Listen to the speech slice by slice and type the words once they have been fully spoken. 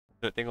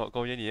Nak tengok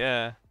kau punya ni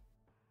lah.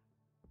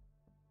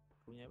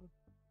 Kau punya apa?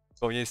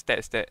 Kau punya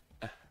stat.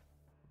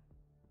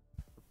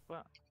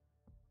 Apa?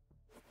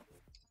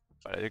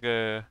 Nampak je ke?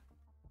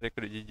 Try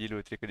kau duk GG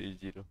dulu,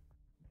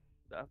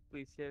 Tak apa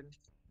sial.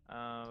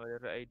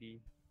 Valorant ID.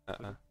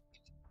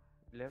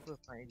 Level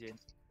find agent.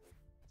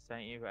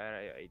 Sign in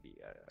via ID.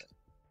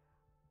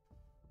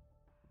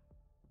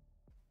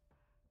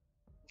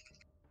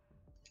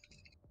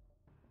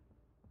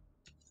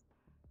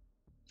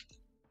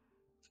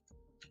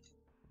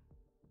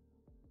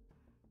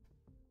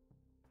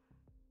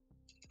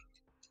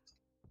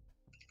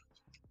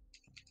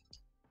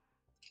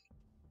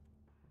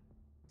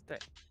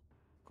 Start.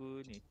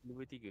 Aku ni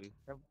level 3.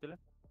 Kan betul lah.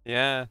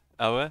 Ya,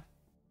 apa?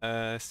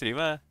 Stream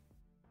lah.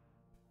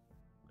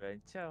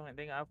 Rancang nak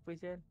tengok apa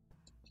sial.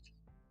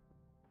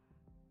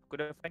 Aku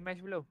dah find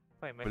match belum?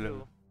 Find match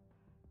Belum. belum.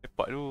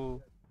 Cepat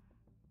dulu.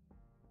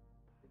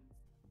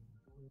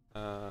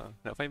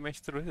 Nak find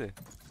match terus ke?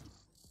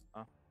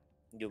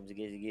 Jom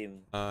segame.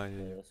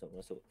 Ya.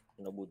 Masuk.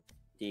 Nak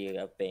butir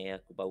apa yang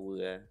aku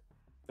power lah.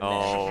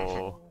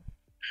 Oh.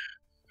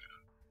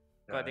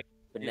 Kau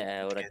tengok Penat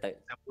lah orang tak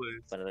siapa?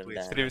 pandang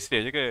rendah. Stream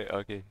je ke?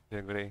 Okay,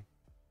 jangan goreng.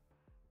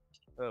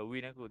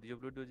 Win aku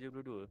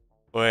 72.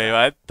 Oi,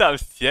 mantap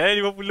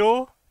sial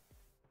 50.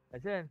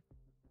 Asal?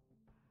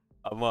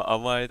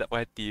 Amal tak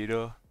puas hati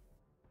tu.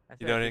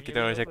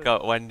 Kita orang cakap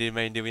one day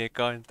main dia punya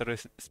account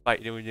terus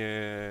spike dia punya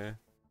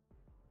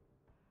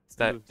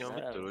start.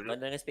 Betul.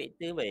 Pandang dengan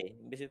Spectre baik.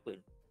 Best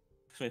weapon.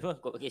 Memang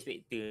kau pakai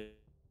Spectre.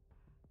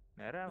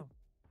 Haram.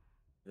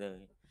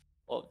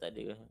 Op tak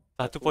ada.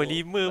 1.5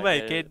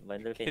 baik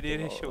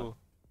KD ratio.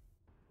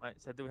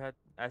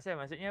 Asal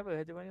maksudnya apa?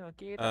 1.5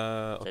 okey ke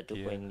tak?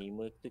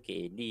 1.5 tu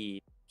KD.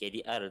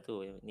 KDR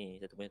tu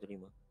ni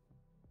 1.15.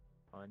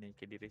 Oh ni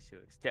KD ratio.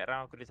 Setiap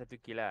round aku ada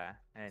 1 kill lah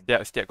kan.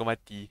 Setiap kau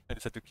mati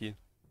ada 1 kill.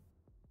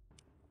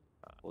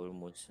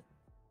 Almost.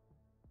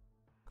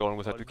 Kau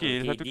nombor 1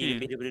 kill, 1 kill.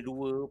 KD lebih daripada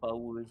 2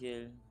 power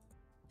je.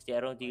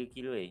 Setiap round 3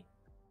 kill weh.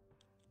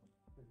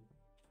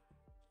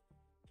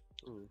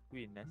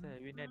 Win asal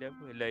win ada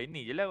apa? Lah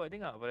ini je lah awak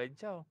tengok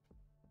Valorant.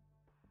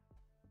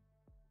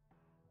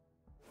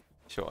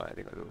 Syok lah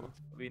tengok tu.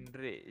 Win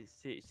rate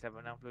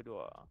 6.82.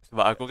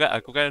 Sebab aku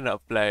kan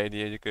nak apply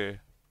ni je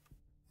ke.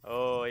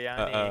 Oh yang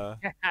ni.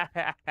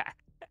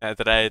 Nak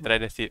try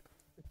nasib.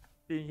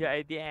 Tunjuk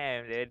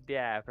ITM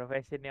dia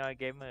professional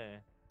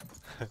gamer.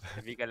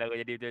 Tapi kalau kau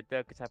jadi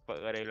betul-betul aku support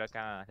kau dari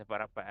belakang,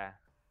 support rapat lah.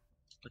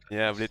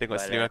 Ya, boleh tengok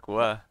stream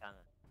aku lah.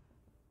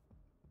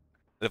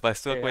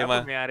 Lepas tu aku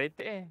memang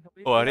rated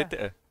rated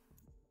lah.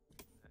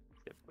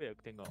 Siapa yang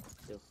aku tengok?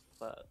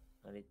 Cepat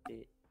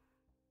rated.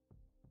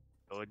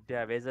 Oh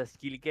dah beza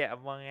skill gap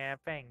abang dengan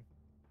Peng.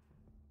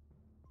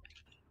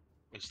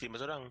 Stream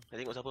masa orang. Nak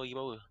tengok siapa lagi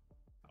power.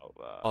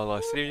 Allah,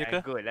 stream je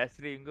ke? Goal lah,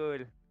 stream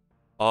goal.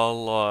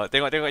 Allah,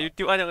 tengok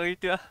YouTube lah, Allah.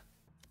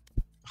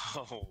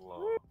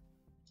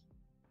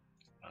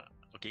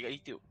 Okay kat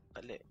YouTube,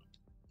 tak lag.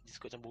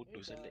 Discord macam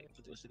bodoh saya lag.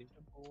 Aku tengok stream.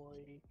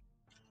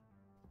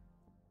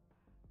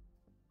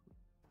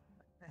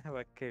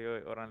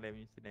 Pakai orang lain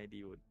mission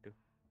ID bodoh.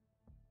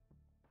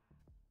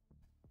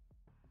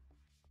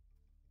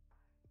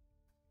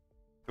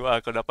 Tu lah,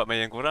 kau dapat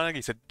main yang kurang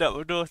lagi, sedap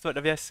bodoh sebab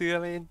dah biasa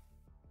lah main.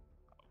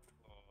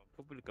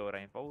 Kau perlukan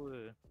orang yang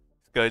power.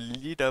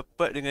 Sekali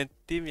dapat dengan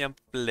team yang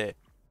plat.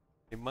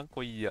 Memang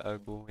koyak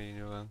aku main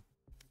orang.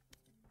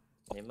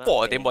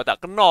 Apa tembak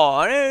tak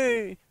kena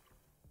ni?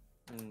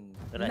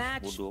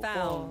 Match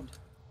found.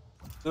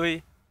 Oi.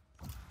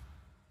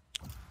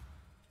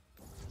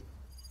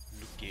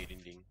 Lukir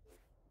dinding.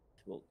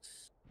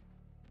 Box.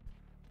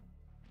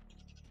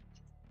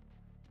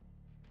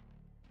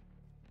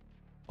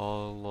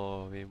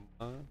 Allah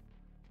memang.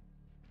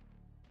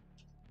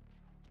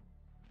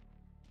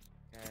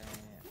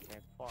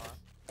 EP4.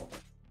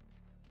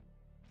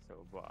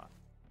 Coba.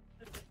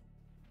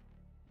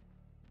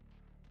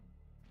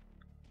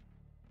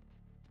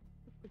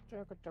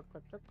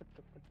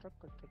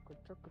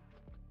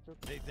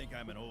 They think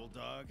I'm an old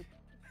dog?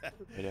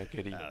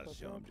 I'll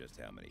show them just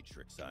how many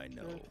tricks I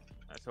know.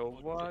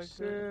 Coba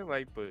ke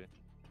Viper?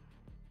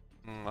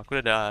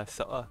 Aku dah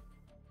sub lah.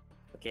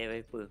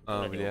 Pakai Viper.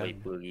 Boleh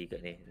Viper lagi kat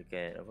ni.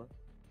 Dekat apa?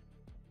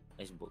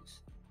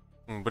 Icebox.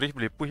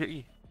 Boleh push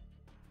lagi.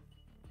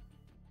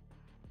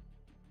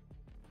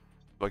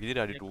 Sebab kita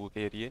dah ada 2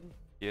 carry kan.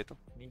 Dia tu.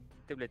 Ni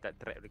kita boleh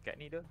tak trap dekat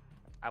ni tu.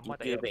 Amar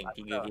tak 3 bank,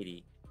 3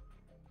 carry.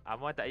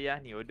 Amar tak payah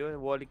ni. Odoh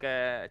wall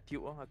dekat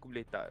tube tu aku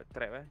boleh tak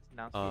trap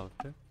senang sikit.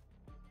 Betul.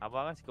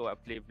 Amar kan suka buat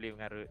play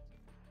mengarut.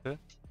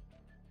 Betul.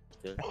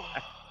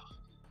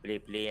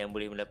 Play yang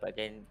boleh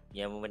mendapatkan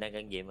yang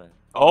memenangkan game lah.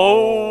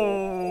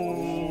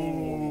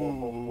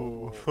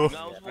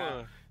 Dengar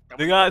semua.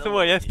 Dengar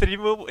semua yang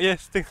streamer yang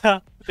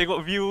setengah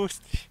tengok view.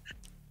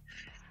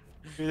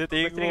 Bila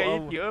tengok kat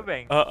YouTube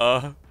bang.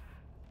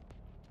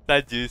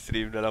 Saja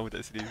stream, dah lama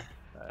tak stream.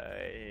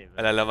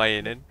 Alah main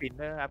kan. Pin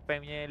lah apa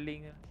yang punya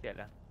link tu. Siap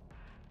lah.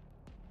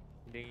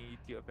 Link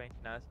YouTube apa yang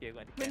senang sikit aku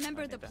nak dekat.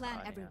 Remember the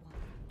plan everyone.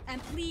 And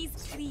please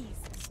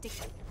stick.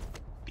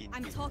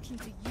 I'm talking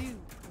to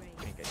you, Ray.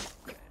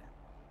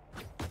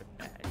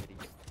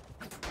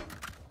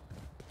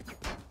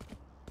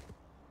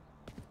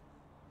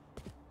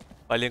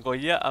 Paling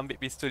koyak ambil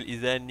pistol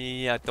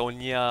Izani,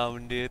 Atonia,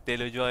 benda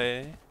Taylor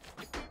Joy.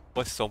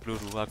 Kosong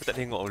peluru. Aku tak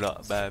tengok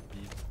pula babi.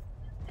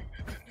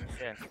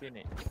 Ya,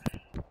 sini.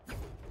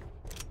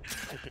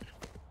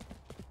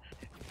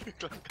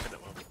 Kelakar nak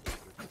mampus.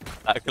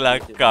 Tak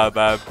kelakar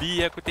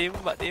babi. Aku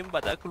tembak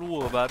tak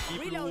keluar babi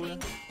peluru.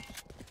 Reloading.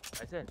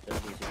 Asal?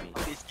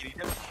 Ambil skin,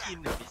 dia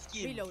ambil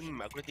skin. Reload.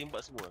 Aku dah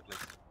tembak semua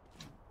kelas.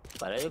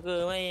 Parah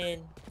juga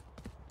main.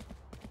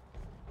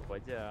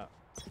 Wajak.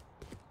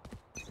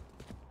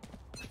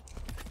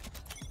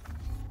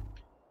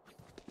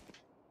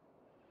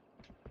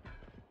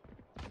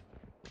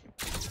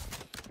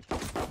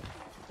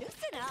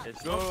 Listen up.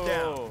 Let's Smoke's go.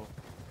 down.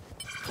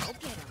 Go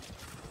get him.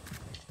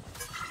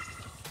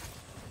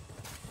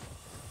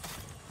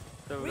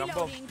 Tu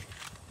gampang. Reloading.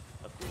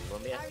 Aku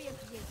ambil. Barrier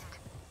created.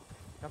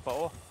 Nampak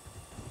oh.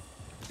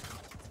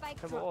 Spike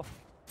Nampak drop. oh.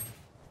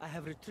 I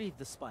have retrieved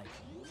the spike.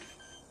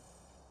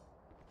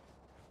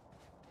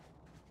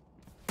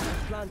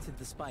 Planted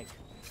the spike.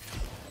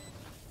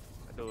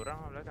 Ada orang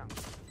lah belakang.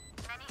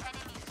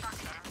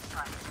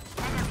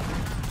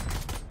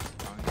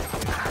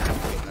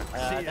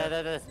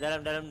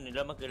 Dalam ni,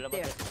 dalam marker, dalam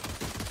There.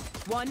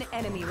 marker. One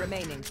enemy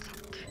remaining.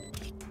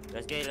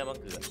 Last sekali dalam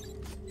marker.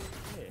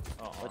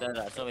 Oh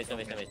tak. Sampai.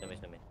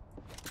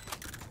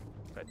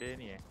 Kat dia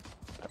ni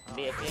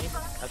Ambil aku ni.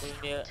 Aku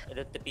ni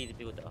ada tepi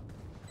kotak.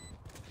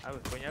 Apa?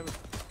 Punya apa?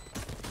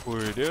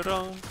 Woi, dia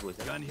orang. Bagus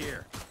lah. Gun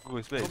here.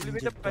 Bagus Kau baik. boleh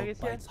Inject cepat dog ke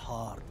sial? bites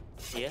hard.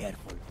 Ya.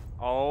 Careful.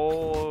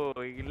 Oh,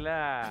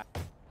 gila.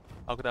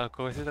 Aku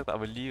rasa tak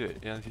beli kot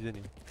yang season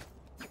ni.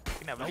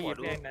 Nak beli Lawa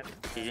plan nak.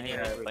 Season ni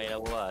paling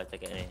lawa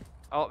cakap ni.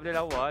 Awak boleh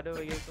lawa tu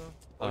bagi aku.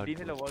 Oh, Aduh. dia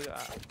ni lawa ke?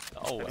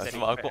 Oh, Tapi tak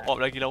sebab aku dapat. op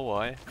lagi lawa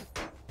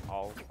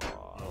Oh.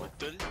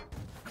 Betul.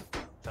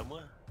 Sama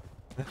lah.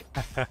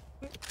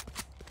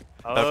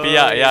 Tapi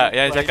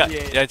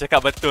yang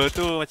cakap betul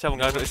tu macam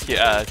mengarut sikit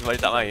lah sebab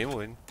dia tak main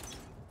pun.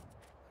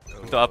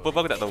 Untuk apa pun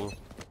aku tak tahu.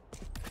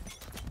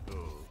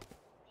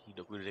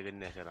 Hidup aku dah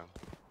kena sekarang.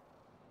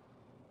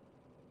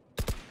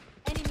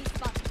 Enemy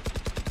spotted.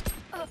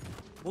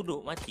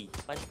 Buduk mati.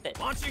 Pantat.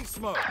 Launching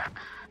smoke.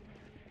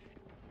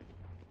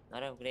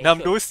 Haram kena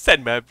 6 dosen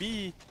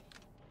babi.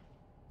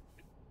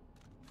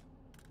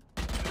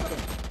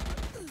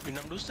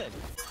 6 dosan.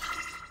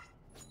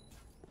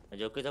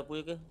 Joker siapa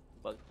je ke?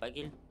 Pak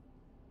kill.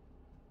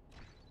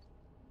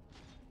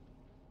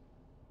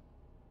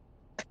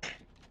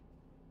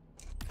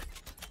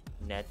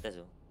 Ni atas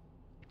tu.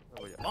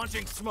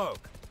 Launching smoke.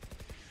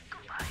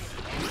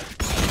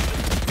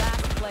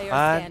 Last player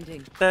Ah.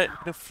 standing.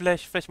 The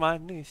flash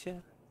mana sia?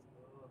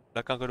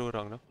 Belakang kau ada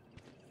orang tu.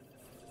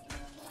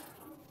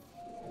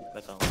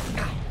 Belakang.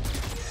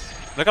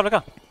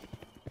 Belakang.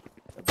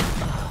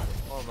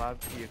 Oh,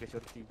 babi ke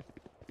shorty.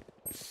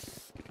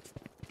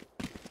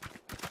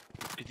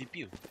 Dia TP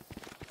tu.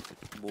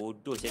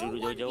 Bodoh saya No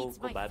duduk one jauh-jauh beats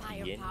kau my babi kan.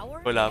 firepower.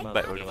 Kau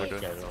lambat Memang bodoh.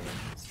 wajar orang.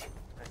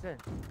 Asal?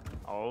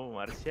 Oh,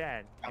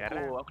 Martian.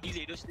 Sekarang. Aku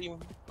delay tu stream.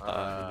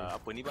 Ah,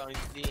 Apa ni bang ni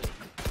delay.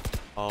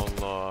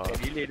 Allah. Tak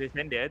delay dia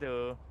standard tu.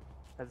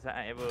 Satu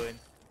saat je pun.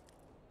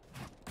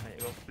 Nak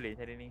kau play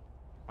hari ni.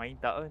 Main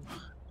tak kan?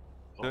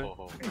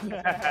 Oh.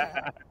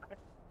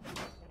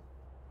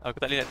 Aku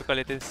tak boleh nak tukar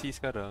latency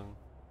sekarang.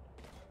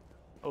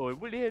 Oh,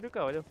 boleh tu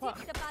kau. What the fuck?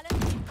 Keep the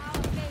balance in our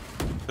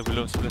favor.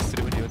 Sebelum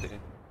stream dia kata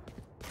kan.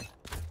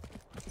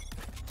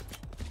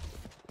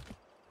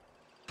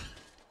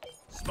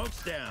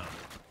 Smoke's down.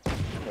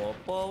 Mau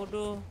apa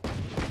tu?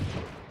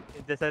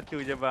 Macam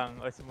satu je bang,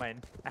 Osman.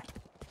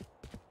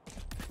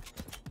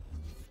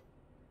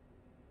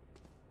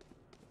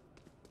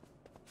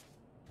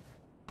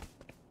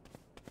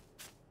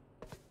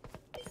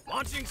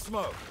 Launching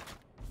smoke.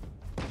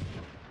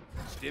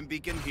 Stim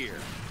beacon here.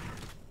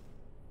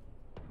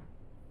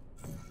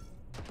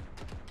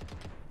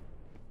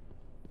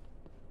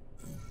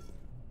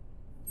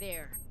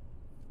 There.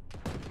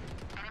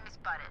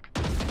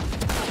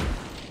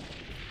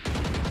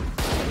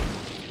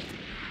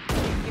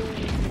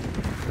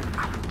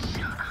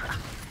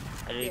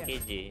 Ada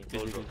KJ.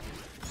 Bodoh.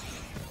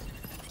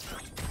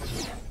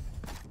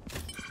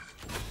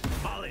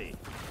 Volley.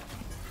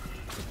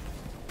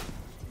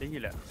 Dia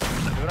gila.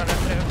 Diorang dah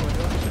try aku.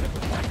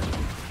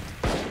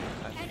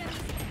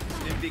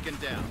 Stim beacon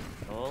down.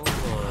 Oh.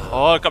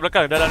 Oh, kat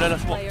belakang. Dah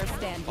semua. Player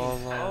standing.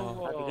 Allah.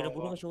 Aku kena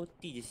bunuh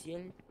shorty je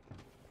sial.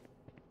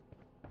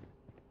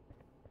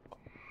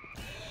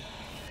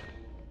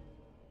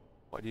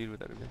 Buat diri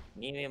tak ada.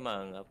 Ni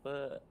memang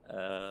apa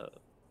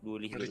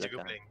duelist Boleh di jaga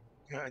belakang. flank.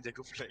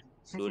 Jaga flank.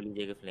 Duelist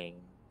jaga flank.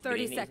 30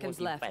 Grenade seconds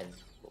semua left. simpan.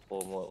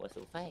 Promote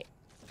masuk fight.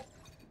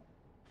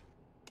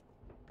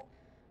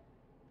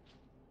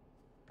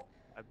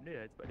 Benda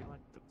lah sebab dia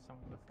masuk sang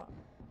the fuck.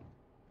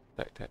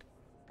 Tak.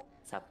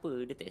 Siapa?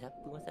 Dia tak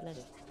siapa masalah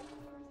dia.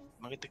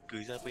 Mari teka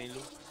siapa yang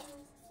lu.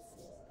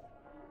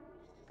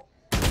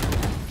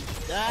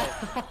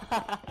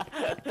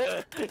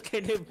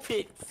 Kena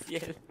bait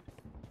sial.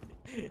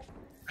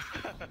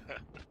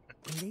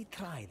 Will they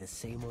try the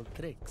same old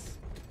tricks?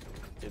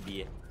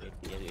 Lebih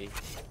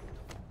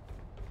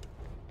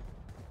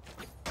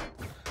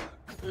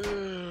Dia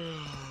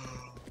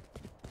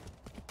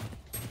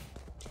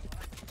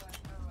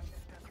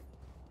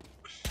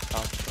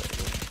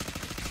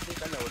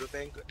kalau dia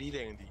rank di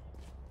rank nanti.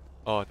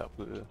 Oh, tak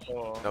apa.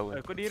 Oh, Tahu.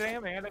 aku di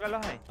rank kan tak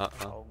kalah kan? Ha.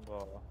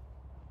 Allah.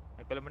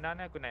 Kalau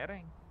menang ni aku naik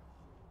rank.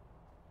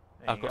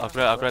 Aku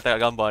dah tengok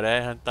gambar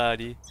dah hantar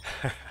di.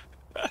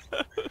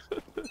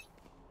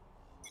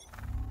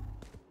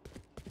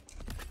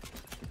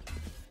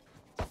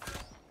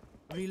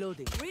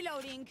 Reloading.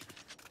 Reloading.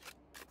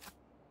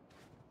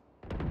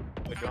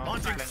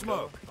 Launching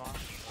smoke.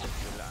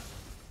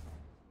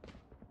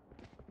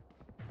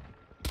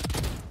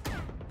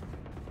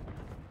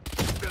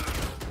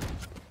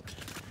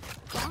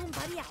 Bomb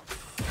buddy out.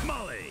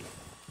 Molly.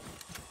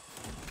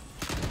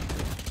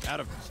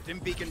 Out of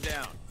stim beacon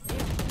down.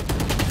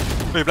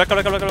 Weh,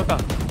 belakang.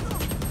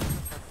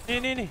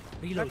 Ni.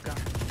 Reload.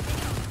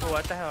 Oh,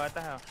 atas.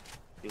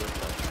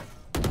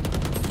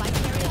 Spike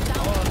carrier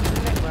down. Oh,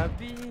 select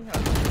babi.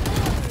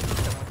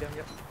 Jom.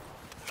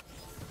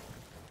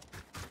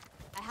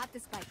 I have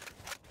the spike.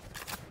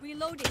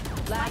 Reloading.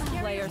 Last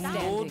Spike player carrier down.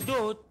 standing.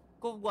 Bodoh.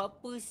 Kau buat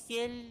apa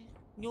sial?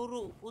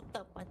 Nyuruh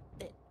otak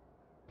pantat.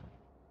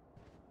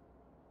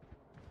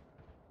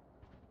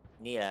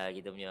 Ni lah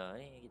kita punya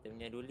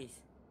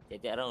duelist.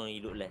 Tiap-tiap round he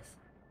look less.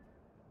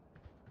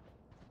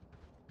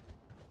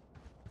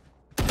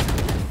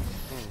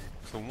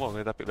 Semua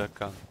kena tapik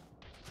belakang.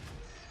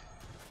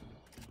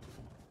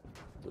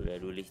 Tu dah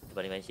duelist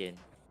paling mansion.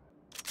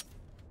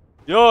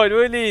 Yo,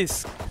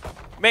 duelist.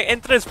 Make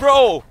entrance,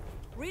 bro.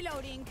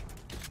 Reloading.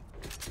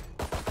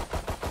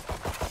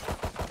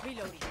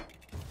 Reloading.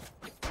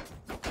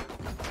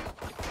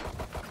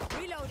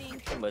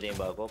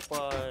 Tembak kau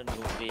apa?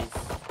 Nubis.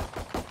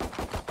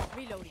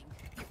 Reloading.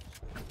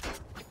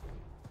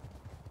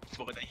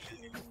 Semua tak heal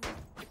ni.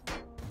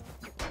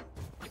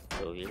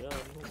 So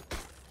hilang tu.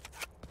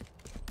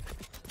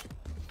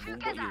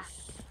 Bumbut use.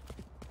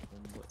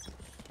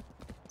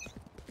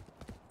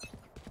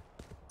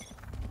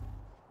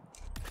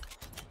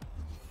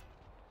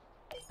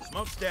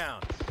 Smoke's down.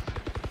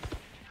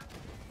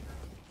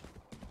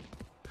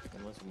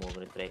 Semua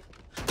kena track.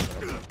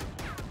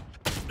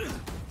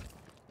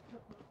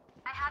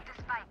 I have the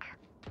spike.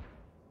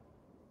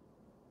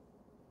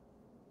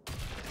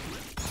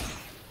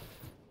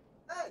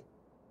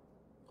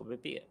 Kau boleh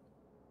pick tak?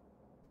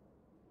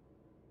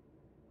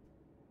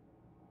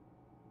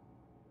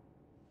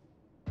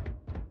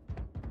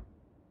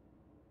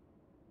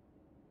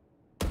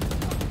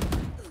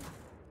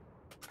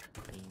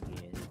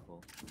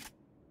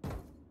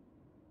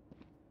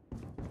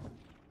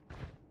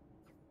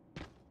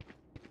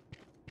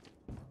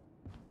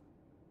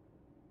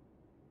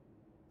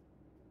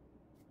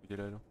 Je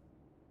lah tu.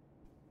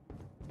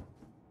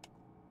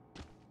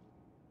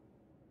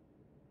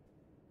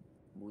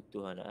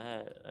 Butuh anak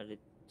ada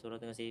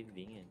seorang tengah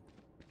saving kan.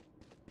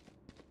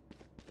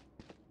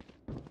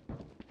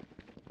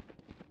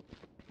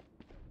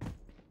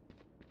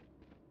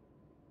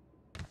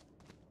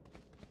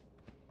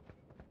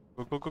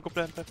 Go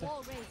plan.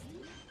 Wall raised.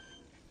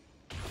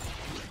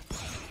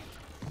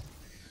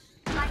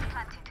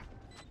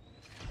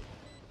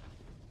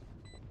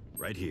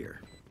 Right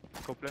here.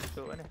 Kau plan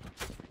tu mana?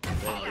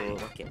 Kau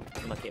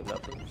market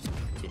berapa?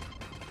 Sini.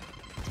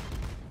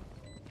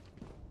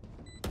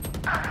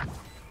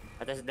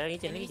 Atas dalam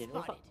kitchen.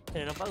 Nampak?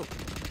 Saya nampak aku.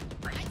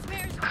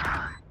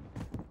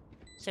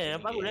 Saya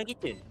nampak aku dalam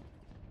kitchen.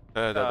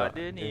 Tak.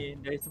 Dia ni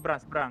dari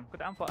seberang. Kau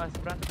tak nampak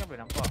seberang tu kan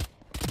boleh nampak.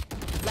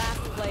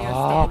 Last player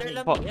Ah. Aku standing.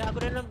 dalam ni, aku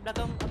dalam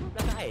belakang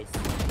ais.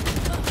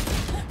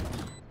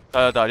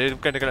 Tak. Dia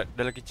bukan dekat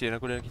dalam kitchen.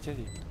 Aku dalam kitchen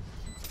ni.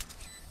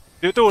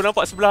 Dia tu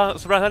nampak sebelah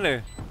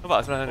sana.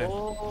 Nampak sebelah sana.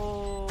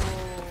 Oh.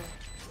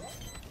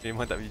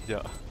 Memang tak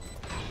bijak.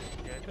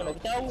 Kau nak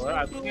tahu.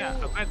 Aku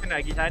kan kena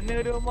pergi sana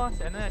tu bos.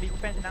 Sana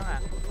defense senang ah.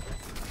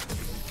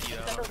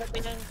 Tak tahu siapa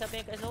yang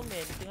kat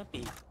snowman tengah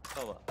pick.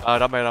 Tahu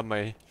tak?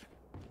 Ramai.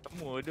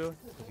 Semua tu.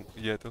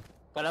 Ya tu.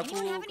 Kalau aku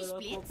Anyone have any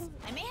splits?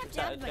 I may have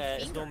tak jabbed my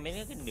kat snowman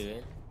fingers. kan kena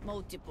kan.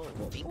 Multiple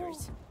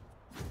fingers.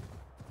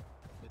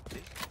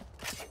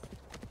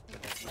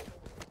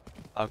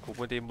 Aku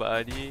pun tembak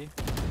Adi.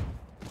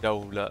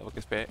 Jauh pula pakai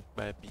spek.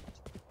 Babi.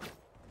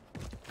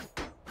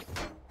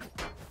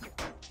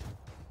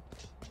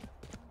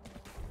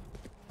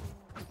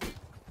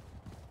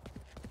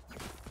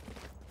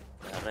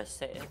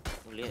 Rush side kan.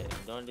 Boleh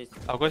kan.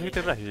 Aku rasa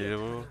kita rush je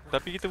bro.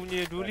 Tapi kita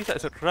punya duelist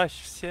tak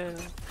rush sial.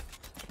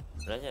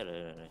 Rush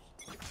lah.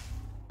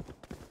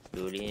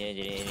 Dulinya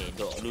jenis ni.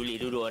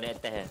 Dulik duduk ni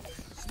atas kan.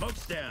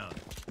 Smoke's down.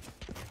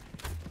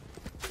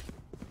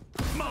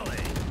 Molly.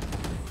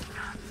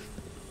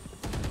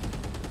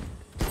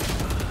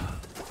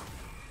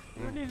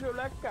 Ni duduk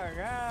belakang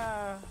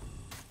ah.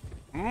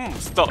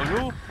 Stok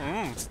tu.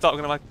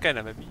 Stok kena makan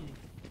lah babi.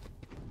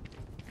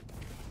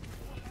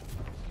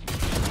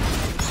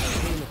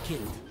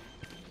 Kill.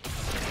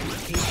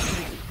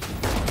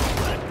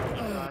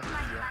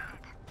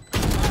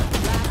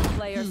 Last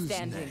player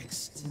standing.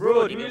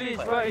 Bro,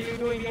 Duelist, what are you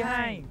doing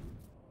behind?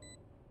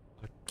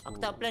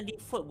 Aku tak plan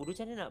default bodoh,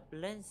 macam mana nak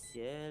plan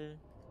sial.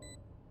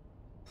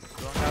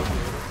 Ruang cover.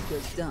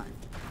 You're done.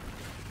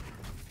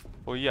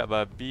 Oh ya,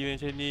 babi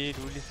macam ni.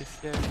 Tulis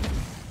kesian.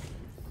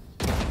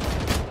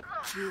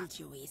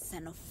 Killjoy is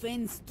an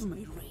offense to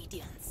my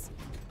radiance.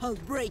 I'll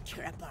break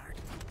her apart.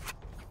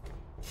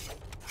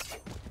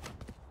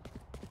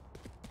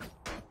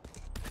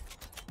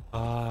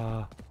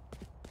 Ah.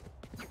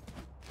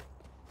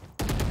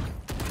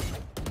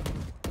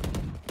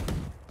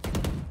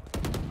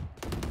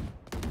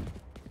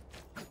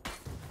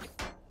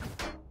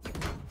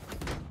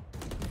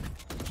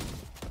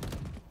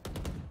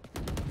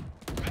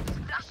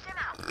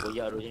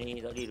 Koyak tu macam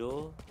ni tadi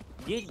tu.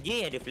 Dia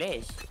yang ada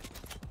flash.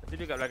 Tu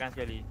dia kat belakang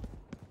sekali.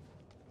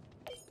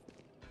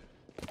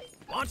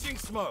 Launching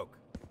smoke.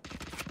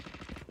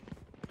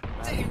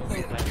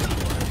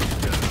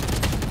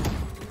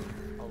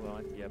 Allah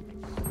mati apa.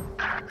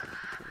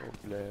 Oh,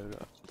 play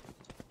pula.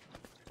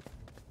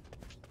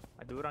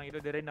 Ada orang itu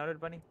ada Rena tu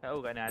depan ni. Tahu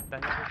kat ni atas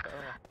ni tu kat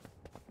bawah.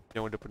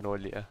 Yang udah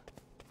penoleh lah.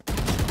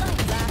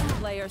 Last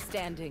player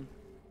standing.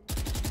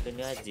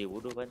 Kena aje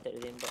bodoh pantat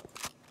dia tembak.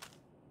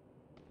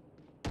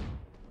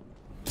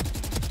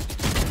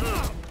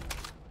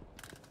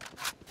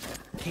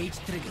 Cage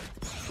triggered.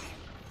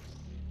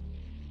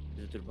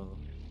 Betul bang.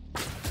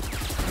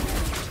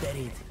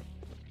 Buried.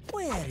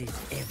 Where is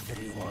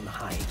everyone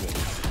hiding?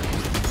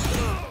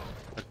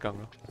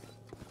 Belakang tu.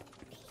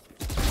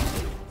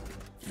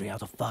 3 out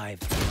of 5.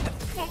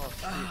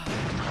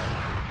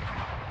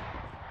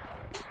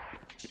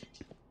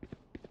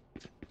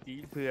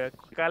 Tiba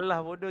aku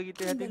kalah bodoh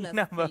kita hati The enam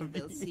love pain babi.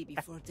 they'll see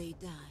before they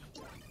die.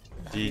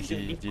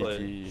 GG, GG.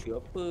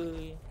 Siapa?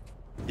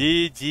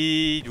 GG,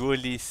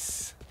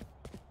 duelist.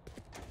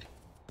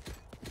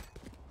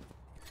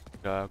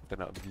 Dah, aku tak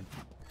nak beli.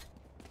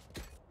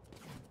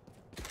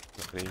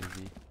 Not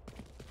crazy.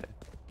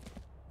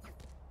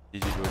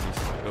 GG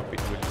duelist. Don't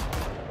pick duelist.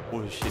 Oh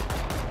shit.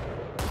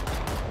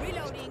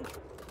 Reloading.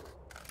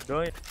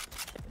 Don't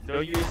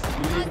use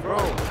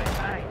bro.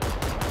 Nice.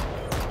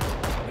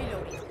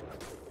 Reloading.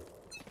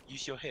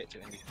 Use your head,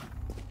 Andy.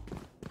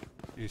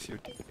 Use your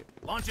ticket.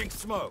 Launching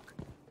smoke.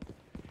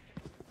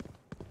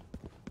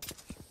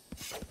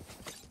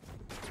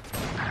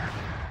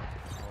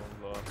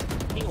 Allah.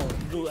 Tengok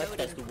dulu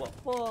atas tu buat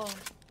apa?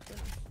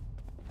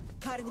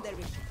 Cutting their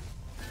vision.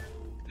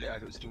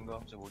 Lihat duduk situ kau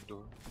macam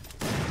bodoh.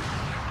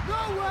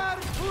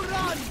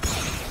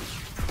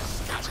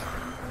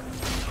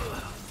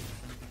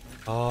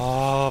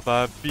 Ah,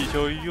 babi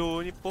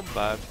coyo ni pun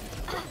babi.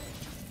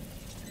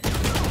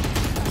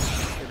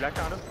 Di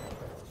belakang tu.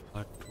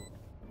 Aduh.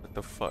 What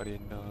the fuck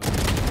Rena.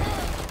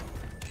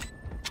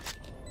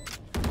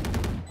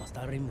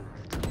 Hostile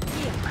removed.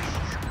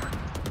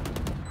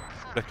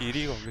 Belah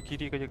kiri kau, belah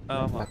kiri kau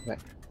jaga. Mak.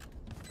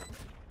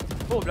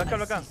 Oh,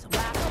 belakang. Last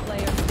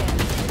player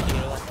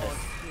standing. Oh,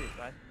 shit.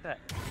 Pantat.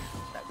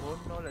 Tak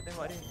bono lah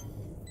tengok dia.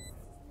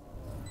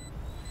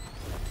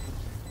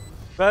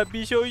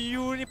 Babi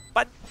Shoyu ni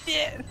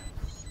patit.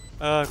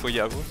 Ah,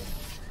 koyak aku.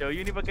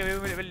 Shoyu ni pakai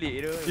memang belik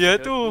tu.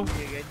 Ya tu.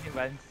 Dia kan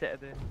bansat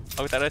tu.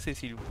 Aku tak rasa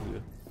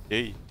silver.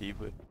 Hey,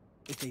 tiba.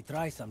 If they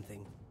try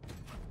something,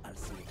 I'll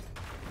see it.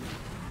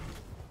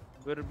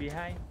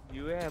 Berbehind.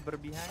 You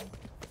berbehind.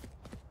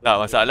 Tak,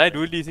 masalah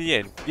duelist ni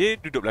kan. Dia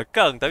duduk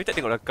belakang tapi tak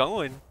tengok belakang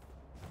pun.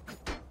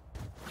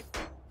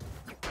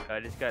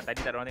 Dia cakap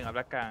tadi tak ada orang tengok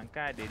belakang.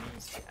 Kan ada ni.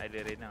 Ada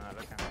Rena kat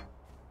belakang.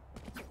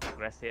 Aku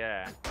rasa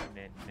lah.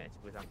 Nak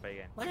cuba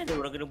sampaikan. Mana ada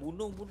orang kena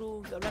bunuh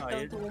kat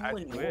belakang ya, tu aku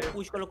moment. ya.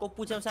 Kalau kau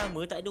push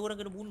sama-sama tak ada orang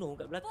kena bunuh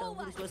kat belakang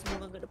tu sebab semua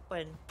orang kat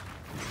depan.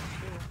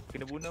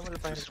 Kena bunuh pun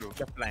lepas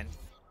dah plan.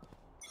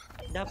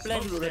 Dah plan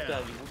dulu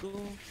belakang ni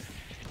bodoh.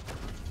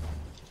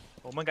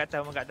 Orang kat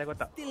atas kau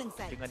tak. Still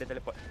inside. Tengok ada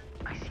teleport.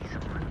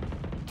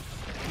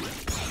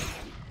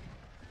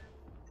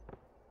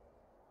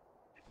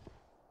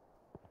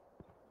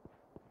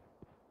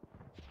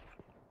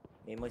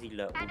 Memang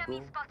silap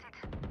bodoh.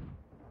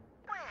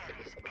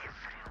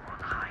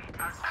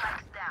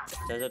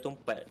 Satu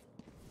tempat.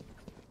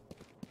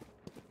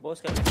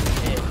 Bos kan.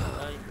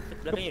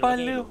 Belakang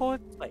Kepala hot.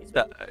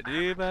 Tak ada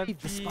babi. Keep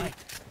the spike.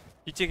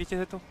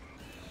 Kitchen satu.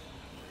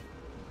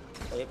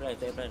 Tak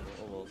payah plan.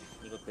 Oh,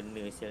 ni kau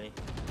kena sial ni.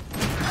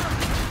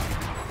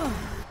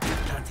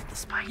 Planted the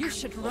spike. You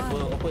should run.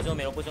 Open zone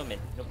man.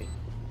 Okay.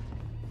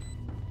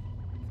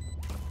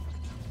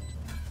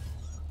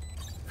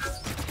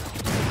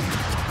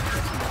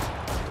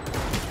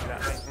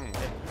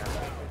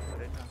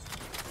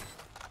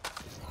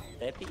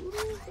 Tapi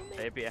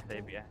Saya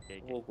pick lah. Okay.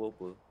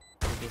 apa.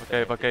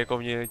 Pakai kau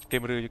punya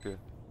kamera je ke?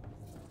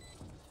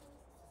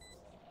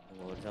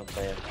 Oh,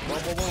 sampai.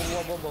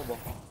 Bom.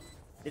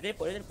 Dia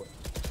teleport.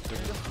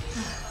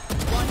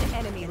 One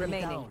enemy Enemy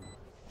remaining. down.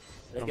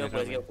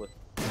 Lagi apa?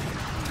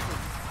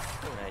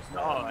 Nice.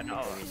 No.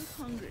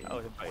 Hungry.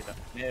 Oh, tempat kita.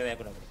 Ni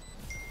aku nak.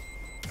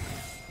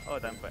 Oh,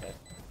 tempat.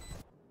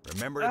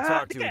 Remember to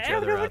talk to each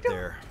other out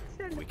there.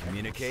 We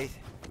communicate,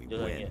 we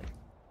Jalan win. ni.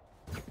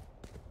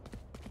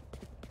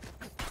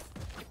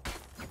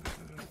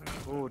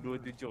 Oh,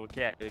 27.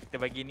 Okay, kita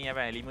bagi ni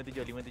apa?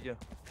 57.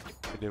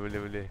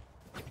 Boleh.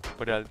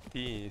 Pada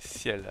ulti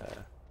sial lah.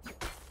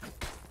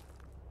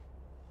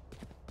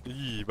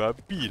 Ih,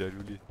 babi dah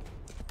tulis.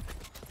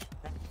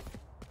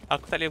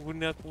 Aku tak boleh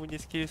guna aku punya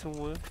skill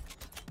semua.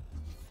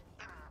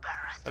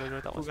 Kalau dia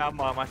tak Aku masuk.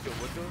 gambar masuk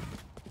bodoh.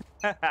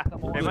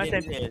 Memang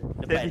saya dia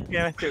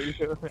masuk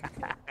dulu.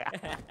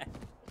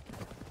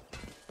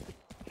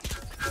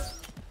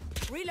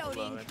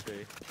 Reloading.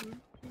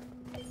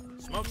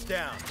 Smoke's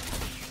down.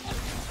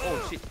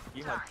 Oh shit,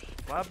 gimana?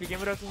 Babi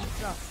kamera aku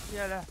susah.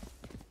 Iyalah.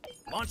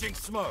 Launching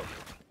smoke.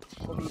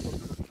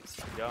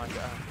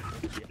 Jangan.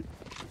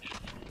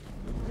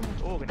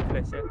 Oh, kena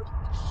flash ya.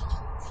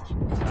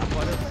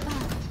 Nampak dah.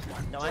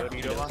 Nak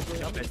mati Sorry, Roma.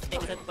 Tengok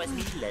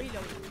 1.9.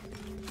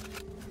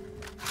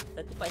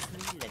 1.9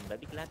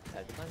 babi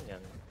kelakar ke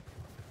panggang.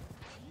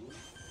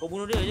 Kau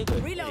bunuh dia je ke?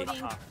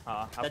 Reloading.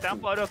 Aku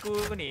nampak dah aku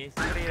ni.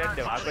 Story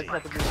random. Aku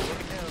rasa satu bunuh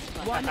kena.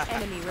 One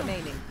enemy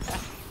remaining.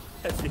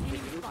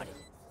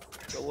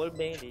 Kat wall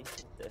bang ni.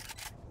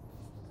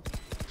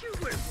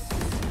 Boleh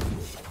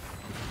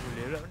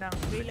pula menang.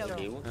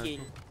 Boleh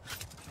mungkin.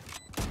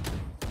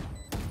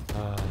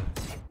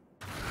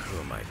 Who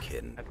am I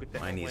kidding? Aku tak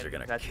My knees are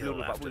gonna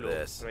kill after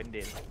this.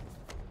 Random.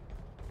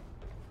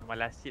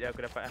 Malah seed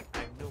aku dapat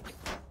time tu.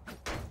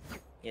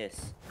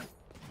 Yes.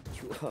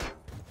 Cua.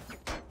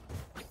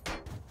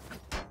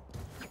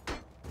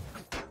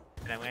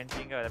 Nak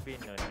mengancing kau tapi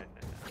no.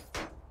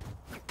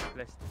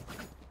 Flash.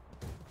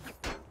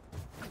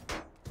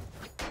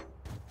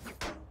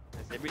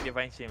 Nasib baik dia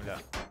find shame pula.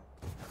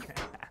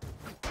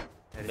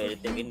 Bila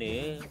dia kena.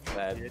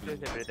 Dia tu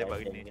saya boleh tembak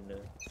kena.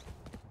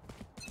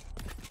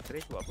 Ray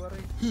buat apa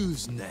Ray?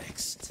 Who's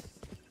next?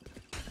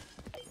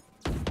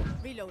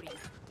 Reloading.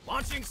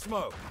 Launching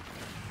smoke.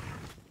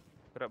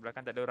 Kat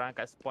belakang tak ada orang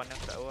kat spawn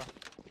aku tak tahu lah.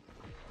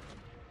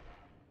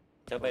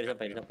 Sampai.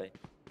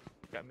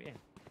 Kat mid kan?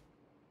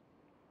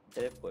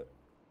 Teleport.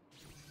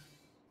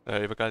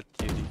 Dia bakal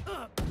kill ni.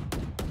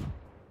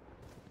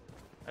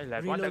 Alah,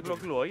 kau tak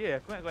keluar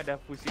je. Aku ingat kau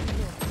dah pusing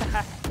dulu.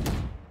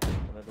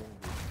 Tengah tunggu.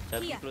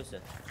 Satu close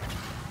lah.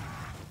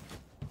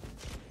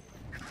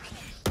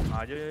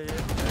 Jom.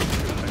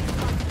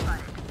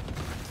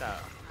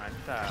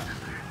 Mantap.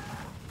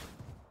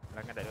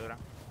 Belakang tak ada orang.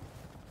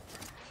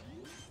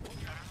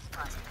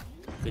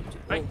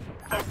 Kejut. Baik.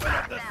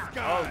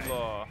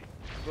 Allah.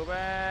 Go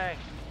back.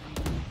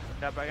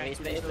 Dapatkan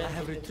kill. I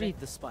have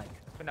retrieved the spike.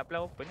 Aku nak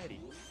plan open tadi.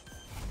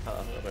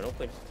 Plan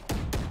open.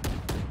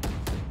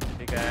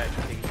 Dekat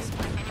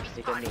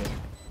ni.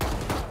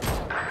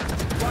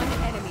 One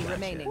enemy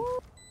remaining.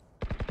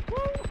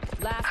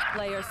 Last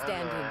player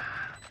standing.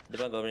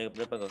 Depan kau.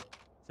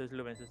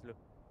 Slow.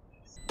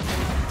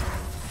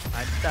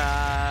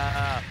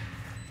 Mantap.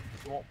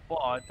 Smoke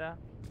pot ah.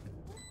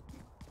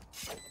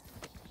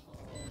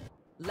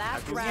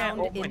 Last Aku ingat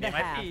round in open the dia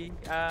half. mati.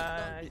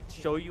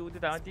 Show you tu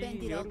tak mati.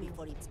 Spend it all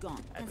before it's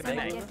gone. Aku Can dah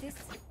someone naik. get this?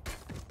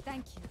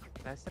 Thank you.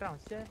 Last round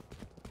je.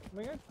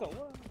 Mengakau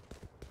lah.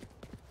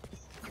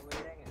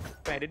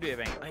 Bang, ada duit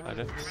bang.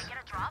 Ada.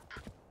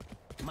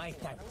 My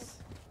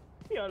thanks.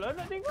 Yalah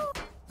nak tengok.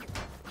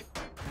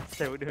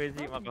 Saya udah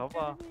basic makan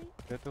apa?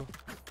 Dia tu.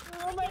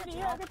 Main ni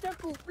lah kacau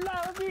aku.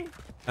 Pelah babi.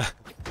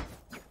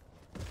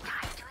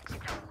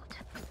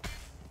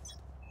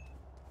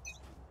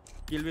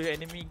 Kill with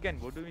enemy gun.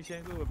 Bodoh mission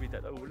aku babi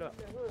tak tahu pula.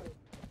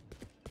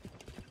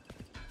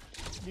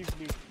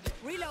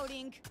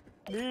 Reloading.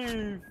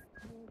 Dia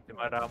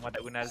marah Ahmad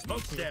tak guna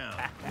Smoke's down.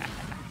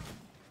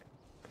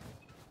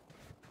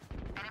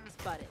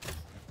 Spotted.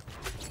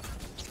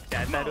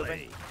 Kat atas tu kan.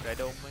 Dah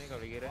ada umur ni kau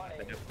boleh kira.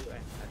 Tak ada apa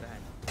kan. Tak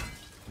tahan.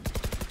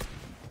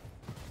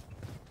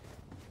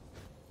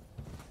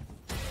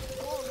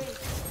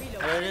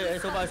 Ada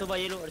sofa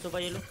yellow.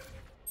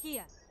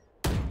 Here.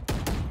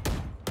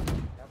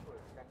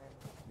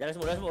 Dalam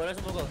semua kau.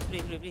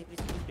 Please.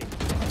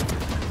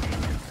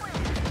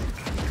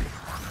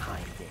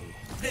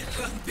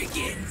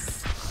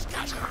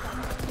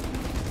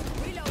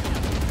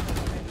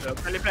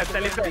 Kali fly.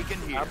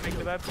 Apa yang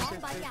dia babi?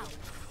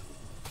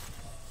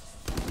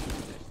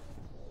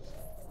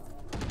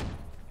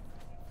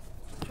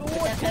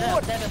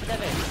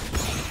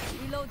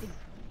 Reloading.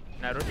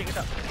 Nak rotate ke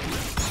tak?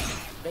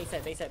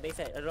 Backside.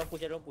 Ada orang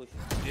push.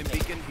 Dim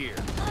beacon here.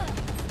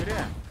 Kira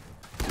lah.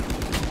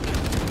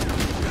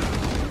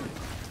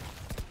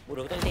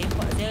 Bodoh tak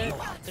tembak je.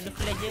 Kena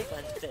flash je.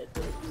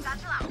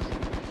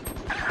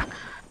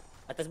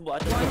 Atas buat.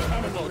 One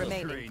enemy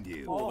remaining. Trained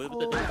you. Oh,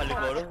 betul kepala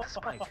kau tu.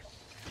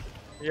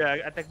 Ya,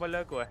 atas kepala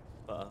aku lah.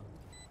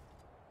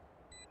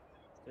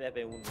 Tapi apa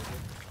yang bunuh tu?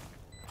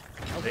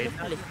 Aku dah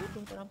flash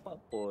bodoh tak nampak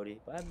apa dia.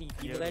 Babi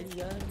 3 kali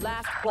kan.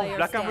 Last player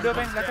Belakang berdua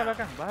bang. standing.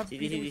 Belakang. Babi.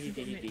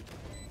 Sini.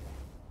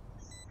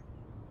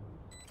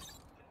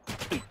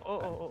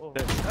 Oh.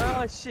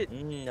 Shit.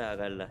 Dah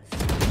kalah.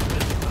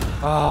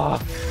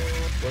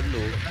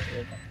 Bolu.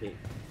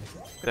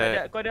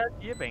 Kau ada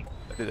hati ya bang?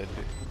 Tak ada.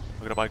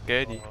 Aku dah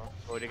pakai ni.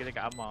 Oh dia kata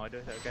kat Amar tu.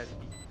 Tak kata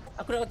hati.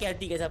 Aku nak pakai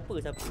hati kat siapa?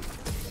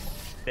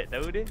 Tak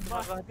tahu dia.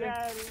 Marah tu.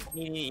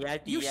 Ni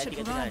hati kat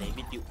tengah ni.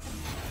 Video.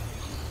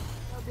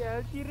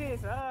 Dia hati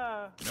race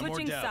lah. No more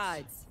Switching doubts.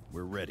 sides.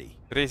 We're ready.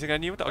 Race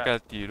dengan ni pun tak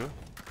pakai hati tu.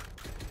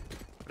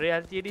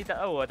 Reality dia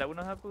tak tahu lah, tak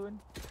guna apa pun.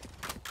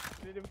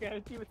 Dia pakai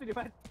reality lepas tu dia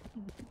mati.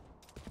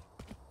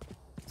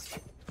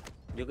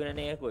 Dia kena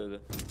naik aku ke?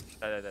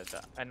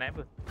 Tak. Naik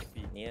apa?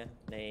 Ni lah,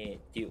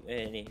 naik tube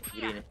ni,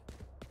 green ni.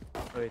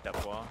 Oi, tak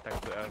apa lah.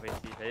 Takut lah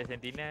fancy. Saya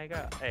sentinel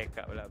kak.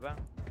 Kak pula bang.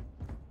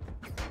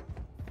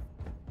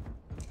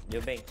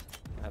 Jom bang.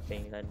 Apa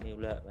yang sana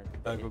pula?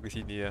 Aku ke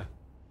sini lah.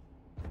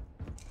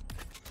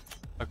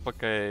 Aku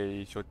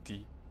pakai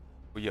shorty.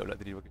 Koyak pula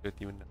tadi pakai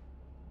shorty menang.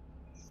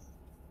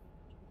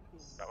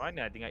 Kat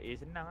mana? Tinggal A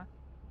senang lah.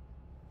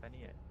 Kat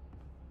ni kan?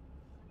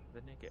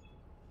 Sana ke?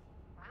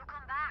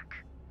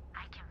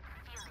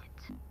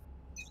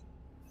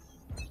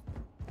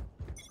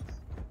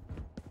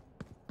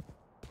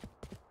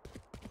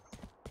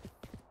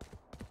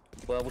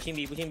 Pushing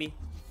B. B.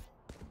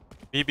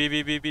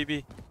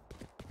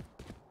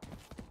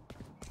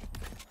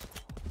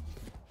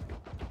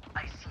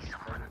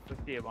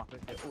 First day bang.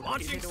 First day. Oh,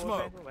 Launching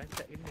smoke. One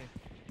shot kena.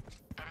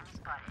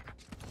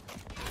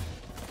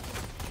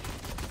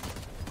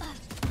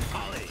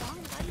 Ollie.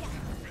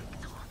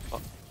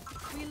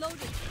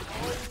 Reloading.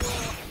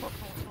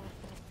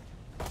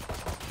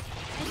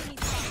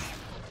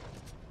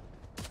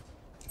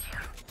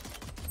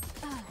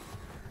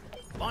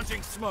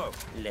 Launching smoke.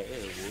 Lag ke?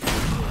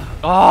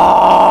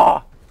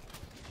 Ah!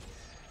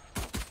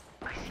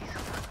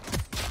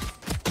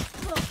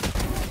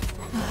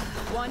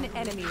 One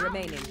enemy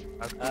remaining.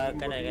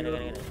 Kanan.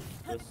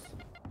 Terus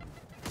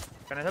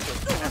Kanan siapa?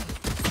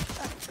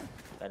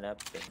 kanan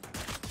apa?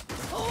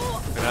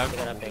 Kenapa?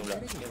 Kanan apa pula?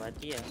 Dia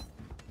mati lah.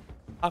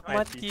 Aku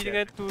mati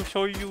dengan tu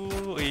show you.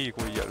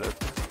 Koyak lah.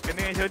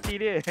 Kena dengan shorty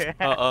dia.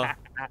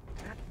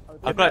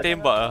 Aku nak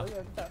tembak lah.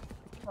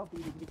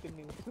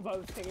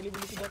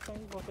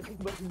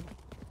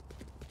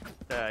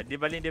 Tak, dia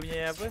baling dia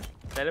punya apa?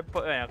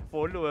 Teleport kan. Aku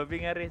follow habis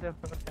dengan race tu.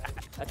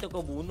 Atau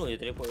kau bunuh je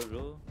teleport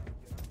dulu.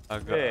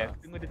 Agak.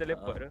 Tunggu dia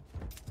teleport tu.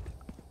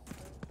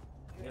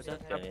 Kau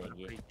sakkan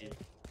lagi.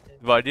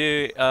 Sebab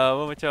dia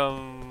macam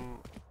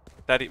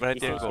tarik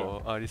perhatian kau.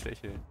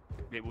 Distraction.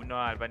 Dia bunuh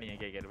lah lepas ni.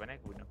 Okay, lepas ni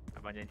aku bunuh.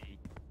 Abang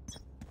janji.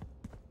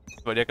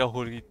 Sebab dia akan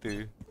hold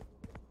kita.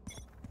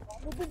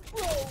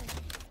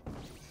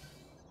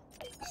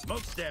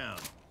 Smoke's down.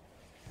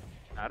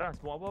 Arang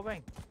semua apa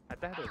bang?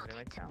 Atas tu dia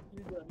macam.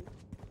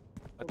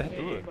 Atas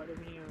tu ke?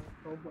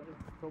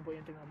 Robot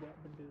yang tengah buat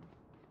benda.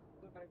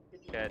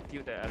 Kat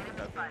tube tak aku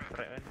tak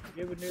track kan.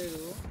 Dia benda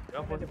tu. Dia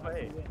apa cepat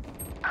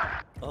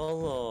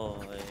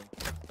Allah.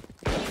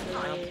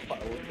 Nampak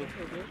tu.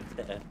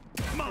 Tak lah.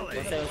 Molly.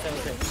 Usai.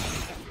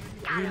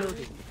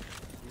 Reloading.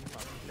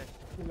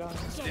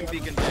 Stim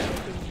beacon down.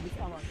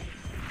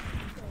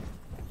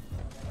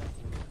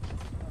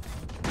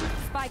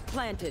 Spike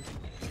planted.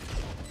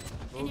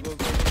 Go.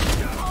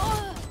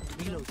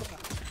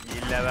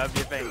 Gila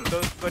babi bang.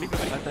 Kau di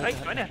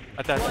mana?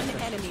 Atas. One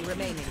enemy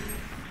remaining.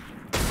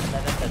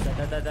 Tak.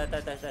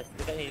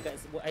 Dekat ni, dekat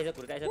ais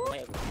aku, dekat ais aku,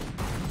 mayat aku.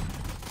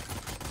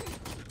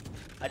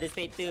 Ada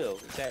spectre tau,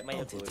 dekat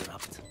mayat aku.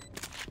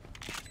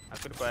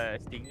 Aku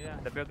dapat stinger lah.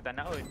 Tapi aku tak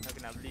nak pun. Aku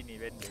nak beli ni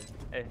vendor.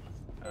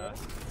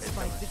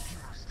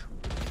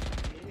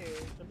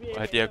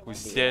 Hati aku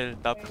sell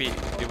tapi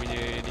dia punya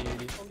ni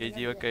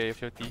KJ pakai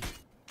shorty.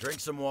 Drink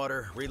some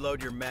water,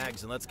 reload your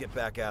mags, and let's get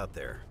back out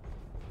there.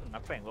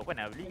 Apa yang kau pun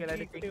nak beli kalau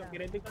ada stinger?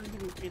 Kira tu kan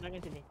dia tangan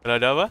sini. Kalau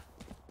ada apa?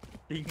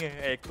 Stinger.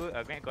 Aku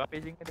ingat kau apa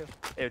stinger tu.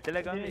 Betul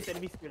lah kau ambil.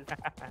 Service skill.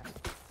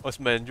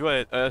 Osman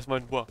jual,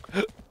 Osman buang.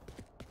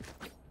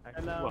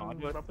 Aku buang. Aku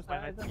Berapa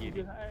saat tu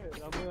dia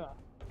lama lah.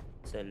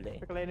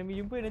 Selek. Kalau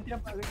enemy jumpa nanti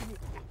nampak kat sini.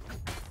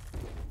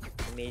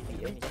 Magic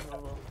lah ni.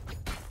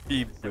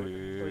 Tiba.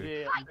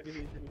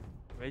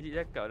 Magic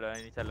cakap lah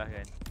ni salah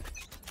kan.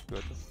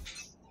 Betul tu.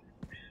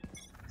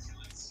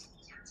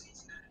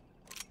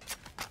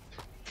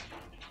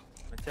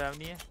 Macam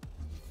ni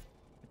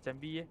Macam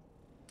B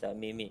Tak,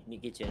 mid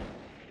kitchen.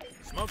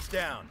 Smoke's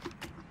down.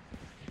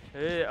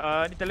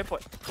 Ni teleport.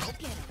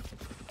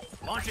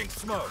 Launching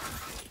smoke.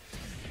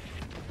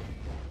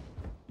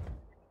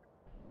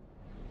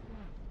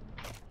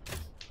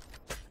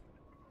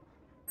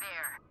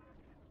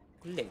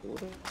 Lag tu.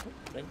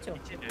 Rancang.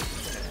 Kitchen dia.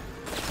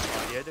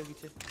 Dia ada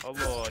kitchen.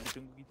 Allah, dia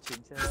tunggu kitchen.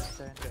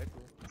 Sayang kat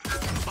aku.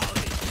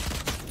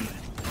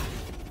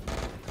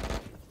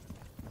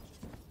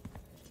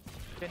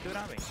 Kitchen tu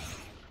orang bang?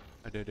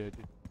 Ada.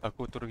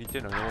 Aku turun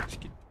kitchen lah, walk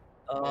sikit.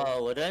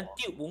 Dalam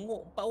tube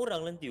bunguk 4 orang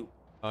dalam tube.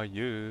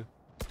 Ya.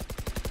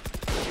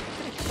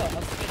 Tak,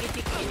 aku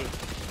fikir.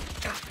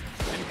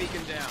 Stim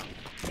beacon down.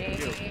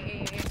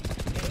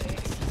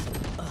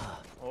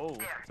 Oh,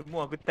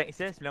 semua aku tag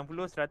saya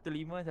 90,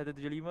 105,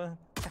 175.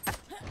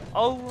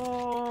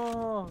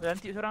 Allah, dalam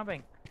tube seorang bang.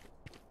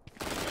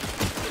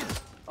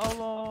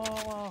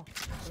 Allah.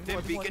 Stim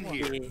beacon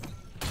here.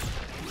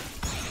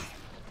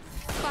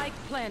 Spike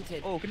planted.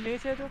 Oh, kena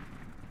saya tu.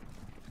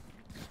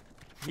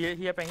 Dia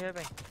apa?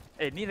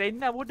 Ni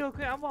Reina bodoh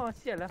ke Amar?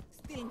 Sial lah.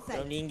 Still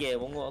Kalau inside.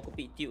 meninggal bunguk aku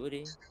pick tube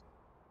tadi.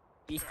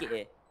 Pick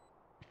sikit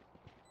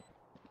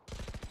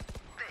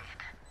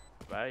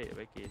Baik.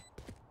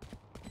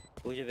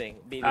 Go je bang.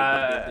 B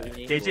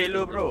KJ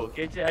lu bro.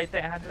 KJ I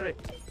tag 100.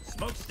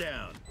 Smoke's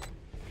down.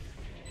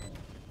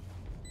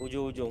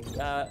 Ujung.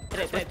 Trap.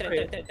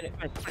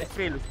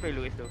 Spray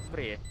lu itu.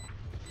 Spray.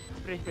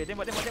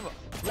 Tembak.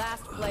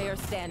 Last player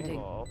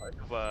standing. Oh,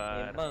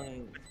 akbar.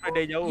 Memang Spray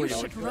dari jauh You je.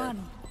 should run.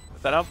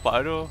 Tak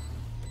nampak tu.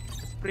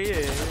 Spray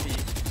je tadi.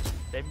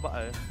 Tembak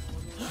je.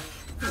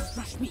 Don't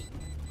rush me.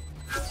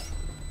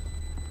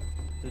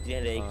 tu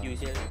dia ada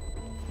IQ sial.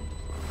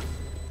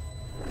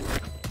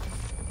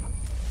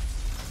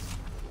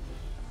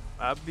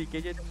 Habis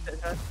kerja tu tak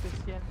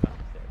 100 sial.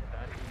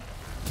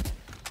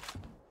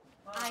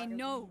 I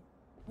know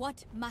what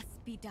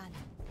must be done.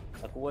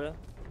 Aku wall lah.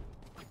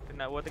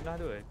 Nak wall tengah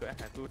tu kot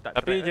aku tak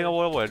Tapi jangan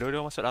wall-wall, dia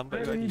masuk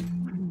lambat juga ni.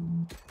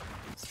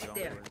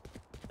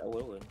 Tak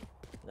wall pun.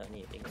 Nak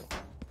ni tengok.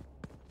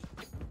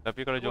 Tapi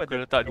kalau Joker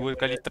letak 2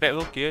 kali trap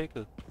tu okey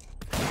ke?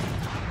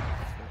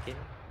 Mungkin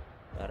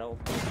Arau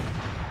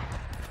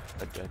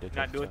Ada.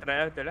 Nak 2 try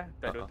lah betul lah.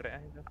 Tak 2 try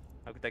lah.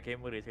 Aku tak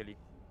kamera sekali.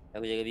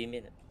 aku jaga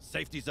bimbit.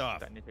 Safety's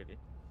off. Tak ni sekali.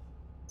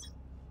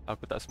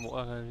 Aku tak smoke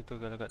lah kalau itu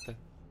kalau kat atas.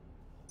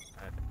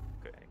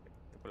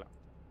 Terpulang.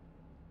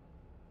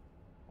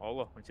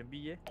 Allah macam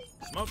B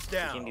Smoke's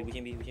Pushing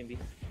down. B.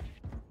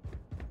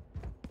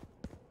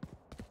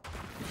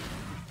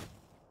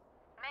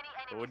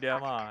 Oh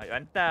dia mah.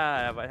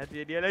 Hantar dapat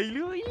satu dia lagi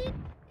lu.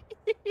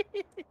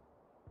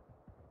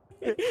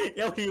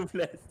 Yang you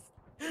plus.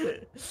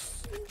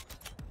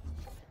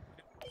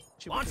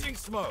 Launching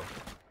smoke.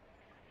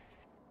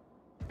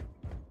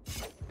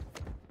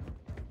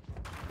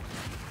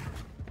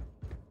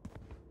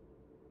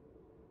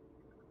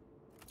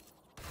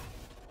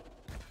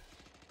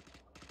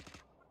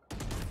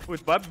 Oh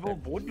babi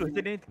bodoh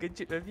je ni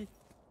terkejut babi.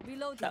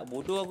 Reloading. Tak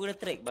bodoh aku dah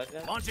track bakal.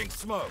 Launching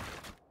smoke.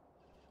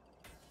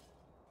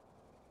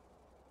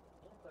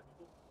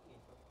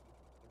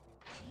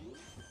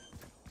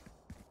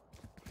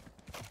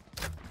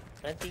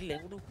 Nanti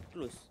left tu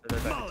close.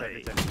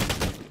 Molly.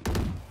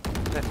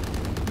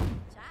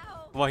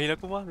 Ciao. Wah, heal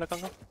aku mah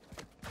belakang kau.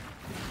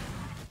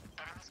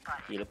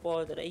 Heal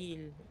pole tak ada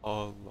heal.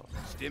 Allah.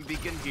 Stim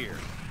beacon here.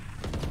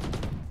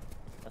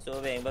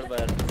 Masuk bang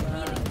barbar.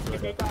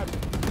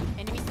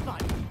 Enemy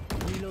spotted.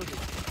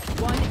 Reloading.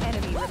 One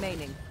enemy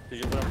remaining.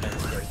 70 plan.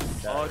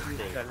 Oh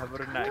dah lah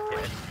baru nak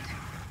catch.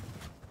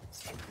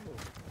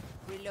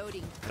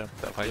 Reloading.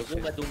 Tak Aku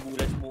fight. dah tunggu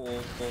dah semua.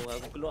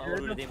 Aku keluar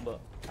baru dia tembak.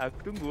 Aku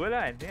tunggu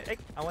lah.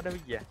 Amar dah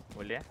pergi lah.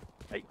 Boleh lah.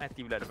 Mati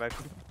pula depan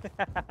aku.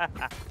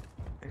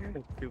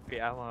 Stupid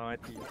Amar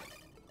mati.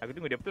 Aku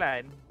tunggu dia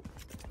plan.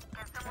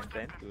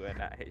 Plan tu lah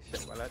nak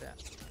headshot malah dah.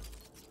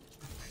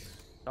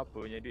 Siapa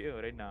punya duit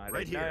tu? Rena.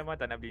 Right Rena here. memang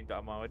tak nak beli untuk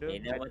Amar tu. Dia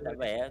memang tak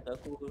baik lah untuk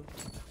aku.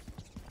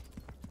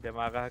 Dia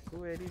marah aku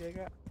tadi dia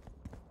kata.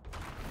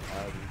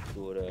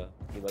 Betul dah.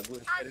 Dia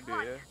bagus. Ada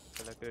duit lah.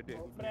 Kalau aku ada duit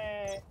aku beli.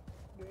 Brek.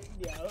 Duit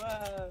dia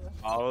lah.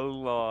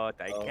 Allah.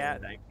 Tak ikat.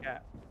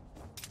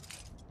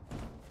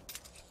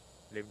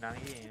 Boleh menang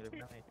ni.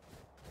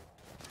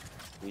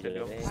 Wih dah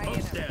baik.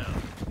 Smoke's down.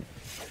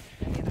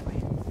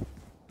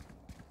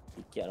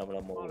 Sikit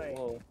lama-lama. Alright.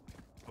 Oh.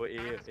 Oh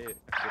Aku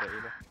dah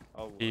lah.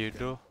 Allah.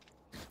 Tu.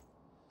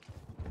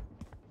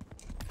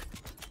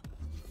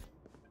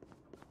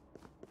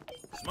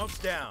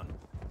 Smoke's down.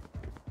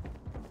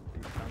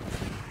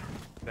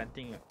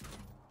 Planting ke?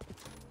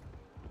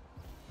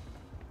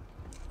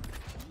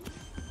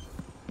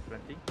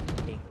 Planting?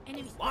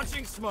 Enemy spotted.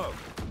 Launching smoke.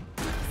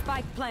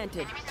 Spike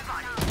planted.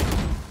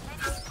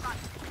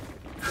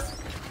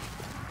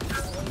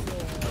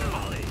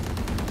 Molly.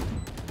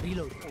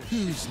 Reload.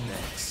 Who's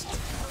next?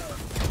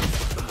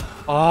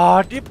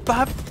 Ah, dia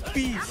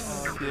babi.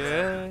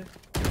 Sial.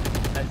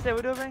 Asal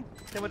bodoh bang?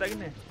 Tembak tak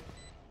kena?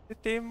 Dia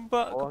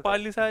tembak Oh,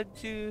 kepala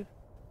saja.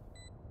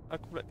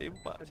 Aku pula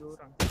tembak. Ada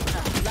orang.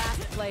 Last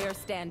player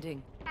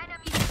standing.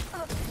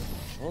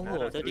 Oh,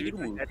 tadi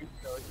dulu.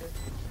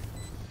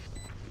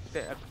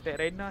 Aku tag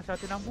Rena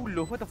 160.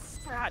 What the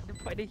fuck?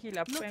 Dapat dia heal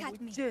apa Look yang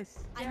at me.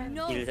 ujas? I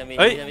know Kill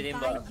sambil Hey.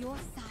 tembak. by your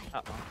side.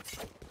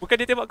 Bukan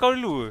dia tembak kau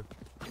dulu.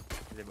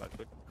 Dia tembak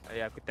aku.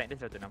 Aku tag dia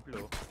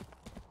 160.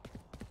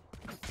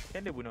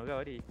 Kan dia bunuh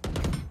kau tadi.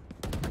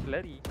 Aku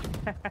lari.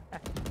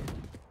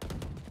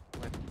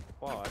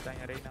 Wah,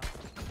 tanya Rena.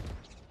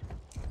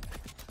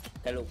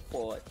 Kalau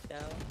pot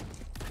tau.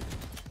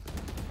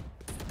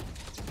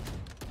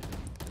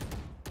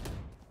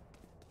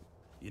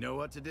 You know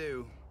what to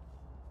do.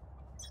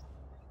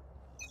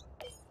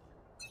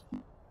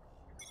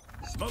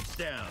 Smoke's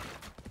down.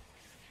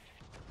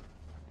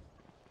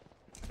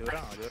 Ada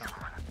orang.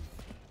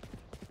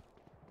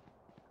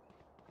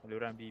 Ada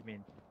orang B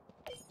main.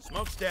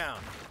 Smoke's down.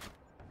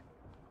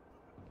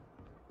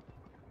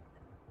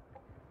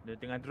 Dia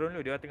tengah drone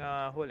tu, dia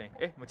tengah hole ni.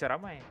 Macam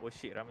ramai. Oh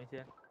shit, ramai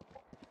sial.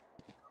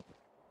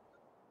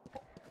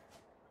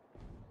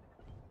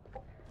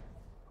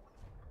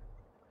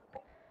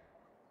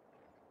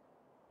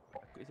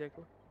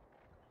 Aku.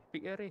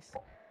 Pick a race.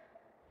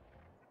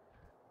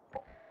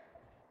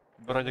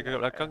 Orang jaga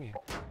kat belakang ni.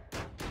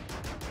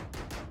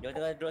 Dia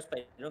tengah drop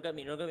spike. Dia kat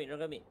mid. Okay.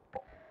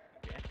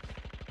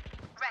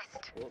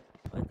 Oh.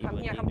 Mati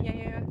Come here, mati. come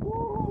here.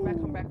 Come back,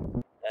 come back.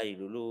 Cari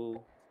dulu.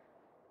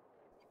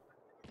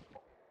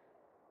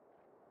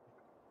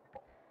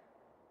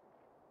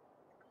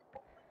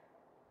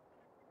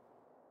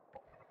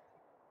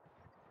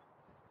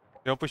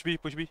 Jangan push B,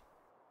 push B.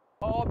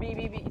 Oh, B,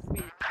 it's B.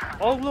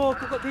 Allah,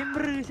 aku kat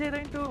chamber saya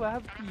time tu.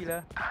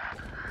 Habislah.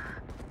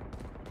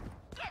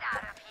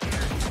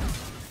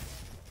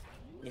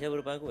 Ni siapa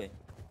depan aku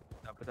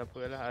Tak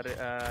apalah,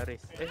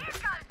 race.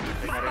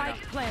 Spike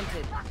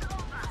planted.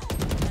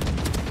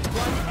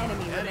 One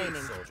enemy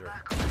remaining. Soldier.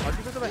 Oh,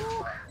 tu baik.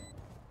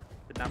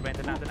 Tenang, Ben,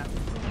 tenang.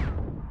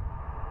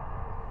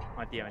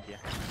 Mati ya.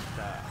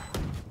 Tak.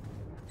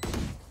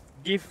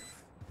 Give.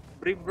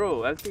 Bring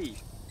bro, LT.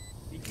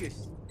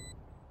 Because.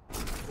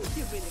 What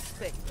you been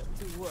expected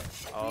to work?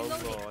 Allah,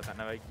 tak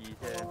nak bagi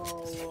je.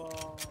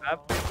 Oh,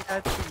 Apa yang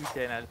hati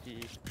je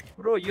LT?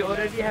 Bro, you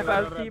already have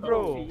LT,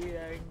 bro.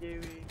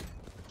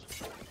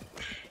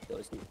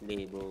 Tak sikit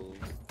play bro.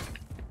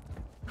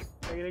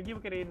 Lagi-lagi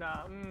bukan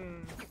Rena.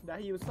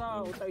 Dahi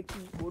besar, otak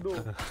kecil,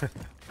 bodoh.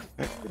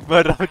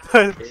 Barang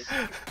betul.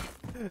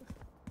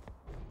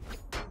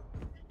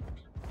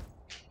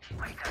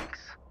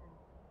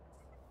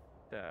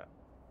 Tak.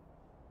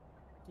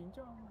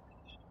 Cincang.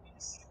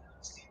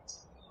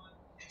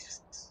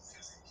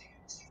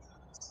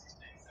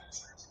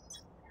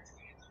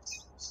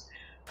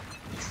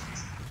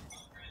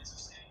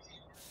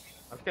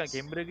 Aku tengok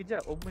kamera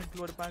kejap, Omen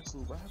keluar depan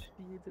aku.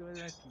 Babi tu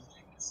lelaki.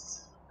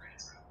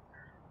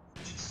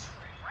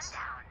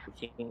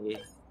 Kucing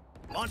dia.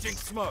 Launching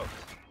smoke.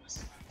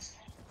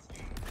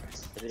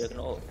 Tapi dia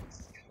kena oh.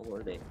 Oh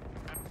dia.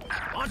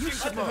 Launching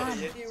smoke.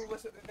 Ni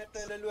masuk kata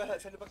lalu lah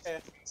selalu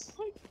pakai.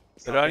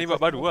 Sekarang ni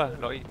buat baru lah.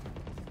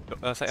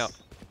 Side out.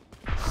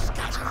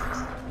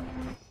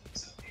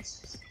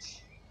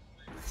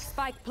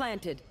 Spike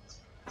planted.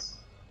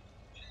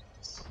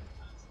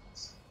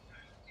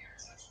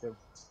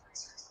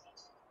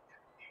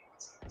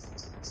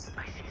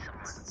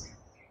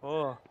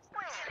 Oh.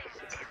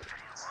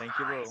 Thank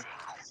you bro.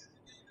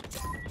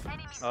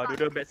 Oh,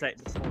 duduk backside.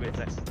 Semua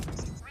backside.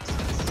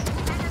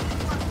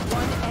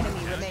 One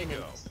enemy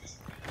remaining.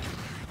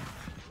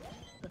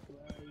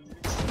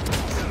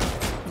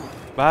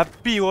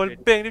 Babi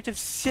wallbang dia macam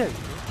sial.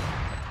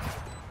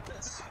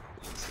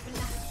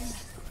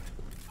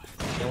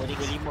 Yang warna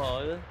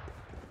 5 ke?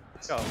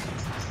 Kau.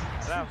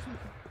 Ram.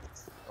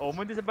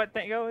 Omen tu sempat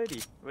tag kau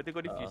tadi. Lepas tu kau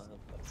defuse.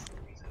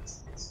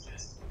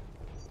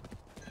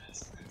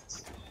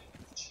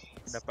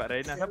 Dapat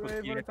Reina siapa?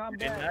 Reina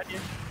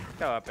dia.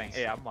 Kau apa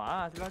yang?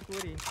 Amar sebelah aku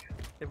ni.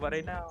 Tembak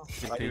Reina.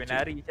 Bagi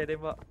menari saya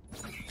tembak.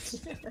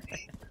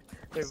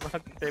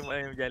 Tembak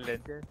yang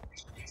berjalan je.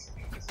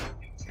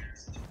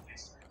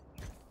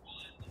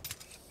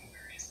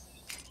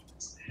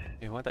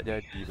 Memang tak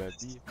jadi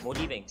babi.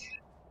 Modi bang.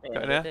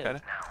 Kat mana?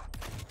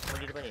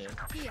 Modi depan ni.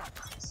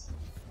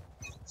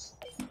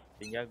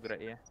 Tinggal gerak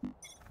ya.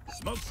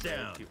 Smoke's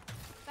down.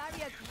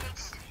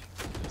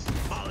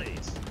 Molly.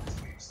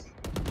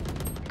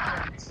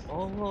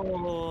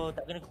 Oh,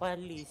 tak kena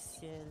kepala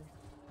sial.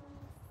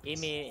 Ni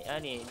dia.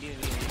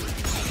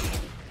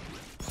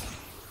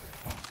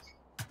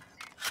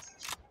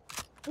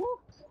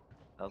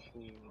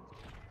 Aku.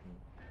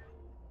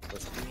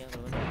 Pastinya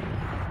kalau mana.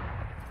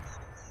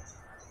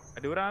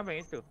 Ada orang apa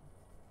yang itu?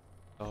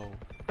 Oh.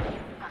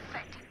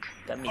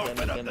 Kami.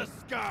 Open up the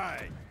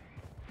sky.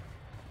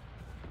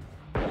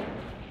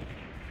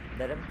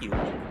 Dalam queue.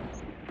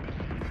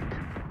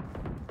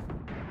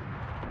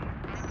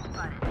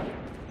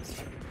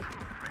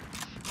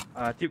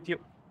 Tiup.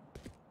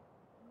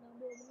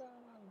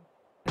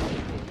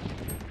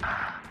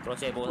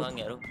 Proses bawah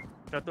sangat tu.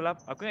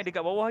 108. Aku ingat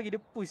dekat bawah lagi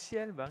dia push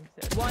sial bang.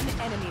 One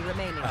enemy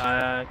remaining.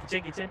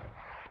 Kitchen.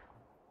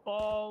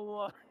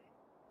 Allah.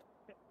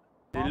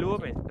 Dia luar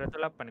meh.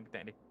 108 aku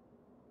tengok dia.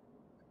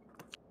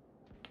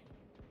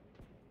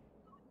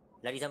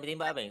 Lari sampai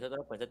tembak abang.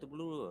 108, 1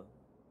 peluru.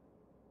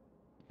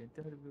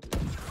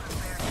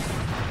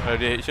 Kalau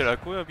dia headshot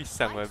aku lah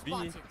pisang babi.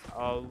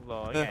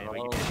 Allah kan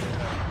bagi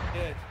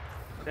dia.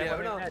 Dia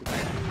benar.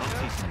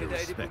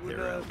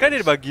 Kan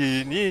dia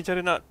bagi ni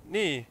cara nak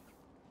ni.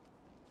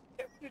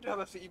 Dia dah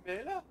masuk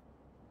email lah.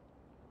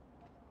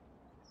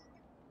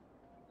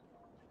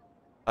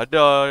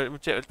 Ada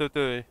check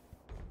betul-betul.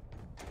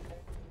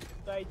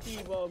 IT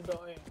bawa budak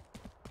ni.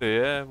 Betul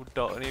ya,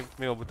 budak ni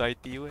memang buta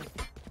IT pun.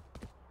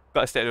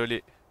 Buka stack dulu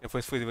Lik. Yang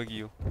first dia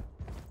bagi tu.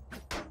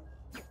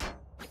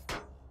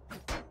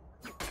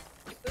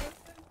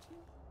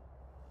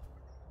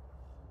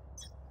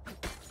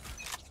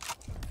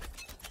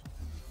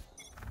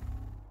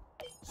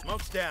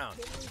 Smoke's down.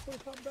 Tu.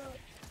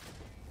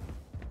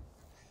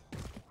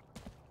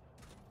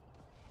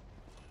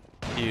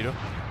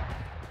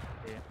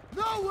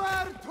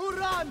 Nowhere to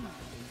run.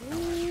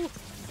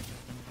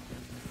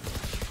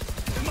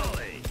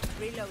 Molly.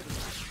 Reloading.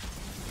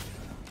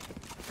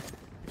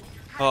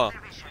 Ha.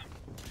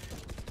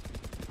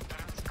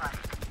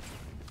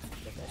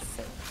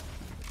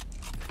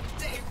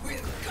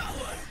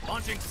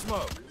 Launching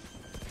smoke.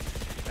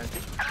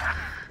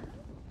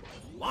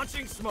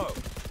 Launching smoke.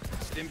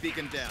 Stim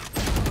beacon down.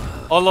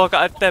 Allah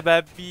kat atas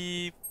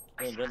babi.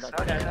 Dia tak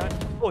Dah, dah.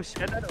 Oh,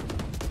 shit, dah.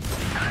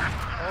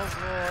 Oh,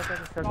 bro,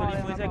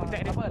 105 saya kena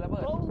dia.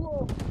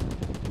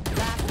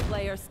 Last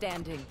player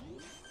standing.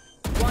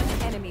 One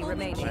enemy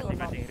remaining.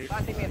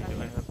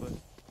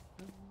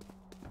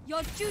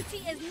 Your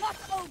duty is not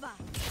over.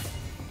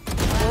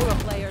 Last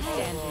player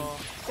standing.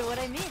 So what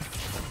I miss?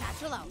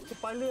 Satchel out.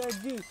 Kepala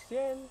lagi,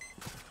 sial.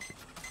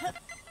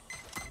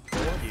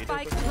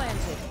 Spike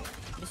planted.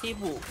 Dia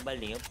sibuk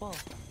baling apa?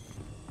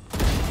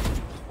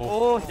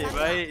 Oh, dia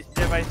baik.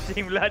 Dia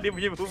mancing pula dia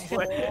punya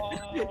perempuan.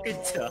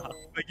 Kejap.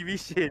 Bagi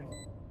mission.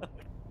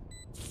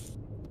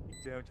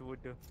 Dia macam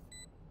bodoh.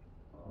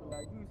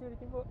 Lagi saya dia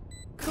tembak.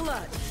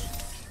 Clutch.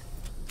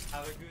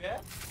 Apa tu ya?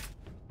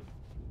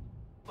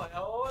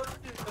 Awal tu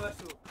dia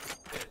masuk.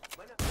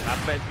 Mana?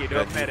 Lambat sikit dia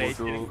Gaji marriage.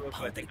 bodoh.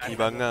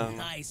 Tibangang.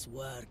 Nice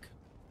work.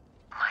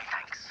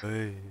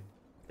 Hei.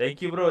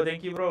 Thank you bro, thank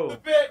you bro.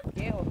 Okay.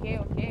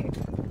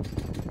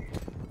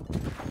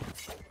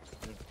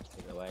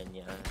 Tengok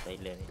banyak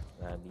Thailand ni.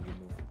 Babi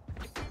jenuh.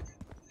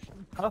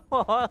 Apa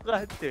orang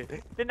kata?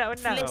 Dia nak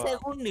menang Flex tau. tak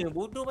guna.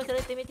 Bodoh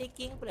masalah time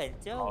taking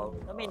pelancau.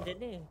 Tak main dah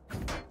ni.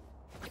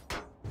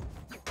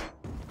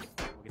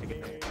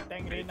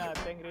 Tank Rena.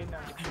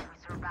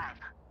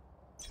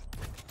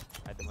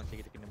 Ada masa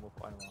kita kena move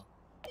on lah.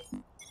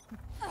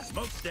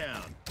 Smoke's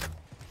down.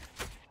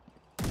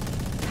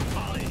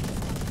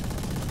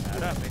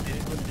 Harap main dia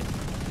pun je.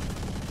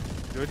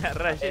 Dia nak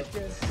rush je.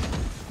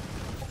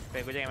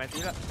 Pen kau jangan mati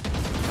pula.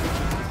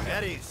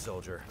 At ease,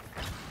 soldier.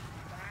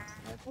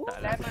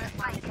 Taklah.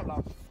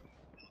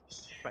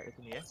 Cepat kat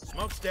sini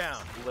Smoke's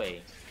down.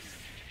 Buai.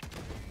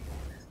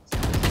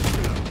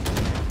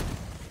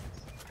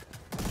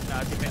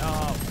 Nak teammate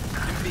up.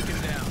 Stim beacon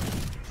down.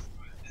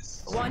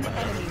 One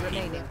enemy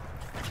remaining.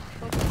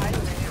 Do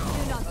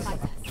not fight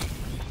us.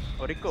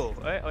 Oriko.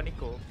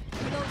 Oniko.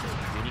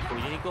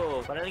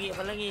 Uniko. Pandang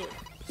lagi.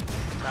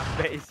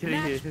 Sampai Match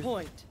serius.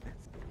 point.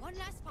 One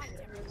last fight,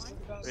 everyone.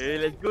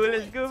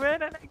 Let's go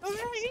man. Nak go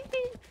man.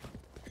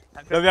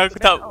 Tapi aku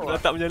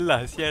tak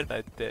menyelah. Sial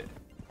tak attack.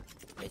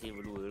 Masih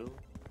berdua tu.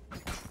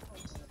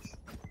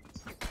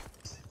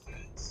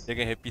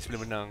 Jangan happy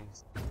sebelum menang.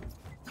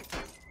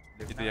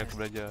 Itu yang aku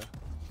belajar.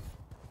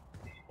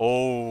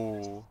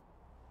 Oh,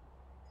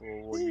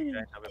 dia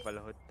kan sampai kepala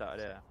otak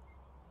dia.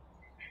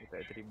 Dia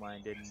tak terima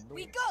and then no.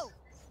 We go.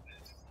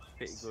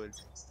 Fake goal.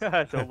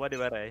 Semua dia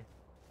barai.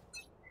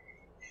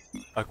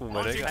 aku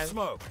marah Launching kat.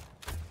 smoke.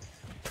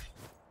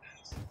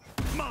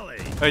 Molly.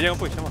 Jangan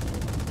push sama.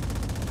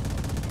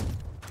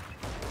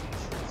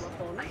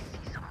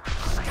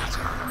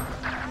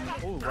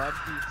 Oh,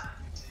 mati.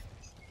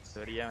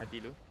 Sorry yang mati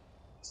lu.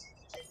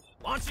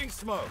 Launching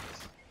smoke.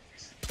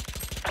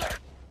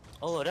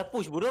 Oh, dah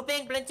push bodoh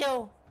peng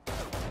pelancau.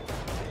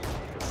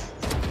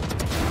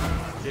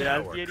 Dia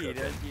dah kiri.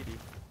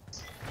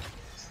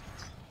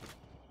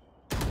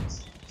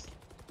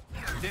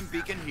 Stim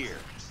beacon here.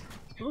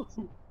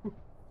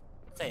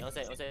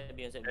 Outside.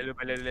 Lalu.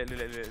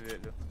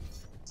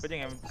 Kau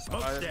jangan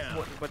Smoke down.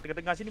 kau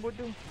tengah-tengah sini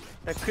bodoh.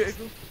 Takut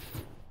aku.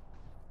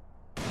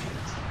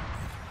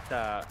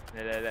 Tak.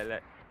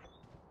 Let.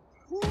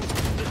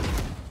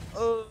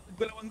 Oh,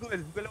 gol lawan gol.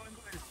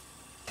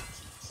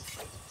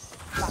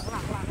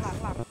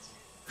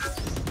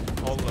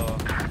 Allah.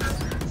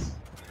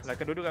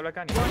 Belakang duduk kat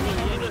belakang ni. One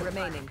enemy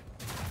remaining.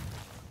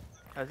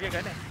 Asli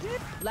kan eh?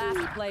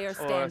 Last player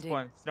Oh, standing.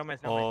 spawn. Snowman.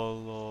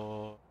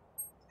 Allah.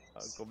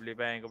 Kau boleh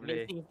bang, kau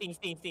boleh. Sting. Ting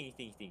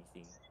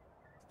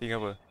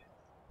apa?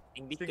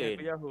 Sting Tengok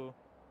beacon. Yahoo.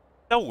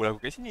 Tahu lah aku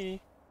kat sini.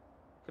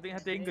 Kau tengok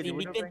hati angle je Sting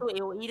bodoh beacon bang. tu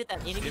AOE dia tak.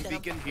 Ini Stim dia tak.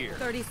 beacon here.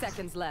 30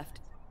 seconds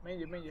left.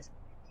 Main je.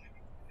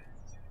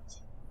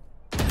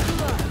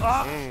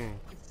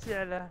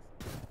 Sialah.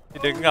 Dia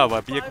dengar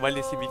babi aku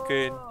balik si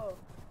beacon.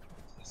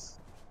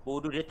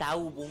 Bodoh dia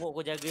tahu bongok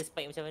kau jaga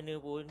spike macam mana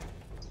pun.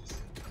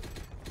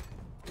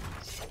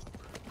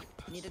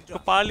 Need a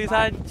drop. Kepala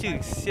saja.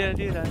 Sial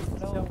dia dah.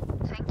 Oh,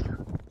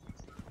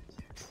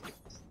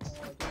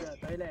 dia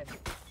Thailand.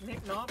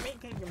 Make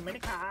kan mana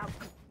kap.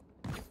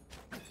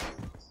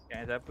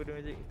 Kan siapa tu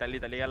Magic? Tak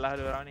boleh kalah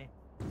tu orang ni.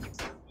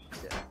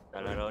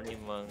 Kalau round ni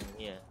memang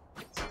ni lah.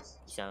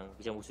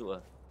 Pisang busuk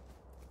lah.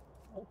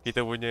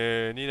 Kita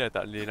punya ni dah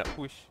tak boleh nak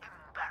push.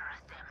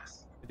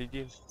 Jadi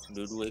game.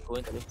 Dua-dua ekor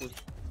kan tak boleh push.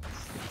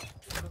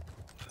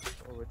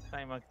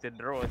 Overtime lah kita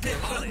draw. The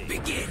hunt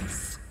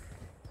begins.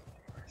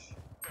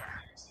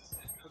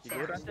 3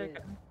 orang je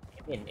kat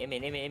ni.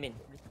 Amen.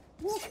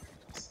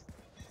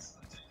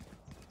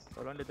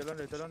 Tolong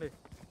dia.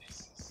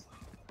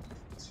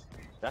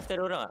 Rafter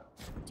ada orang tak?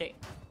 Check.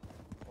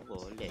 Oh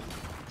boleh.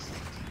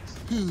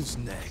 Who's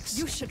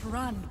next? You should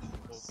run.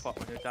 Oh fuck,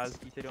 macam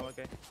Talki saya dia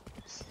pakai.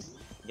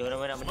 Dia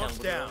orang nak menang. Smoke's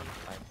down.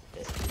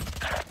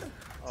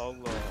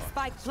 Allah.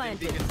 Spike Stim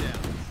planted. beacon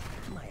down.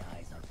 My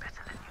eyes are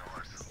better than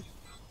yours.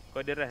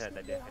 Kau ada rush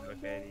tak ada? Hand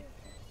carry.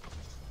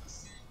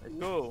 Let's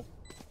go.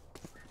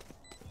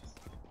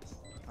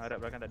 Harap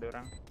belakang tak ada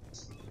orang.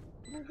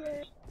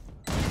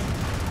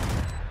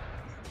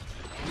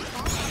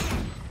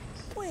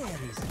 Where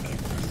is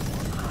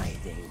everyone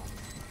hiding?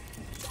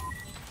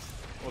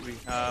 Obi.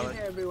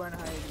 Everyone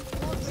hiding.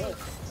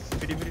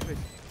 Beri first.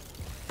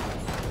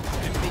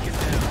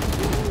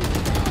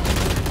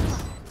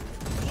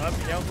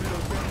 Yang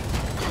belum.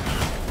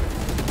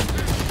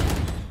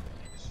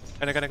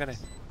 Kanan.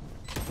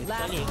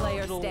 Last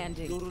player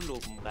standing. Dulu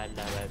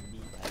membalas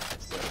babi.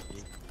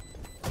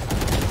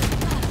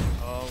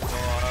 Oh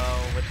wow,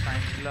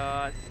 overtime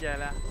pula. Sial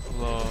lah.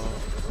 Allah.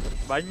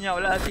 Banyak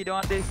pula hati dia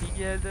orang ada.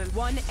 Sial tu.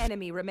 One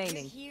enemy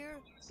remaining.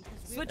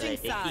 Switching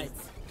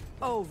sides.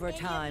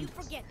 Overtime.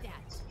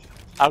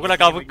 Aku nak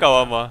cover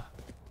kau Amar.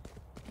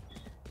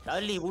 Tak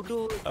boleh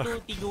bodoh.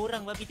 Tu 3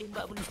 orang babi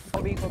tembak pun.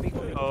 Kobe.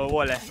 Oh,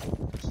 wall eh.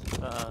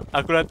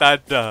 Aku dah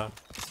tak ada.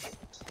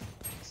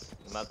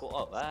 Memang aku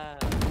off lah.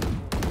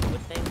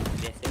 Overtime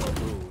biasa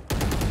auto.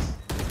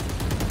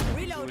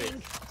 Reloading.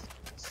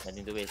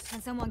 Nothing to waste.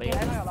 Can someone Baik.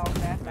 get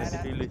Nanti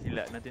dulu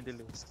silap. Nanti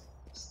dulu.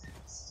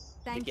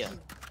 Thank you.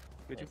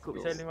 Kau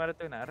cukup saya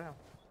 500 nak haram.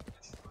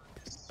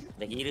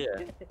 Dah kira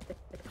lah.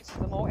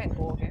 Semua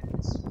NO okay.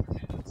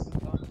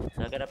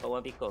 Saya akan dapat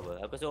one pick off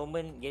lah. Aku rasa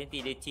Omen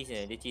guarantee dia cheese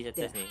ni. Dia cheese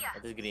atas ni.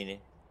 Atas green ni.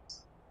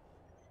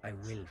 I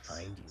will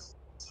find you.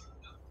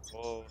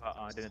 Oh,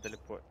 dia nak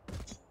teleport.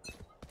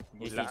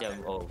 Mesti macam,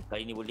 oh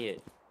kali ni boleh.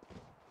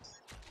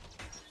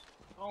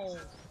 Oh.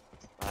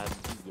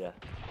 Babi lah.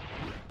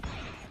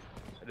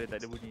 Tak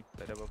ada bunyi.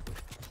 Tak ada apa-apa.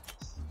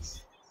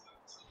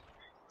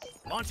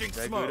 Launching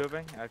Jaga smoke. dia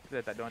bang. Aku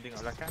dah tak ada orang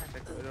tengok belakang.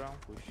 Takut ada orang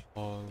push.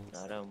 Oh.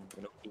 Haram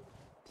penukti.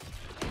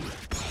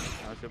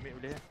 Masuk mid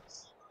boleh lah.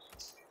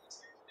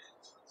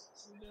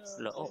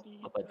 Lock off.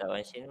 Apa tak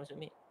one share masuk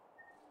mid?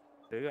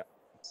 Tak.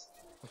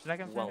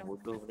 Silakan. Buang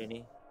bodoh benda ni.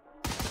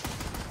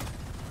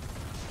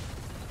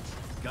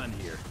 Gun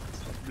here.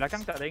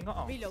 Belakang tak tengok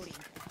tau. Reloading.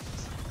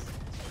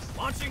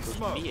 Launching Push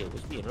smoke. B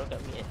push B. Orang kat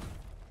mid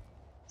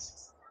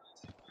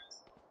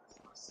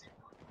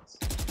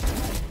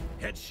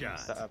Headshot.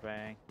 Tak apa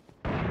bang.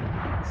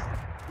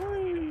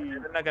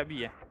 Dia nak kat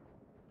B eh?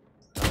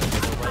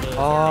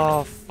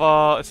 Oh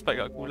fuck. Spike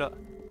kat aku pula.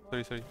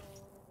 Sorry.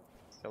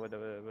 Tak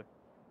apa.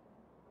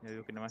 Dia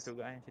kena masuk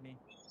kat macam ni.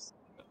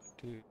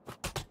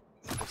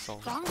 Kosong.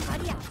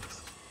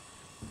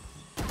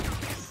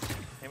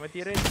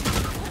 Mati red.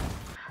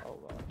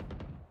 Allah.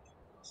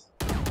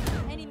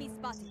 Enemy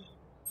spotted.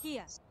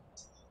 Here.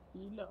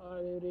 Gila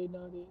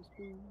Arena dia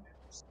tu.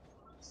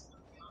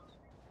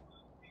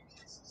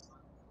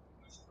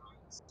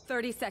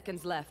 30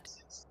 seconds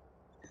left.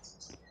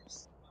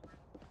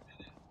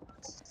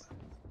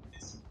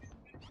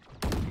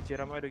 Kitchen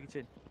ramai ada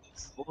kitchen.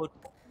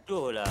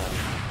 Bodoh lah.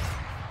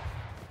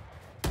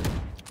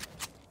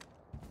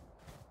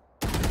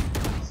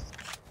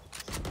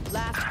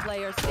 Last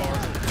player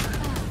standing.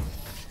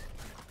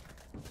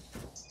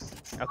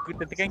 Aku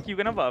tertekan Q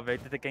kan nampak apa?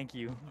 Tertekan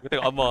Q. Aku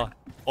tengok Amar.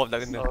 Off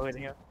tak kena. Oh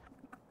tengok.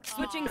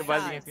 Switching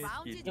Terbalik sides. dengan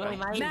skill. Dia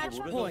main Match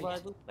bodoh point. lepas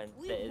tu.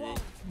 Pantat dia.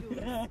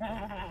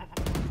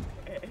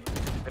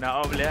 Kena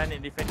off boleh lah ni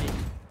defend ni.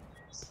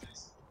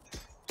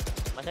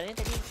 Masalahnya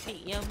tadi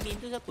pick yang main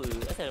tu siapa?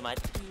 Asal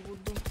mati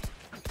bodoh.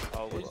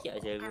 Allah.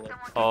 Siap je aku.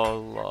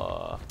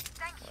 Allah.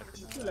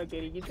 Itulah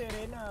carry kita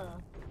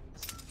Arena.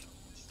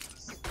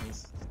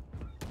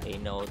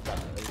 Nak otak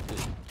itu.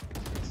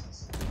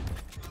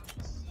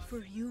 For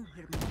you,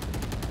 Herman.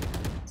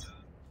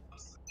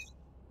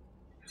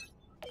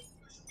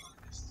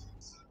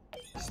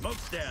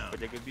 Smoke's down.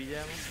 Kau jaga B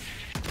jam.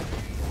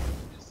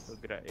 Kau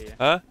gerak A lah.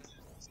 Ha?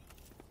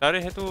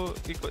 Tarikh tu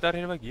ikut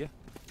tarikh dia bagi lah.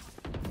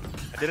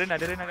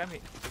 Ada Rena kat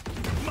mid.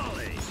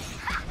 Molly.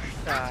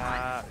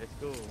 Tak, let's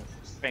go.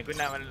 Pen kau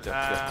nak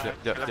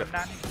Jap. kalau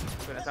menang ni,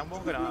 kau nak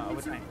sambung kau nak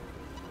overtime.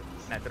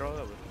 Nak draw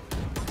ke apa?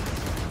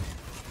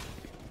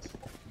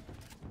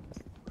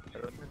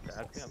 Draw tu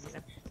tak aku nak mid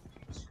lah.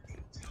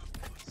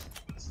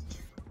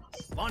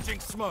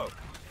 Launching smoke.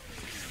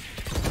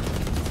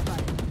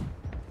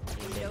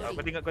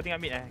 Kau tengok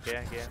mid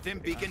Okay.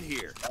 Stim beacon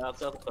here.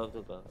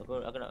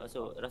 Aku nak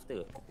masuk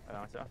raster.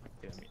 Masuk lah.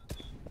 Tengok mid.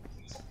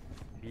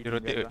 Dia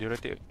rotate. Dia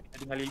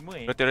tinggal 5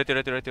 eh.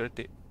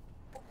 Rotate.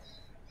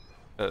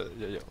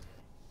 Jap.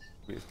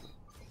 Wait.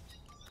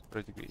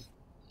 Rotate.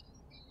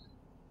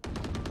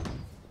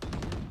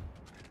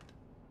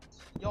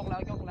 Yok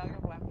lah. Okay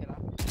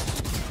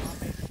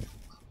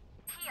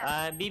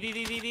lah. B.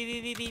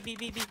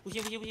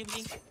 Pushing.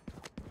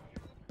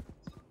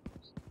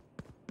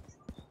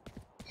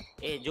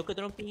 Joker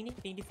tolong ping ni,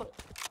 ping default.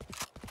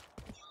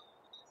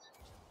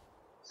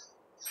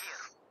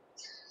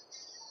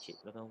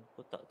 Shit, belakang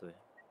kotak tu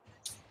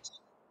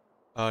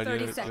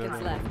 30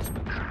 seconds left.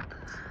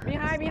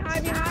 Behind.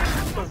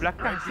 Kau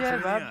belakang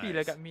sial babi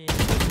lah kat mid.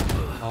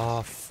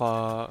 Ah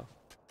fuck.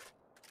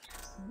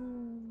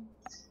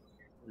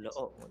 Lock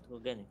out, tu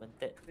gun ni,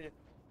 pantat.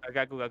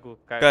 Agak aku.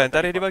 Kan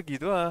tarikh dia bagi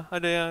tu lah.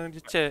 Ada yang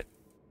dia check.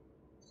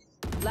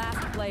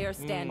 Last player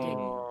standing.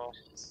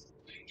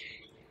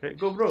 Let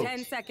go bro.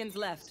 10 seconds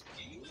left.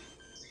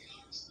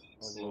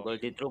 Kalau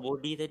dia throw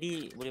body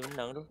tadi, boleh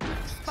menang tu.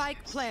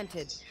 Spike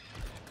planted.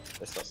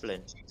 Stop plan.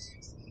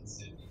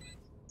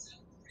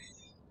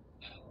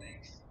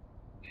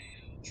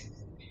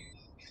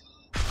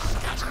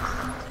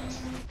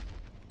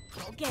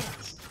 Get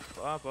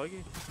up. Apa lagi?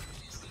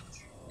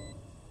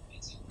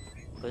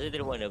 Kau rasa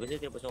dia mana? Kau rasa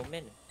dia dapat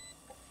snowman?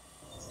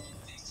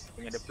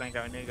 Tengah ada plan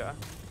kat mana ke?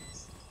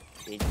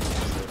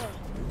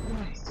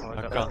 Oh,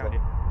 tak Belakang. tahu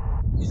dia.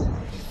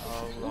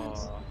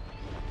 Allah.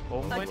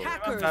 Omen ni memang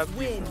Attackers habis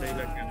win. dari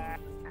belakang.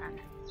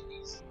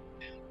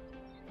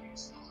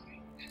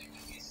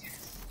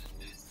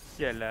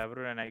 Sial lah,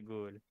 baru nak naik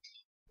gol.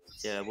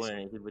 Sial lah,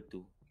 boleh naik silver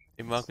tu.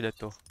 Memang aku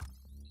jatuh.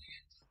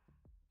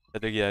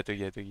 Satu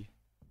lagi.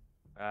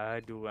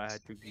 Aduh,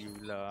 tu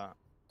gila.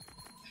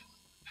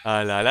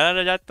 Alah,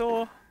 dah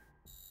jatuh.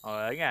 Oh,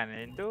 jangan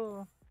yang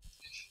tu.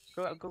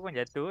 Kau kan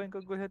jatuh kan,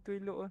 kau gol satu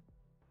elok kan.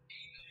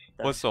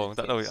 Kosong,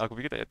 tak tahu. Aku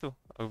fikir tak jatuh.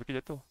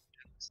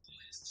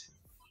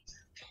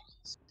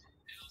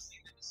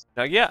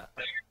 Nak pergi tak?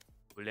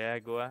 Boleh lah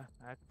gol lah.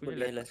 Aku je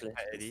Boleh lah, last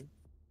tadi.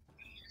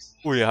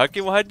 Ui,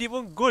 Hakim Mahadi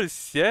pun gol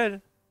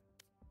sial.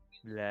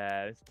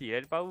 Lah, mesti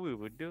ada power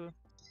bodoh.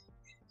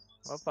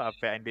 Apa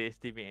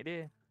underestimate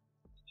dia?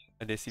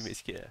 Ada estimate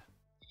sikit lah.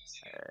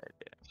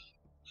 Ada.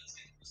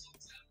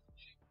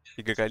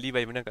 3 kali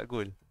bayi menang kat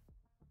gol.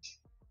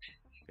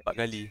 4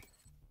 kali.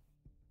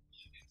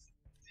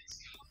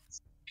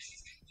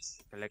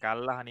 Kalau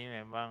kalah ni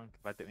memang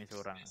patut main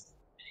seorang.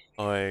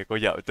 Oi,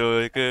 koyak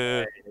betul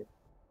ke?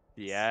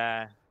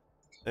 Ya.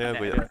 Ya,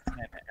 koyak.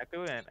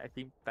 Aku kan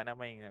tak nak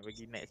main, nak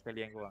bagi next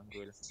sekali yang korang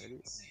gol. Jadi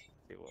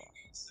sewa.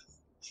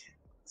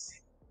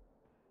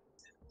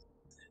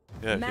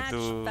 Ya, Match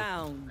itu.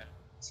 found.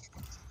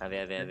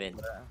 Aven.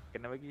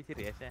 Kena bagi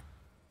serius ya.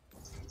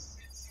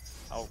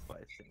 Apa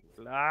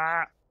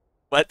lah.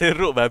 Buat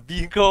teruk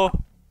babi kau.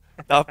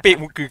 Tapik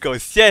muka kau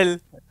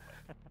sial.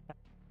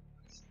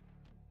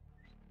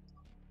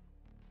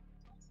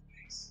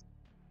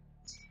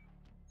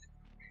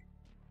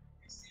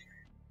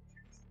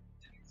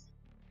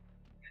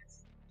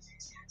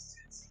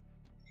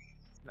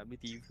 Nak beli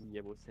TV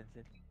ya, bosan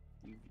saya.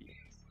 TV.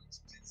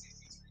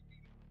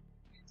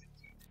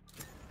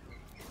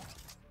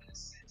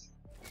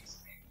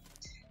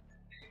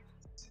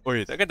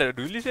 Oi, takkan tak ada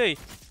tulis ni?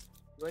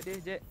 Tu ada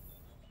Jack.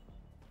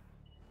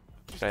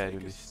 Saya Take a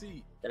tulis.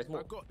 seat. Tak ada I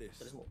smoke. got this.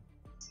 Tak ada smoke.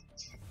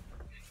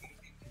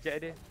 Jack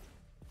ada.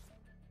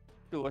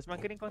 Tu Osman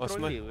kena Osman.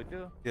 controller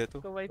betul. Ya tu.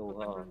 Kau wiper Oh,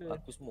 controller.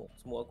 aku smoke.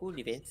 Smoke aku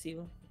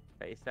defensif.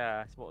 Tak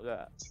kisah, smoke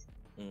gak.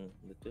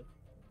 Betul.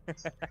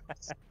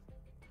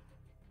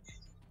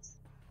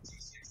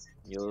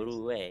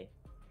 Yoru Oi.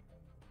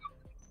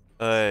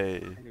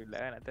 Aduh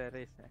lah nak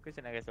terus. Aku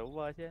macam nak rasa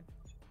over sian.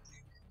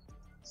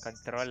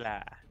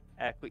 Controller.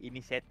 Aku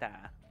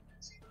initiator.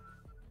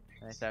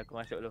 Masa aku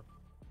masuk dulu.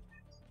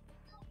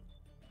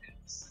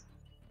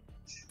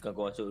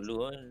 Kau masuk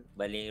dulu kan.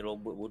 Baling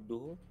robot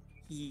bodoh.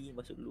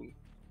 Masuk dulu.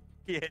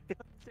 Ya, tu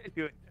masuk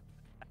dulu.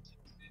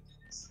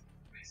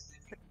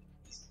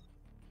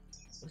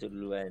 Masuk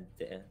dulu kan.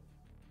 Cek lah.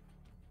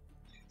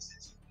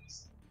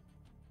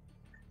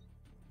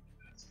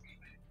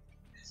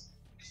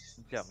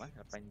 Jam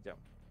 8 jam.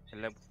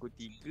 Kalau pukul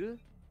 3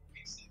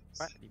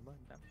 4, 5,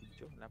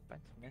 6, 7, 8,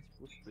 9,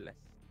 10, 11.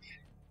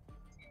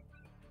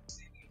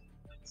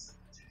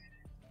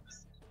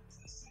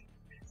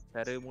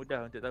 Cara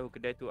mudah untuk tahu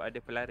kedai tu ada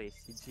pelaris,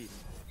 jin.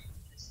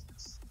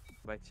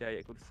 Baca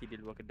ayat kursi di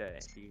luar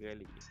kedai 3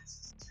 kali.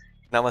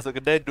 Nak masuk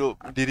kedai, duduk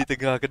diri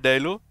tengah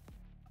kedai lu.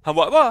 Hang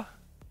buat apa?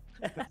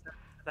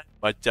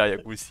 Baca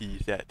ayat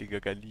kursi siap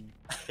 3 kali.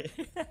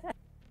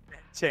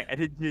 Check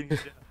ada jin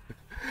ke?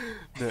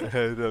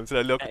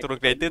 Selalu aku turun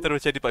kereta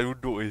terus cari tempat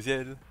duduk je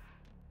sial.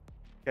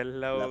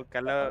 Kalau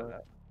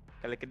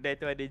kedai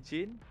tu ada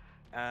jin,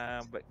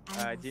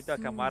 jin tu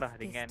akan marah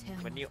dengan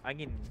meniup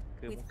angin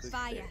ke With muka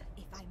fire, kita.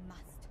 if I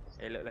must.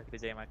 Eloklah kita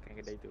jangan makan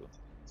kedai tu.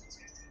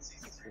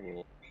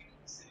 Oh.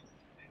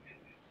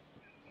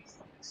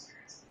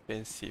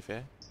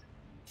 Expensive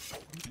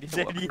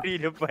Dia diri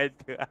depan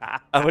tu.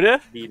 Apa dia?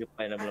 Di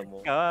depan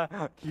lama-lama.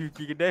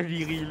 Kiki kedai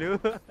berdiri dulu.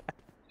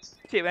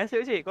 Cik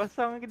masuk cik,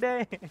 kosong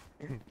kedai.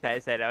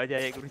 Tak salah macam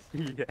ayat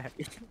kursi je.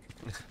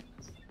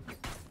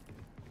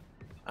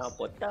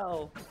 Apa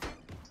tahu?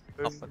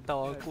 Apa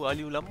tahu aku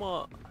ahli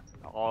ulama.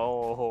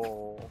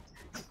 Oh.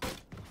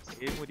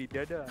 Ilmu di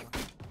dada.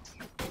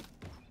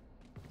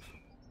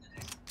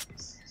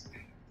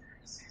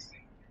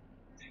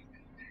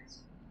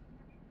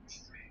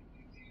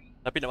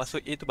 Tapi nak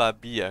masuk A tu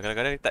babi lah.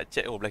 Kadang-kadang tak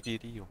check belah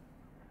kiri tu.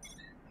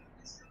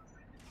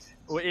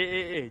 Oh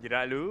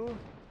jerak lu.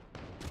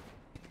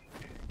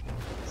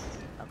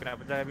 Aku nak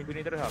pecah pintu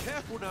ni terus tau.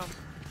 Careful now.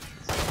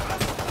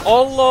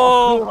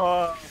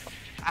 Allah!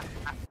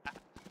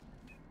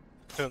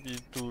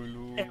 Pintu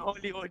lu.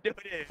 Only order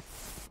dia.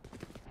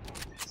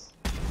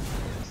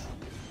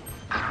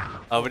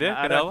 Apa dia?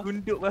 Kenapa?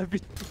 Tunduk babi.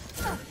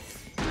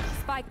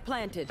 Spike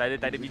planted. Tak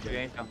ada pintu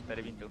yang hitam. Tak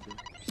ada pintu.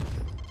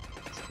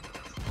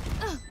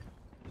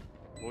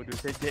 Bodoh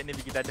saja ni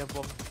bikin tak ada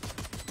bom.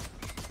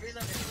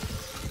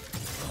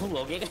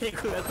 Allah, dia kan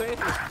aku.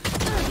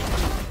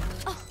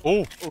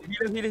 Oh! Oh,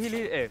 heal.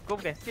 Kau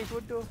bukan stage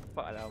bodoh.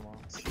 Fuck lama.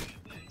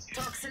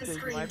 Toxin Mati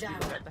screen kau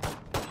down. tak tahan.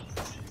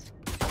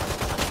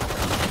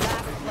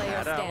 Last player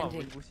Ada apa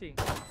standing. pusing.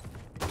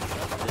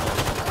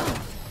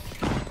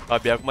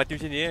 Biar aku mati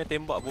macam ni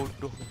tembak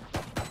bodoh.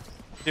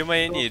 Dia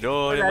main ni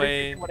doh, dia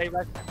main.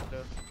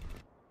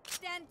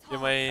 Stand Dia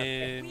tall.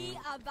 main We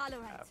are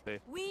Valorant. Apa?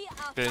 We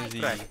are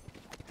Frenzy. fighting.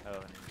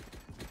 Oh.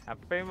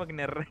 Apa memang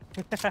kena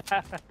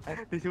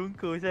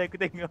tersungkur saya aku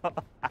tengok.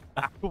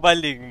 Aku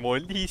baling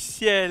molly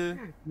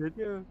sial. Ya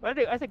tu.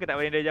 Asal kau tak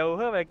baling dari jauh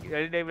ke?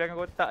 Baling dari belakang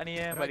kotak ni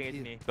baling kat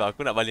sini. Tu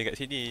aku nak baling kat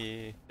sini.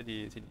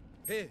 Tadi sini.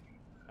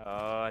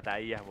 Oh,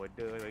 tak payah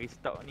bodoh. Bagi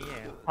stok ni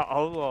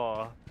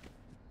Allah.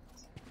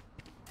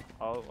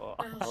 Allah. Allah.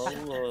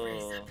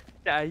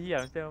 Tak payah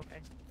macam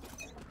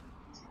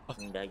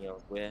Dah nyawa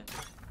aku ya.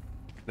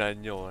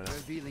 Nanyo lah.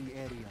 Revealing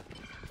area.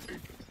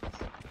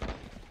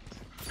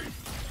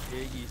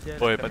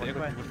 Oi, patutnya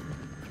aku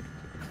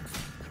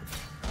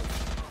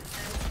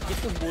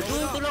Itu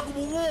bodoh tu lah aku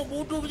bunguk.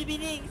 Bodoh macam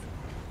bini.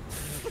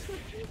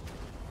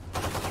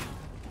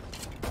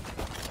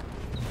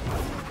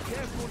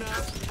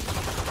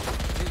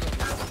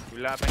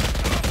 Pula apa?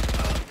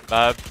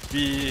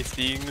 babi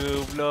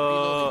stinger pula.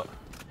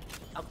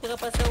 Aku tengah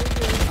pasal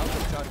dia.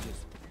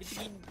 Dia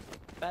pergi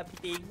babi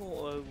tengok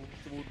aku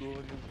bodoh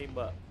tu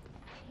tembak.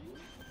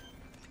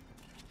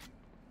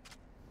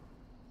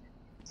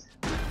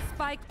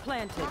 Spike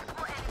planted.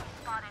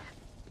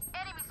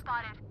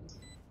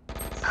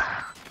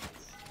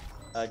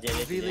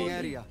 Revealing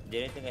area.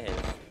 Dia tengah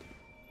hell.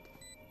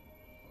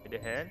 Ada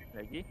hell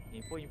lagi.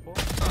 Info.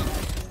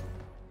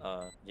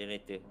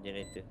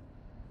 Generator.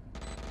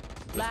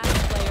 Last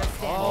player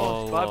standing.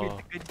 Oh, babi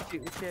Allah.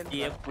 terkejut macam. Dia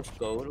yang push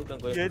kau lu kan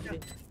kau Ya yang tu.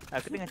 push.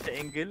 Aku tengah check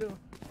angle tu.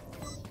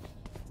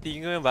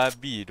 Stinger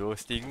babi tu.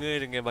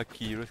 Stinger dengan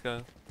baki tu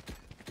sekarang.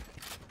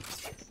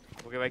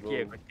 Pakai baki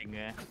aku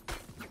tengah.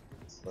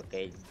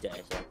 Pakai judge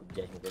aku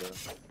judge muka dia.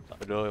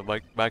 Aduh,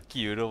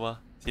 baki tu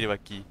mah. Sini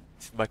baki.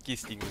 Baki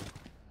stinger.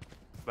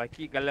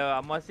 Baki kalau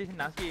Amos sih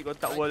senang sikit kau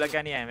tak wall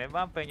belakang ni kan.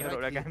 Memang apa yang nyorok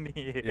belakang ni.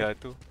 Ya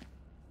tu.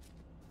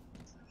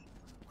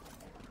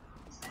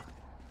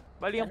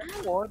 Baling yang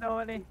power tau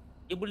ni.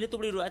 Dia boleh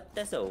duduk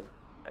atas tau.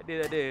 Tak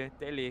ada.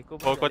 Tak boleh.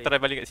 Kau try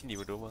balik kat sini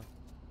bodoh mah.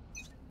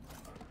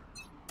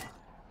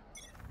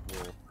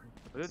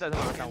 Betul tak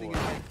sama pasang wall.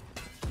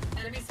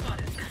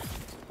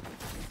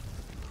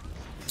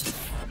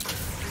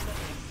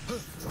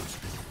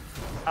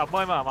 Apa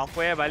memang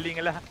mampu baling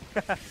lah.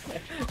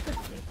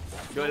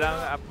 Duk lang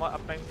apa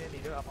yang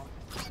ni duk apa.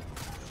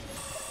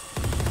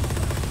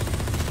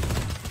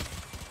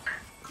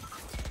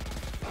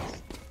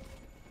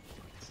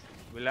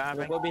 Bulan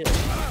apa?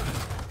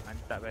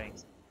 Mantap bang.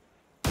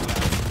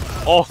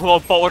 Oh,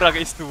 4 orang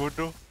kat situ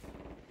bodoh.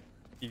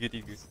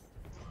 3.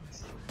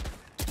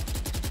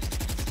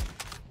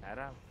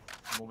 Haram.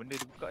 Semua benda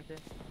dia buka je.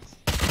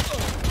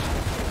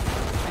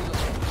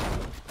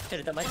 Macam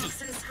dia tak mati.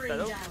 Tak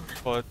tahu.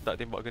 Kau tak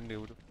tembak kena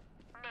bodoh.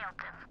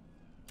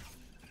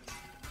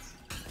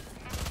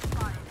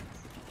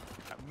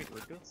 Tak mid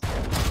betul.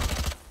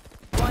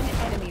 One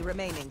enemy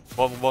remaining.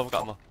 Bom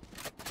kat mah.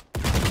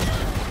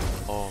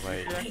 Oh,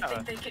 baik.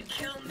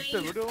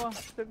 Betul bodoh mah.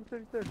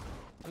 Betul.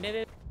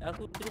 Ambil.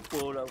 Aku terlupa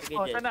pula pakai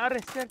Oh, judge. tak nak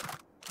arrest kan?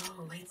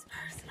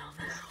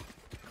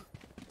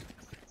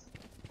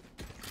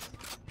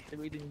 Dia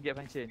begitu jet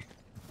function.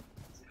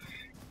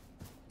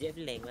 Jet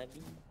blank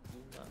babi.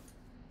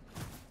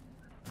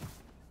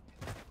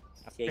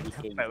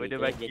 Sampai benda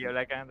bagi kat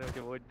belakang tu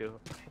macam bodoh.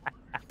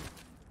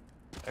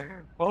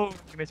 Oh,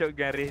 kena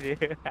shotgun race dia.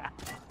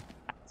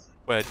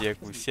 Wah, dia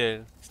aku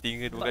sial.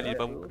 Stinger 2 kali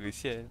depan muka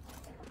sial.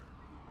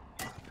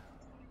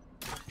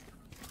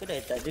 Kau dah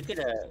tak je ke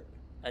dah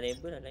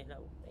unable dah lain nak.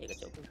 Tak payah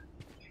kacau pun.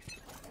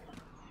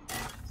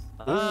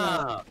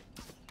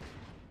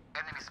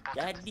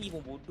 Jadi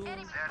pun bodoh.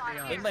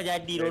 Memang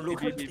jadi dulu.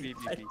 B.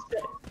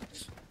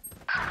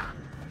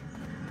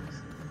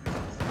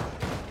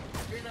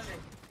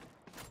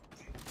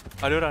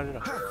 Ada orang.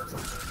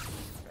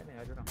 Mana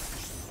ada orang?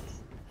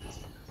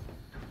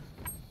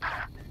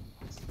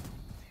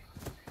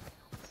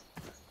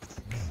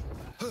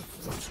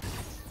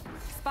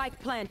 Spike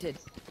planted.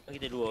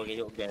 Kita dua pakai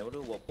shotgun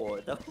bodoh buat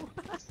pot tau.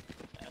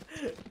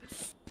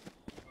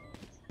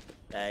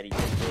 Lari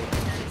jatuh.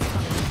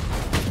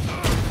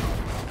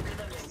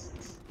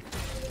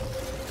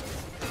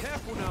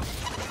 Careful now.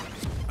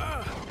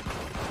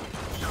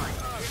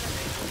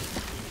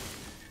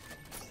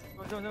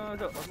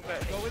 Masuk. Aku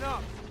kat Going up.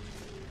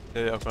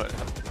 Aku nak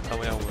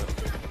sama yang mana.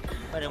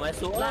 Mana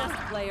masuk lah. Last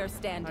player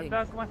standing.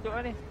 Hantar aku masuk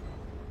lah ni.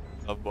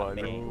 Abah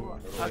lu.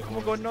 Aku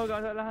menggono kat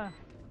masalah ha.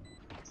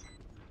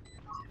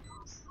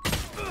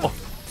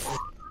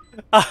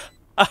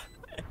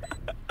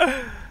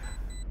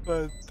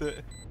 Patut.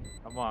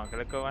 Abang,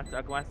 kalau kau masuk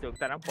aku masuk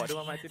tak nampak dia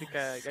mamat tu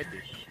dekat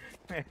gadis.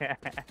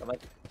 Kat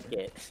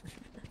market.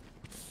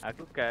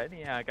 Aku kat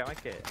ni kat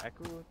market.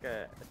 Aku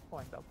kat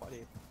spawn tak nampak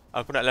dia.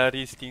 Aku nak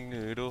lari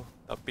stinger tu.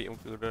 Tapik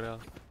muka dia.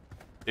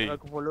 Kalau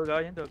aku follow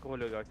kau macam tu, aku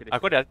follow kau serius.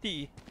 Aku ada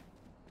hati.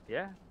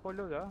 Ya,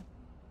 follow kau.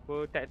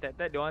 Aku tag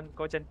dia orang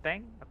kau macam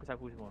tank, aku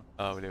sapu semua.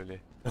 Boleh.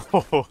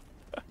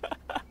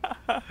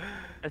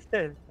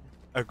 Asal.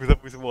 Aku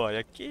sapu semua,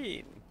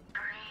 yakin.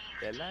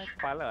 Yalah,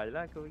 kepala je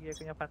lah aku pergi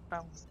aku punya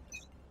patam.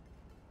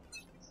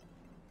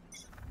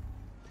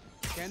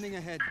 Scanning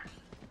ahead.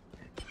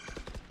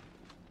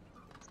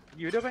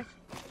 You dah bang?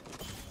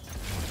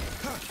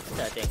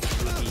 Tak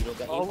tengok hero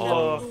kat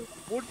Allah.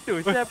 Bodoh,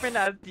 siapa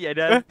nak ulti?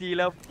 Ada ulti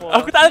lah apa.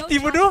 Aku tak ulti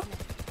bodoh.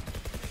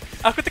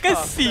 Aku tekan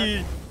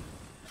C.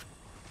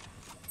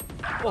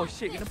 Oh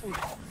shit, kena push.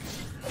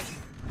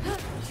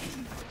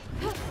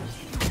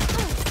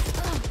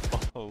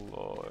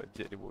 Allah,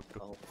 Jet dia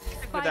bodoh.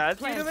 Aku dah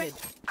ulti dah bang.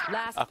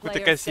 Last Aku player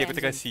tekan C, aku standing.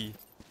 tekan C.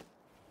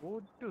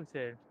 Bodoh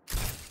sel.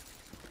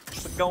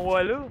 Pegang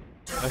wall lu.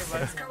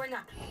 Flawless.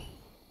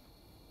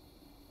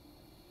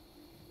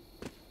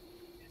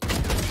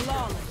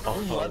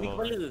 Allah. Habis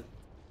kepala.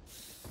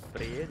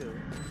 Spray tu.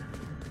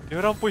 Dia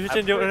orang push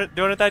macam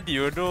dia orang tadi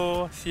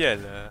bodoh. Sial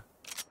lah.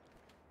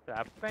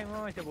 Siapa yang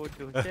memang macam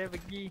bodoh? Saya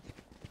pergi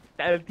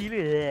tak ulti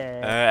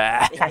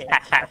lah.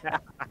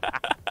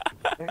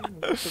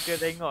 Suka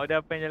tengok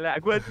dia apa yang jalan.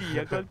 Aku ulti.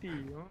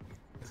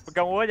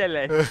 Pegang wall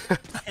jalan.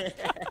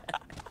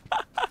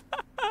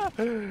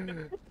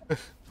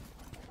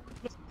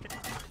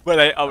 Buat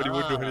lain out dia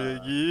bodoh ni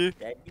lagi.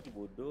 Jadi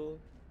bodoh.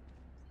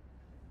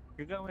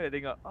 Geram mana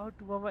tengok. Oh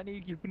tu Muhammad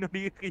ni gila penuh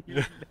diri.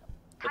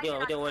 Kau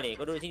tengok wall ni.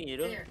 Kau duduk sini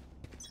dulu.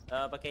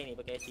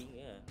 Pakai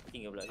singa.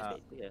 Singa pula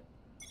kita ya.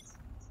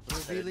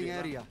 Revealing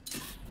area.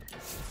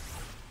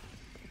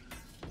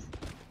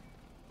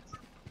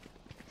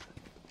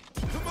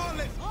 Come on,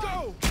 let's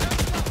go!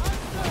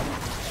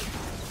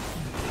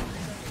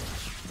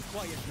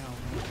 Quiet now.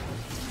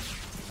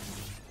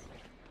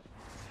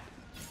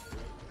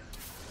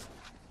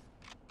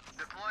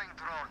 Deploying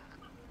drone.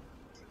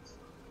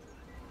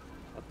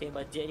 Okey,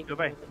 bajet ni. Jom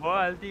baik.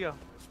 Bawa ulti kau.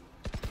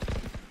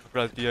 Aku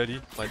ulti tadi,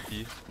 mati.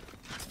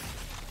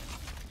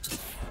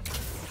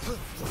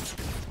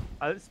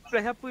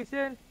 Splash apa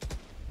sel?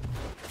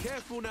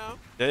 Careful now.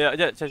 Ya,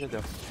 jap.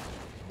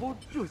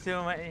 Bodoh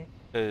sel Muhammad ni.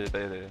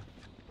 Tak ada.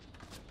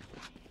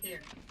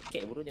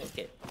 Cat bodoh tengok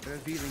cat.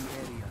 Revealing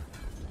area.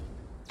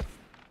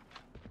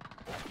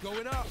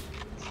 Going up.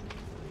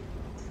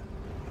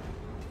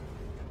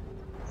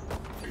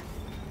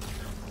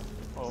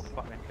 Oh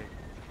fuck man.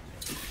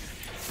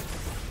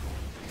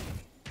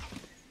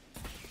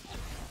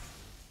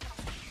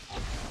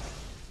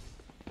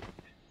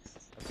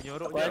 Aku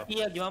nyorok je. Berarti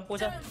lah, pergi mampus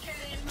lah.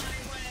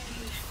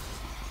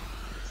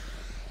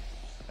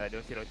 Dia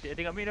mesti rotate.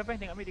 Tengok mid apa?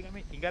 Tengok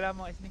mid. Tinggal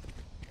lama kat sini.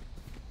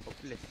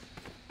 Hopeless.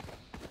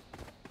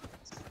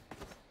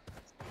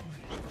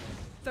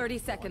 30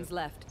 seconds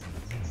left.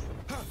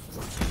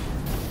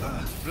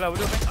 Belah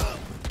bodoh kan?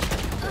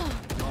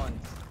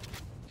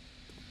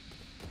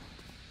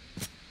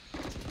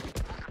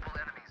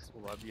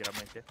 Oh, babi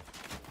ramai je.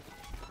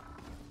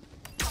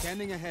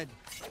 Scanning ahead.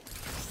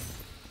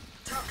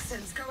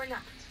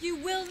 You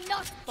will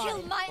not kill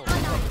my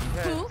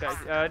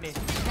Ni.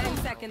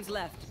 10 seconds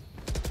left.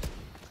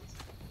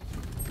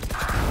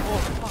 Oh,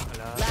 fuck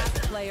lah. Last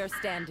player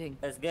standing.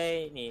 Last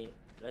guy ni.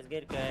 Last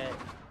guy dekat.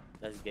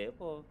 Last guy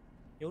apa?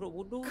 Nyorok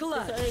bodoh.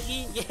 Clutch. Satu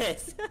lagi.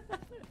 Yes.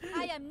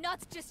 I am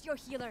not just your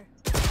healer.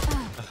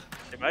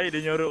 Baik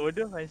dia nyorok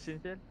bodoh. Function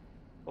sel.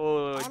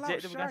 Oh, I'll Jack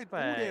tu bukan outshine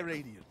all their spy.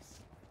 radiance.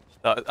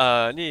 Tak,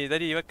 ni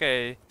tadi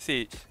pakai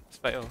Sage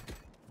Spike tu.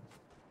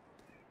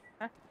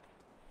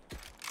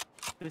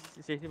 Terus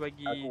save ni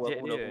bagi Aku Jack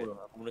dia.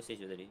 Aku mula save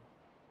je tadi.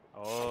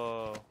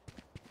 Oh.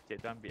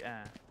 Jack tu ambil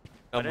lah.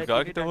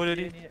 Budak kita hold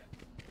dia.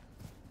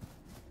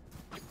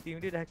 Team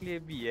dia dah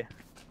clear B ya.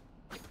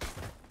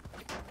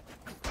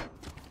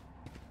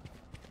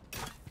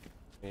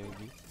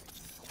 Maybe.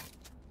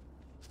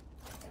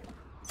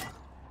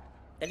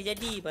 Tadi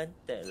jadi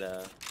pantat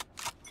lah.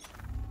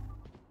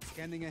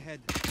 Scanning ahead.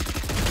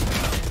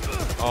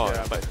 Oh,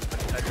 Ya, dapat.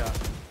 Ada.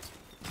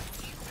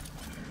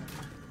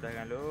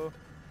 Jangan lu.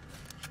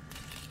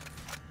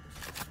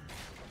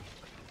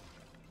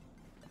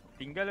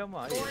 Tinggal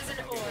lama je.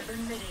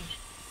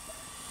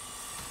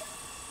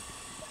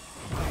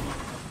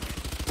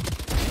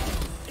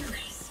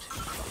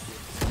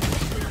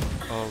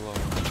 Allah.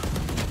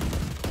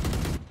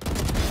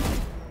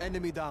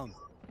 Enemy down.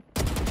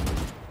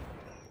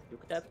 Dia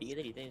kata api ke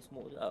tadi? Tanya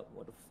smoke tu up.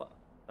 What the fuck?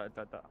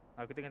 Tak.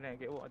 Aku tengah tengok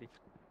catwalk tadi.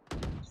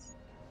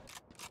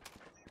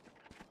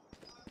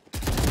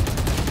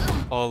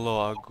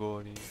 Allah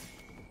aku ni.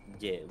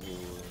 Jet bu.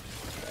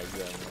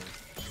 Ayam.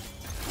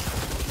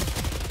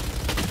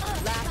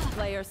 Last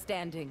player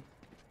standing.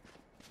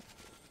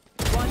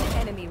 One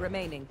enemy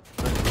remaining.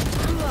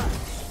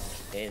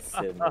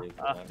 Handsome dia.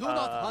 Do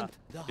not hunt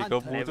the Tiga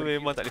hunter. bu tu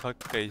memang tak boleh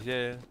pakai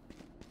je.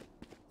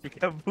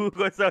 Jika bu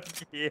kosong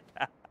ke.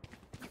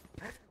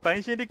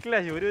 Function dia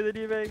clash bodoh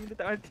tadi bang. Dia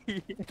tak mati.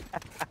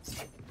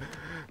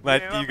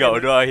 Mati juga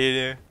bodoh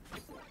akhirnya.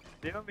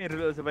 Dia memang main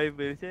rule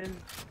survival sel.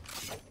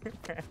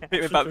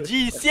 Main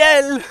PUBG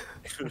sial.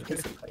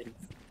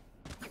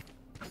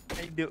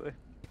 Hidup.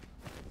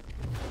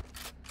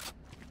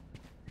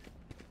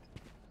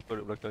 Kau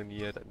duduk belakang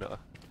ni tak nak.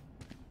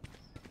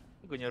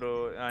 Aku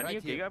nyorok. Ni Right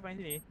okey here. ke apa yang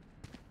sini?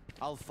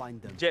 I'll find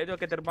them. Jet tu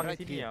akan terbang Right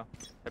ke sini here. tau.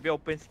 Tapi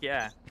open sikit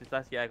lah.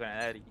 Susah sikit lah kau nak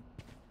lari.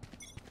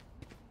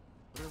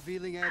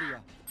 Revealing area.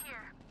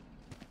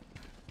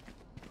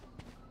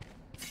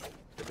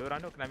 Dua orang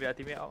tu kena ambil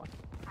ultimate out.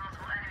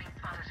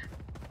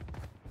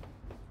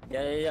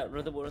 Ya,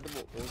 belum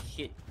tembuk. Oh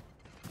shit.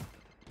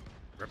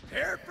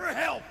 Prepare for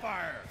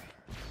hellfire.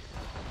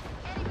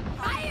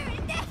 Fire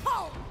in the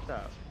hole!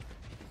 Tak.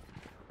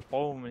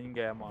 Oh,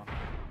 meninggal Amar.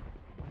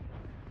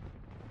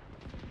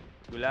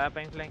 Gula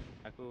apa yang flank?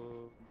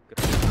 Aku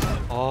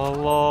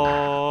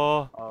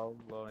Allah.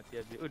 Allah mati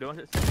habis. Oh, dah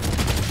masuk sel.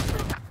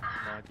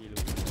 Mati lu.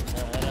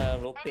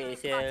 Lope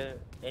sel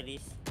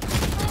Eris.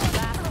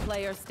 Last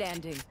player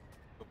standing.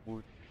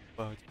 Kebut.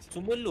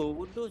 Semua low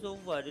bodoh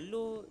Sova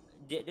dulu.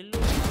 Jet dulu.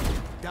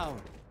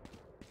 Down.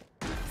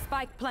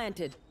 Spike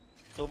planted.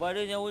 Sova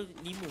dia nyawa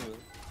 5.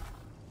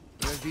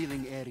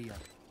 Revealing area.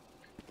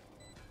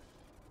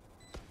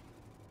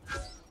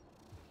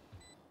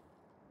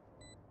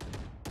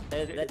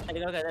 Tak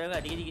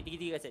dengar.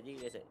 Tiga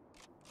set.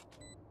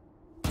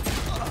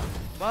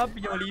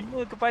 Babi yang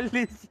 5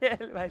 kepala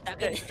sial. Tak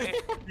kena.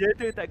 Dia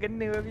tu tak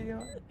kena babi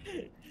tengok.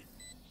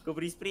 Kau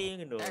beri spray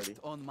yang kena Act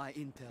dia. on my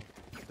intel.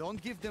 Don't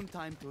give them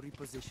time to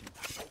reposition.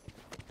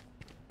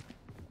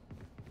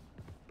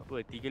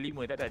 Apa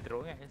 3-5 tak ada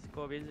draw kan?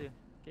 Skor beza.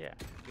 Okey ah.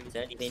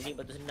 Saya defending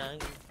patut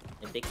senang.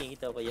 Yang taking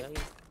kita payah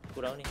ni.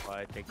 Kurang ni.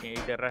 Wah, taking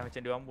either rush macam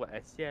dia orang buat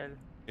sial.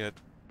 Ya.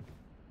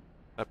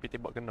 Tapi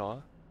tembak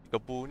kena.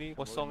 Kebu ni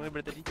kosong ni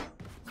daripada tadi.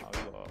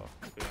 Allah,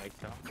 aku yang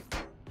risau.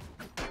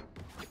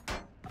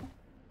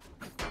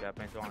 Dia apa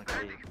yang seorang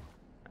kali.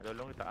 Nak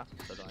tolong ke tak ah?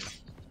 Tolong lah.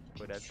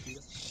 Aku dah kill.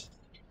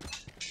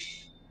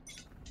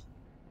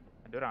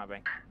 Ada orang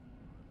abang?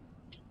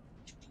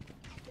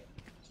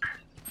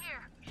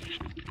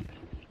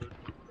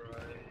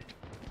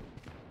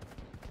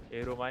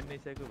 Hero mana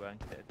saya aku bang?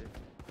 Tak ada.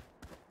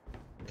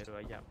 Hero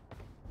ayam.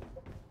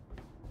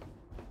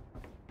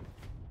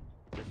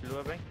 Dah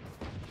keluar bang?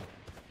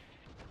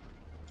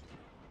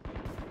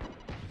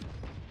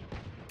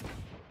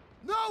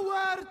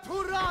 Nowhere to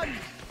run!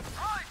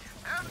 I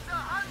am the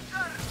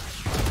hunter.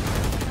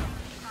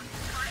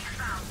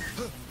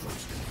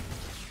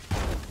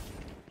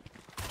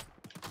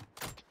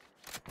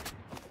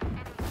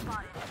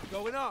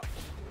 Going up.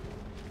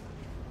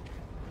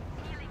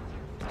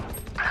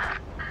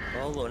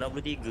 Oh,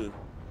 63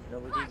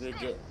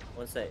 jet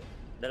on side.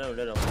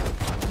 Dalam.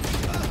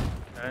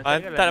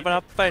 Pantat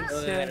 88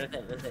 sial.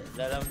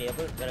 Dalam ni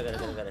apa?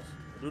 Garas.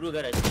 Dua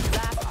garas.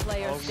 Last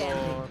player standing.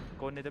 Allah,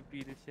 corner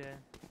tepi tu sial.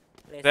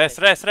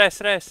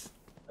 Rest.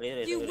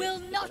 You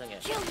will not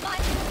kill my...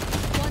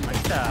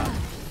 Mantap.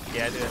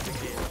 Dia ada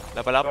sikit.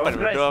 88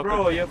 Congrats bro.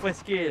 bro, your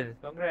first kill.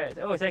 Congrats.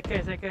 Oh,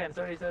 second.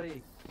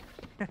 Sorry.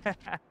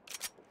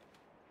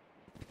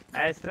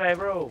 Nice try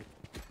bro.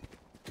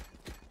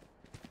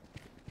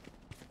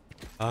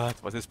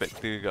 Terpaksa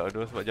Spectre kat tu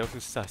sebab jauh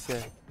susah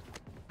sial.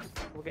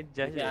 Bukan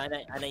just je.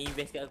 Anak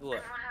invest kat aku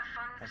ah.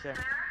 Asal.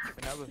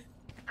 Kenapa?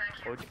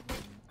 Oh,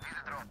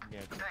 ya.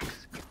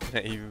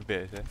 Nak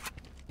invest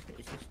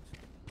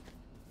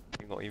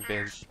Tengok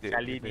invest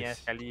Kali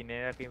ni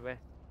aku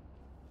invest.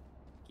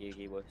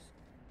 Okay bos.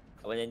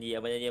 Abang janji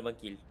abang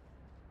kill.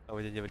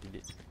 Apa janji abang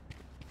delete.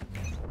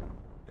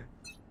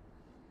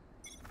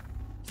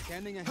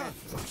 Scanning ahead.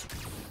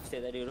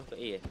 Step tadi tu kat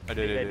A eh.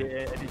 Ada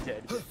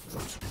jet.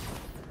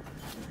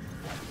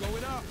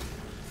 Going up.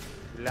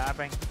 Gila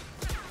apa yang?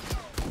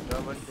 Dua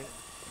benda.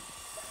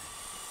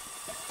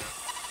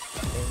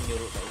 Yang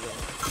nyuruh kat dia.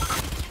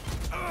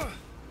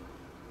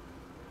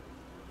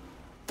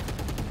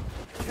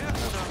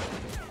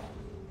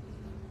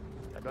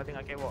 Tak ada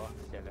tengok catwalk lah.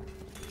 Sial lah.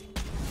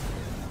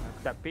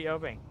 Aku tak pick apa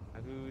bang.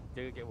 Aku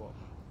jaga catwalk.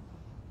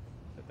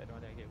 Tak ada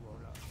orang tengok catwalk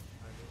pula.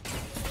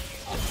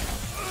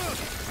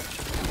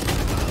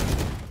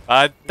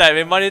 Pantat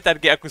memang dia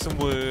target aku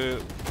semua.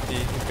 Ni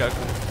dekat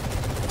aku.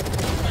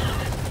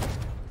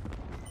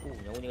 Oh,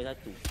 nyawa tinggal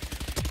satu.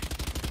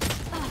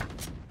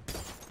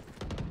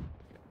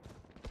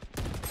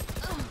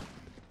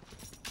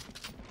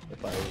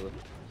 Lepas tu.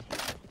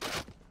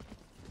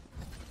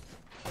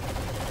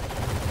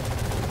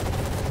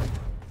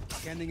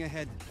 Scanning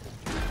ahead.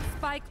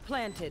 Spike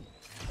planted.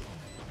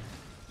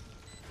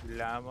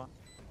 Gila apa?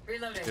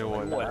 Dia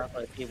wall lah.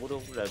 Apa sih bodoh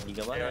pula beli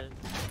gambar.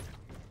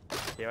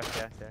 Sial.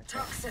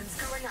 Toxins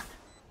going up.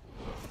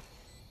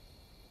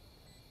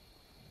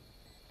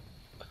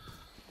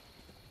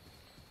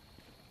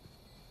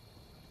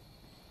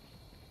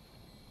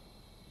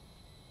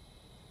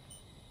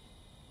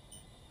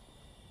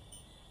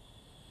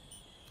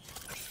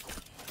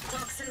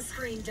 Toxin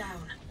screen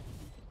down.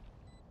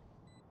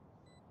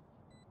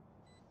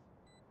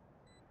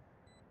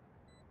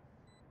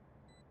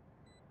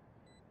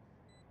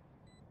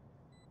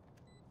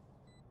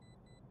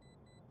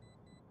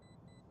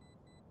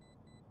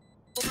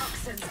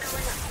 Toxins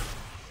going up.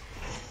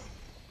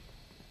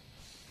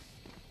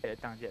 Jet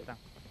datang.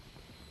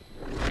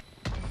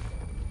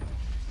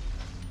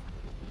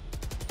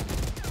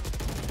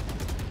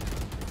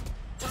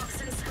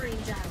 Toxin screen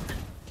down.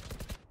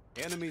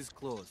 Enemies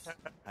close.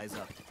 Eyes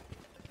up.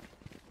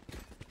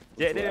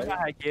 Jet dia memang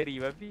high carry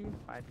babi.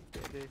 Mati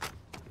jet dia.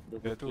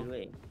 20 tu. kill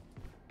weh.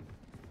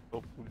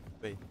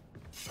 20 baik.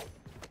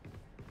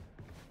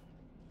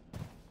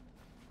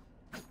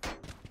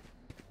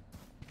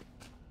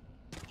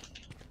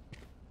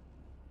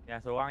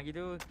 Yang seorang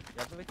gitu,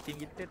 apa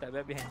team kita tak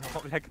habis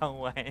nampak belakang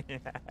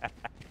wine.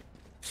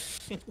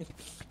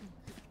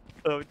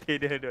 Oh, betul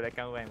dia duduk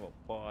belakang wine buat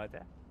por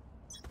tak.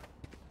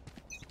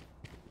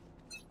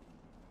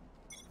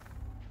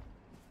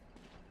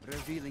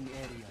 Revealing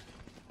area.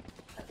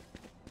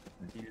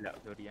 Silap,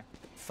 sorry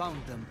Found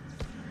them.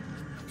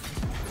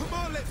 Come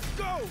on, let's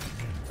go!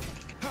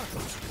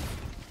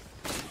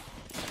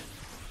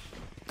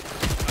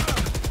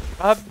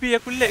 Habis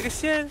aku lag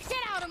kesian.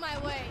 Get out of my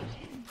way.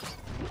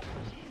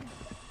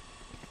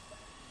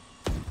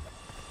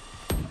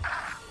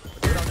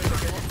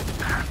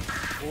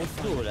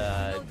 Bodoh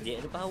lah.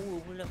 Jet dia power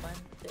pula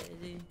pantat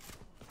dia.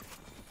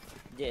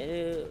 Jet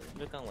dia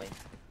belakang wine.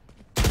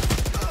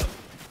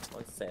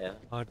 Konsep lah.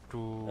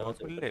 Aduh,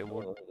 aku lag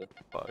bodoh.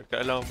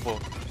 Kat dalam bom.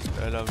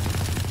 Kat dalam ni.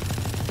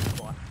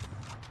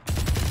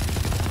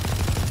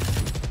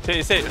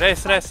 Sage,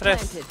 rest.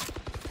 Planted.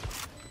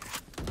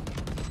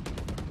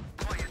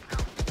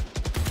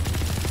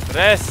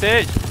 Rest,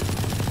 Sage.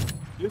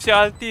 Use your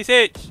ulti,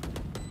 Sage.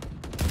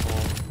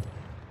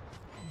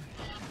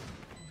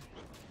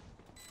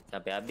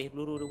 Sampai habis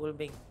peluru dia pun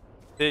bank.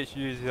 Sage,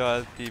 use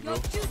your ulti, bro.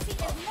 Your duty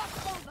is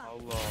not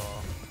over. Allah.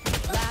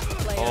 Last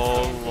player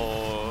standing.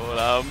 Allah,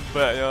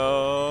 lambat ya.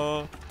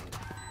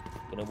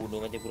 Kena bunuh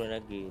macam kurang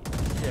naga.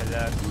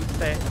 Yalah, aku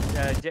set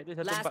jet tu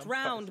 144. Last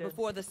round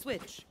before the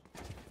switch.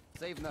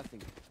 Save nothing.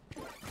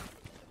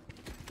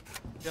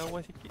 Jauh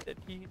sikit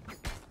tadi.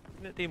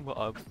 Nak tembak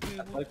apa?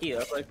 Aku ulti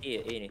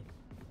ni.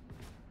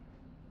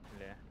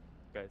 Yalah,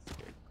 guys.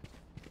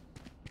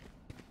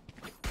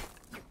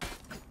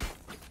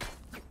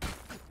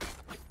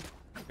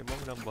 Memang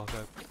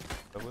menambahkan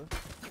apa?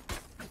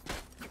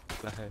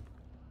 Lahan.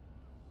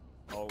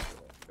 Oh.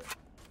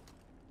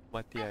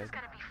 Mati kan.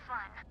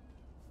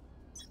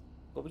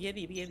 Kau pergi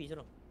habis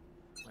seorang.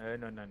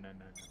 No.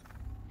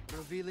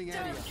 Revealing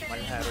area.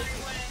 Mana harus.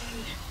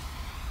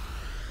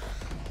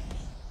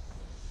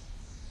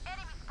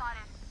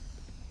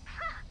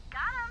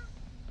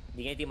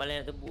 Dia tim malam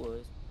nak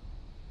tebus.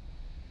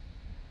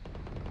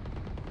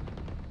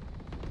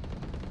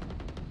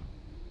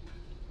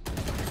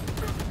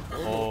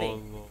 Oh.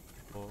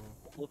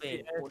 Oh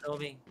bang, bodoh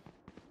bang.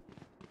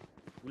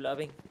 Gula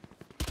bang.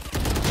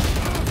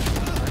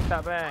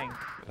 Mantap bang.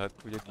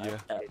 Satu jadi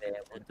lah. Tak ada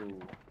apa tu.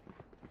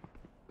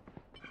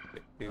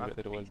 Tengok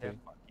tak ada wall bang.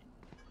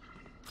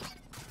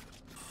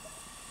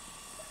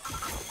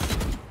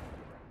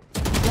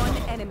 One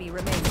enemy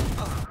remaining.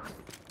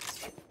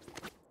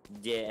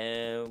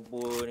 Jet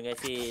pun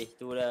kasih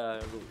tu lah.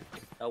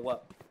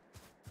 Tawak.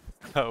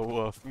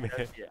 Tawaf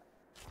man.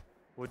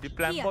 Oh, di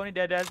plan bomb ni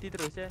dia ada ulti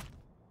terus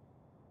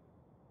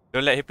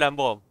Don't let him plant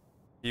bomb.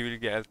 He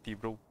will get LT,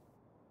 bro.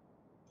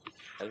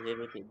 Aku dia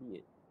rotate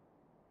dia.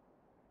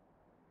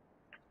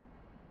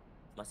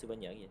 Masa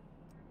banyak lagi.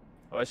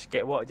 Oh,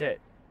 skatewalk Jet.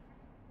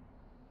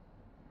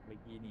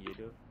 Bagi ni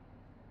je tu.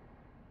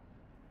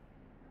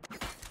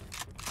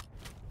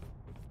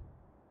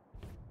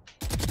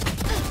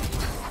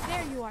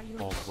 There you are, you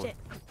Oh, little shit.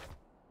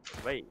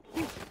 Baik.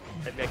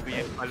 Tapi aku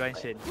yang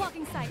evaluation.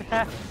 Blocking sight.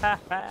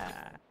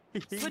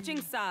 Switching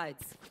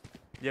sides.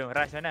 Jom,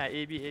 rush mana? A,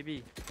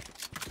 B.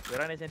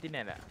 Diorang ada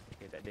sentinel tak?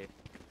 Okay, tak ada.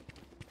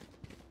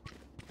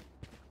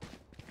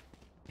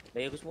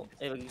 Bagi aku smoke.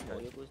 Bagi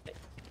aku stack.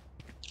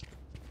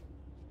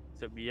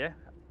 So B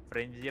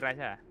Frenzy rush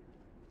lah.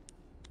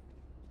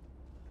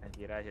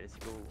 Frenzy rush, let's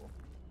go.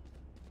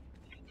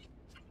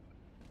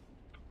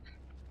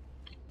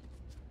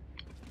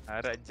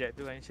 Harap jet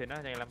tu mention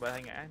lah, jangan lambat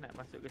sangat nak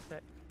masuk ke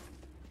start.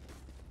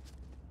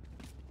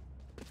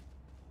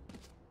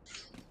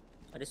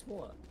 Ada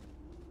semua.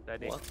 Tak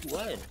ada. Oh, aku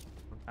kan.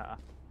 Haa.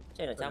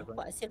 Macam nak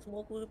campak siap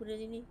semua aku daripada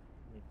sini.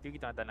 Itu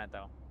kita tak nak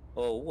tahu.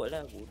 Oh, wall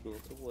lah. Bodoh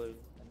tu wall.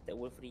 Tak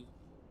wall free.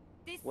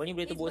 Wall ni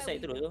boleh tebus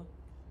side terus tu.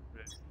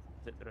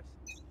 Terus.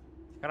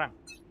 Sekarang.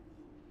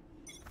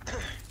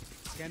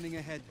 Scanning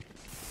ahead.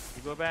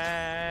 Tiba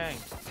bang.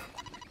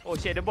 Oh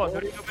shit, the boss.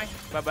 Sorry bang.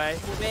 Bye bye.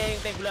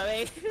 Bang pula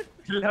bang.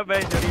 Gila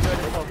bang, sorry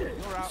the boss.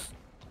 You're out.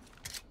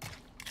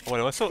 Oh,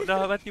 dah masuk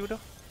dah mati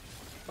dah.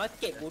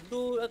 Market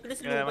bodoh. Aku kena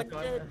slow macam.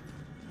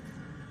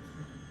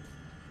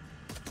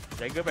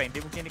 Jaga bang, dia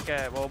mungkin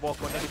dekat bawah-bawah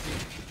corner di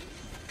sini.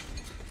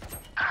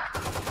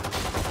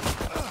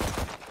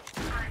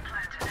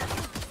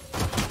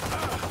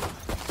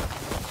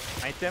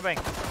 Item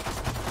bang.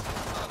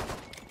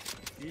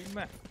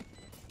 Lima.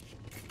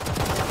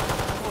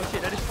 Oh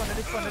shit, ada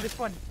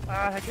spawn.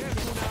 Ah, hacker.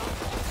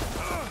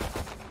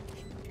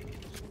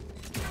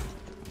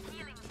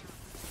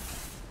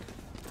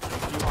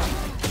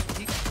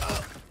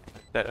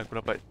 Tak, aku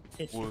dapat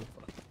wool.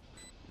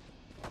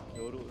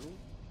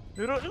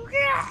 Duruk tu ke?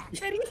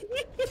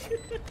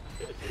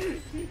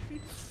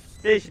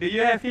 Sage, do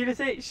you have heal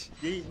Sage?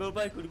 Dia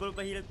bawa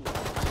heal aku.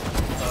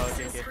 Oh,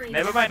 okay.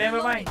 Never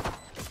mind.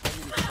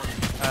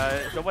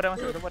 Coba dah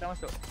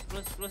masuk.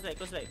 Close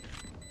right.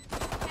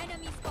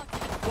 Enemy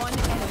spotted. One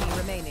enemy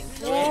remaining.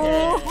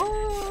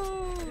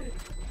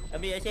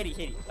 Ambil Sherry.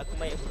 Aku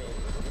main.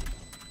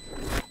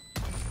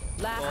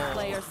 Last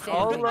player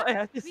standing.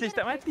 Allah, Sage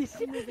tak mati.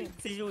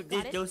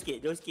 Dia jauh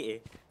sikit.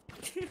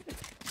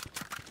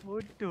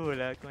 Bodoh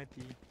lah aku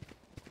mati.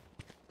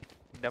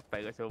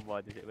 Dapat kat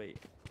soba tu cik baik.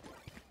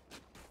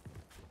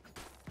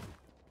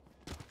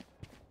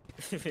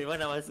 Memang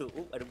nak masuk.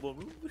 Ada bom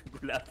tu.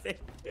 Gulap saya.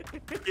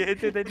 Ya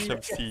tu tadi.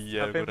 Macam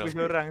sial Sampai korang. push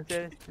orang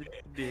saya.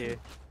 Sedih.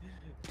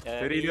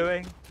 Sorry dia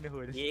bang.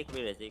 Ya, aku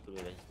boleh rasa.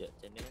 Sekejap,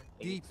 macam mana?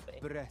 Deep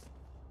breath.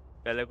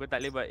 Kalau aku tak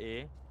boleh buat A,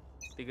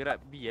 kita gerak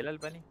B lah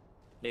lepas ni.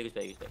 Bagus.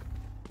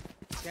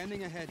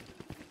 Scanning ahead.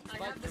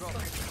 Spike drop.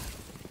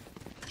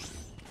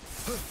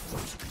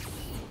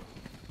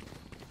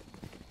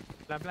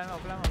 Pelan-pelan.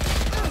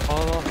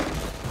 Allah.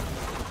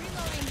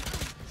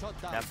 Shot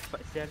down.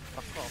 Dapat sial.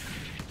 Fuck off.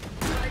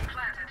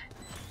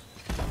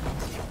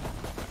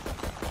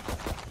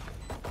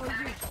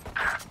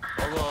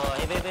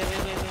 Allah, Evan.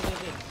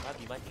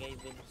 Habis mati dengan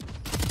Evan.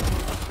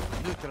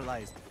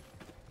 Neutralized.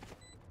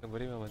 Tunggu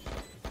dia memang.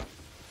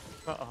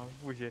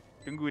 Push je.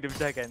 Tunggu dia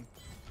pecahkan.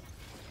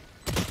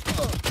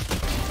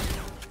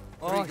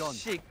 Three gone.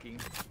 Shaking.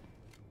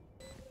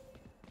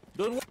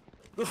 Don't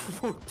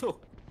bodoh.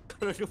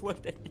 Kalau dia buat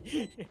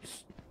tadi.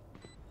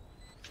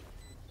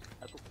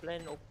 Aku plan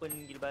open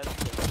gila baru.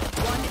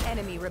 One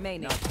enemy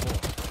remaining.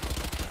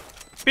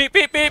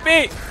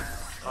 Pik.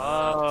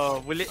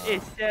 Oh, boleh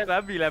ace je.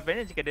 Babi lah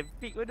pengen cakap dia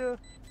pick bodoh.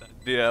 Tak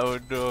ada lah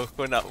bodoh.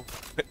 Kau nak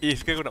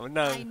ace ke kau nak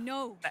menang? I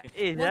know Tak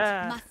ace what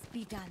lah. must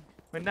be done.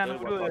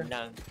 Menang dulu.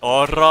 Menang.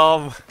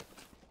 Oram.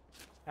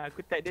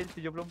 Aku tak dia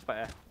 74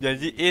 lah.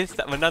 Janji ace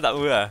tak menang tak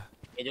apa lah.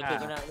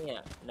 Joker kau nak ni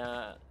tak?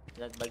 Nak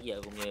bagi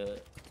aku punya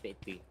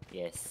spectre.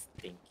 Yes,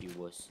 thank you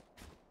bos.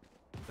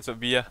 Masuk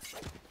B lah.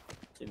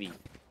 Sebi.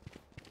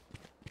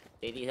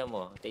 Taktik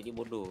sama, taktik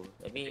bodoh.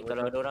 Tapi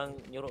kalau ada orang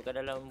nyuruh kat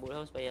dalam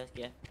boathouse payah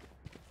sikit lah.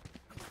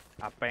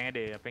 Apa yang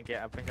ada? Apa yang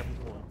siapa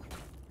semua?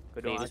 Kau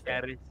doang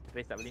akan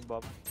race tak boleh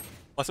bomb.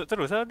 Masuk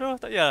terus lah doh.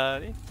 Tak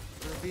payah ni.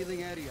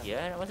 Revealing area.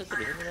 Ya, nak masuk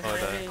terus. Oh,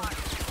 tak.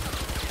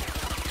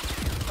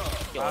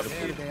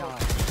 There they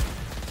are.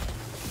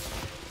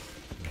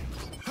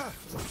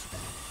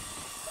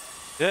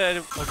 Dia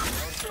ada.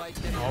 Spike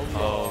down.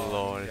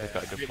 Allah, dia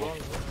dekat depan.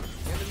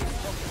 Enemy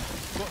spotted.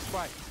 Got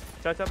spike.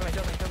 Cak main.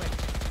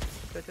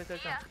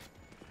 Cak.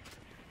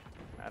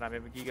 Nak ramai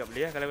pergi kat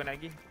boleh lah kalau kau nak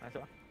pergi. Masuk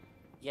lah.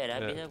 Ya, dah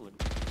habis lah pun.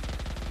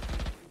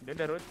 Dia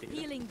dah rotate.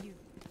 Healing you.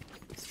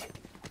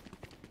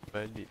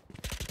 Balik.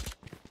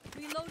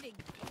 Reloading.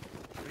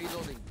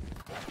 Reloading.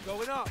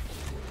 Going up.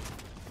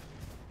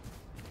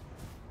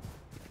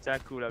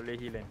 Caku lah boleh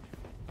heal kan.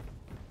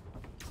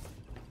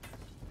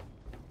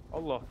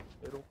 Allah,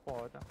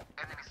 Eropah tak.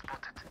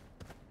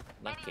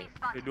 Makin.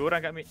 Ada 2 orang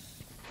kat mid.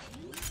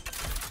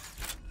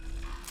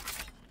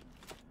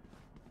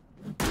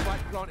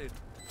 Spike planted.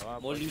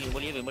 Molly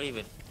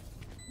even.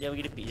 Jangan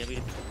bagi dia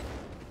pick.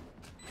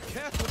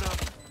 Careful now.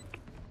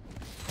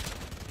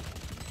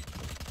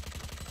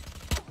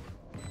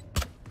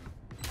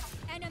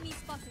 Enemy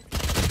spotted.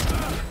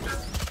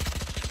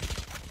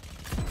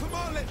 Come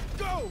on, let's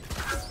go.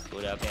 Kau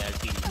dah pakai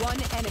LP. One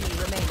enemy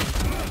remaining.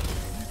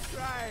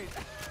 Right.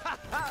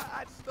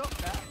 I'd stop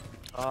that.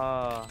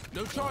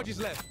 No charges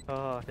left.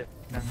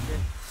 Senang je.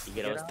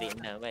 3 round straight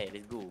menang. Baik,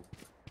 let's go.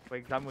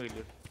 Bagi sama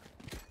dulu.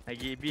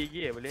 Lagi B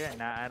lagi boleh kan?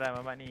 Nak arah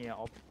mamak ni.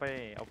 Opa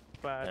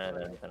Tak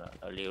nak.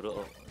 Tak boleh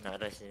urut.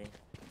 Nak rush ni.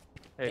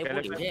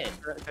 kalau boleh je kan?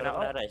 Kalau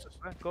nak nak rush.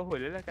 kau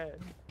hold lah kat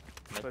ni.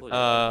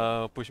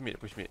 Push mid.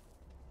 Push mid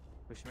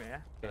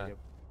lah. Okay, jom.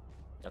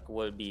 Aku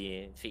wall B.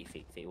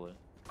 Fake wall.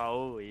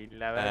 Oh,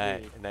 hilang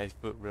Alright, lagi. nice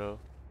book bro.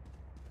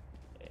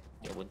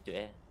 Jangan buntut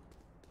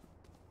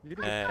Dia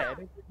tak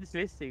ada. Dia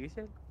selesa ke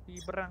Syal? Pergi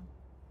perang.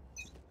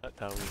 Tak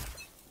tahu.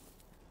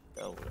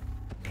 Tahu lah.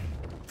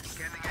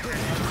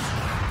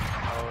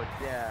 Oh,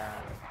 dia.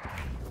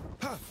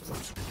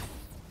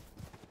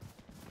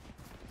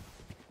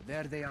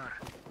 There they are.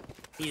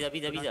 Pizza.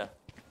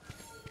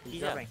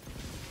 Bisa bang.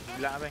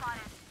 Belak bang.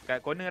 Kat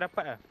corner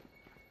rapat lah.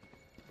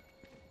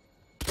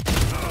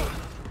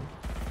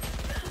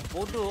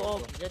 Bodoh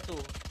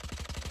jatuh.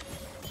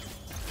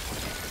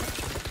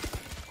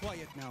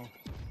 Quiet now.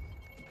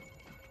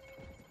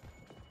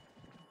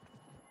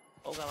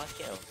 Kau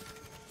masuk tau.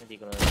 Nanti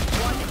kena.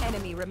 One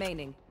enemy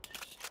remaining.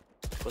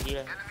 Kau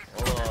gila.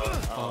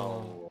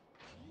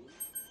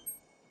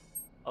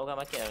 Kau kan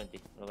market lah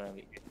nanti. Kalau kau nak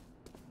ambil.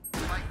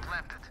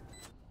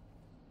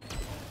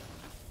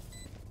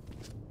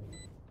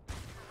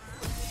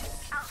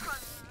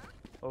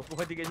 Oh, kau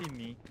kat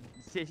sini.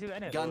 Sage kat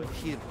mana? Gun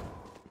here.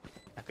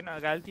 Aku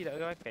nak galti tak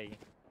pakai.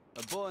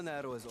 A bow and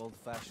arrow is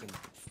old-fashioned.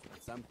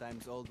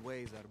 Sometimes old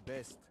ways are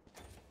best.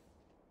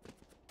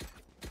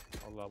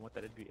 Allah, mau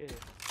tak ada duit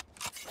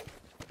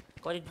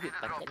Kau ada duit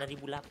pakai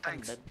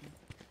 6,800 babi.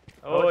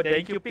 Oh,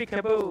 thank you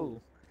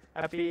Peekaboo.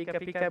 Api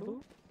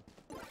Peekaboo.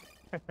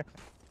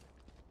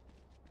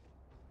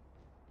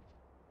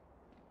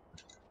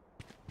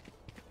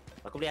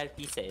 Aku boleh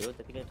ulti set tu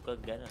tapi kena tukar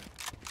gun lah.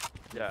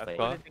 Ya, aku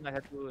Apa? ada tengah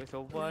satu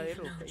sofa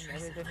tu. Tak ingat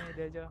saya sana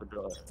dia ajar. Aku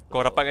draw.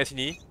 Kau rapat kat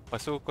sini, lepas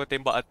tu kau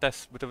tembak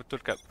atas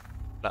betul-betul kat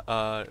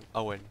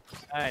awan.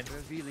 Kan?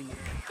 Revealing.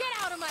 Get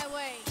out Out of my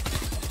way.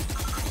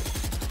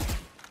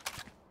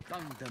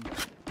 Found them.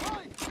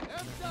 I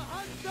am the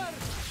hunter.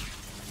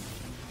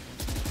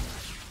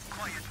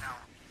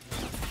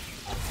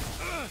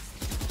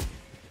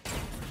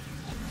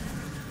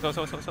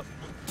 Sok.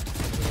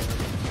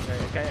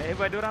 Kayak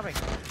hebat diorang, Bang.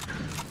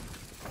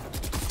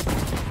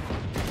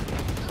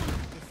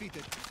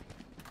 Defeated.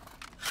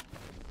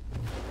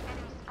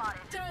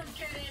 Don't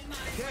get in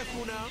my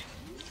Careful now.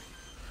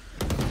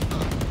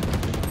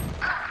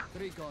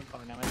 3 gone. Oh,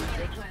 nama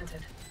dia.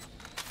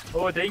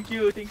 Oh, thank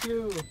you.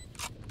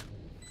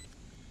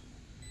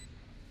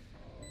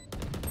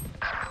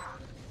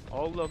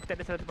 Allah, kita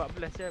ada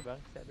 114 je,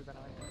 bang. Saya ada tanah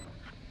banyak.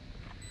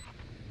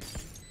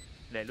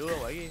 Lalu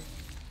awak lagi.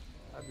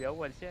 Habis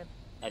awal sian.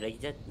 Ada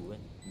lagi jatuh kan.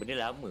 Benda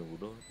lama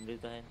bodoh. Benda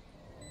tahan.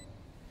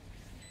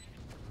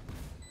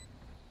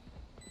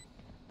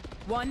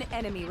 One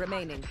enemy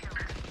remaining.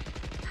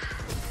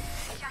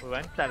 Oh,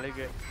 bantal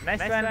lagi.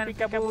 Nice one,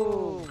 Pikabu.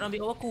 Kau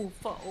ambil aku.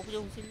 Fuck, aku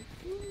jauh sini.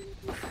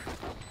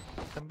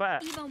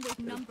 Tempat. Even with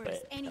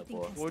numbers, anything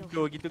can still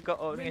Bodoh gitu kau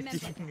out dengan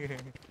Remember. ting.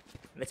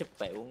 Dah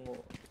cepat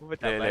bongok.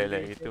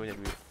 Lek, itu punya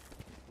duit.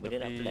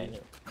 Benda nak plan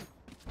tu.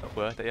 Tak apa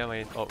lah, tak payah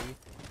main op ni.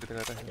 Kita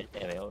tengah atas. Tak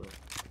payah main dulu.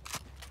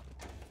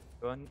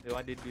 Diorang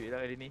ada duit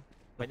lah kali ni.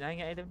 Banyak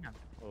sangat kita menang.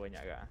 Oh,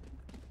 banyak ke?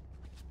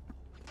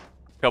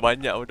 Kau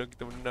banyak bodoh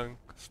kita menang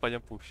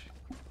sepanjang push.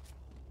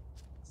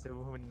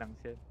 Semua menang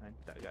sian.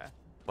 Mantap ke?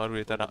 Baru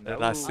dia tak nak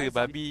Tahu, rasa asyik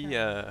babi kan.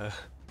 ya.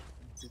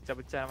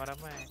 Pecah-pecah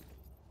ramai-ramai.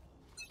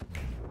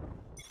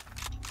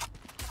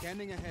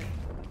 Scanning ahead.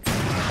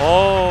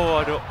 Oh,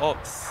 ada op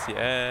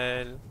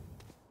sial.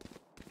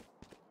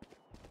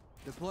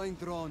 Deploying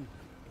drone.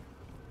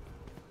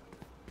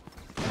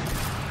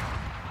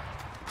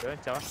 Diorang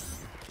macam lah.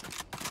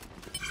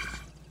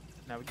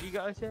 Nak pergi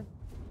kat lah sian.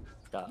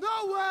 Tak.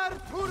 Nowhere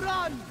to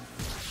run.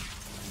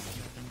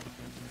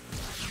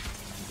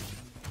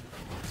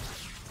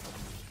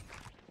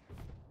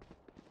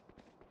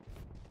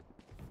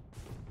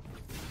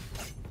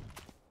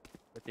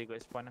 Berarti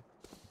ikut spawn lah.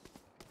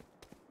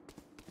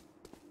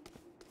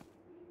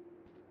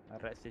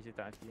 Harap saya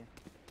cerita hati ya.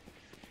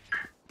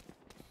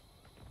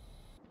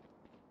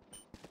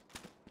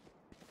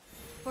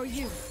 For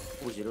you.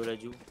 Oh, zero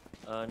laju.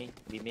 Ni,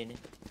 B-main ni.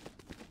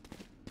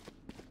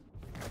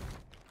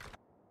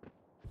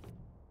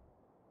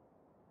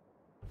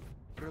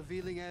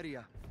 Revealing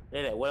area.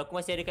 Lek, walaupun aku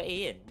masih ada kat A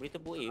kan. Boleh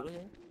tebuk A pun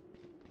saya.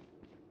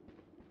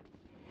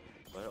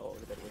 Baru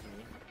dekat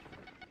sini.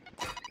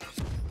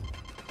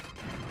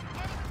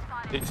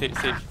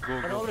 Safe. Go.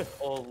 Mana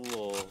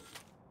Allah.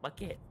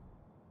 Market.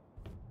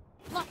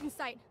 Blocking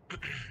sight.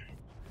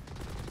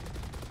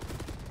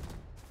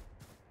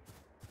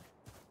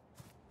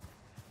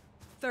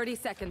 Thirty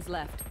seconds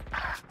left.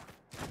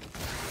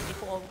 Ni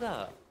kau off ke?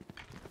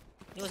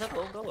 Ni siapa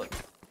off kau?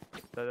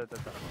 Tak.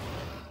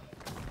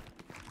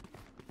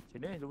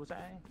 Sini, tunggu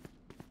saya.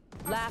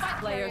 Last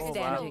player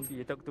standing.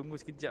 Dia tak tunggu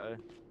sekejap je.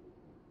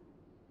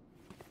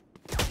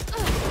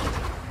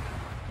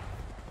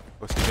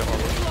 Oh, sekejap op.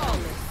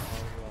 Flawless.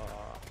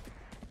 Allah.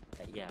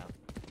 Tak payah.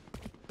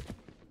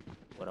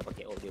 Orang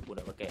pakai off, dia pun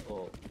nak pakai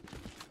off.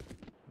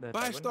 Dah tak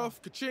Bashed benar. off,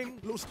 ka-ching,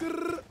 little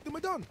skrrr, then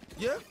we're done.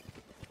 Yeah?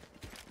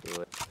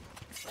 Betul.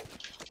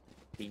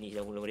 Finish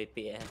dah mula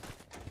merepek lah.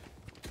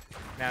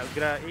 Nak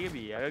gerak A ke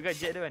B? Agak-agak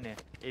jet dia mana?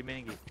 A main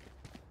lagi.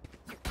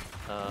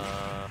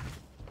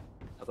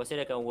 Aku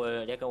rasa dia akan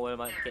wall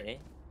market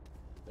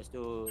Lepas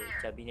tu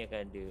Cabi ni akan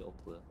ada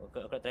offer. Aku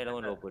nak try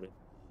lawan offer dia.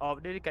 Oh,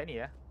 dia dekat ni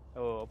lah.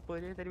 Oh, apa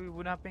dia tadi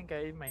bunuh apa yang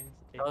kat A main?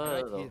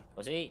 Oh,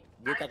 maksudnya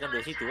dia takkan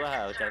duduk situ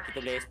lah. Macam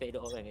kita boleh expect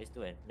dia off kan kat situ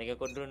kan. Naikkan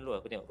kau drone dulu,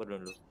 aku tengok kau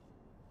drone dulu.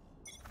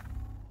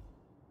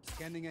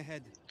 Scanning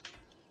ahead.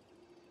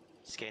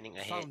 Scanning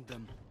ahead. Found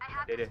them.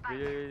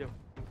 Dia.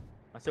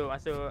 Masuk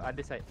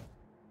other side.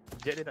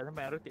 Jet dia tak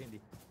sampai nak rotate nanti.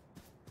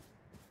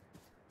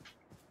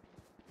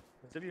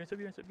 Masuk B.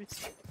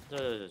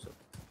 So.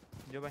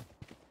 Jom bye.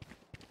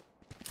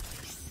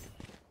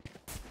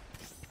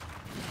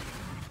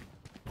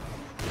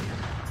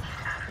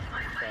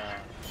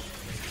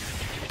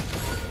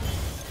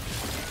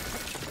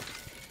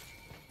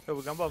 Oh,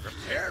 bergambar apa?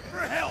 Prepared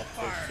for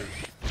hellfire.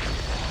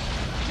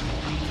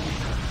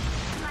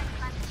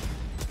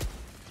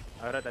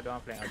 Ara tak ada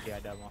orang flank. Okay,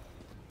 ada mau.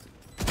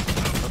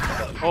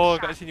 Oh,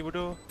 kat sini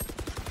bodoh.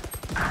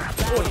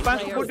 Oh, depan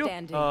aku Player bodoh.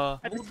 standing.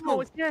 Ada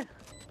smoke je.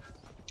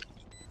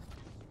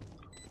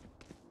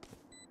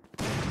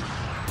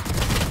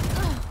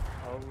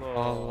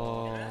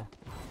 Allah.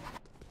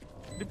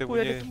 Dia Dia pun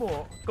ada punya-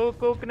 smoke.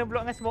 Kau kena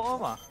block dengan smoke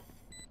orang ah.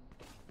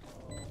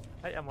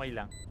 Hai, mau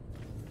hilang.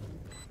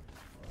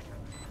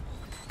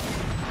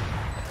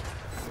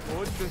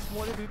 Oh, dia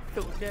smoke dia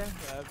tutup je.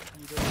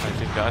 Rapi dia.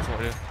 Macam dah semua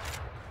dia.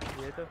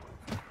 Dia tu.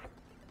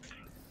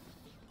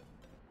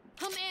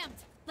 I'm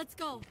amped. Let's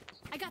go.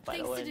 I got Empat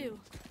things to lawan. do.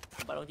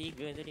 4 lawan 3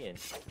 kan tadi kan?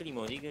 Ke 5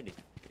 lawan 3 dia?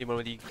 5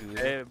 lawan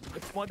 3.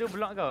 Smoke dia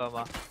block kau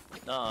Amar.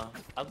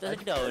 Aku tak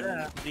sedar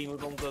beri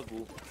muka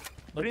aku.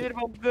 Beri dia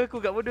depan muka aku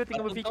kat bodoh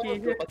tengah berfikir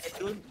je. Pakai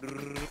drone.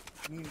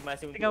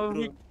 Masih Tengah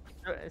drone.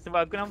 Sebab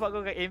aku nampak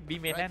kau kat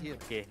B-main kan. Right here.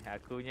 Okay,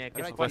 aku punya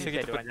Right kesempatan here.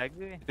 saya ada orang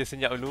jaga ni. Kita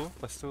senyap dulu,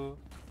 lepas tu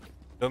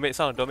don't make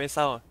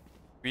sound.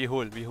 We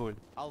hold.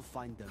 I'll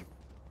find them.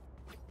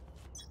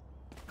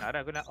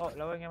 Sekarang aku nak out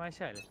lawan dengan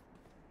Marshall.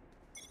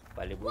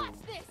 Balik bro.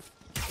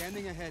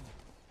 Scanning ahead.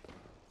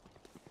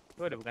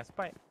 Tu ada bukan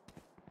spike.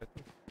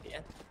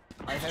 Ya.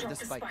 I have the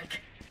spike.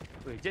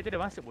 Weh, Jet tu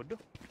dah masuk bodoh.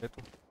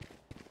 Jatuh.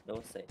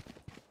 Downside.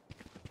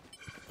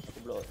 Aku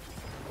block.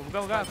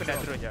 Bukan aku dah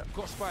drone jap.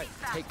 Got spike.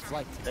 Take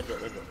flight. Dah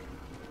duduk.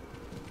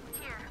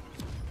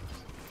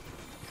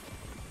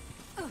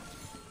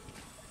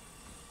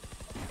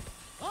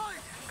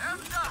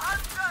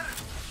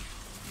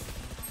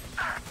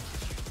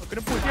 Aku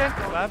kena push kan?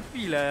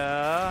 Babi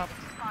lah.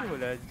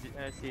 Itulah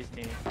sis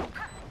ni.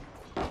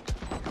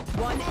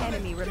 One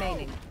enemy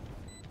remaining.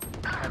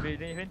 Habis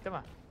dia ni phantom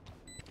lah.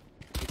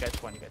 Dekat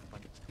spawn.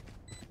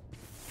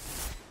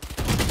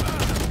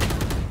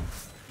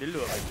 Dia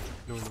luar lagi.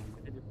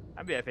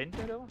 Ambil lah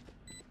phantom tu.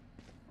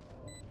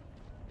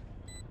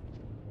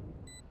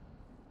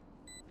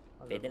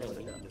 Beda nak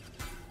benda.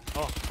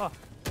 Oh.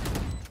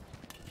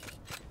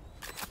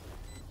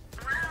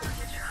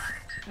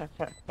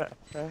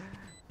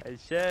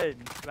 Aisyah,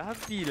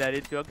 babi lah dia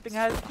tu. Aku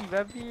tengah hati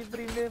babi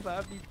bring dia,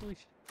 babi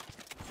push.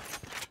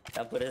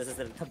 Tanpa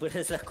rasa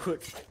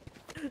takut.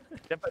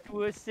 Dapat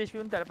 2 stage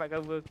pun tak dapat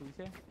cover aku,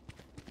 Aisyah.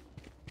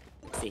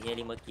 Stage-nya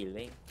 5 kill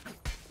ni.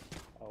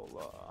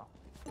 Allah.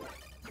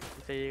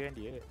 Saya kan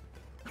dia.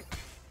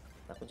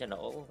 Aku macam nak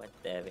pun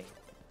pantai bang.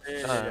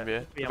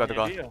 Ambil.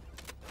 Tukar.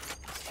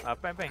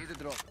 Apa bang? Need a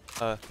drop.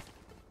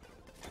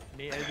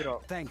 Ni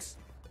airdrop. Thanks.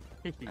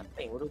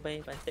 Apa yang baru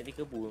bang pantai di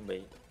kebun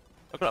bang.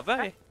 Aku nak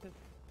buy.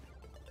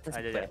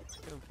 Jap.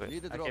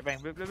 Need a drop. Okay bang,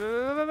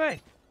 bye.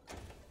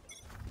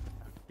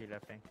 Okay lah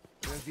bang.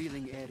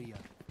 Revealing area.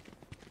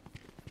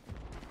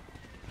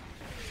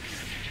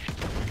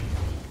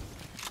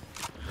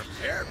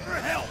 Prepare for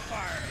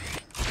hellfire.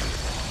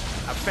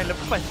 Apa yang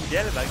lepas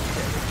dia lah bagi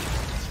dia.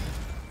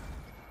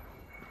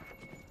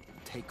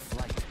 Take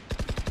flight.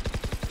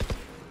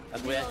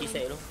 Aku boleh hati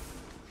set tu.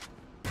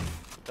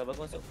 Kau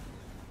bagus masuk.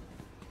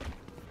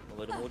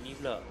 Kau ada moni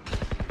pula.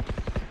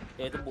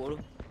 Dia tembuk tu.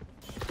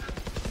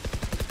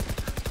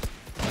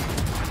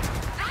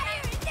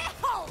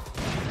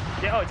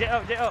 Jet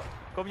out.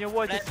 Kau punya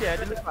wall je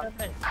ada lepas.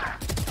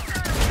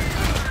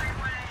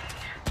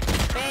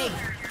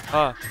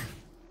 Bang.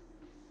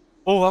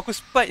 Oh, aku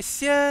spike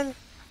sial.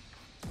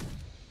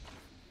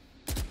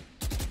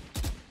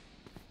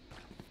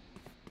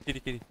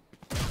 Kiri.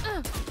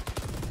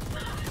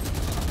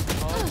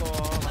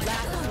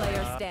 Last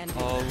player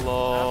standing.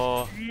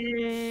 Allah.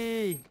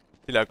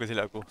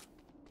 Silap aku.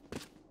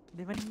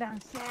 Dia menang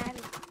sial.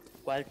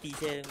 Quality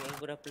saya yang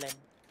aku dah plan.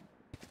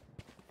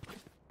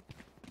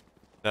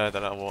 Dah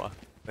tak nak bawa.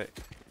 Baik.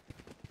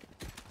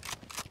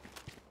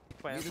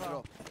 Need a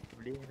drop.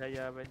 Boleh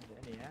saya benda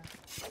ni ya.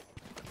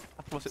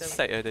 Aku masuk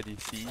side lah tadi.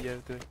 Sial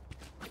tu.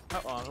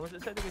 Kau masuk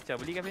side tu kecah.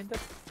 Belikan phantom.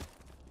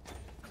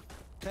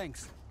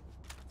 Thanks.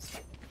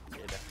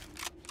 Ya dah.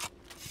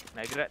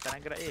 Nak gerak tak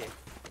nak gerak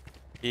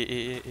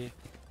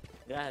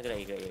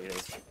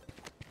Gerak.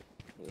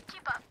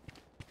 Keep up.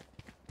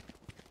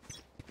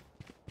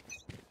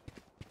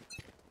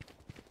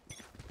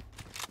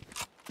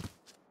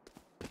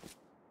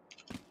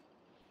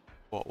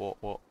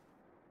 Walk.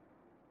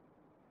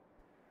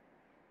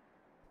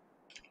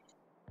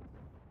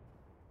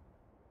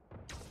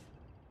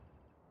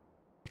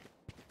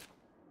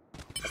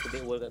 Aku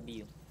back wall kat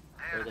B tu.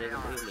 Kalau try nak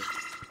boleh.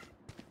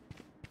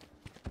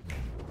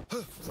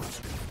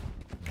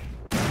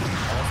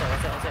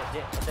 Outside,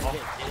 Jet.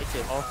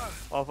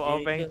 Off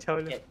bang caw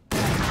lu.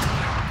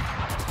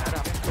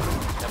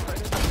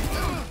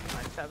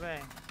 Mantap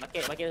bang.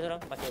 Market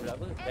seorang. Market pula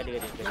apa? Gada.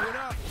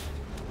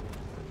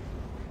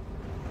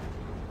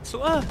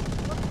 Masuk lah.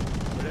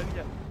 Boleh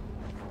kejap.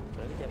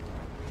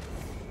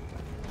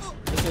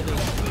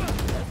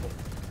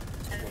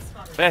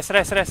 Rest.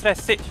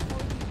 Sage.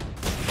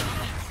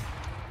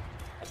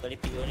 Aku ada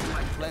pick ni.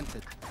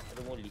 Planted.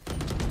 Ada molly.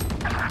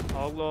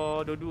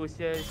 Allah, dua-dua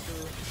sial tu.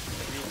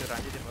 Tadi serang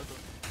je tembak tu.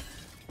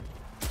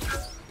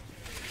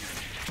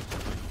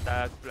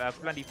 Tak, aku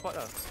plan default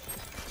lah.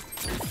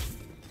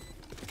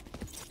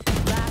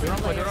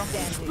 Last player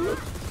standing.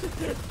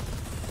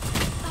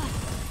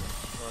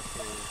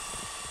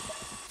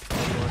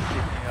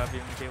 Ni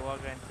habis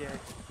mencewakan sial.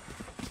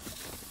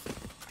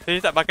 Saya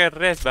tak pakai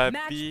rest Match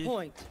babi.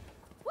 point.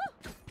 Woo!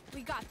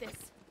 We got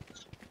this.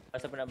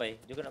 Siapa nak buy?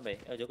 Joker nak buy?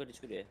 Joker dia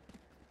cukup dia.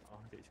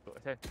 Oh, dia cukup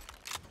asal.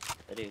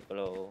 Tadi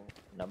kalau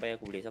nak buy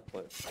aku boleh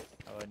support.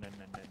 Oh, no.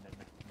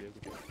 Dia aku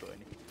cukup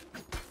ni.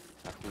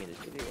 Aku yang tak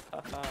cukup.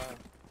 Haha.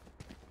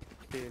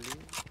 Betul.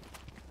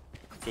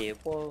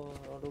 Siapa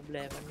orang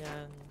 12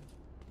 panjang.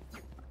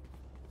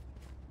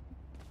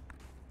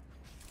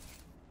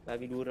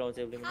 Bagi 2 round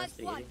saya boleh menang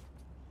straight ni.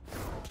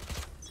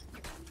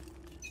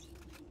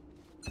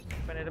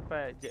 Mana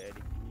dapat jet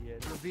tadi?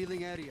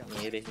 Revealing area.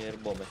 Ni race ni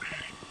bom eh.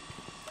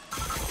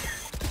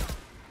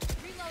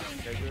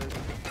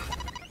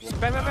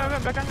 Bang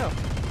belakang kau.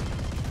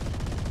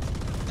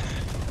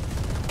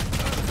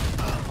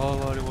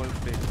 Allah, dia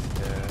wallbang.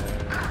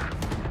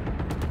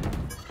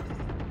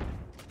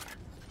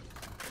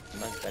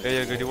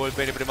 Ya, dia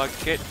wallbang daripada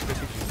market ke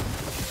sini.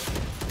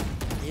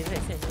 Dia right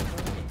side ni.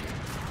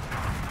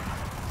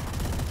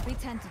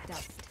 Return to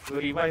dust. Go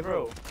revive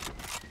bro.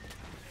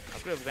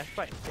 Aku dah bukan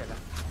spike sikit lah.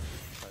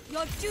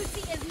 Your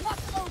duty is not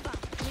over.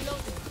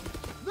 Reloading.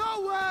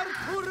 Nowhere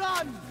to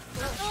run!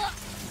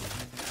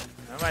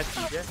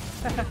 Mati je.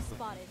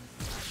 Spotted.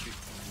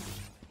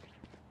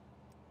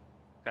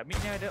 Kat mid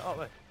ni ada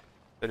op ke?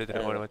 Tak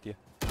ada orang mati.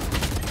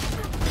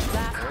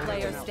 Last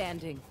player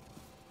standing.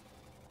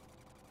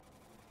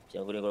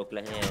 Siapa guna kalau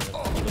kelas ni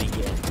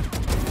RM5 kan.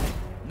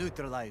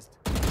 Neutralized.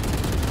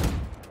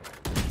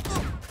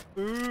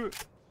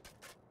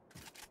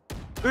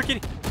 Kiri.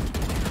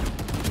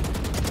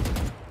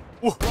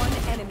 One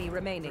enemy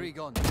remaining. 3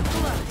 gone.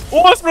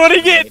 Oh,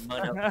 RM10.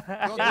 Memang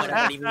Don't dah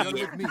worry, RM5. you're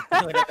with me.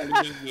 Memang dah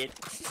RM5.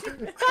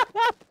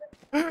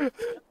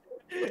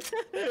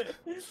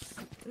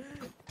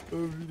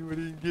 Oh,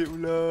 RM5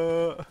 pula.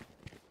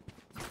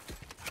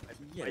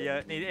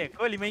 Ya, ni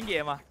kau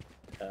RM5 mah.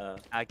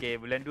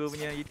 Okay, bulan 2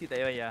 punya YouTube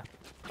tak payah bayar.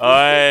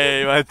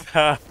 Oi,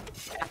 mantap.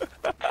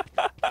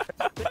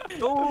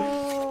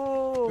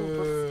 Oh.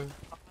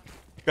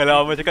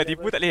 Kalau abang cakap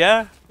tipu tak boleh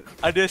lah.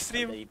 Ada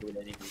stream.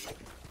 Dah tipu.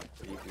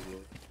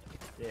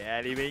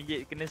 Ya,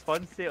 RM5 kena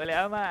sponsor oleh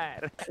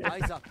Amar.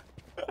 Eyes up.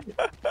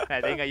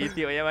 Nak tengok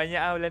YouTube banyak-banyak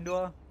ah bulan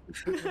 2.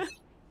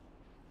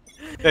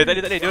 Tak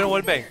boleh. Dia orang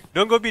wallbang.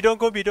 Don't go B. Dia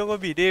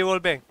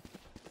wallbang.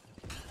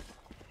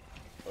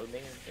 Oh,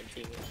 memang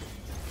kencing.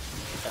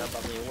 Tak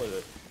nampak punya wall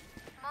kot.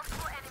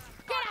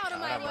 Get out of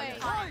my way.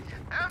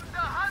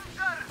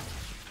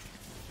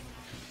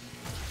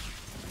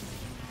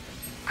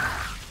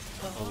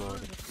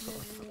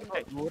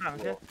 Dua orang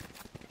je.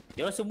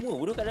 Dia orang semua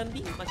bodoh kat dalam B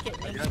market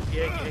ni. Lagi.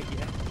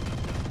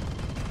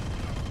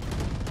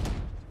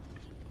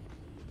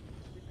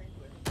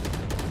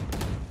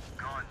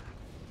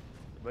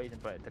 Baik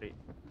tempat trade.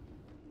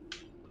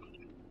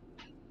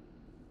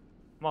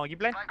 Mau pergi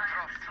plan?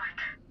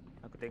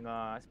 Aku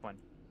tengok spawn.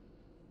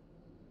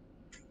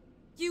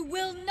 You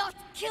will not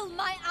kill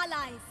my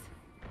allies.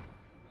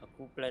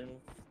 Aku plan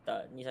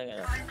tak ni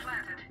sangat lah.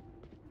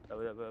 Tak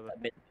apa. Tak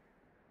bet.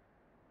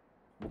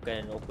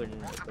 Bukan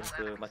open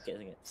ke market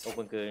sangat.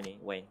 Open ke ni,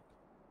 wine.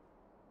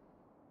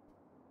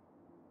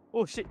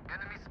 Oh shit.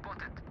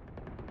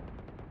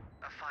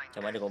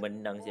 Macam mana kau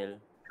menang sial?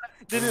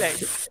 Dia lag.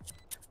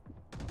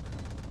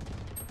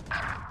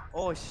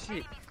 Oh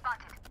shit.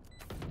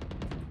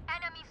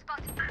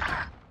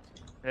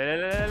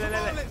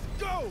 Lah. Let's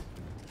go!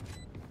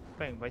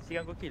 Bang,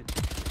 pastikan kau kill.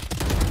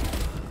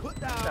 Put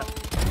down.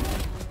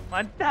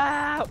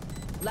 Mantap.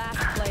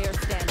 Last player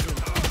standing.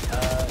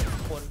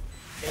 Phone.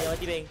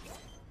 Mati bang.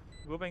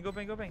 Go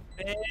bang. Bang.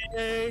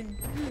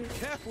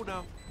 Careful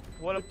now.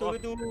 Walaupun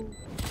Tu.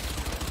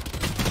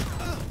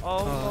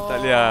 Oh. Tak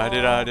boleh lah.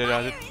 Dia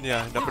dah ni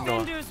lah. Dah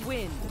penuh. Defenders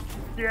win.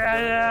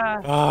 Ya.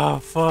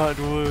 Fuck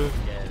 2.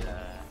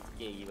 Yalah.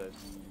 Okay,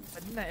 babi.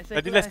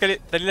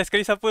 Tadi last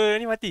kali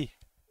siapa ni mati?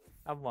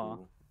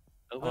 Amar.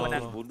 Aku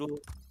menang bodoh.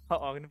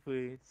 Oh,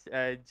 kenapa?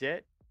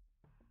 Jet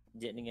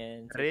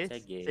dengan Race,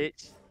 Sage.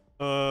 Sage.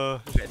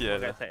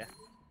 Sial. Saya.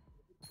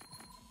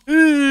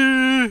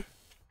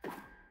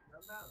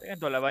 Takkan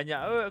tolak banyak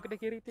aku dah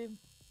carry team.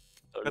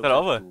 Kau tak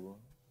tahu apa?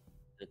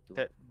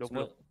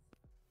 20.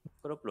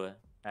 Kau 20 lah?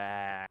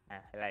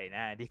 Lain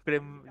lah.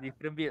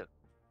 Different build.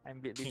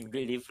 Ambil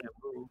Build different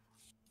bro.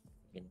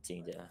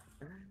 Kencing je lah.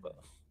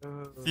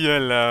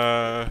 Sial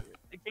lah.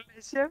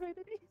 Siapa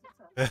tadi?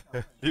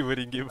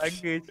 RM5.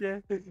 Bangga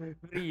je.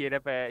 Free je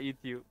dapat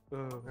YouTube.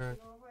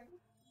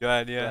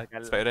 Jangan dia.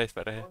 Spike rise.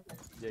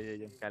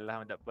 Ya.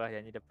 Kalah tak apa.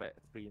 Yang ni dapat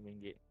free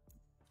RM5.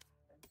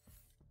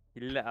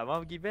 Gila,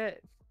 Abang pergi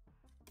bet.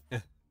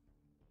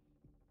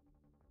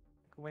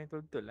 Aku main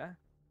betul-betul lah.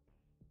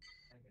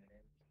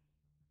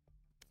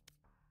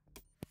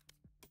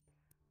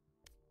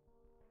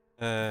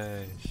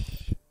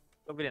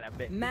 Kau bila nak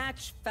bet?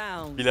 Match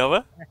found. Bila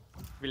apa?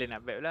 Bila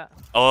nak bet pula?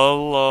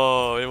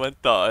 Allah, memang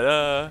tak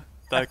lah.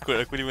 Takut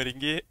aku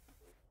RM5.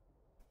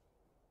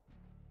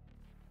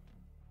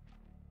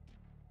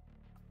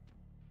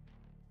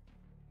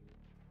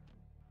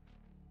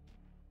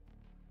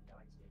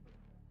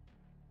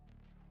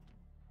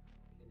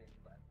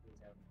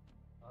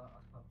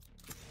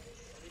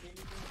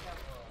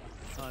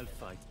 I'll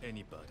fight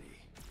anybody.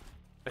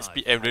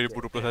 SPM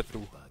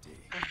 2021.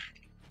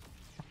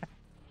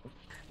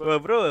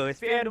 Bro,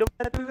 SPM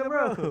 21 ke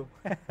bro?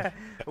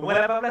 Umur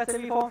 18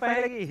 lebih form 5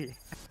 lagi.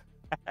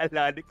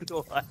 Alah, dia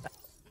keluar.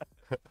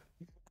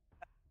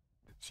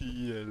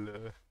 Sial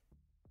lah.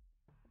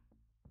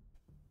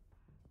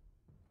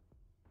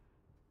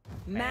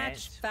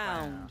 Match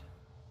found.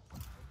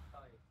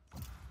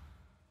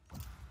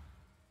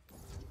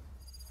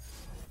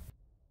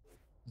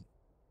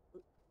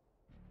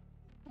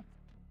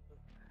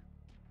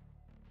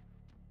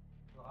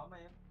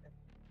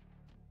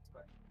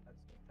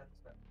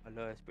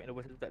 Alah, SPM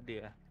 21 tak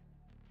ada lah.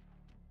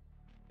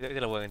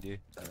 Kita lawan dengan dia.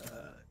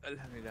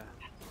 Alhamdulillah.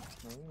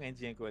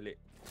 Anjing aku balik.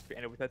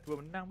 PN nombor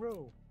 1 menang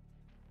bro.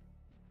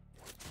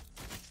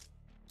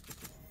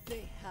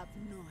 They have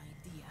no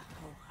idea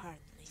how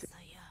heartless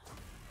I am.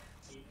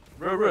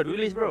 Bro, do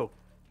this bro.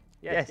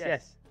 Yes.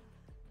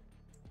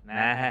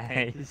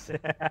 Nice.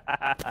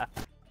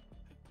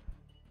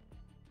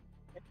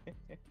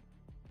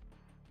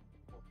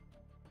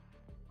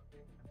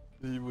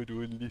 Lima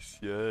dua list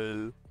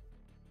sial.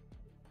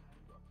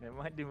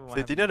 Memang dia memang.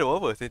 Sentinel ada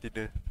apa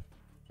Sentinel?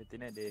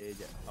 Sentinel ada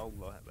je.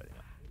 Allah nak balik.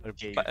 Ada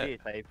KD, empat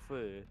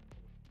Cypher.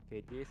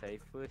 KD,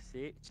 Cypher,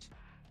 Sage.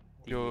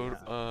 Your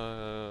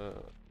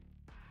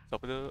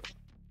siapa tu?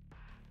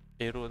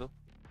 Arrow tu.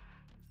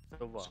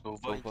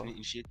 Sova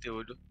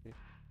initiator tu.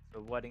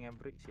 Sova dengan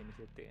Brick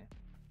initiator.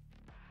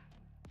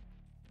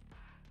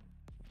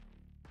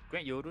 Kau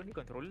yang Euro ni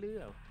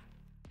controller tau.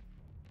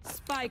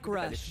 Spike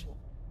rush.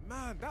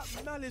 Man, that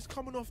Malice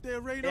coming off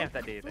their radar.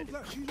 Tak ada. Feels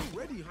like she's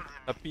already.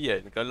 Tapi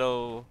kan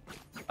kalau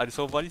ada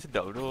Sova ni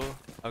sedap tu.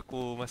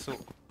 Aku masuk.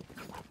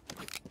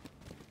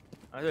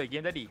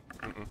 Game tadi?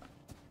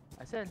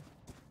 Asal?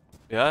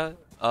 Ya,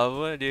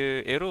 apa dia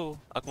Arrow.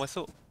 Aku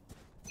masuk.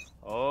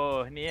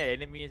 Oh, ni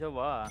enemy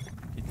Sova.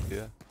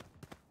 Kita lah.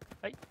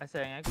 Hai,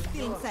 asal yang aku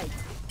Inside.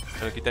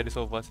 Kalau kita ada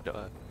Sova sedap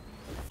lah.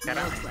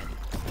 Sekarang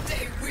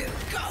They will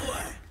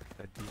cover.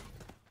 Tadi.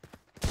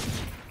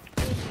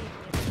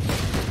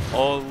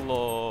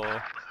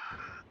 Allah.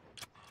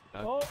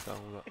 Datang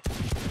pula.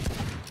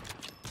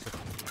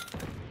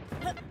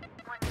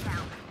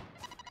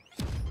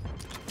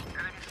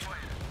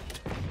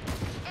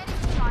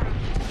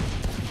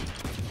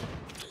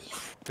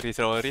 Race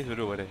lawan race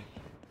dulu pada.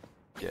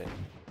 Ya.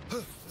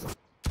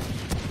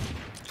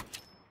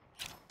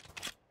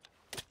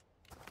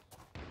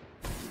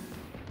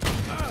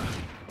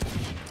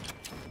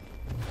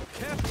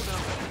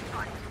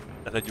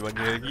 Tak laju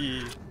mana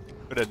lagi.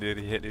 Kau dah ada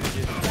rehat dia.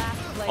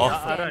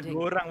 Arah 2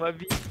 orang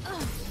babi.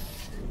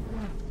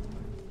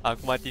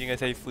 Aku mati dengan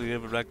Cypher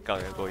dari belakang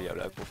yang koyak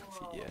pula aku.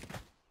 Sial.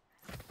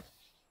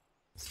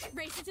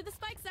 Race into the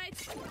spike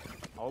site.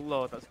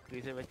 Allah tak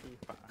suka saya baca.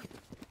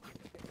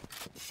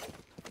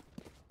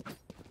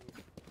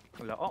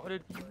 Kalau op ada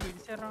 3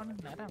 di serang ni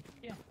nak dah.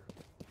 Ya.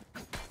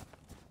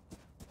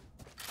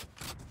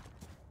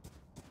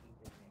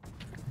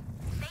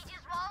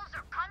 Mage's walls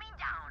are coming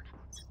down.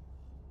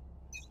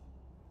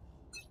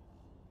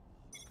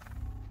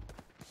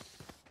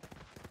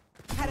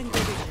 Cutting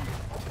division.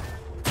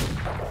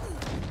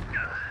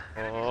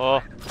 Oh.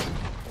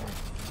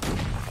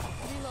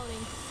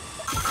 Reloading.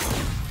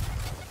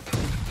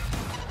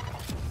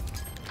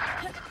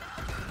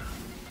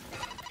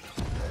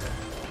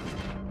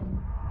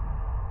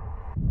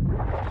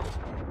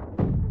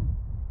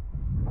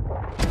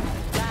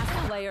 Last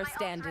player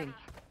standing.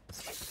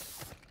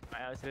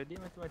 Ayah ready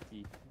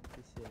mati-mati.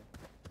 Kesian.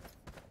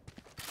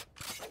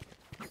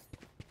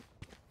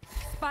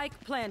 Spike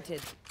planted.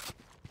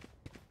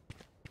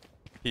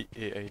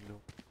 I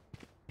know.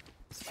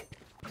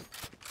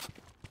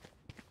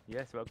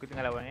 Ya, sebab aku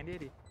tengah lawan dengan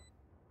dia ni.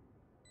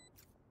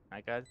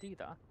 Nak ulti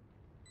ke tak?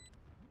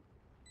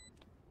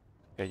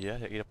 Kaya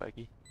lah, lagi dapat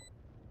lagi.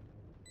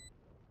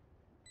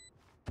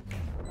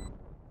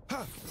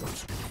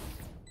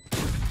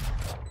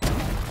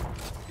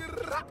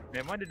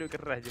 Memang dia duduk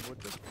keras je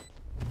botol.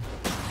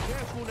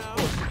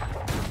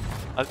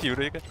 Alti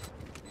udah je kan?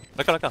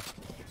 Belakang.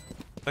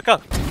 Belakang.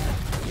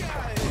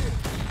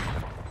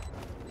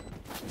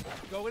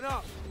 Going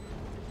up.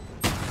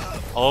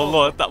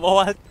 Allah, tak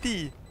bawa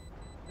hati.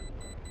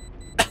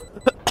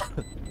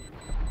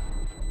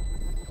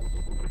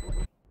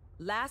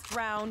 Last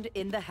round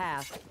in the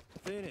half.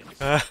 Finish.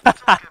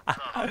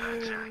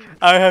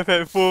 I have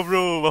had 4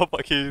 bro.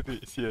 Bapak kiri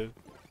sial.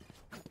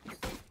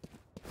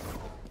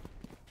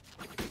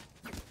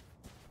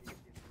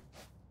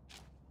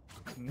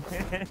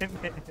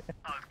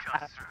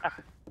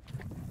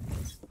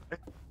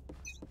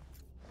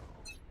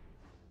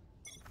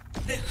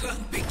 The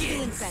hunt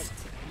begins.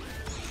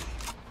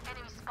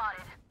 Enemy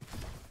spotted.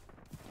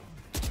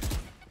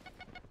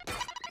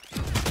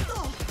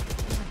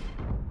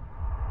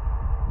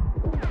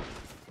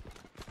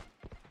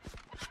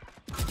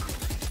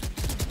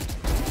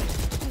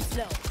 Too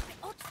slow.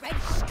 Ult's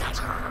ready.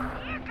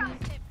 Here comes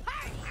the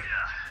party.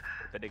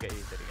 Tak ada kat A,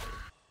 tak ada kat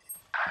A.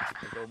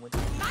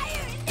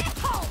 Fire in the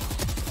hole.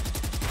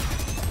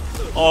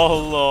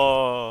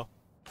 Allah.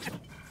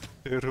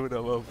 Hero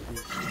dah mampu.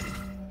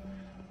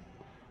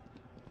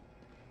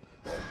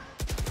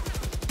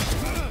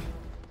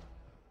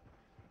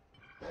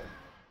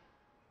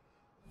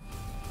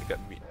 Dekat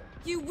mid.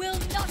 You will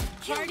not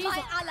kill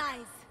my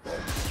allies.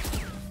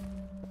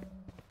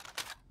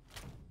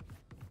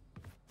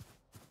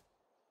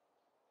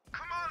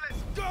 Come on,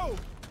 let's go.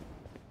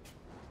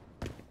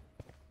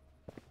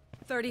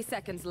 30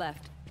 seconds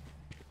left.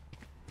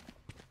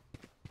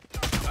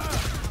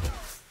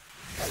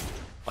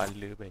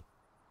 Pala baik.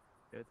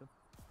 Dia tu.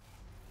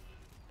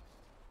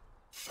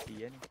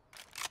 Dia ni.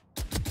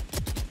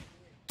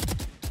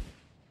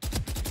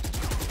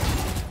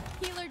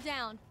 Healer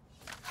down.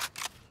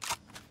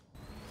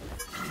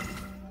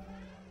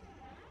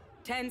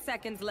 10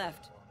 seconds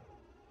left.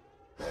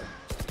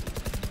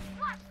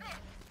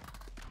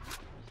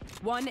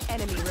 One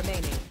enemy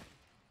remaining.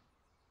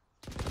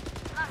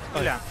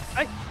 Hilang.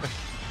 Ai.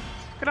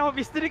 Kenapa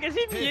pistol dia kat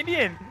sini ni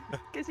kan?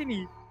 Kat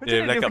sini.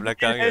 Dia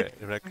belakang je.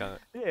 Dia belakang.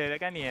 Ya,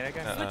 belakang ni,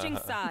 belakang. Switching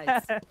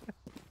sides.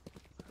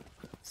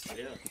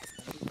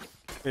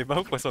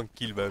 Memang kosong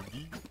kill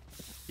babi.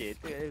 Okay,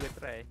 tu aku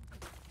try.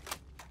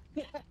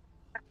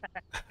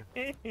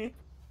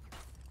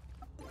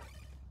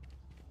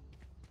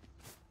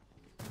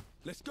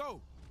 Let's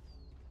go.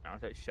 Nak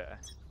masuk shot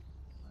lah.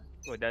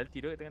 Oh, dah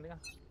tidur kat tengah-tengah.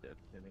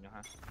 Tengah-tengah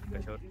ha. Kat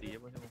shorty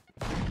apa semua.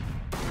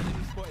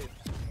 Enemy spotted.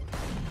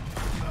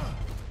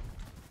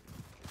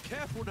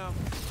 Careful now.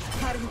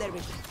 Harm their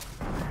vision.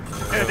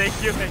 Thank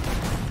you, man.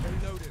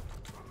 Reloaded.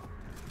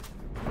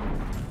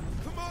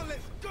 Come on,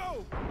 let's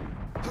go.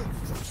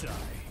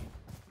 Die.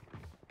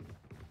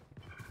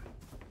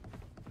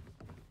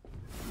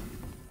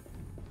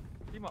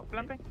 Tengok,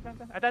 pelan.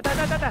 Atas.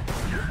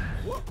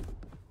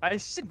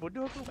 Aisyah,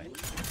 bodoh aku, man.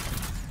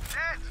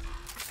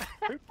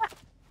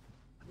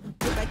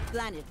 Right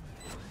planet.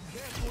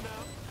 Careful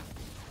now.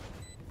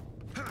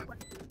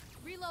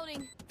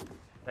 Reloading.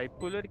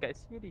 Typo lo dekat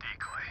sini.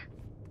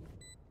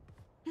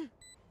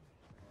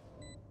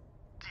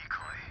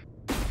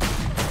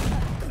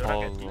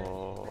 Allah.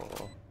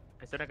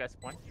 Seorang kat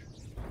spawn.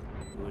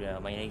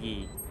 Dah main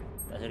lagi.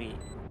 Tak seri.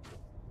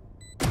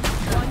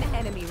 One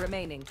enemy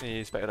remaining.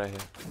 Ni spike right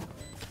ya.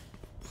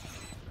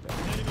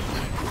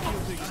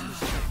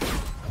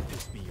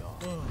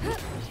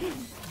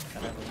 Tak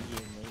nak main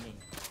game main ni.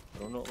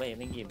 Seronok baik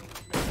main game.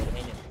 Tak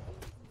main je.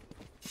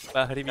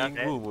 Hari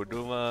Minggu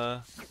bodoh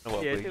mah. Nak buat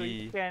Ya, apa tu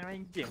lagi? weekend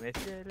main game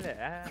biasa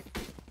lah.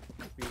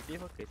 Weekday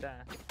fokus lah.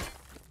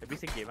 Tapi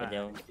segame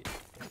lah.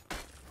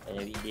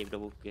 Banyak weekday dah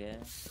buka ya.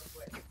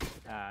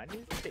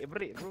 Ni take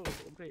break bro,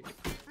 take break.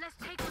 Let's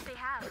take what they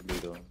have. Tak boleh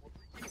dong.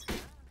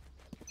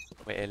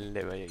 Main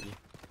lab banyak lagi.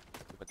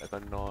 Cuma tak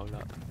kena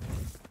pula.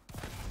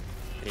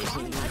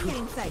 Tracing.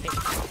 Getting sight.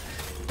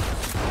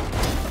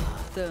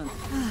 Turn.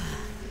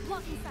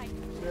 Blocking sight.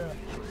 Yeah.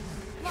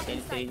 Kan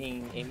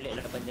training aim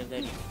lag 8 jam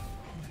sehari.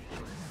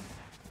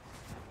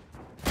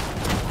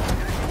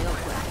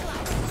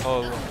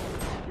 Allah.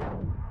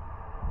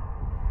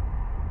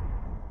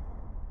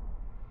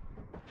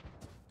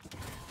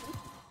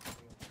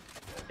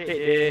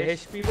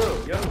 HP bro,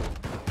 yo.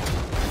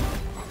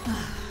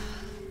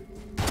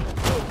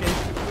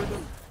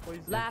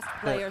 Last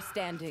player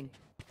standing.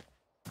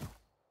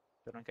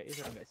 Seorang kat A,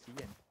 seorang kat C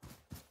kan.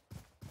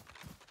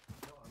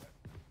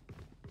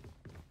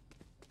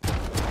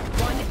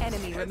 One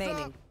enemy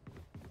remaining.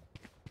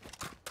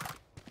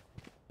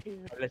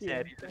 Let's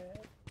share it.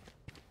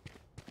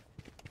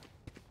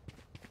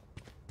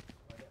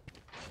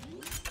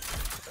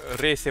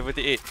 Ray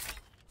 78.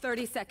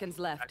 30 seconds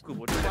left. Aku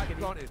bodoh dah ke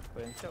dia.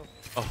 Kau.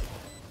 Oh.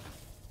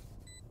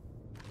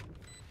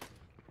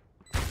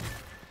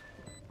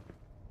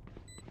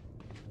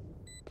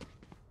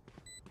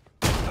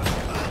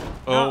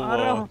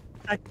 Oh.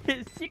 Sakit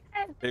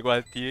sikit. Baik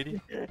gua hati ni.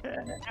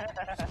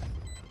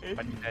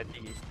 Panik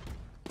hati.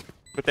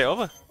 Kau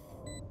tengok apa?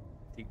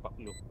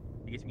 40.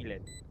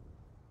 39.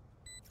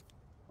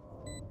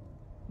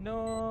 No.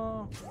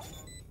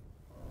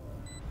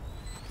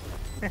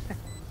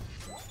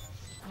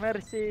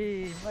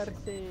 Mercy.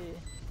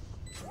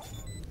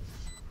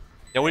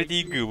 Yang boleh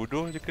 3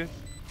 bodoh je ke?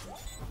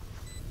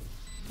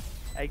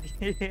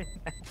 Again.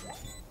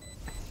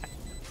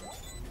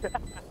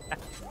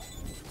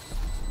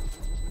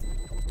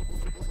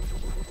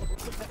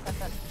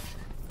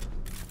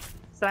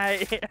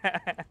 Saya.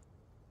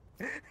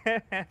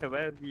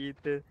 Baru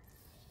gitu.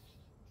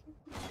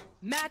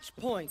 Match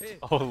point.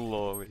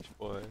 Allah, match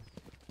point.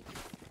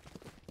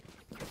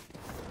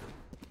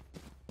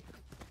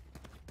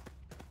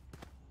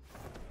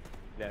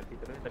 Dah ulti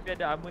terus. Tapi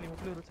ada armor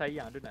 50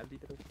 sayang dia nak ulti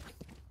terus.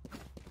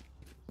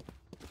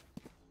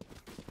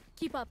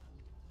 Keep up.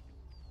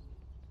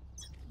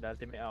 Dah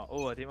ultimate out.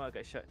 Oh, tembak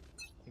kat shot.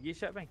 Lagi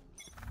shot bang.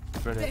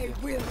 They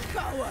will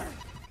cower.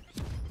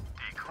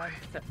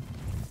 Mantap.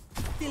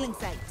 Stealing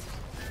sight.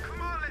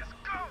 Come on, let's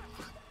go.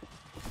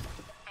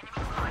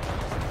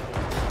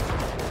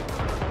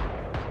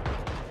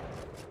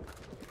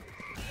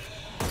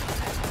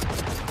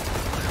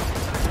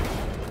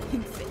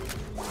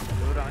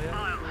 Orang je.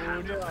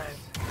 Oh, dia.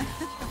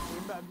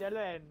 Tembak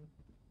berjalan.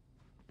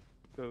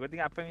 Kau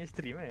tengok apa yang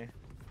stream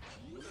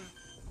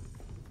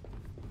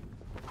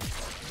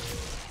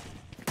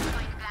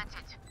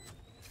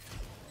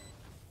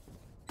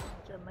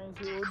Macam main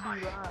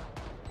COD lah.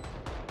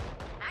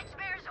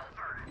 Nightmare's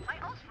over. My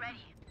ult's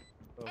ready.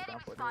 Oh, Enemy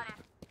nampak dia. spotted.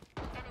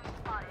 Enemy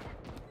spotted.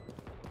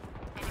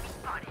 Enemy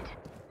spotted.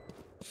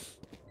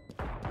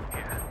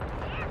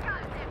 Here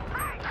comes the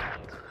party.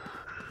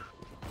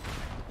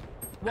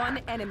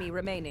 One enemy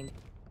remaining.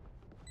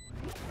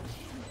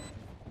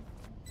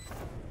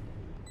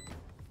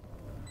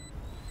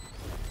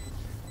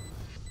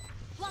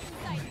 Blocking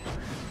sight.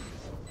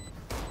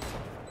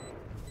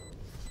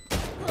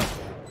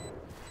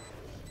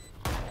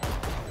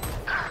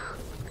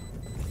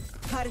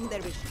 Cutting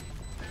their vision.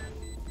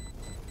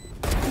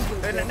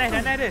 Naik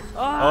dia.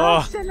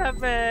 Oh. Salah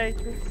bang.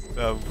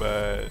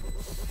 Lambat.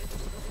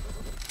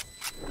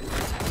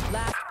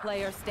 Last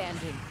player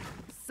standing.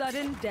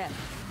 Sudden death.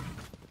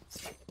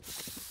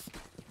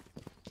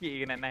 Sikit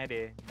kena naik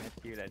dia.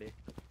 Mati pula dia.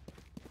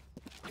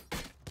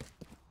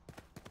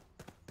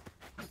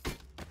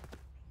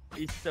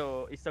 It's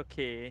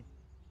okay.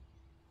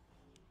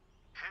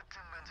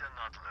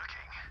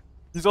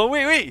 He's on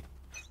way, wait.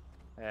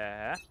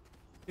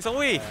 He's on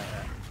way.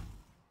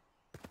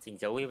 Sing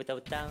jauh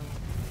petang-petang.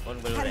 On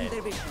Cutting Valorant.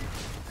 their vision.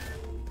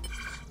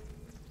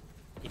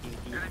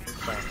 Aktiviti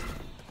susah.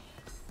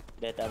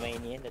 Dah tak main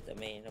ni kan, dah tak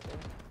main apa.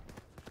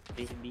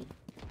 Frisbee.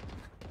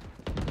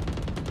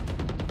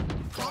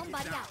 Bomb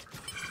buddy out.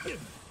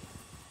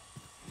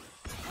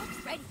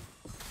 Ready.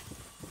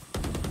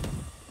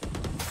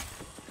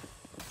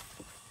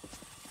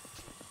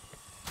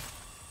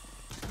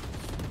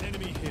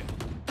 Enemy here.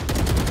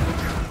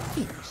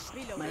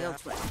 My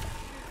ult's ready.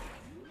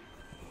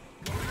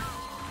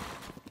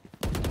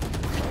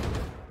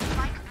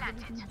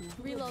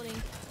 Reloading.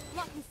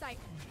 Blocking sight.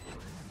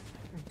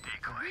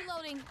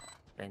 Reloading.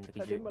 Plan Tak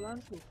terkejut. tembak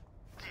langsung.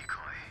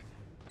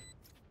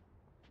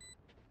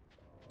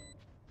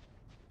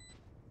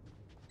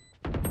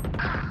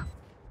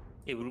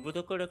 Bulu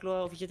protokol dah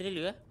keluar official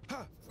trailer lah.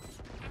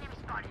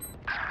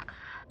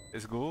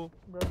 Let's go.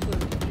 Berapa?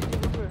 Ini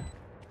berapa?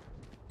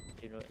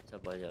 Tengok,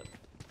 sabar jap.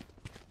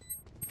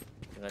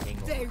 Tengah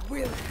tengok. They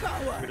will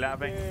cower.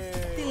 Gelap bang.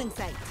 Still in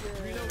sight.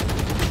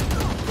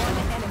 One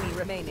enemy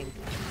remaining.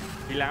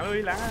 Hilang lu,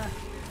 hilang lah.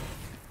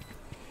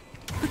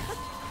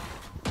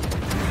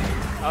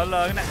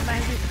 Allah, nak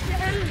naik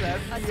dia.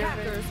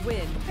 Attackers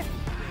win.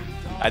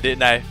 Adik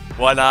knife.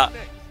 Wala.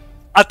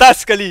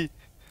 Atas sekali.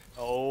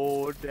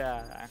 Oh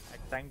dah.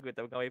 Aku sanggup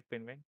tak pegang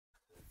weapon bang.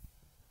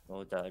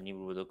 Oh tak, ni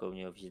bulu protokol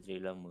punya official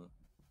trailer lama.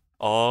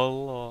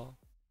 Allah.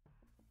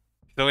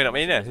 Sisawai nak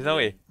main dah?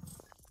 Sisawai?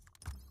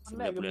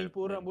 Nak ke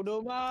tipu orang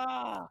bodoh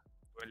mah.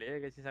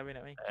 Boleh kasi sampai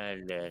nak main.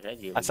 Alah,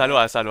 saja. Asal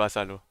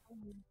lu.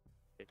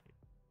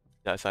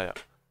 Tak sayap.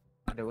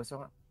 Ada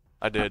kosong tak?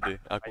 Ada.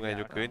 Aku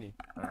dengan Joker ni.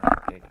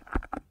 Okay.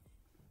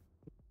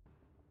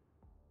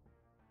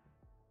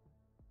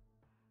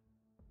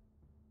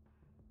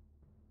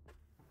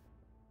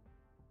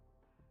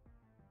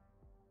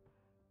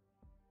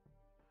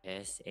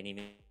 Yes,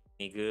 anime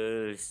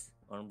girls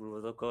on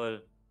Blue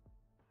Protocol.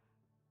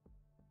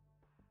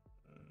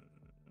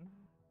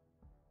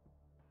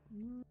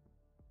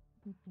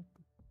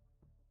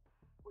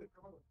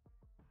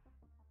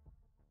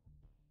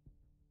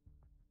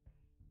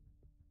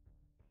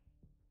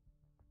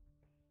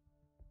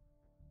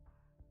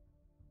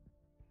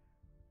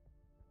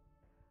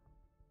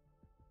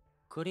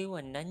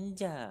 Korean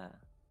Nanja.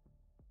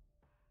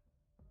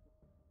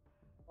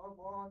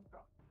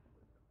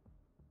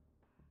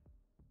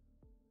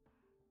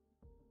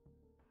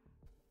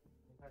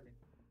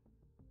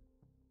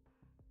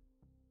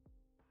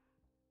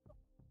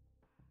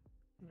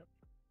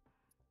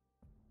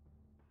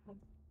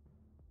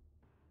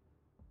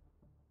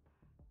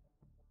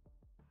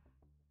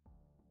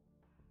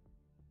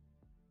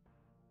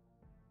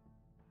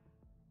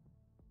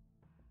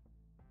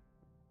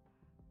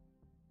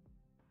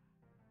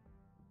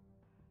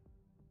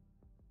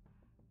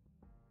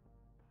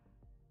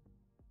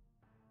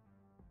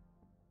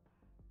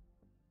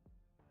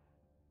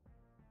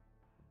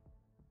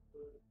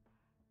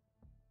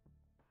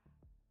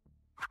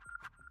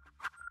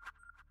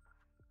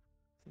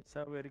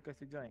 Sabar request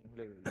to join.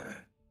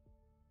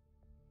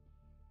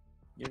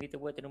 Jom kita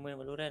buat tournament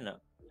Valorant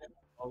tak?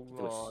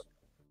 Allah.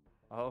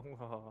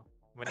 Allah.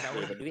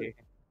 Menang Dapat duit.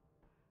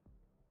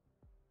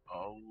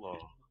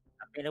 Allah.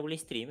 Apa yang dah boleh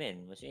stream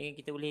kan? Maksudnya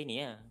kita boleh ni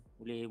lah.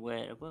 Boleh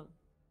buat apa?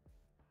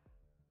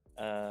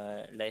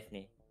 Live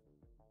ni.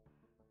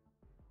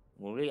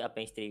 Mula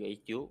apa yang stream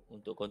kat YouTube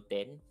untuk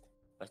konten.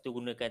 Lepas tu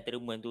gunakan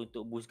tournament tu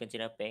untuk boostkan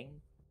channel peng.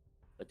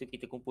 Lepas tu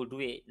kita kumpul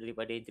duit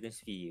daripada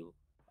entrance fee tu.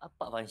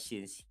 Apa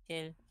function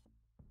sial?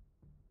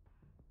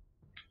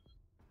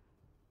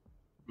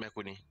 Main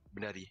aku ni,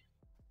 benari.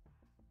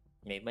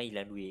 Memang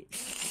hilang duit.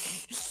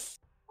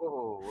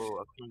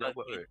 Oh, aku dah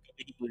buat ke?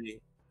 Boleh.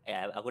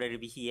 Aku dah ada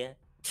PC ya.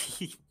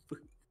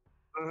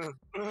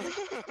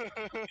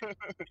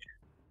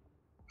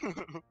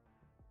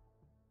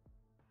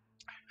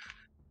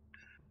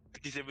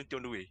 T70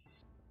 on the way.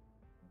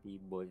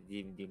 Timbul,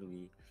 Jim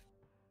duit.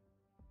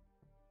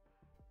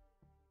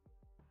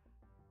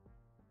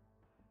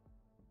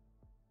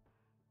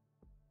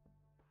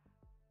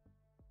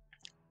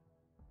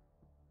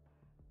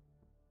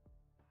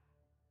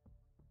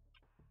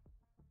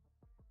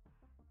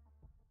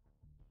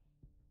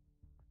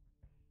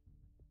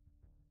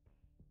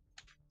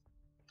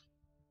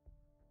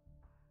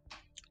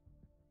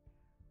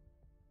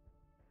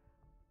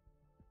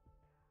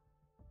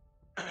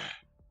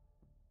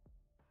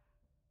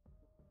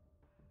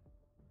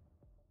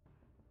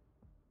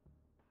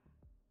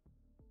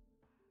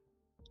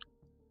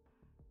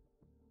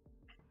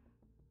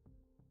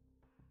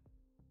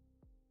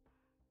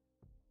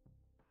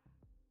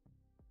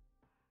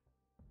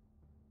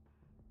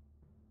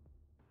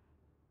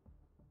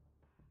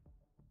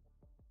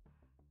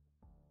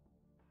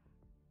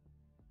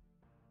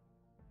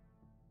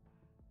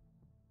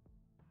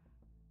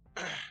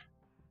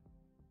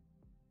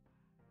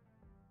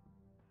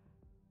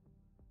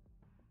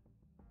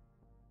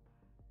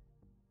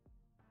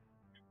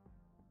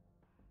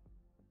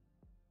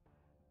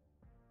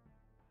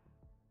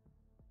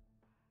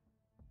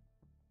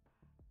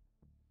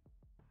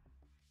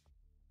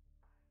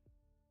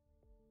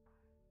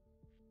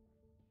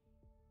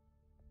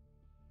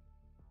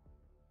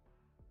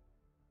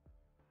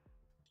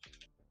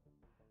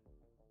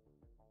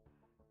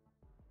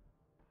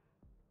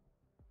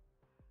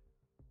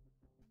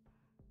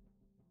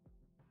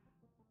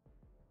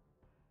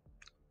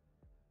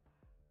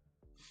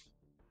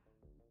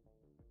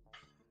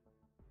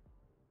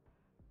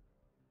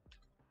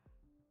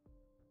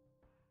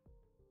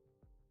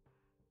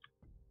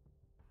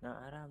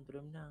 Nak haram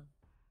terus menang.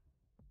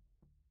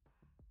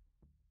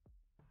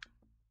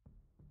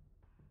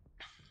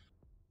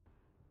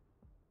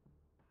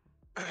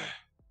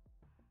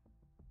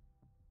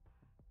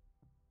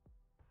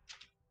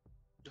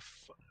 The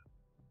fuck.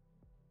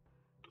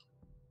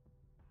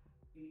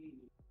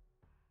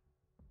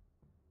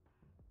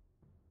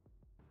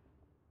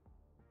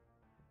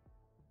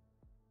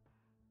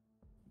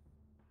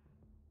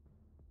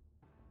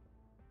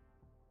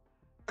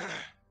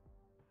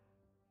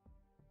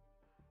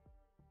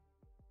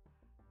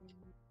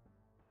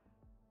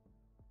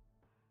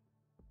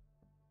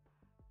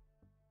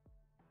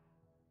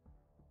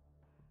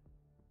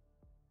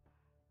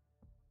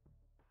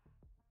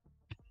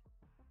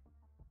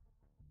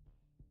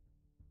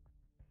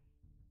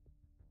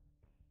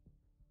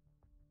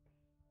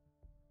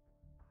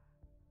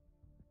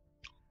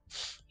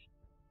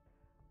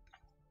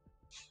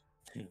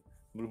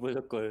 Berbual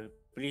lokal.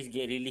 Please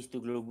get released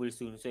to global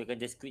soon so I can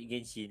just quit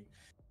Genshin.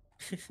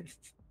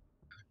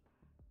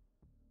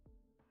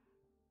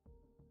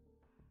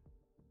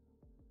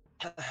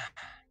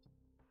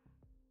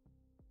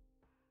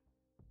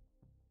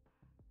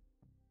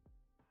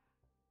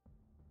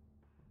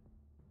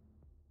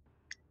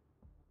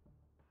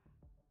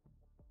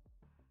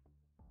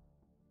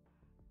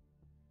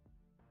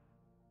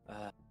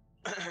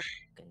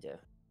 Kejap.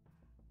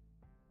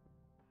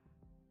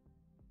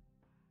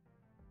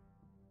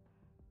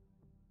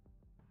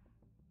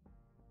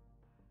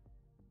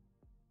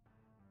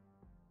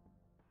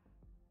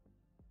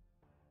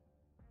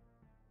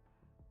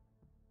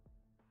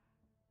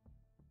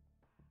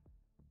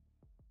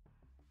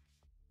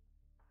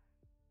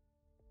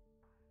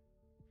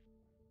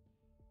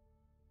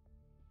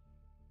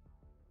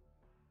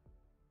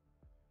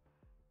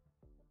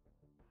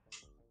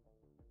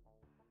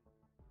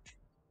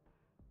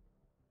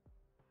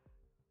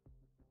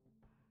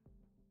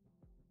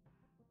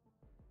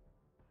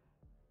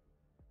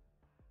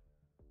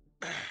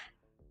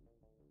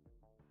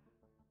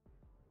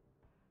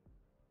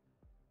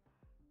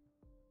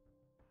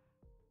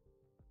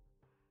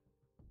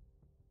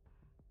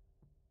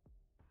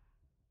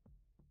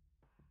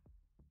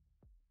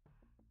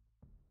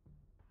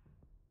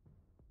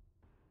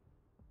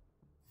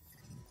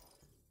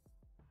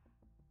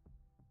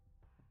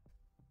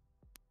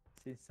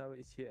 Since how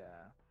it's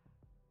here.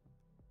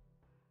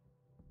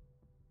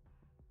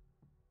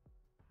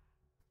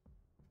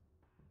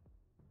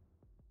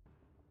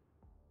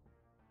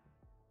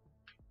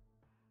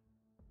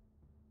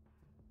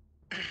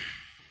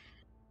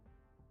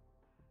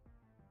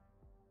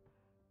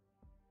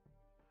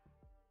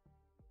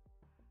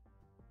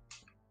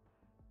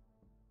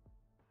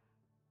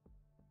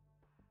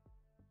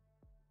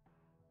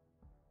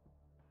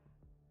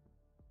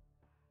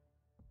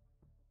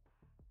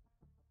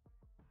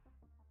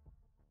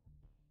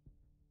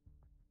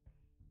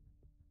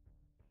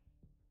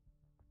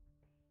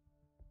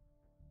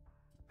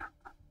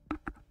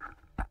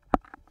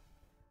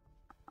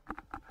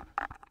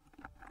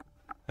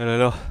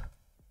 Hello.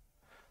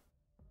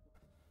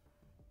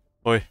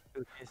 Oi,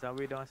 Okay,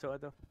 sambil dah masuk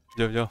tu.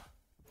 jom.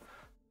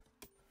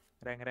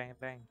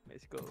 Rank.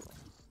 Let's go.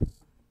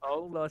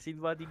 Allah,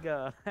 Silva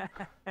 3.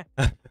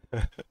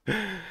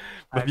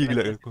 Babi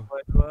gelak aku.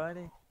 Silva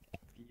 2 ni.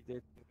 Kita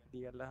tengok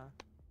dia lah.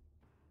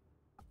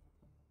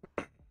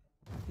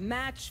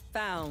 Match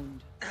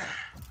found.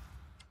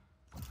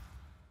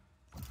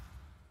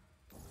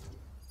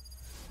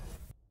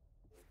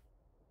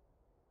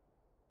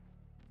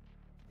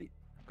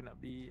 Aku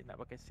nak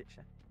pakai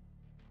Sage lah.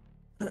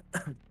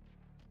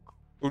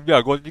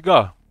 Udah gol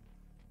 3.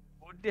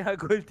 Udah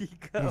gol 3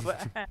 pak.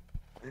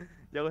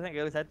 Jauh sangat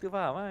gol 1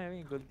 faham lah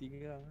ni gol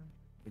 3.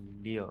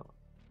 Dia.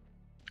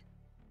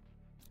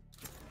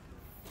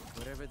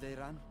 Wherever they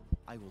run,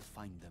 I will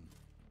find them.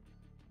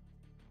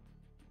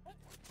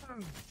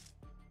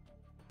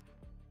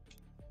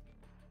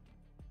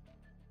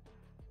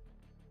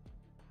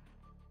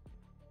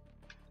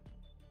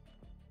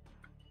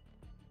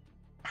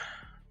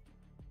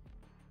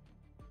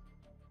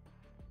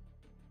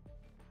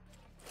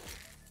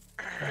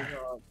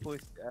 Tengok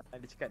post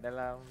dia cakap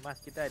dalam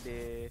mask kita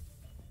ada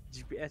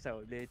GPS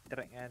tau, boleh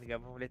track kan,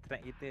 government boleh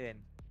track kita kan.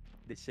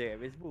 Dia share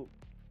kat Facebook.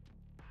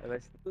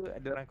 Lepas tu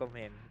ada orang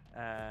komen.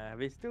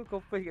 Habis tu kau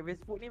post kat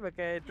Facebook ni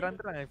pakai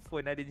terang-terang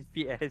phone ada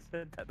GPS.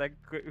 Tak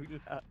takut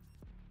pula.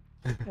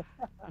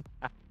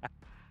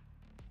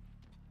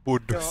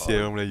 Bodoh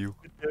sial orang Melayu.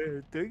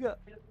 Betul ke?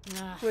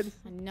 Phone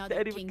tak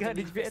ada pegang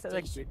ada GPS tak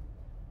takut.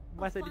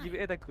 Mas ada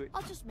GPS takut.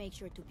 I'll just make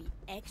sure to be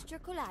extra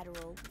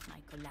collateral.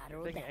 My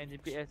collateral Tengok damage.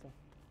 GPS lah.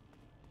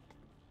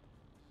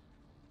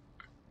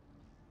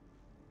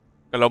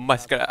 Kalau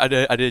Mas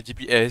ada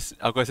GPS,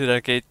 aku rasa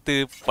dalam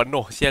kereta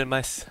penuh sial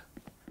Mas.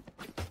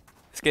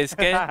 Scan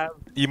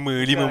 5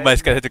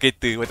 Mas kat satu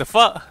kereta. What the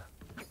fuck?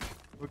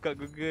 Buka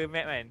Google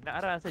Map kan. Nak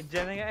arah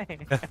sejam sangat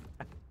kan.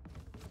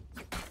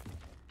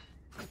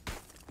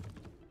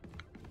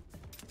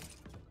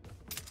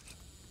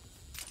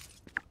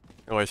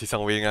 Oh, si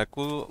Sang Wei dengan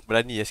aku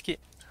berani lah sikit.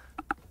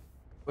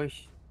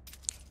 Uish.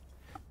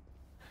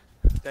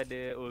 Kita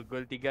ada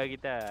gol 3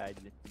 kita.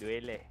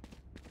 Duel eh.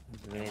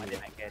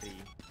 Ada nak carry.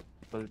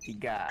 Gol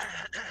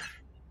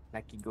 3.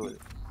 Lucky goal.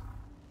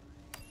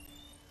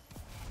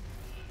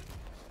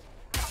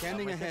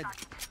 Scanning ahead.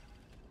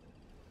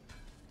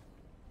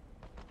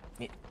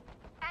 Mid.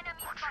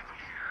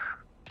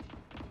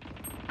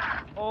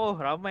 Oh,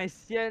 ramai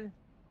sial.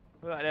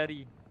 Buat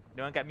lari.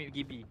 Dia orang kat mid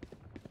GB.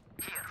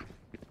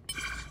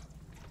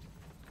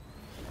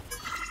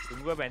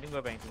 Tunggu abang.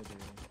 Tunggu.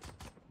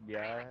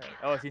 Biar.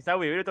 Oh, si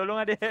Sawi dia tolong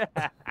ada.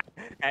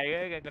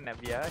 Kau nak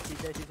biar si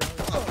Sawi.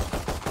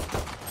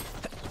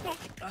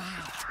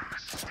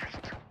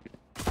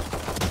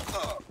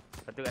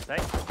 Satu kat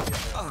side.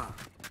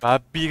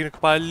 Babi kena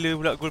kepala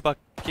pula gol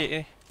paket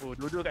ni. Oh,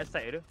 dua-dua kat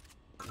side tu.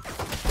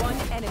 One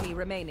enemy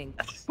remaining.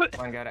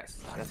 One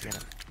garage. That's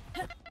enough.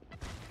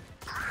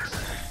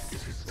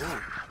 Oh,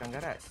 bukan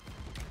garage.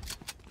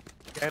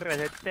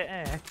 Garage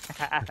attack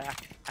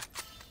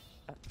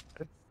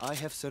I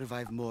have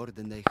survived more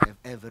than they have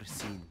ever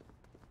seen.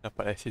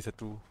 Dapat assist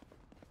satu.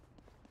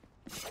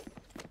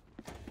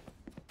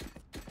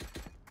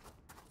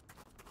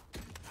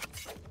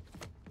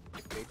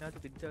 Kena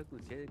tu kejar aku.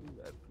 Saya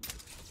juga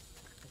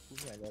aku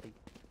ni lari.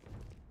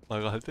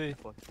 Marah tu eh.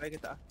 Supaya ke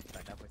tak?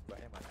 Tak nak apa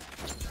mana.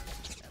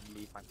 Nak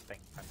beli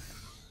pantang.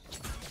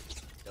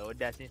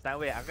 Dah sini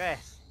sampai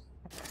Ares.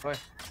 Oi.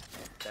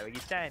 Tak bagi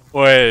chance.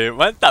 Oi,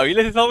 mantap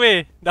gila si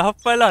Sawi. Dah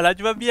hafal lah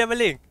laju babi yang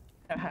maling.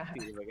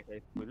 Dia bagi saya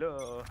 10.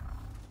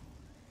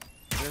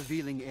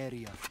 Revealing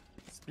area.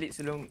 Split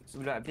sebelum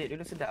update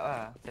dulu sedap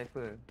lah.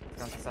 Cypher.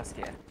 Sekarang susah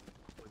sikit lah.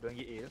 Oh, dia orang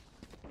GA tu.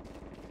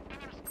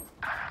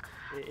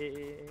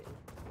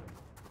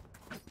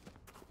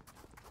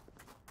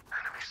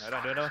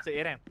 Dia masuk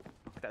A-Ram.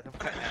 Aku tak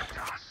sempat lah.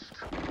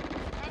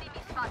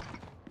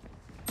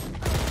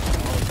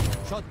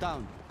 Shot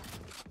down.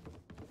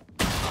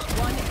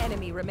 One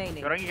enemy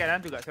remaining. Seorang kat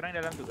dalam tu kak.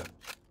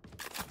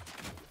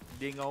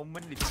 Dia dengan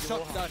Omen di bawah.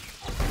 Shot down.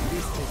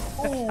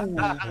 Oh,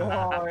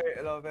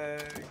 love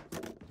it.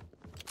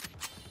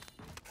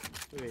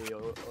 Weh,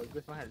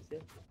 Ghost mahal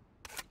siap.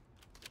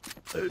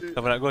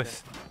 Siapa nak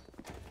ghost?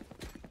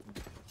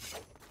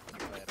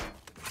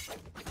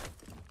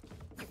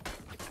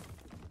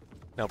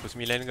 Kenapa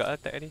 9 juga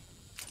attack tadi?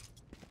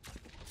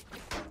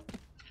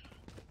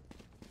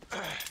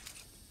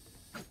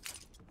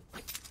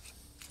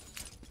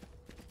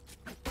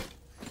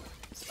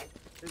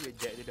 Dia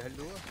reject dia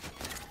dahulu lah.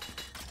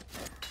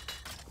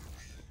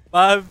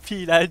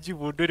 Babi laju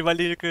bodoh dia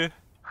balik je ke?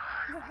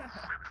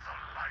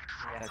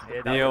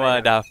 Dia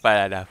memang dah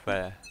hafal lah.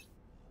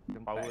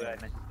 Power lah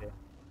nak cerita.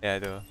 Ya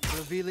tu.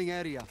 Revealing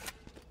area.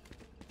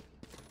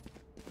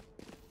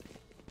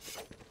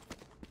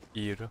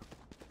 Hero.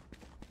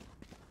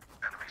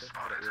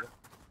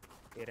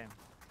 A-Ram.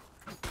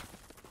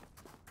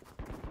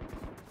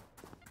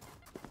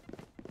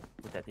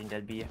 Aku tak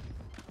tinggal B lah.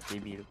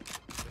 B tu.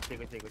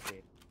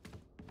 Kocek.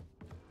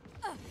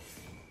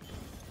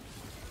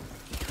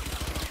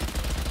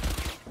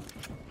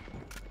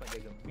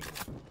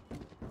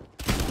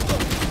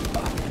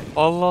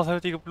 Allah,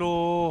 130.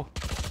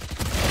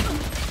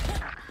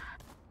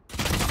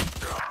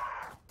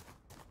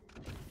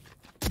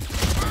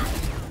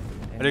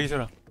 Ada lagi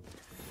seorang.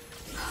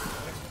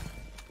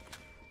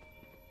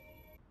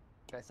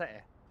 Kat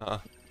side eh?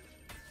 Haa.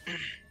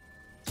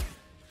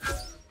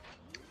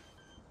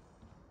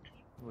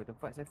 Oh,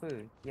 tempat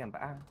Cypher. Yang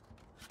nampak ah.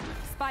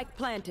 Spike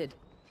planted.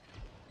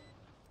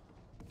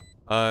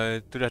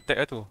 Tu dah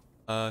tag lah tu.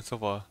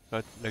 So far.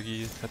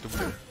 Lagi satu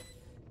benda.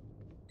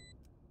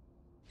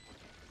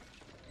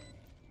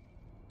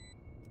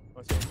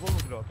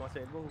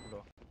 Masuk elbow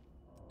keluar.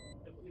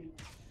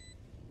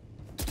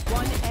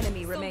 One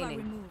enemy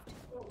remaining.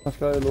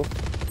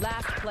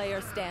 Last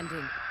player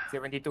standing.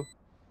 72.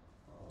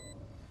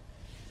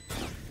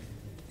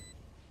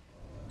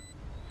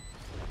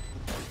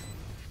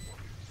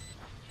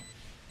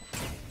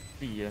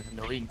 Iya,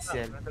 knowing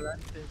sial.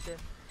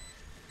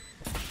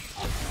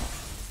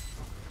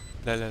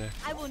 Dah.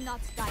 I will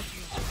not die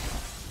here.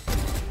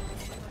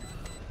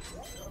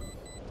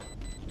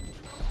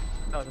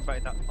 Tahu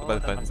tempat tak? Sempat.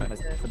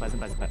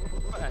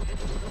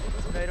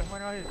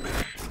 Bismillahirrahmanirrahim.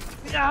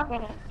 Ya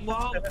Allah.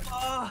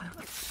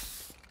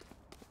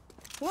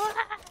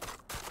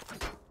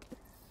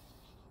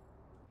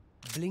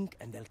 Blink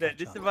and they'll Dia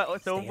catch sebab up.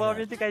 sombong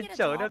macam tu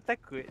kacau. Dah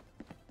takut.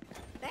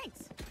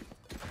 Thanks.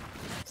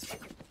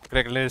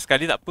 Kena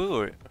sekali tak apa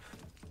kot.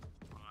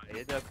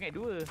 Ya tu aku ingat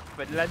dua.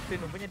 Sebab dia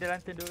lantern rupanya dia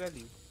lantern 2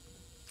 kali.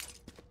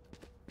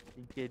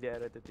 Tingkir dia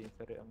arah tu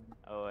sorry.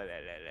 Oh lah.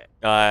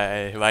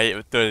 Ai,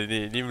 baik betul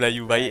ni. Ni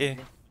Melayu baik eh.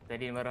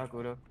 Tadi dia marah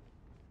aku tu.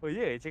 Oh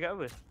ya, cakap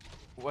apa?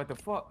 What the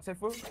fuck,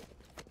 Cypher?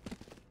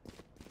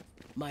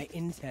 My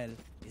intel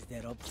is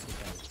their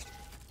obstacle.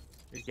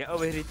 Dia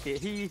kata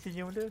heritage.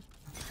 Senyum tu.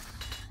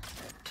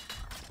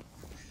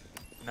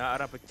 Nak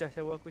arah pecah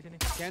sawa aku sini.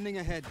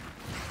 Scanning ahead.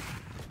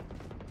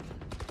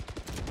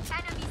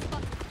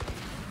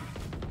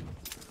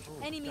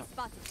 Enemy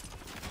spotted.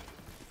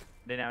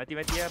 Dia nak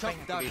mati-mati apa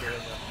yang aku dia.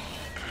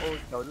 Oh,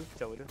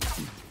 jauh dulu.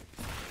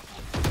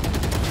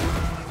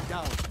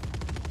 Down.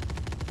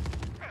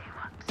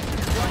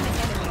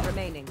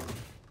 remaining.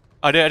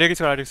 Ada lagi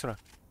seorang, ada seorang.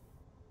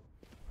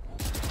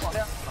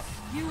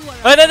 You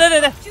Ah,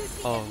 dah.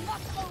 Oh.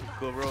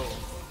 Go bro.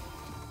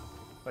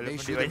 They Walaupun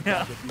dia should have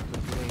banyak. got the people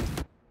playing.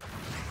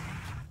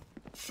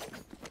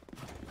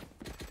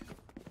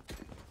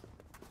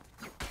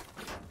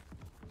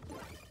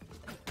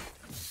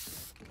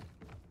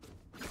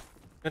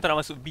 Kau tak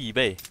nak masuk B,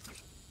 bay.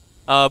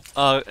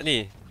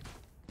 Ni.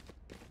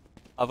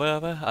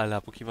 Apa? Alah,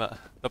 Pukimak.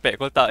 Topek,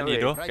 kau letak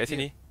ni doh, kat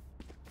sini.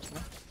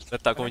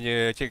 Letak kau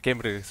punya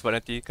kamera sebab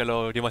nanti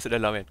kalau dia masuk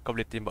dalam kan, kau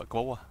boleh tembak ke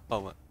bawah.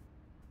 Faham tak?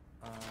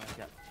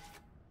 Sekejap.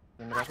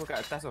 Kamera aku kat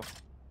atas tu.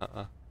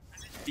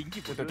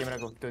 Tinggi Tu kamera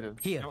aku. Tu.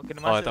 Here, Kena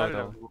masuk tahu.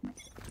 dalam.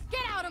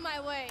 Get out of my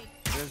way.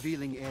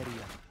 revealing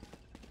area.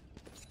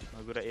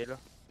 Aku dah A lah.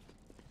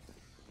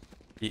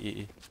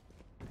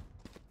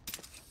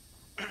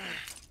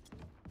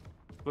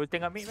 Kau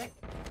tengok mid, Mac.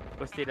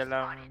 Kau stay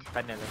dalam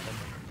tunnel lah.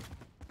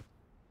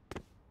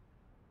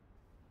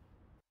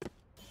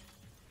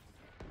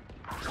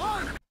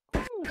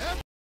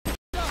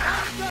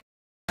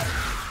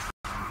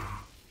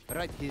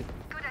 Right here.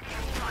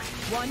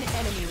 One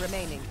enemy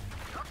remaining.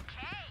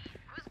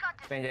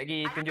 Peng, sekejap lagi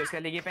tunjuk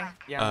sekali lagi Peng.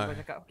 Yang kau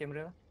cakap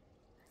kamera.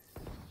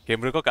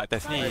 Kamera kau kat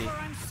atas ni.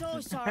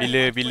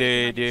 Bila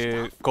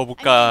dia kau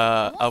buka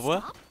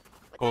apa?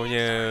 Kau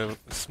punya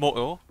smoke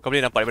tu, kau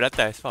boleh nampak daripada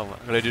atas, faham tak?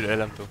 Kalau dia duduk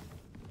dalam tu.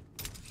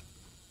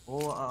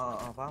 Oh,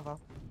 faham.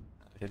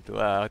 Macam tu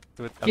lah.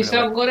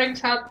 Pisau goreng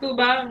satu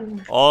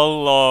bang.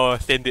 Allah,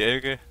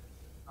 standard ke?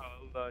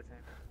 Allah.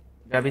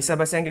 Dah bisa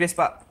bahasa Inggeris,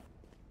 Pak.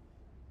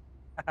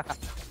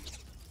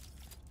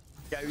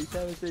 Tak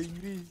bisa bahasa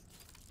Inggeris.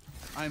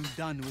 I'm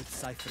done with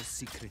Cypher's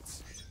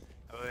secrets.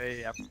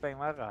 Oi, apa yang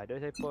marah? Dia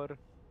Cypher.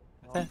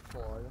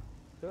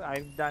 So,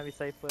 I'm done with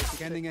Cypher.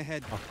 Scanning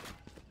ahead.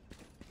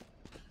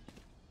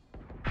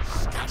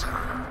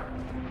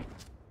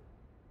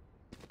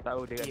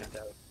 Tahu dia kan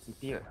tahu.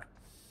 CT ke?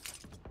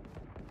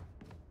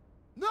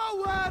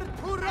 Nowhere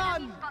to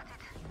run.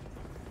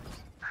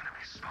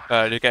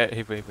 Dekat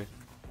heaven.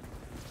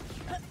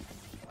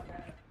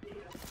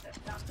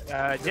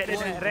 Jet dia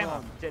naik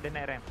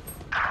ramp.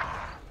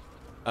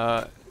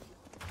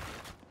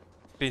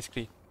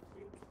 Screen.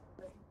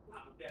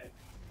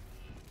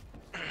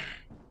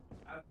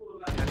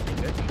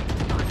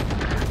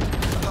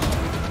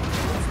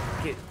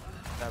 Sikit.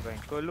 Tak bang.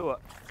 Kau lu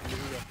tak?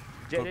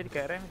 Jet dia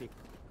dekat ramp ni.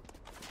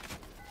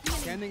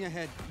 Scanning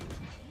ahead.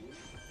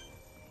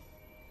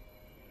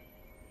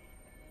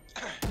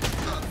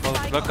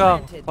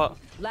 Belakang. Pak.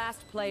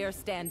 Last player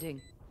standing.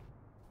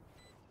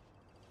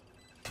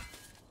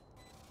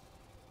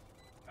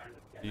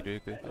 Dia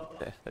ke?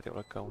 Tak tengok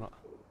belakang pula.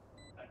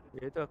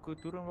 Ya tu aku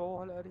turun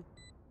bawah lah hari.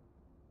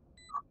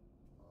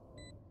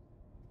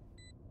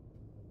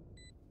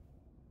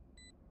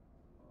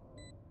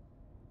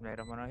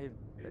 Bismillahirrahmanirrahim.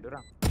 Ada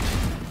orang.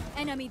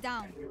 Enemy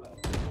down.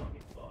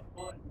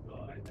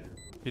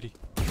 Kiri.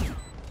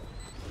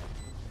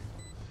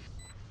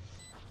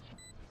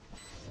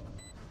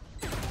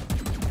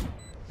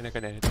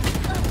 Kanan.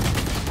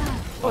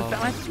 Oh, tak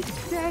mati.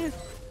 Sial.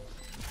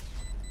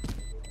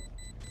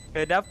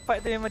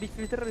 Dapat tu memang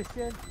defuse terus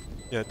sial.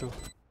 Ya tu.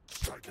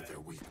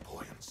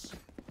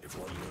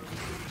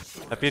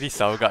 Tapi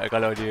risau gak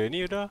kalau dia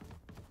ni udah.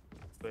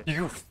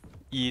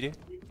 E dia.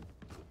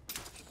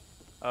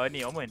 Oh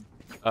ni Omen.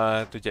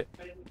 Tu Jet.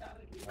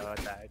 Oh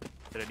tak.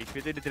 Kalau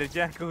defuse tu dia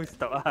terjah aku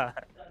stop lah.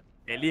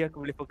 At least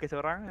aku boleh fokus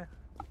orang lah.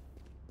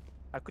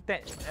 Aku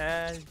tak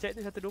Jet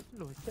tu 120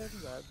 sial tu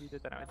babi tu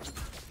tak nak mati.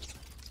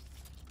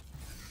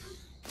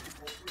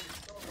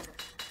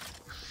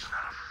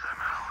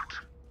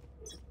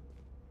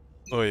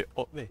 Oi,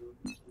 be.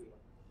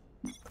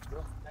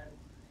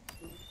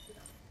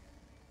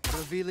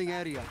 Revealing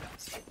area.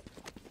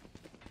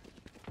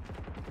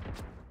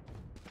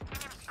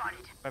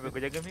 Baik,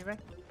 aku jaga mid, bang.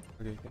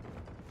 Okay.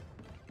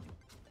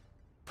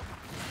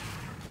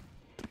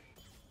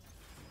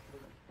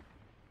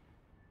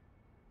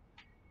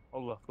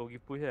 Allah, kau pergi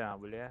push lah.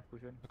 Boleh lah,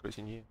 push kan. Aku kat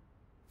sini.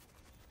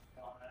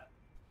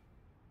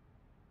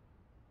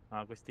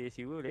 Aku stay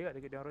siwa boleh kat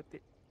dekat dia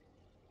rotate.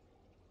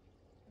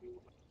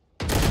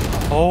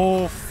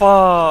 Oh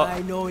fuck.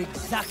 I know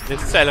exactly.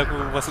 Nyesal aku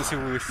masuk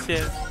siwa.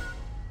 Sial.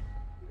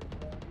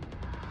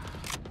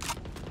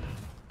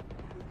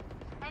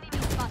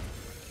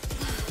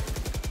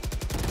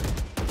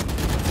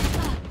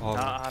 Oh.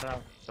 Nak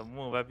haram.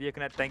 Semua babi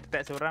aku nak tank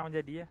attack seorang pun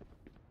jadi lah.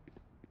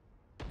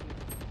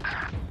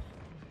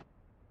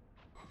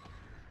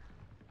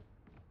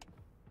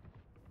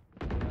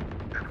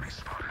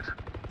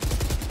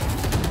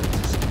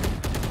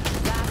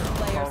 Last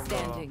player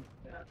standing.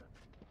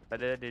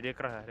 Dia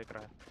kerah.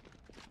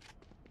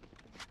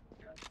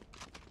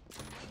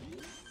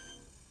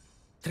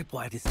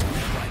 Tripwire destroyed.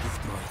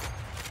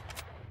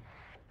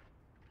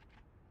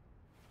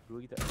 Dua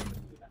kita.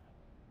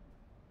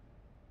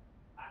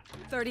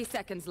 30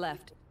 seconds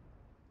left.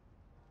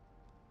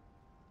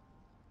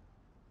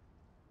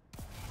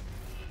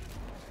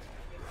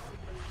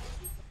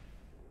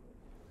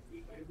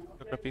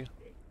 Tapi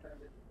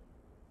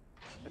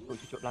Aku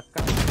cucuk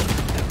belakang.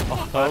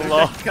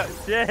 Allah. Cakap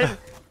Sial.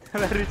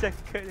 Baru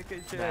cakap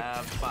Sial.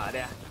 Nampak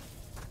dah.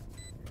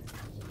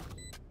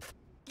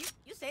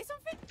 You say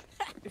something?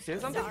 You say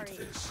something? Sorry,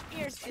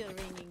 ears still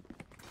ringing.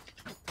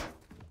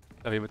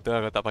 Tapi betul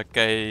lah kalau tak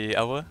pakai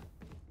apa?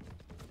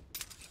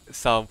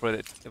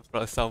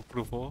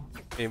 Soundproof oh.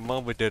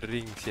 Memang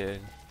berdering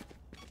sial.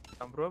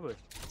 Bro apa?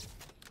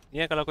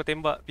 Ni lah kalau kau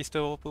tembak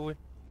pistol apa pun.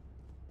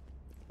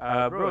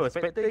 Bro,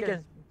 Spectre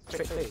kan?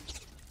 Spectre.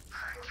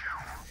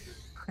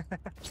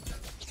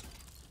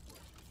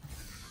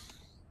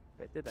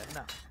 Spectre tak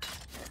nak.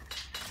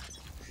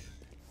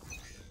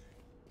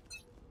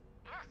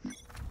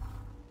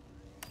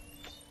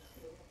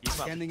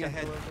 Scanning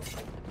ahead.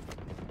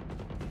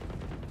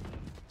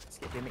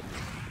 Sikit damage.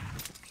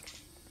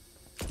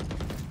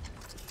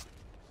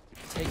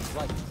 Take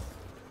flight.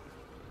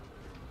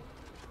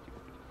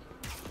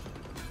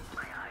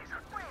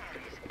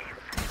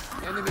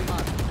 Enemy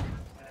mark.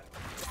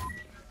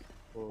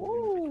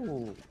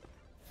 Ooh.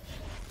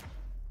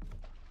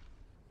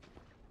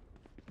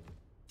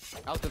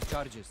 Out of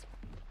charges.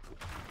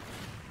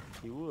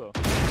 Siwa lah.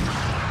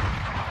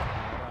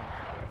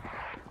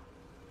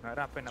 Nak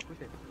apa nak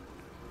push?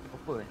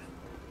 Apa?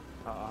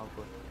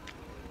 Apa?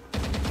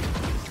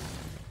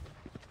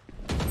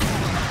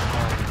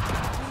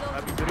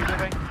 Habis duri tu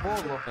bang.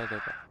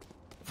 Tak.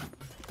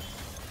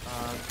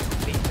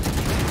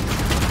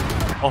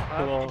 Oh,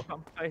 Allah.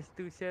 sampai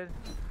tu sial.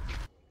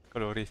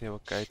 Kalau race ni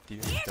pakai IT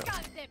ni tak.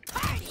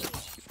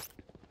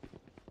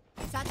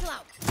 Satchel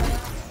out.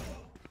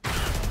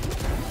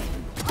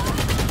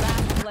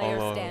 Last player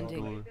Allah,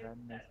 standing.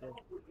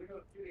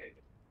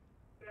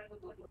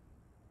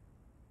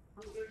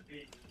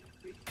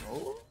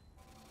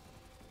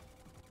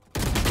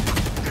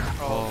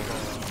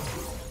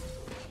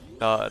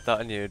 Tak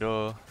ni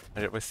doh.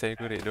 100%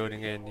 aku rate doh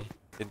dengan ni.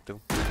 Phantom.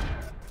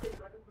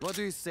 What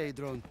do you say,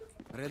 drone?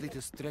 Ready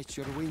to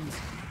stretch your wings?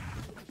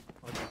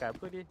 Oh, cakap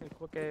apa dia?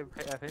 Aku pakai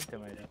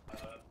Phantom aja.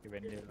 Dia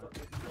bandel lah.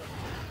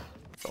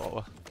 Tak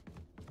apa.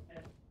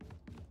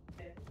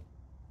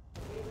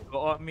 Go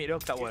out mid tu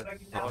kat wall.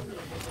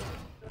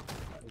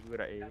 Aku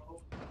gerak A.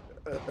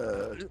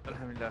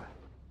 Alhamdulillah.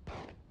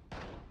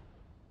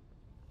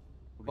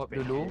 Pop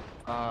dulu.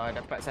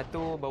 Dapat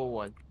satu bawa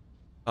wall.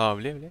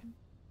 Boleh.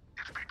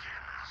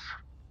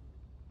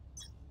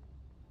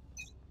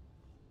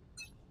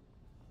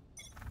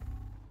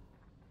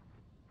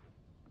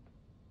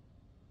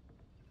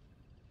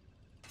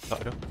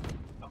 Tak dah.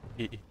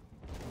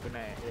 Aku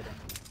naik A dah.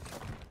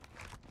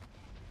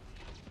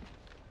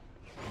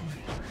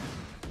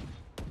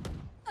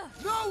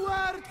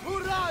 Nowhere to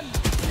run!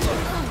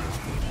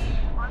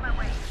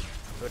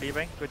 Sorry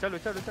bang, kau calu.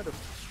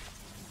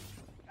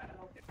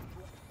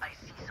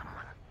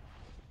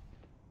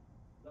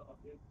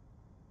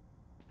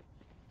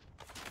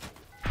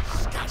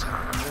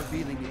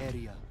 Revealing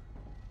area.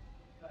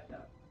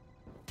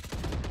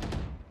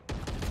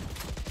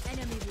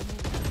 Enemy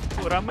removed.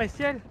 Oh, ramai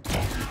sial.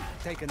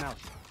 Taken out.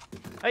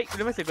 Ai,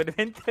 belum masuk kau ada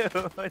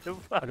Phantom.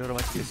 Sumpah. Ada orang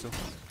mati tu.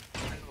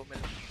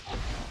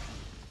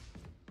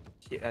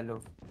 Shit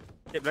halo.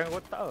 Cik belakang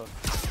kotak tau.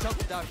 Shot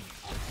down.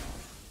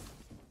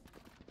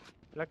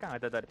 Belakang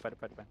atau tak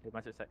depan. Dia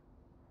masuk side.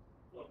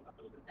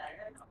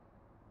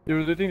 Dia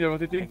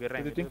rotating.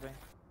 Gerai tu bang.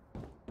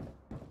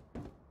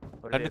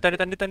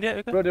 Tanda dia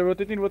kan? Bro, dia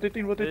rotating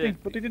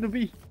to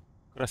B.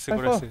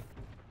 Aku rasa.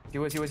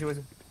 Siwa.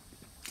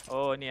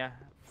 Oh ni ah.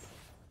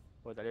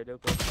 Oh tak boleh ada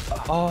aku.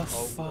 Oh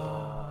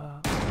fuck.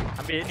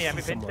 Ambil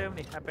Phantom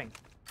ni, apa yang?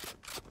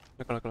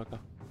 Kalau.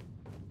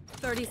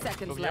 30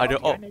 seconds left. Ada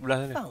op belah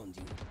sana.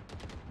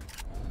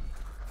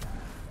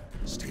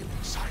 Last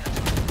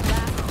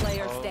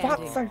player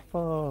standing.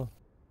 Cypher.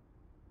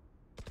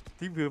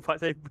 Tiba Pak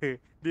Cypher.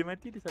 Dia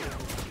mati dia salah.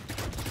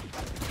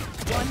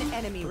 One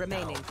enemy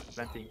remaining.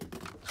 Planting.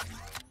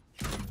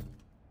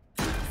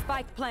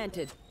 Spike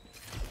planted.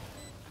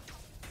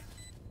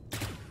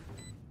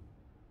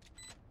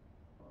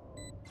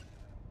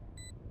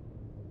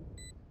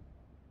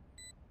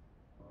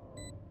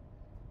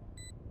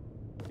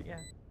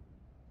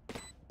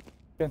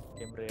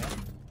 Kamera ya.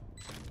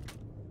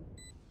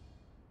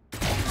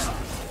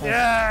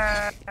 Ya.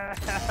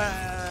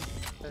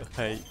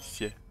 Baik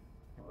sial.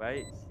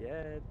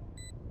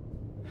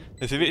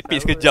 Nasib baik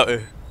pick sekejap je.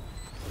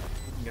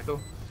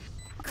 Jatuh.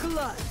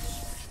 Clutch.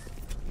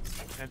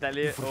 Tak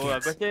boleh. Oh,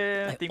 aku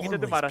rasa team kita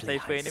tu marah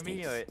Cypher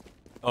enemy kot.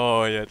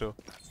 Oh ya tu.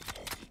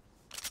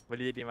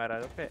 Boleh jadi marah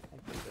tu Pat.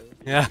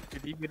 Ya.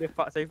 Tiba-tiba dia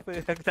fuck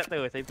Cypher. Aku tak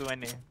tahu Cypher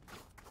mana.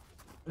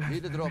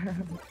 Need a drop.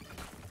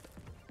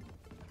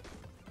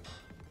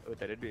 Oh,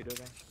 tak ada duit tu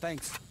kan.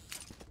 Thanks.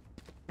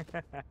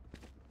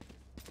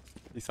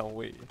 Di some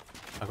way.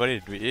 Aku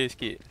ada duit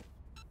sikit.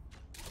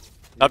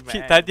 Tapi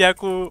tadi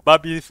aku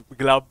babi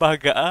gelabah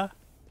gak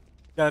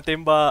yang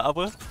tembak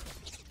apa?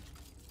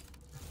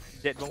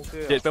 Jet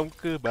bunker. Jet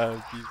bunker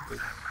babi.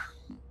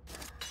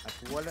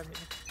 Aku wall lah ni.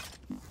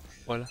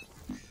 Wall lah.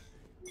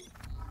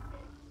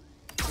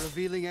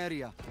 Revealing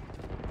area.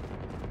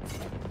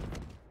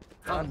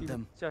 Found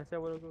them. Cah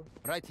wall aku.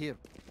 Right here.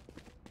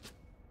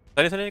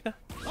 Sana ke?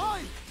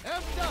 I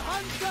am the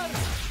hunter.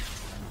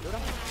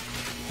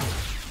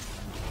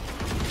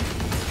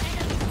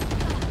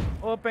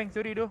 Oh, Peng,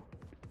 sorry tu.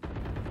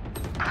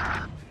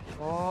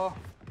 Oh,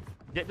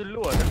 Jet tu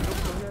luar dah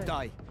 20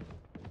 kan. Die.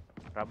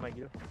 Ramai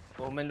gitu.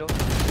 Omen lu.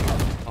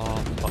 Oh,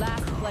 fuck.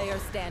 Last player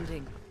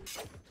standing.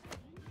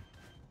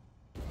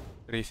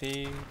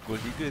 Racing goal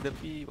 3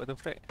 tapi bottom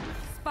frag.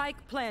 Spike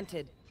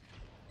planted.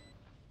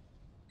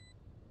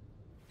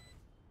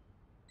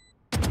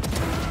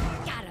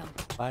 Got him.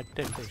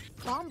 Badan tu.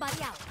 Bomb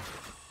buddy out.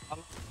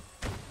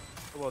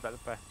 Oh, tak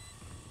lepas.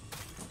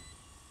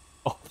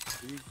 Oh.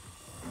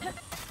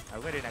 Aku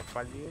kan dia nak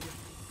kepala je.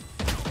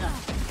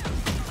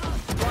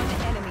 One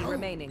enemy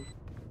remaining.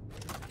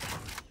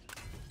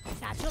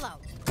 Satchel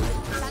out.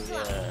 Satchel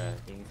out. Ya,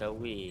 tinggal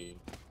away.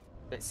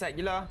 Backside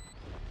gila.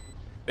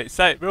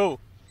 Backside bro.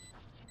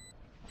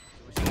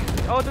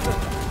 Oh, tu.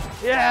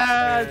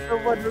 Yeah,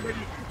 coba 2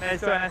 kali.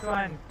 Nice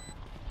one.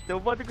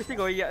 Coba tu kasi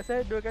goyak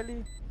saya 2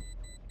 kali.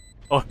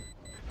 Oh.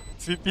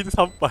 CP tu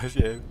sampah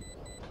sial.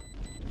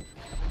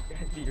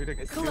 Ganti udah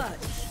kat situ.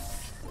 Clutch.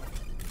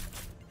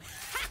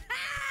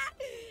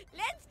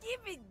 Let's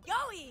keep it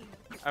going.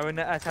 I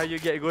wanna ask how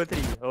you get goal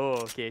 3.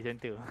 Oh, okay, macam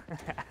tu.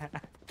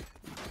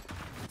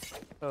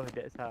 Oh,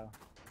 that's how.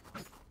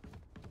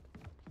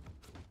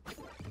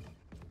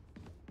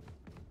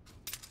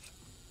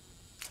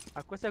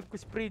 Aku rasa aku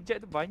spray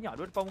jet tu banyak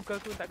tu depan muka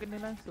aku tak kena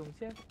langsung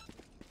sial.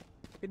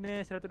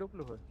 Kena 120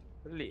 ke?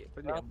 Pelik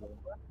ambang.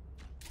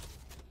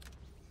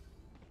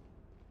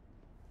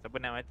 Siapa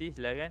nak mati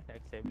silakan.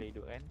 Saya boleh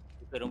hidup kan.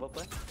 Buka nombor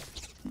berapa?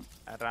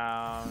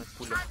 Round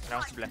 10,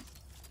 round 11.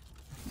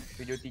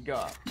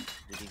 73.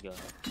 3.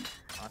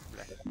 Round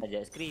 11.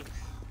 Ajak scream.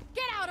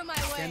 Get out of my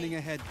Standing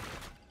way. ahead.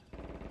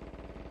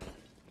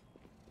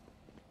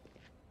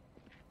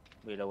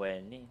 Boleh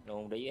lawan ni,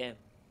 lawan budak UM.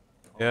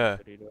 Ya.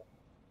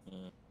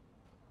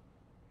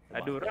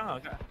 Ada orang tau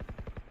kak.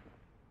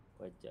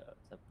 Wajak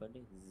siapa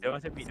ni? Dia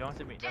orang sebit.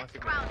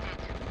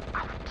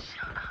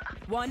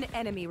 One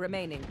enemy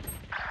remaining.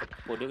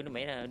 Oh, dia kena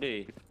main lah,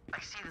 deh.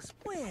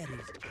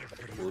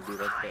 Oh, dia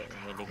rapat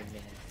main dia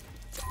kena.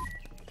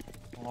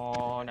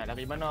 Oh, nak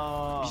lari mana?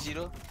 Busy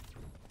tu.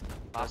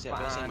 Siap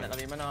Apa nak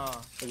lari mana?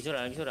 Lagi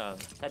seorang.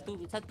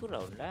 Satu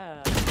round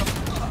lah.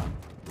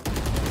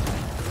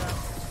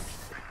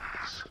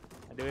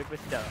 Ada weapon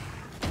sedap.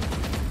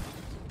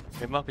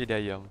 Memang pilih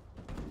ayam.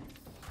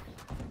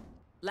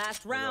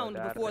 Last round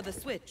before the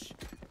switch.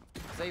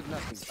 Save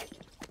nothing.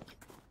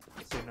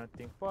 Say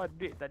nothing for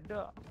duit tak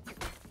ada.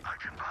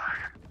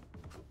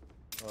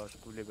 Oh,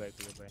 aku boleh buy.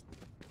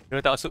 Dia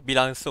tak masuk B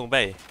langsung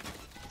bai.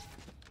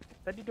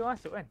 Tadi dia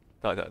masuk kan?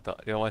 Tak.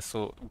 Dia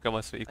masuk, bukan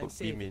masuk ikut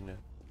B main lah.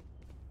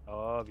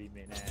 Oh,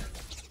 B-main kan.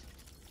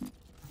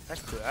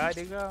 Takut lah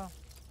dia kau.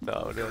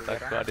 Tak, dia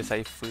takut ada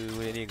cypher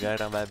punya ni,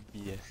 garang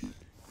babi lah.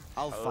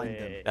 I'll find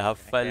them. Dah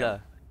hafal lah.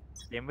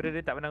 Kamera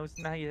dia tak pernah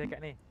musnah lagi cakap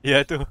ni.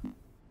 Ya tu.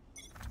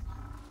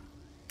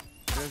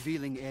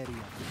 Revealing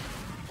area.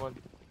 Oh,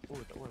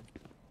 tak boleh.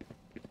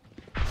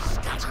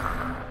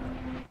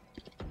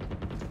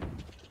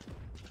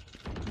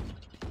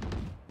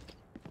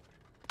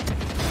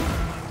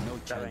 No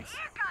chance.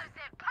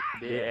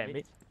 Dia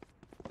ambil.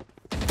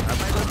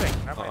 Ramai tu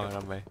Bang,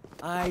 Ramai.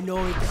 I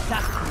know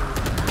exactly.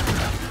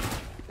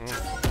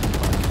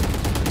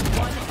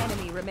 One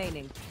enemy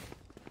remaining.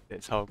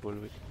 That's how goal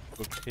would.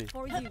 Okay.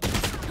 For you.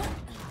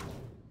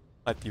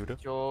 Mati udah.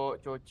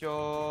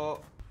 Cocok.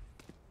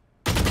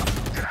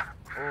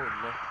 Oh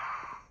no.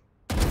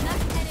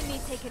 Last enemy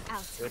taken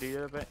out. Sorry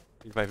lah Bang.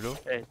 Revive dulu.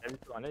 Tapi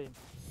tu orang lain.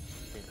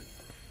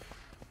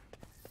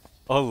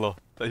 Allah,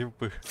 tak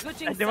jumpa.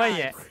 Switching Ada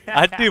banyak.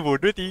 Ada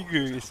bodoh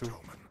 3 isu.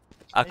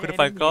 Aku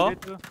depan kau.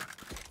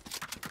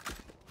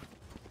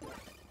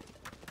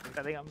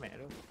 Tak tengok map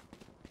tu.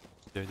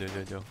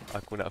 Jom.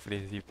 Aku nak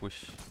frenzy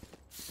push.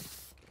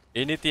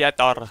 Ini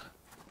teater.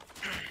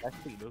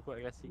 Klasik tu,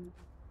 kuat klasik.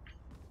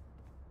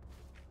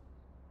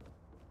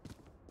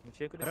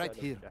 Mesti aku dah Right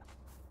here.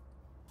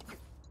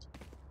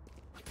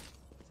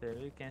 So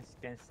you can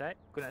scan side.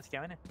 Aku nak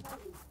scan mana?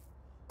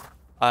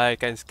 I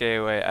can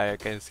scare where I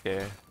can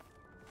scare.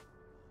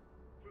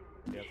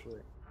 Dia apa?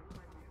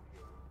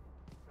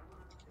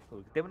 Oh,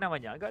 kita menang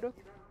banyak agak tu.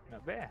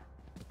 Not bad lah.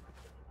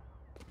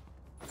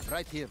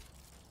 Right here.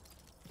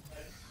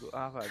 Good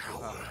half lah,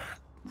 good half.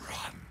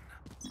 Run.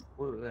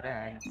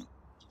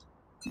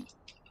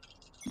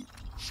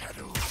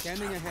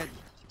 Scanning ahead.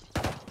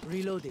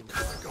 Reloading.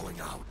 Going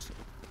out.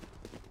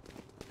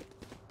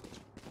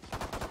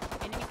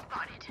 Enemy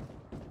spotted.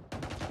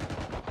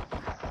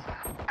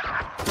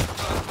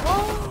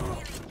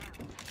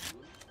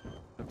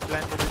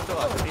 Plan tu tutup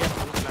aku dia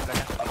aku plan belakang.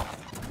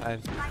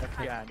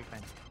 Ya, Dia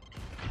plan.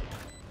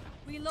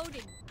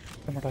 Reloading.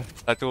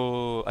 Satu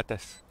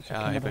atas.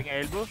 Aku tengok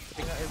elbow,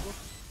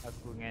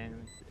 Aku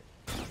dengan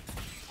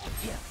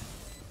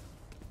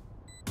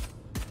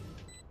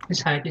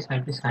Please hide.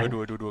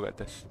 Dua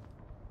kat atas.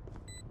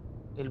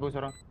 Elbow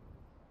seorang.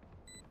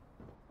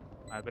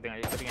 Aku tengok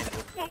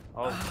elbow.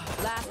 Oh.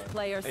 Last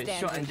player Shot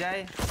standing. anjay.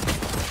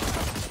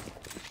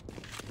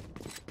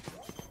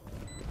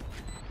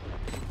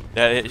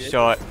 That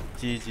headshot.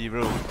 GG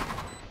bro.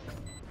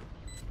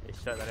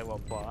 Headshot tak ada buat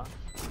apa.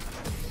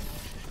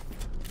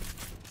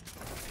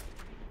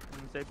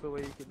 Sniper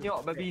boleh kita.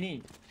 Tengok babi ni.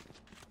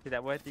 Dia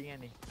tak buat hati dengan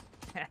ni.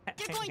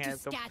 You're going to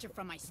scatter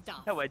from my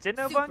stuff. Tak buat macam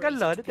mana bang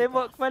kalau dia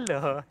tembak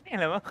kepala. Ni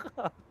lah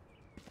marah.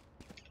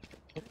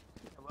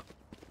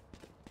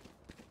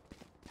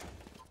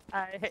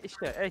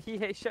 Headshot. He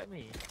headshot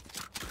me.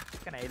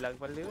 Kan nak elak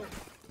kepala pun.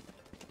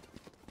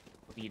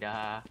 Kopi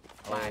dah.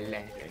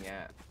 Malas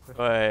katanya.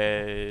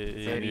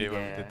 Oi, Sorry ini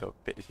memang je. betul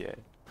topik sial.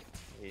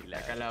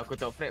 Kalau aku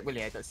top frag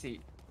boleh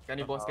toxic.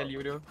 Kan ni boss sekali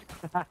bodoh.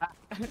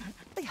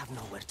 They have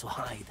nowhere to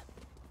hide.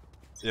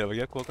 Ya,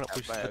 bagi aku nak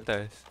push ke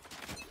atas.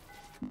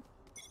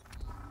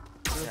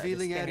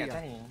 Revealing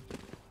area.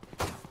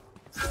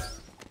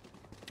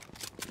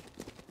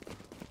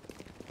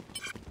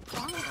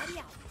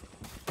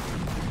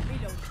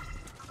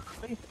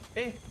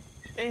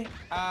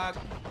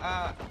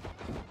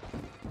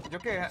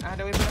 Joker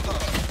ada weapon atau?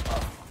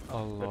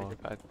 Allah,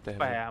 kat atas.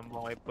 Apa yang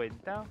mau weapon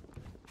tau?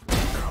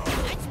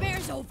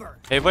 Nightmare's over.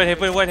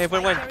 Heaven one.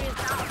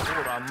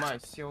 Oh, ramai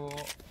siok.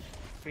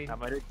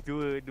 Sama ada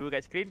dua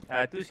kat screen.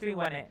 Two screen,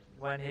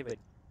 one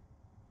heaven.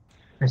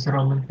 First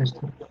Roman,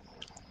 first two.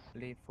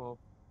 Play for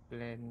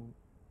plan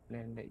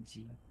like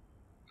G.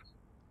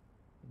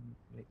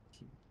 Like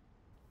G.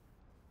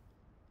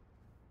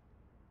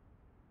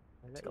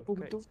 Cakap apa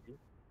betul?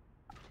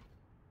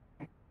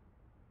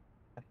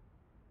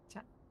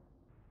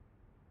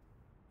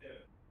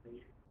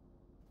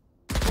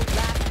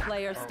 Last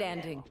player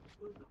standing.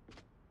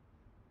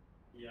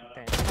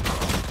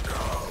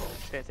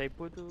 Tag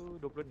Sniper tu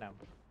 26.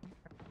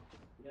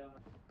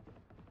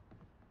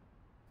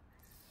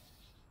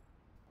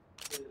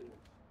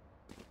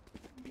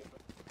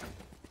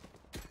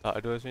 Tak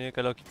ada sebenarnya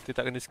kalau kita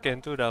tak kena scan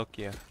tu dah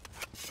okey lah.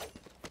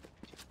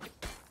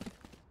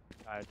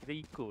 Kita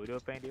ikut dia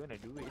apa yang dia mana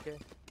duit je.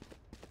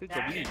 Tu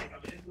kau beli.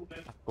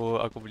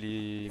 Aku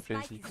beli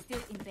frenzy.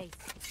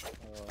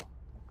 Oh,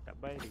 aku tak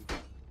buy ni.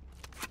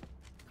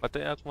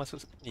 Patutnya aku masuk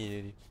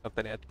ni ni. Aku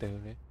tak naik atas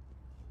ni.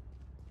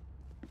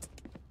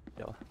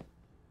 Sekejap lah.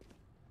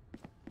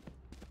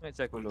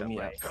 Macam aku tak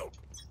buy.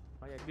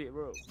 Banyak duit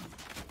bro.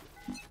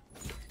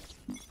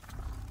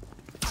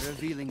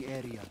 Revealing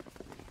area.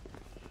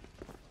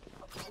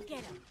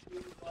 Get him.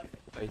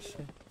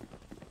 Aisyah.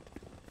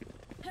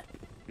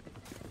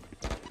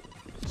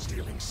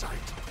 Stealing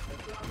sight.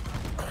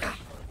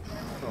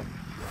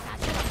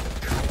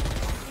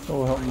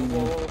 Oh, help me.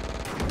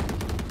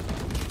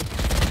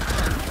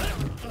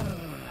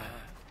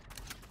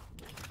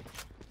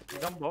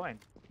 Gambar kan?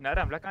 Nak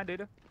ram belakang ada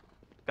tu.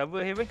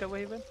 Cover heaven.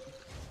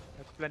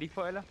 Aku plan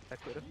default lah,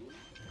 takut tu.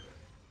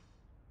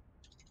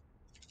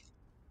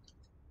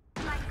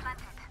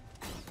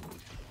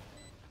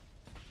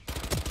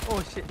 Oh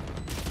shit.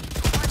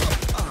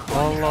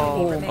 Allah.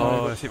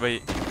 Oh, nasib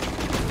baik.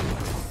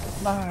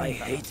 I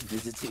hate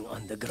visiting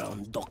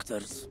underground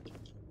doctors.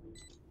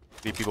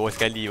 BP bawah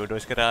sekali bodoh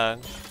sekarang.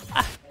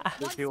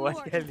 BP bawah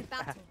sekali.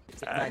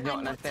 Banyak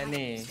nanti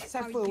ni.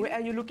 Cypher, where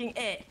are you looking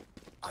at?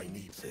 I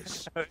need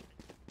this.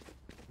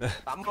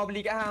 Tak mau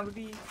beli kat hang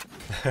babi.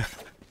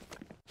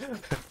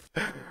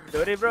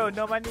 Sorry bro,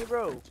 no money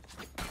bro.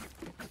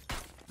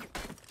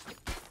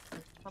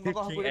 Hang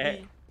bakal apa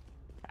lagi?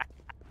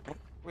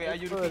 Where are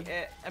you looking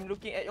at? I'm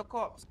looking at your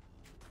corpse.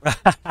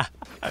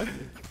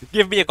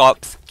 Give me a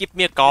corpse.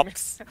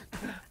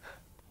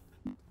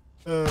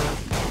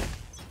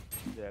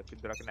 Ya, aku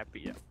dorang kena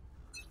pick je.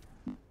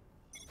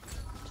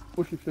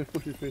 Push his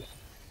face.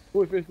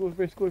 Go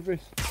his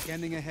face.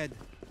 Scanning ahead.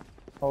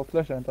 Oh,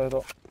 flash and tie it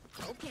up.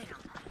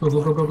 Go.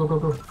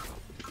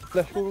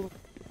 Flash, go.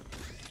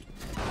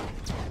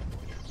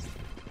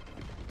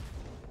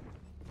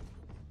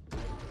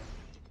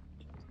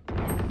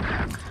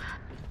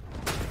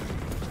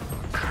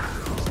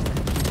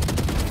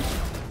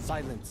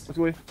 Silence. Let's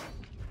go.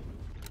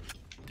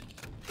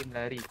 Tim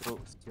lari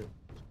terus.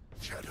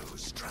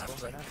 Shadows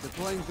traveling.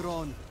 Deploying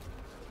drone.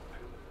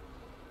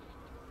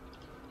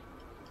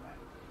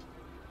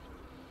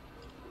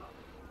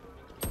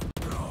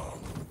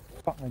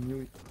 Fuck, I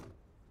knew it.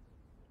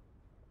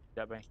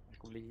 Sekejap bang,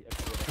 aku beli.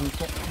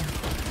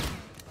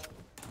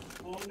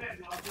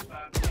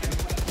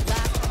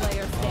 Last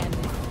player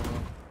standing.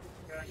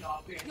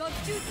 Your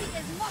duty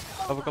is not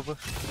over. Cover.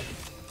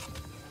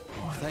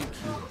 Thank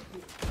you.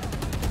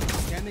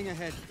 Scanning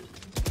ahead.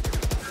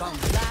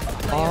 Found. Last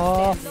player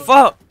Oh, standing.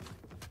 fuck.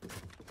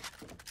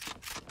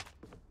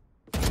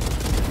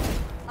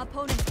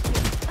 Opponent.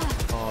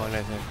 Oh,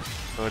 nice.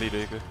 Sorry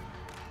dah ke.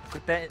 Aku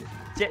tag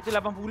check tu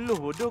 80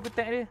 bodoh aku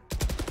tag dia.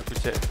 Aku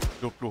check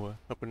 20 lah,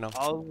 26.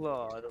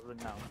 Allah,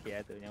 26. Okey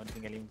lah tu, yang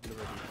tinggal 50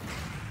 tadi.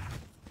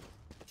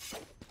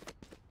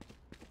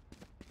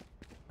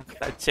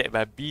 Tak check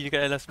babi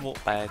dekat dalam smoke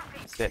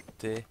set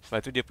tu.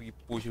 Lepas tu dia pergi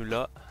push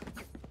pula.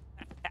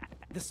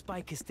 The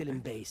spike is still in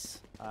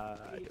base.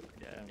 Aduh,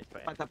 jangan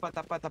cepat.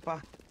 Tak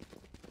apa.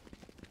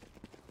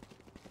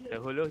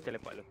 Kita hulu, kita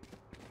lepak lu.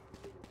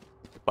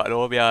 Cepat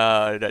lu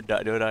biar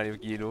dak dia orang ni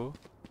pergi dulu.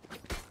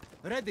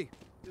 Ready.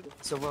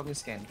 So, what we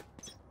scan?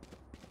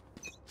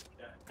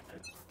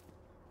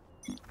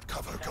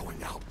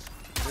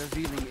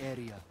 Revealing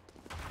area.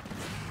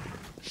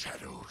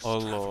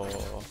 Allah.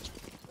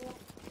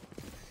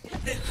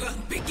 The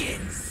hunt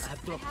begins. I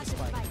have dropped the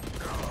spike.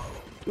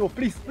 Yo,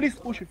 please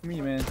push with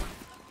me, man.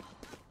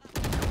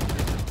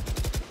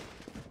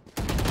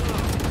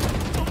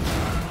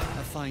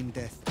 I find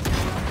death.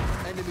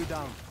 Enemy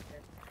down.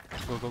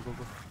 Go.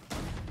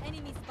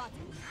 Enemy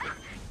spotted.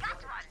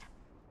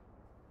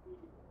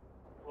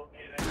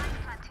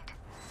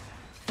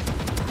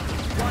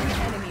 One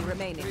enemy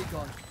remaining.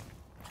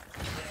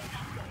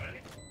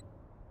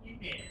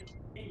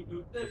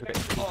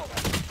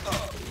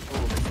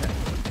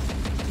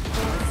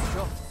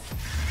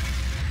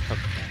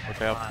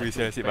 Pakai apa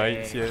sial, nasib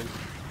baik sial.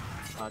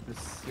 Tu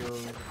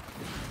siul.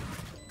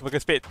 Pakai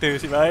Spectre,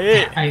 nasib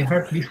baik. I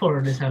heard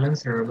before the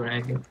silencer, but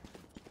I think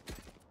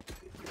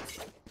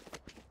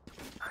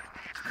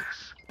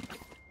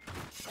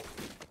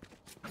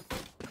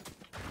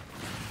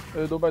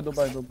Don't buy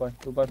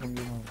from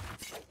you.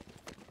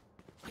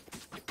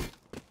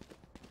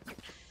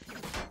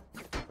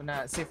 Aku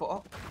nak save for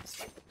all.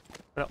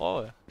 Nak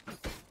all ke?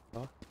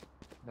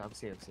 Dah aku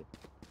save.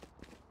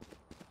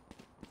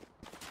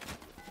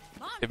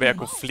 Baik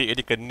aku flick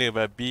tadi kena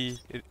babi.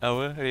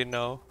 Apa? Right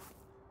now.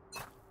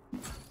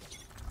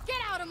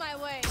 Get out of my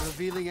way.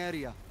 Revealing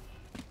area.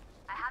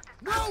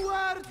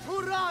 Nowhere to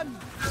run.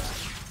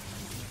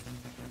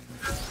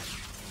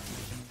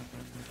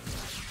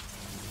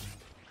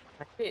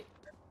 Sakit.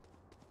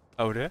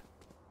 Oh dah?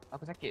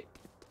 Aku sakit.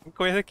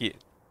 Kau yang sakit?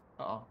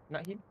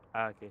 Nak hit.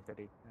 Okay,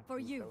 sorry. For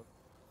you.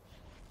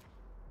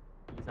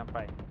 Pergi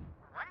sampai.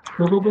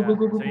 Go.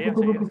 Sorry.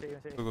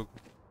 Go.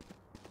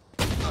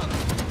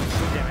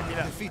 Dia mati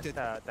lah. Defeated.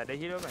 Tak ada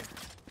hero kan?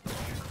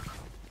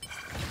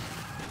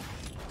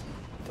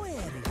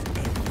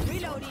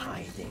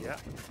 Reloading. Ya.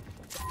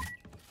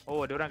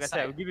 Oh, ada orang kat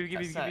side. Pergi.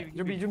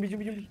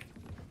 Jumbi.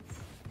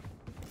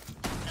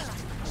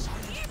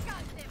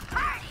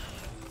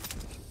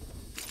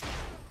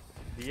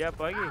 Dia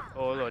apa lagi?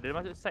 Oh Allah, dia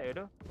masuk side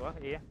tu. Wah,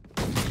 ya.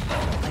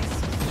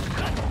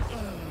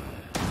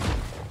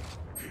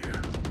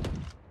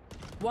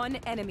 One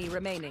enemy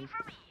remaining.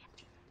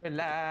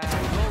 Relax.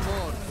 No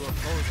more to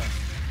oppose us.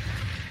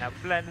 Nak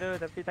plan tu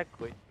tapi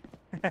takut.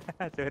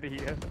 Sorry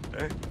ya.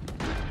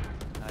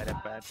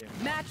 Dapat.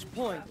 Match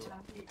point.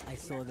 I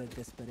saw the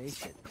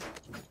desperation.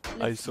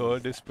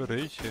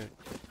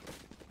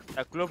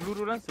 Tak keluar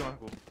peluru langsung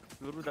aku.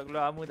 Peluru tak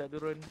keluar, armor tak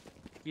turun.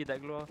 Skill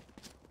tak keluar.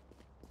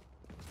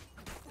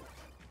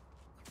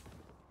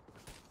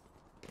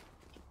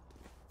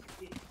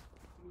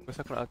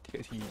 Pasal aku nak arti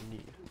kat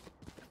sini.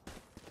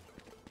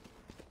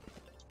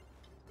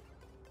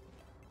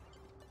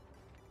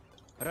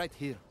 Right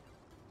here.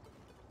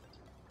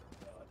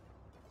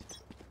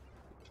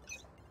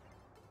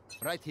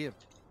 Right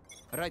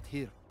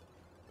here.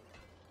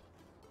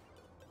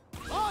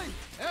 I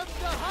am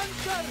the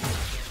hunter.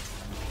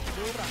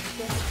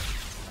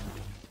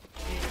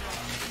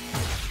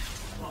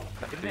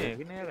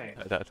 Kena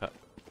kan? Tak.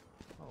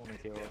 Oh,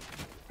 macam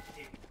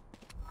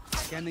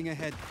Scanning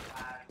ahead.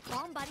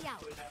 Bomb buddy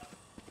out.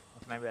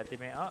 aku nak ambil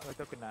ultimate out, lepas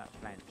tu aku nak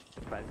plan.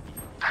 Balti.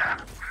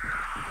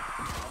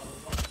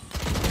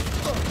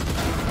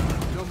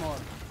 No more.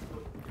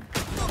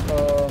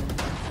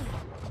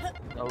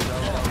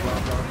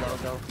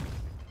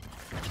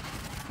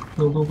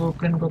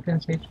 Go, can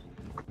save.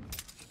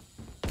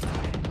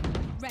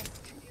 Rest.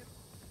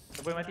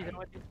 Siapa yang mati?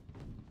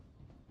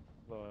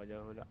 Oh,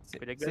 jauh pula.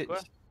 Kau jaga aku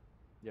lah.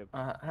 Jom.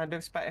 Ada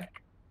spike eh.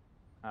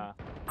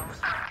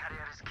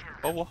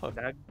 Oh wah.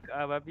 Dah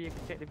babi aku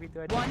check dia pintu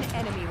ada. One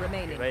enemy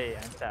remaining. Baik,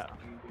 hantar.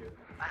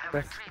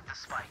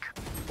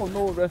 Oh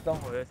no, rest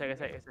down. Oh,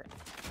 side.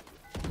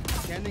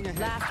 Scanning ahead.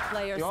 Last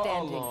player Ya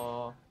standing.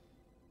 Allah.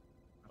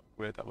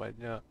 Gue tak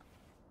banyak.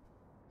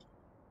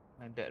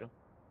 Ada tu.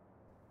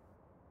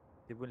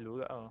 Dia pun lu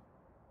kat tau.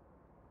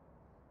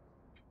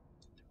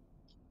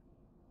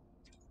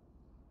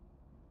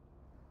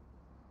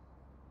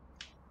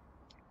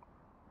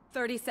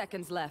 Thirty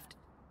seconds left.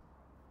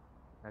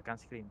 Belakang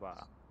screen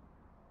pak.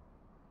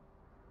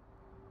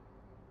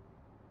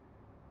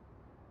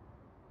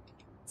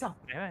 Sah.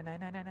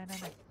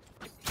 Naik.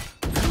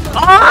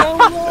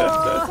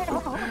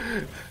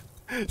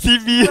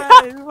 CB.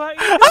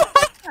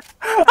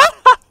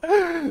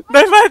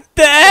 Dah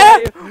mati.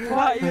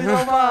 Pak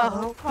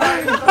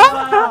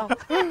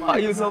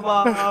Yu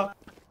sabar.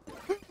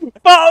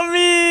 Pak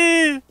Mi.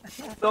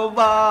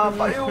 Sabar,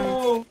 Pak Yu.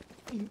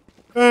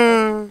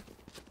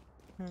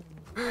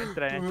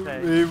 Try.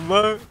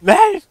 Memang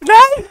nice.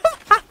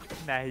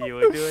 Nah,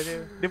 yodoh tu.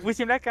 Dia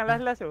pusing belakang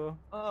last tu.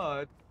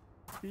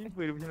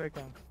 Tiba dia pusing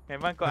belakang.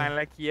 Memang kau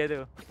unlucky lah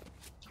tu.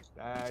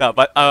 Tak,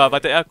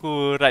 patutnya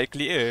aku right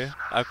click je.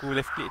 Aku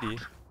left click dia.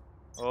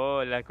 Oh,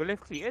 lah aku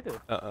left click lah tu.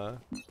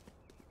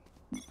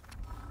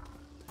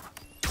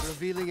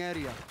 Revealing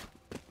area.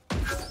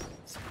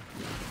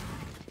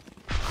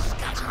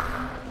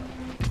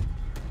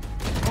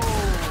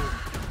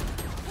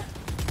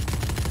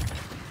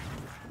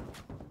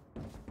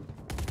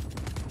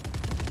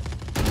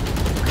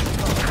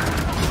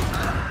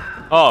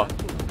 Oh.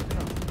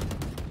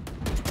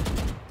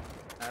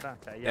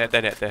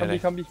 Atas.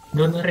 Kambi.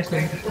 Don't rest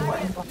then.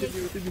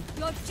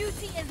 Your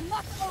duty is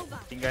not over.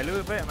 Tinggal lu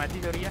apa?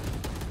 Mati sorry ya.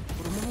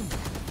 For a moment,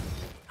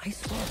 I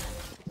saw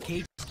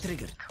cage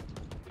triggered.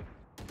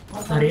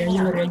 Lari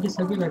aja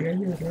Sabi, lari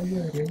aja.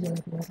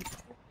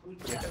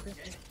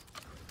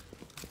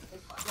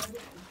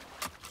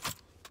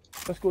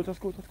 Let's go.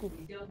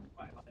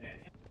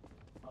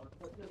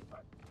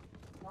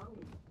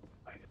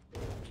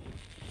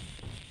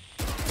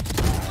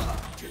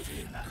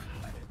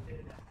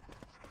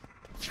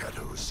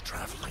 Shadows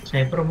traveling.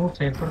 Cypher move,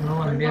 no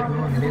one there.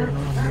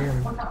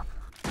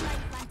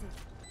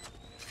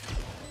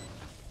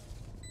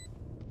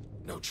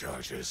 No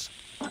charges.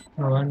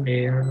 No one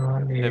there.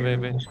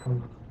 Heaven.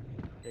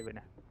 Heaven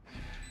lah.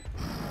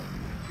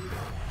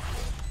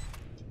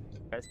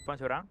 Kat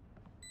spawn seorang.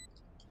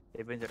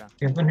 Heaven seorang.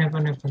 Heaven.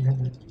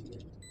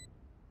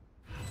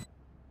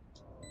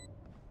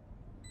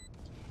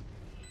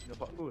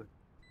 Nampak cool.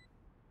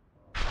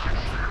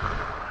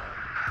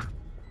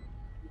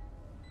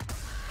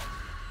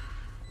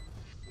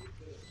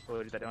 Oh,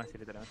 dia tak ada masa.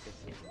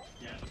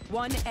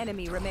 One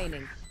enemy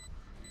remaining.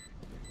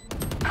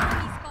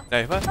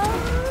 Nice lah.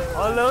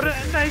 Oh, Laura,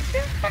 nice.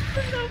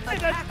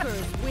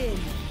 Attackers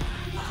win.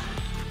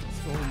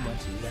 So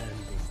much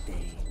learned this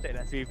day. Tak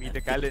nak sweep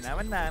kita kalen lah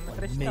menang.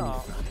 Trash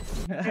talk.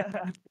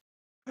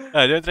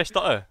 Dia trash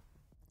talk ke?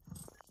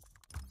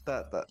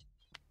 Tak.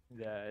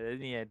 Dah,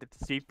 ni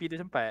sweep tu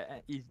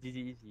sempat.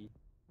 Easy.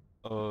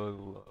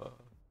 Allah.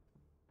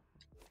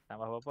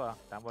 Tambah berapa?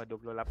 Tambah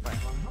 28.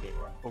 Okay.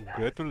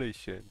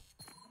 Congratulations.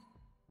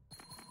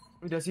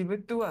 Udah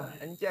silver tu lah,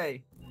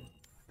 anjay.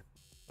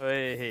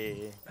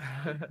 Weh.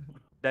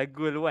 Dah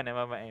goal 1 lah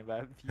Mamat ni,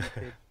 babi.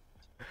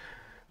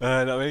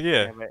 Nak main lagi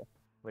ke?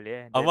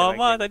 Boleh.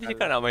 Ama tadi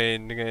cakap nak main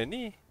dengan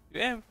ni,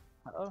 UM.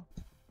 Oh.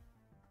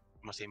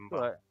 Masih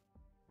sembang.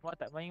 Mak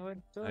tak main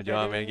pun. So,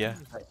 jom main lagi lah.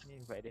 Ni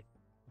invite dia.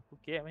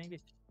 Okey lah main lagi.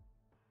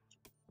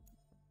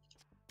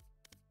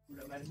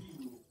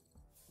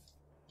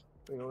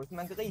 Oh,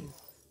 senang kering.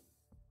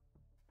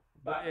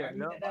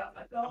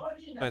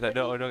 Tak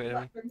ada order kat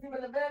dalam.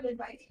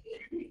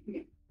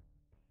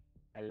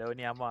 Hello,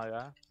 ni Amar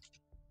ke?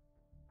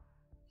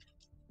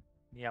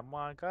 Ni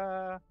Amar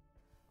ke?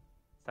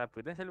 Siapa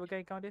tu selalu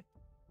pakai account dia?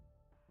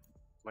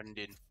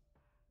 Wanden.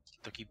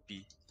 Atau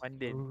Kipi.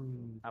 Wanden.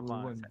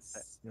 Amar.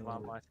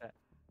 Amar.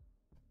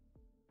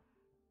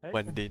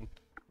 Wanden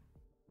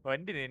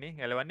ni.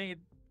 Kalau Wanden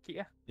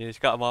kick lah. Dia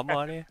cakap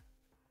Mama ni.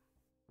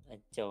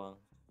 Acau.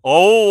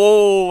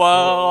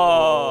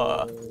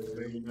 Wow.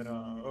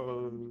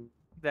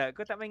 Tak,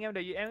 kau tak main game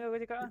dah UM ke kau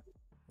cakap lah?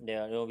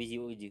 Dia orang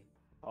busy work je.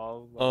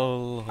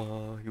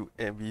 Allah,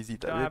 UM busy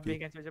tak boleh.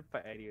 boleh. Habiskan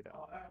cepat-cepat hari tu.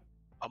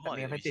 Amat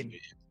ni Fatin.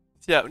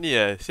 Siap ni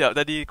ya. Siap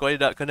tadi kau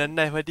nak kena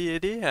knife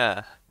tadi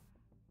ha.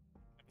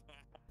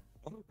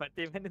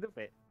 Fatin mana tu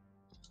Pat?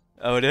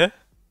 Apa dia?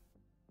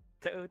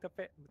 Tak tahu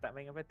Pat tak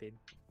main dengan Fatin.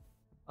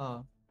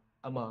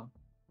 Amar.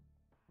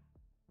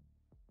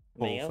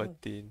 Main apa?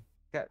 Fatin.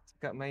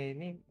 Kat main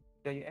ni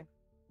dah UM.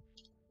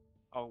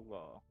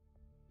 Allah.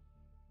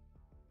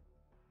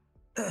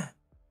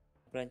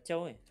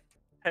 Perancau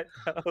Tak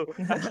tahu.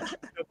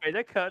 Kau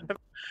cakap.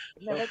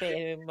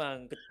 Sampai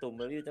memang ketum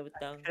lagi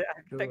petang-petang.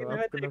 Tak kena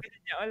mati dia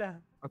kejap lah.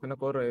 Aku nak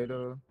korek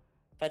tu.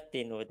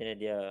 Fatin tu Fatin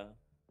dia.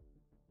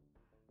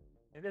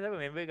 Dia siapa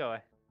member kau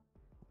eh?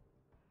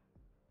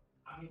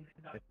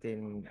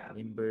 Fatin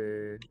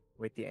member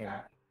WTM.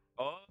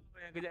 Oh,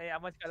 yang kejap yang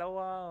Amal cakap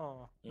lawa.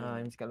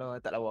 Yang cakap lawa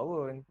tak lawa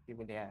pun. Dia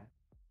boleh lah.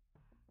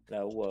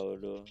 Lawa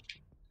tu.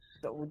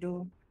 Tak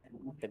bodoh.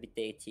 Tapi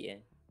tak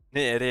kecil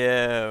Ni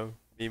area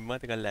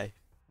Mima tengah live.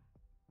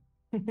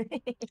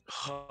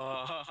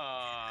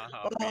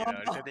 Habis lah.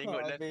 Dia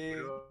tengok dah.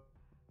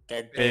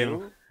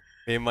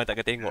 Memang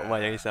tak kena tengok mah,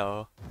 jangan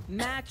risau.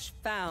 Match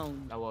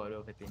found. Lawa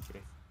tu Fatin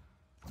serius.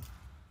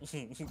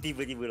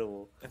 Tiba-tiba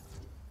lawa.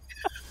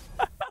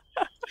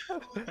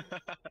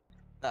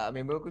 Tak,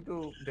 member aku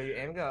tu dah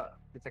UM ke?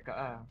 Dia cakap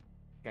lah.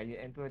 Kat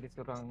UM tu ada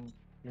seorang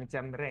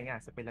macam rank lah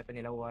sampai 8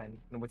 lawan.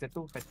 Nombor 1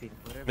 Fatin.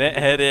 Nek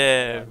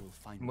area.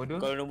 Nombor 2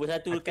 Kalau nombor 1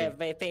 dekat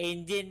Fake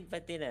Engine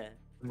Fatin lah.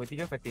 Nombor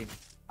 3 Fatin.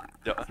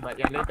 Sekejap. Sebab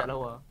yang lain tak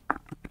lawa.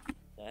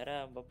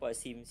 Sekarang bapak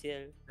SIM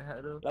sial. Jahat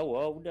tu.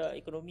 Lawa budak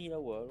ekonomi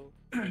lawa tu.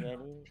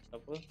 Dengan ni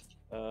apa?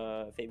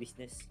 Fake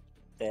business.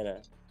 Tak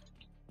lah.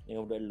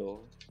 Dengan budak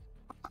law.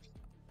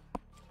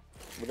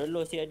 Budak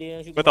law si ada yang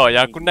Kau tahu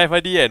yang aku knife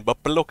tadi kan,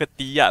 berpeluh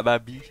ketiak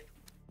babi.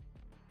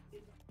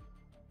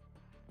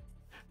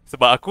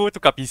 Sebab aku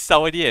tukar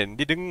pisau tadi kan,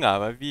 dia dengar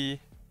babi.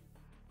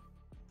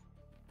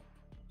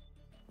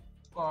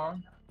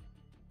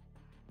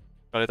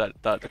 Kalau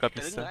tak tukar Tak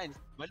pisau. dengar kan?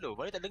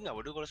 Balu tak dengar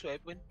bodoh kalau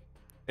swipe pun.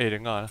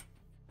 Dengar lah.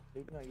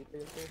 Dengar kita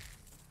tu.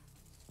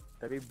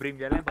 Tapi Brim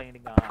jalan paling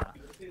dengar.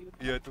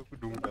 Ya tu aku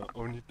dengar.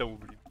 Oh ni tahu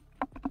Brim.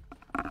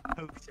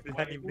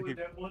 Sebelah ni Brim.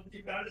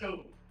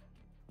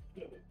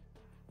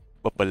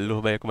 Berpeluh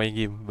baik aku main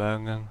game,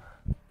 bangang.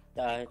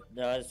 Dah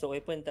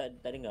sword weapon tak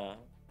dengar.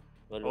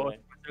 Oh,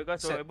 kau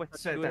sword weapon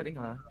tak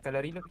dengar.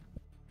 Kalau reload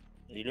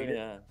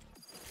dengar.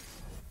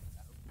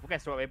 Bukan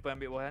sword weapon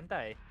ambil bawah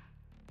santai.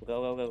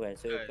 Bukan.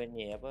 So open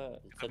ni apa?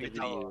 Satu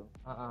video.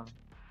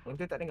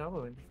 Untuk tak dengar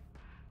pun.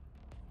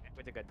 Aku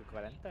cakap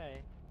tukar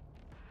lantai.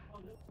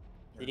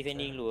 Dia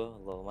defending dulu lah.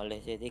 Allah, malas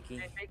saya taking.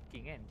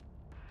 Taking kan?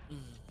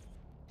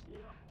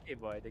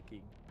 Boy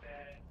taking.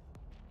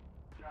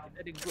 Kita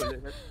ada goal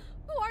lah.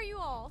 Who are you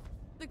all?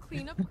 The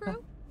cleanup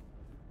crew?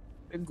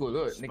 Gol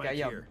kot, dekat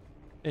ayam.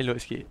 Elok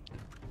sikit.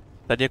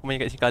 Tadi aku main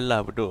kat sini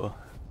kalah bodoh.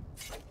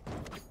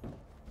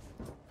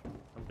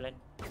 Pelan.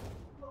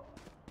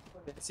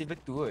 Silver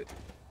 2 kot.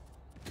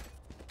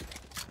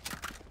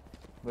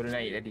 Baru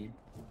naik tadi.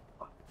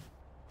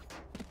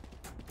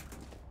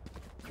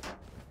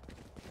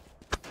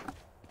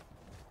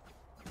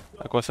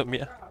 Aku masuk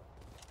mid lah.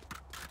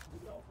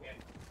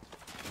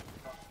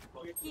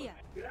 Here.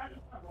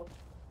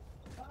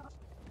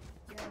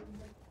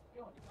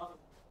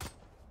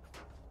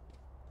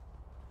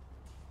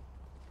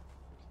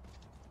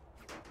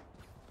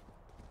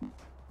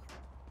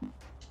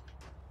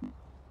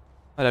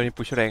 Alah ni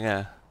push rank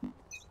lah.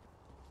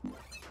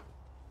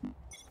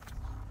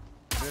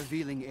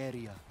 Revealing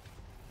area.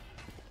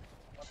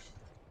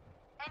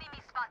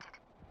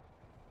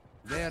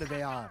 There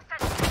they are.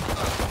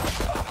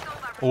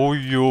 Oh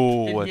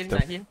yo, what Heal, the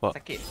nak heal. fuck.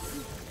 Sakit.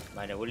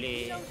 Mana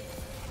boleh.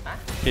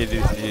 Hit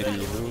diri sendiri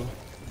tu.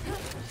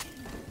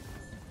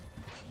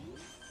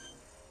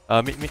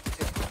 Mid.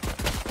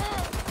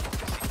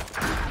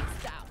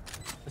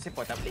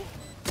 Support tak boleh.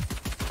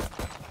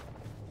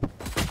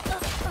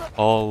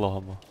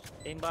 Allahummah.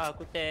 Tembak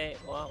aku tag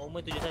orang umur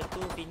 71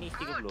 finish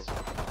 30.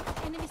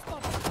 Enemy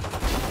spotted.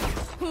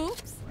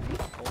 Oops.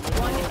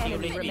 One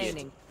enemy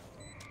remaining.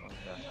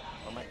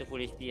 Amat tu full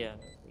HP lah.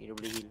 Dia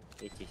boleh heal.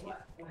 HC sikit.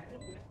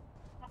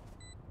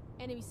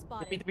 Enemy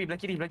spotted. Tepi belah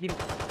kiri.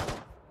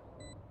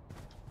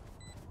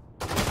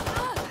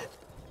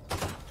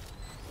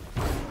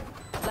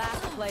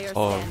 Last player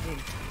Oh. standing.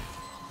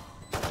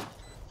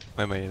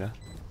 Main lah.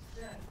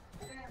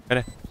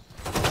 Mana?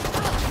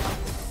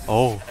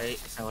 Oh. Baik,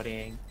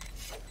 sorry.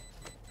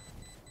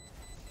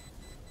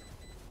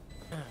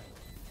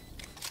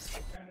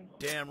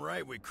 Damn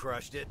right we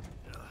crushed it.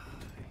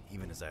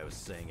 Even as I was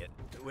saying it.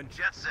 When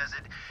Jet says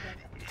it,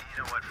 you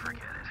know what,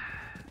 forget it.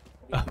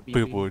 Apa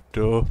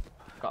bodoh.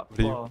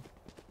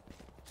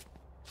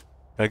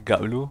 Gagap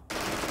dulu.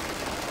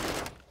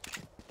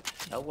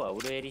 Awak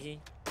bodoh dari sini.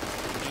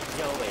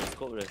 Hijau baik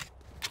scope dia.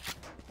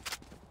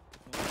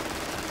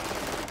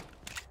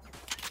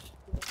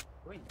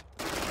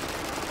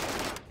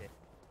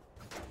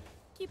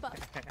 Keep up.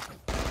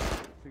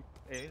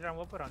 Round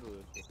berapa? Round 2.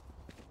 Okay.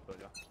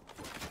 Betul lah.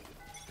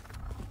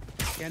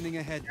 Scanning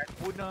ahead.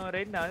 Bunuh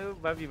Rena tu,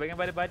 babi bagian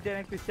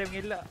badan aku siap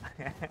mengelak.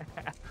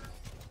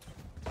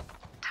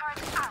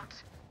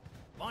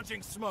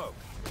 Launching smoke.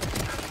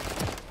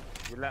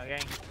 Gelak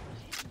gang.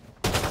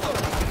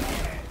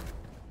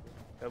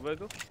 Cover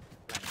aku.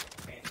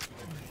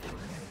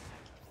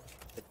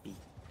 Tepi.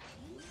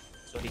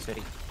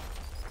 Sorry.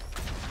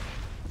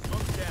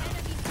 Smoke down.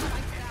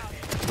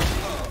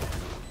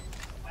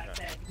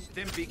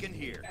 Stim beacon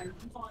here.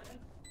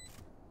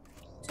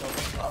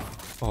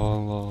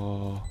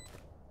 Allah.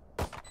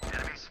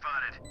 Enemy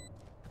spotted.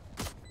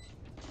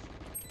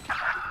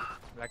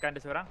 Belakang ada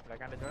seorang.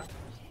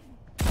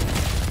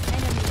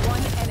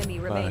 One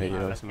enemy remaining.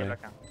 Bahaya semua.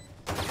 Belakang.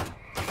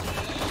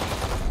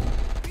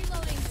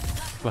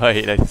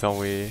 Baiklah si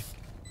Songwei.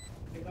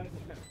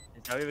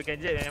 Tapi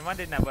bukan jet, memang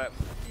dia nak buat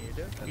ni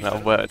tu. Nak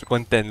buat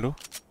konten dulu.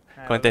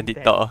 Konten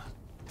TikTok.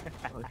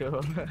 Aku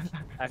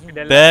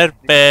dah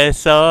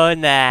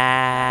Terpesona.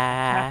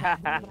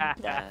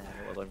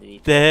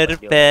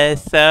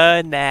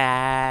 Terpesona.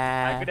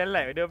 Aku dah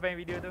live dia main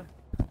video tu.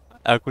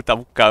 Aku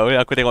tak buka pun,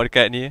 aku tengok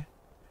dekat ni.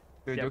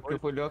 Tu Joker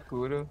follow aku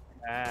tu.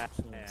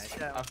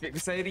 Afiq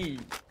Kusairi.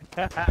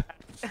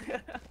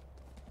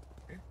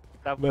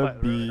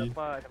 Babi.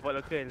 Support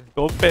lokal.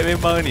 Topek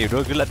memang ni,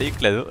 dua gelak tak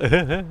ikhlas tu.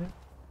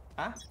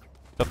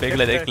 Topek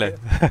gelak tak ikhlas.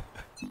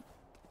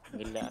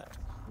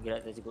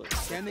 Gelak tak cukup.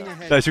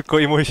 Tak cukup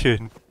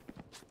emotion.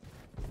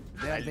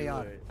 There they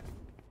are.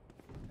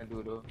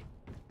 Aduh.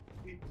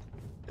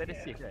 Tak ada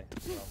safe kan?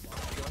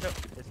 Masuk.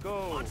 Let's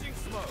go. Launching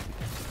smoke.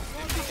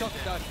 Shot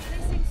done.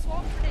 Placing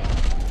swamp grenade.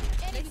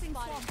 Enemy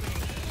spotted.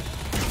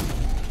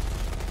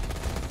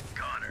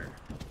 Connor.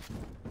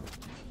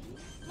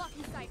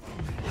 Lucky sight.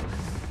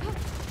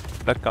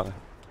 Belakang.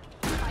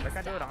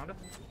 Belakang ada orang tu.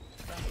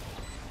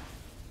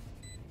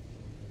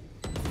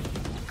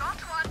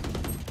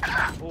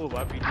 Oh,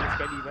 babi dia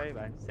sekali baik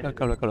bangsat.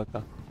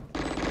 Belakang.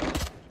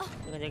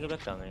 Tengah jaga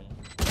belakang ni.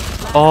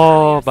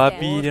 Oh,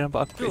 babi dia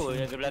nampak aku.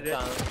 Tu jaga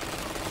belakang.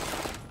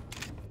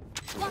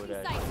 Lucky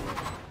sight.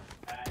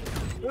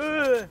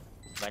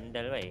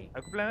 Bandal baik.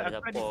 Aku plan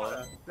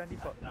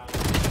default.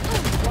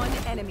 One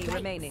enemy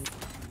remaining.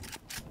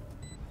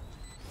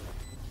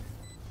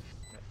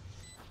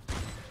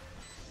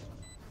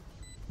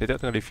 Dia tak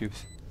tengah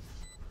defuse.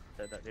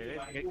 Tak dia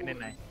kena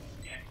naik.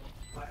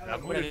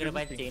 Aku dah kena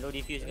pancing tu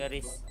defuse dengan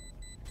race.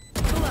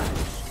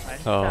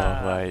 Oh,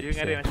 baik. Dia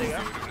dengan dia macam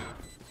kan?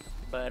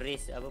 Sebab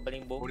race apa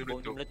paling bom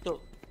tu meletup.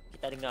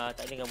 tak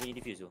dengar bunyi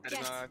diffuse tu. Tak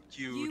dengar Q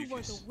You were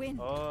the diffuse. win.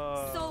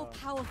 Oh. So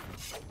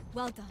powerful.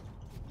 Well done.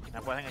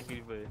 Nampak sangat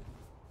silver.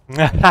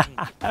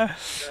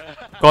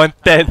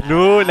 Konten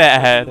lu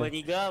nak.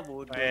 2-3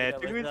 bodoh.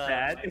 Tunggu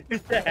Ustaz.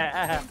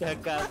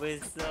 Kakak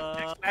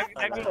besar.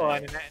 Nak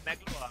keluar ni, nak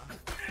keluar.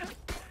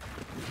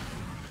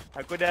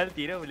 Aku dah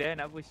ulti dah boleh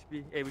nak push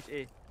B. Push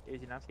A.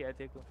 Senang sikit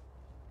hati aku.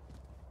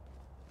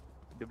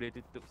 Dia boleh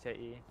tutup side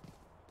A.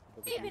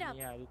 Keep it up.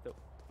 Ni lah tutup.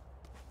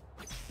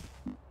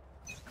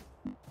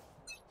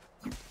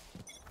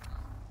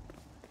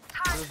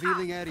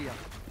 Revealing area.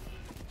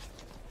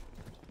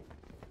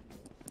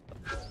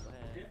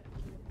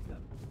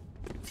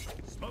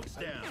 Smoke's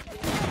down.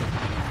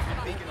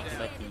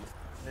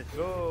 Let's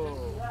go.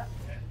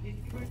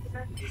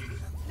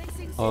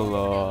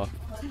 Allah.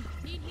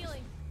 Need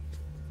healing.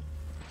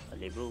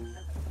 Boleh bro.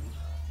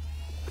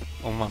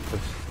 Oh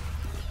mampus.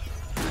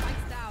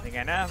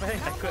 Dengan apa?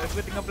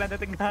 Aku tengah pelan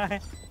tengah.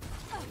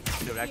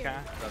 Duduk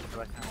belakang. Duduk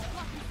belakang.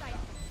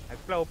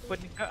 Aku pelan open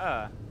ke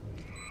ah.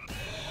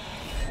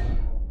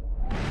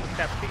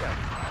 Tapi ah.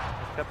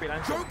 Tapi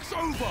langsung. Joke's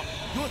over.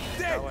 You're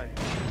dead.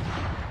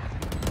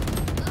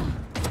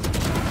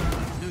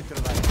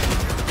 Neutralize.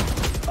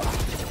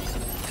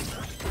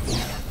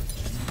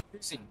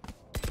 Pusing.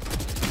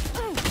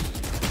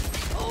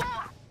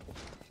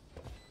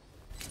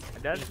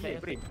 Ada sikit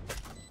break.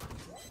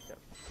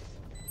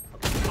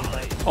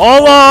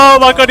 Allah,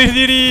 makan diri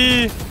sendiri.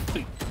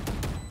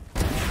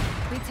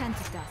 Return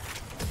to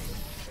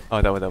dust. Oh,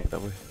 tak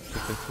apa.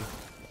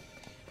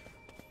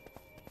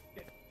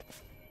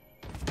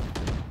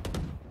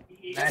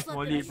 Nice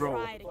molly bro.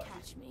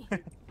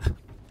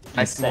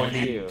 Nice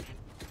molly.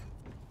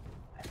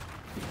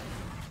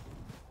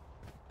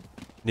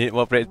 Need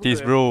more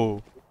practice bro.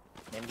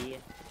 Nanti ya.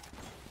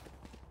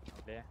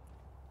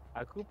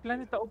 Aku plan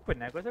dia tak open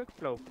lah. Aku rasa aku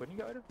plan open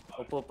juga tu.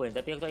 Open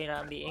tapi aku tak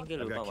nak ambil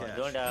angle tu. Faham tak?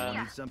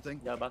 Diorang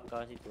dah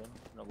bakar situ kan.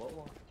 Nak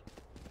bawa.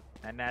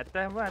 Anak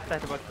atas pun atas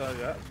terbakar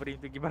juga. Beri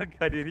pergi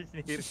bakar diri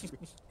sendiri.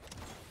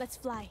 Let's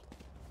fly.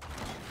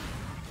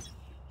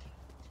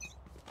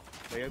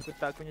 Bagi aku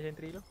tak punya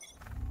sentry tu.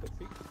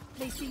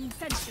 Placing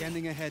sentry.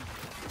 Scanning ahead.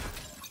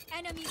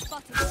 Enemy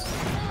spotted.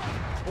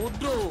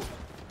 Bodoh.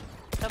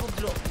 Kenapa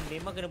block?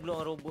 Memang kena block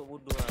robot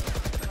bodoh lah.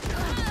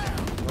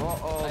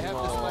 Oh, I have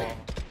the spike.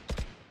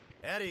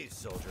 At ease,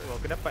 soldier. Oh,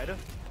 aku dapat tu.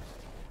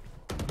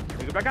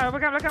 Lagi belakang.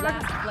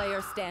 Last player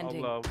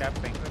standing. Allah, bukan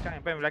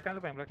peng belakang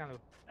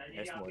lu.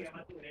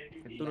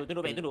 Tunduk,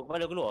 tunduk.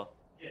 Kepala keluar.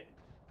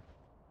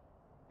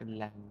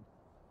 Pelan.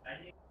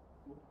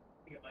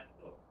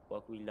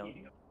 Aku hilang.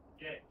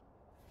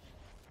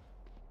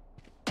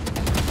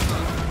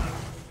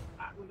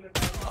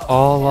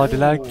 Allah, ada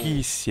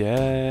lagi,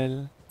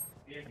 sial.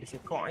 Ada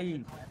sekok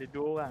ni. Ada 2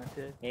 orang.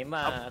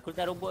 Memang, aku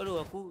tak robot tu.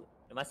 Aku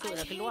masuk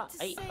nak keluar.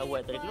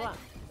 Awal tak boleh keluar.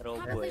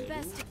 Robot. Probably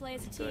best to play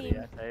as a Sorry team.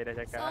 lah, saya dah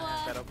cakap So,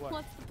 tak robot.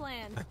 what's the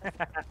plan?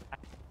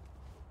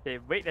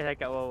 Baik dah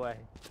cakap awal.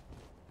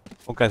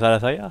 Bukan salah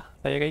saya.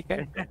 Saya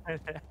ikan.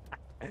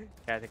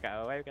 Kan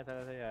cakap awal bukan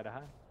salah saya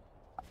dah.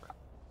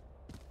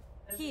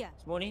 Here.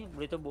 Semua ni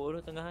boleh tebuk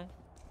tu tengah.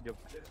 Jom.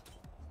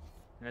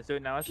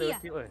 Nak masuk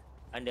tube ke?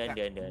 Anda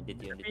tube.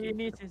 Tapi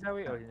ni si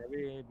Sawi. Oh,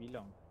 Sawi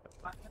bilang.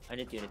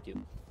 Ada tube.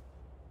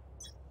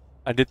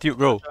 Ada tube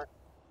bro.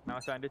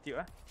 Nak masuk under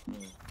tube ah.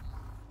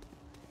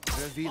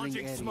 Revealing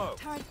area.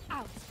 Turret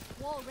out.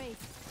 Wall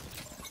raised.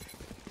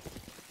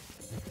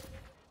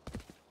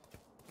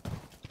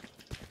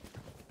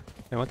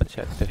 Memang tak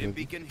chat tadi.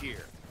 Beacon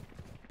here.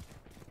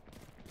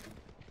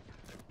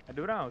 Ada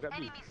orang kat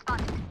B.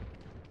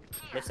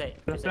 Left side.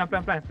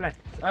 Pelan.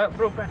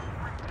 Bro, pelan.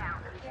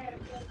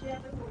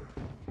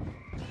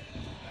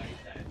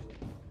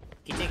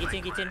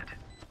 Kitchen.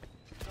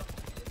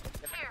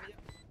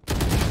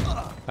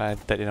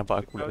 Pantat dia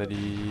nampak aku lah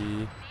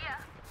tadi.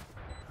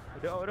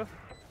 Ada out tu.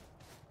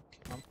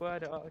 Mampu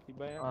ada out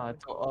tiba ya.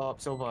 Top up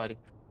so far.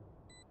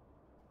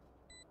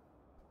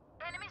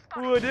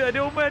 Ada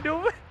omen.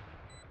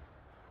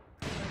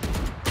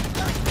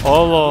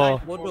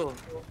 Allah. Bodoh.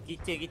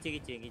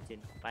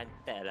 Kitchen.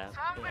 Pantat lah.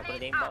 Aku nak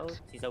tembak tu.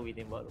 Si Sawi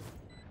tembak tu.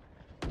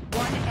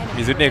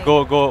 Mizune,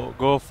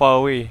 go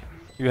far away.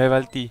 You have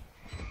ulti.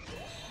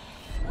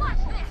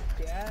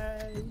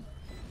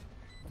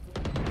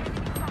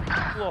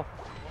 Allah.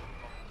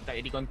 Tak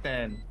jadi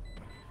konten.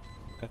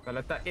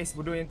 Kalau tak ace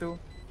bodoh yang tu.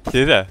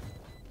 Serius lah?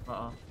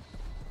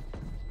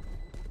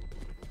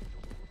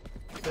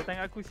 Dia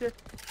tengok aku Syed.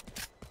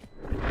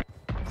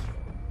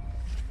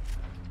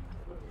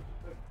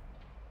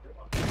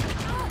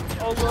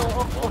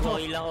 Allah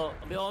hilang.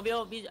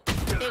 Ambil.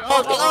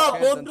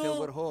 Bodoh.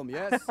 We're home,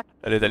 yes.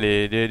 Tak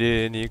boleh.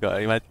 Dia ni kak.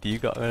 Dia mati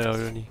kak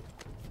kalau ni.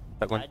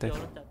 Tak konten.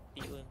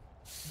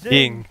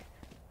 Ding.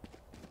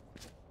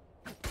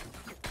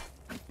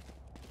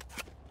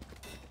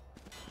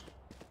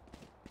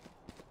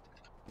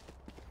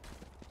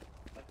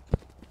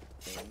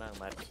 Memang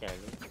Marshall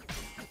tu.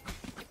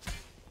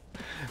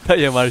 Tak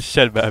payah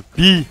Marshall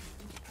babi.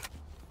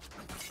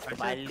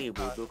 Kepala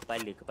bodoh.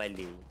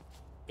 Kepala.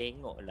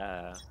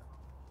 Tengoklah.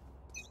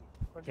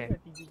 Okay.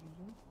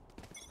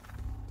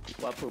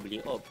 Buat apa beli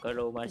op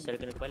kalau Marshall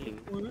kena kepala?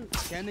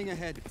 Scanning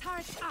ahead.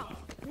 Turret out.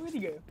 Dua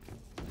tiga.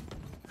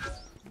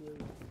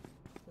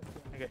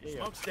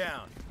 Smoke's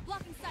down.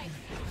 Blocking sight.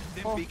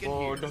 Stim beacon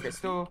Oh, here. dah kat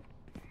situ.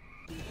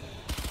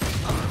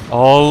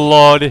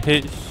 Allah, dia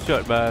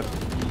headshot bab.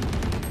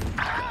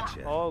 Gotcha.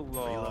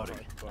 Allah.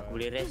 Reloading. Aku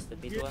boleh rest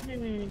tapi tu lah.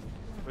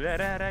 Boleh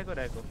dah aku.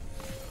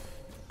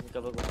 Ni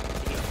cover aku.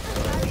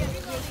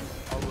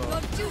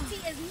 Your duty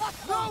is not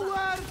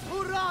Nowhere to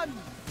run.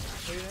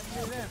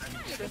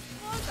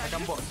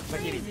 Akan box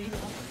sebelah kiri.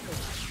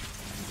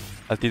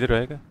 Ulti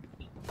terus ke?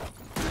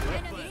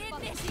 enemy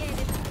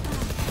initiated.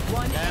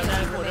 One Dah.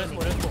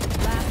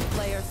 last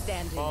player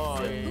standing.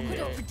 Who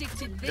could have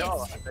predicted this?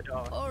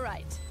 All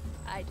right,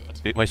 I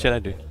did. Marshall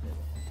ada.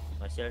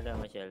 Marshall.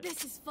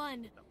 This is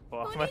fun.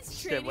 Wah, Who needs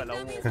Marshall training buat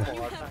lama. dummies when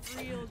you have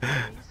real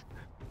dummies?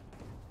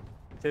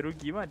 Saya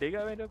rugi mah dia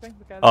kat main tu kan.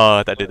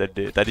 Tak ada.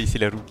 Tadi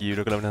sila rugi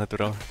tu kalau menang satu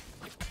round.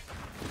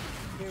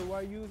 Okay,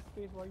 why you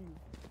space, why you?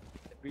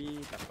 Tapi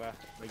tak apa,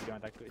 bagi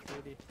orang takut je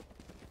dia.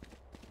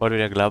 Baru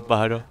dia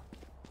gelabah tu.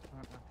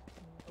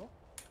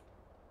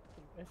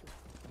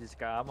 Dia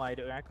cakap Amar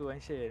hidup dengan aku kan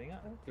share.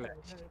 Tengok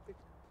clutch.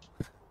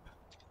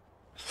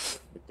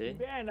 Betul.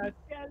 Ben,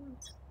 asian.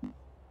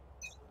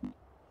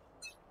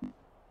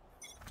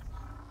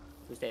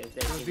 Ustaz.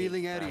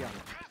 Revealing area.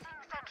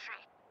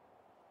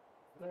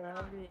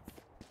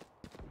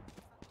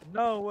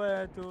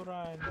 Nowhere to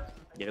run.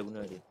 Dia dah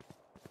guna dia.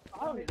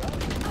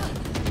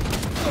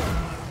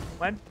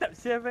 Mantap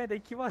siapa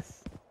thank you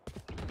boss.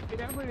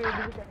 Kenapa dia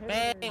dekat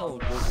head? Oh,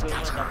 bodoh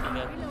mah tak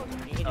tinggal.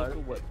 Ni aku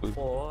buat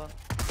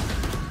 4.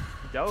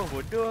 Jauh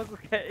bodoh aku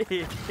kat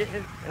A.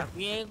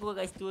 Aku yang aku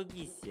kat situ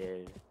lagi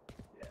sial.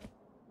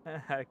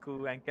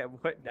 Aku angkat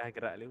buat dah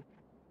gerak lu.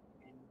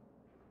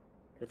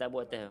 Dia tak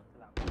buat tell.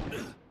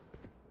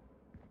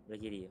 Belah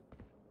kiri.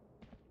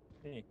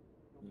 Ni.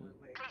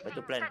 Lepas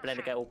tu plan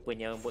dekat open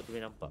yang bot tu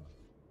boleh nampak.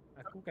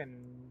 Aku kan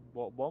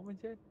bawa bom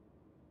macam.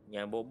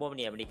 Yang bom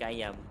ni yang berikan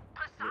ayam.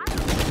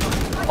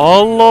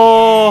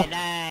 Allah.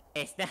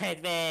 Nice man.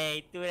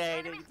 Itu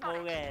dah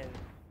semua orang.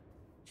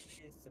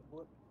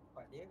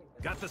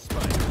 Got the spike.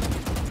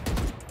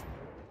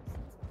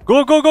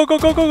 Go. Go away.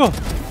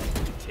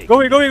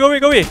 One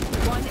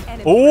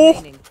enemy Oh.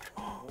 remaining.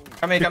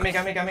 Kami. Kami.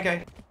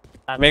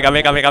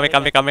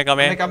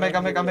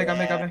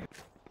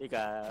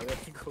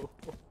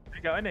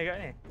 Dekat mana kat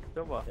ni?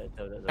 Cuba.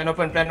 Plan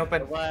open.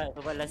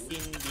 Coba last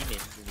scene di main.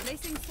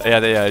 Placing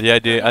Ya, dia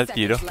ada 30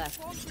 ulti tu. seconds left.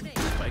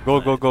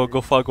 Go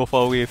far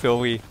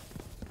away.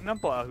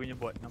 Nampak aku punya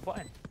bot. Nampak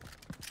kan?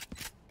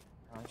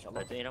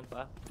 Lepas tu ni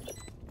nampak.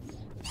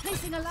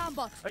 placing alarm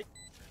bot.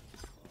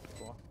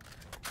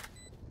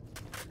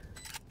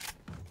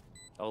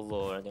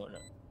 Allah nak tengok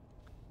nak.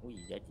 Ui,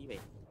 jadi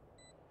baik.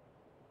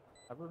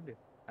 Apa benda?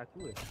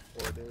 Aku ke?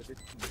 Oh, dia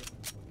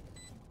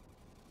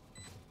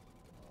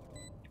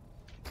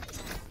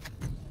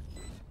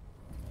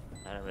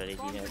Harap dah ready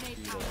nak ulti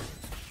dah.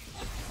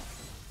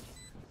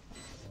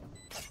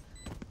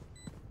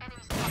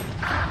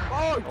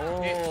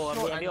 Oh,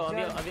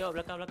 ambil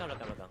belakang.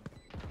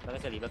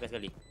 Belakang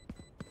sekali.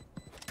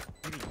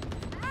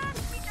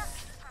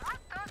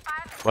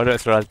 Baru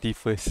nak suruh ulti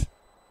first.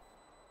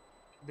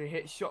 The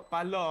headshot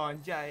pala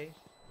anjay.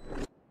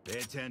 Pay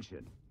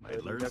attention.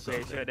 Might learn Aku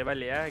headshot something. dia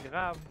balik lah,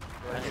 geram.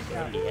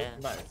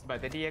 Sebab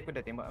tadi aku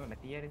dah tembak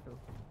mati lah dia tu.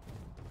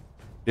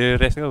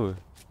 Dia rest ke apa?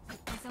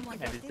 Can someone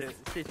Ada get this?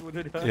 stage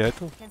bodoh dia. Ya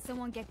tu. Can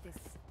someone get this?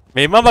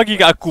 Memang bagi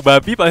kat aku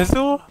babi lepas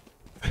tu.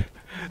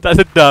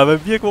 Tak sedar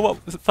babi aku bawa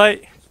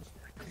fight.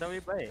 Dah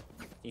baik.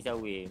 Ni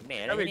sawi.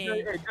 Mel lah ni.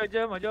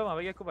 Jom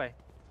bagi aku bye.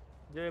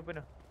 Jom yang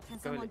penuh. Can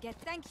someone get?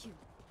 Thank you.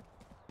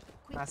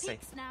 Quick Nasib.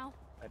 peeks now.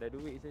 Ada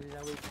duit saya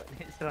nak buat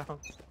next round.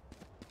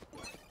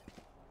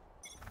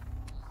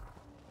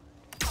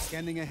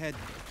 Scanning ahead.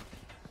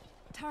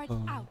 Turret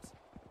out.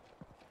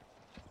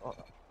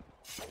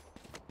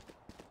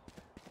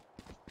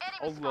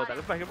 Allah tak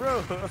lepas ke bro?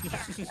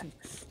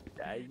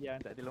 Sayang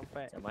tak ada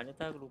lompat. Macam mana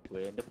tak aku lupa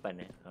yang depan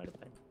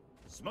depan.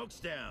 Smoke's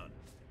down.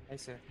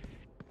 Nice.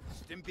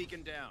 Stim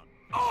beacon down.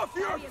 Off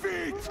your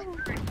feet!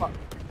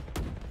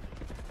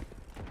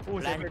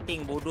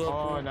 Planting bodoh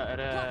aku. Oh, nak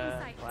ada.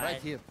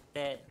 Right here.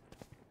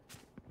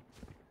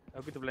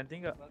 Aku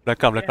terbelanting tak?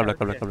 Belakang. Ada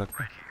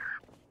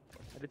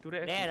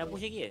turret aku. Nak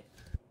push lagi ke?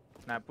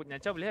 Nak put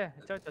nyacau boleh eh?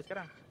 Nyacau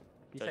sekarang.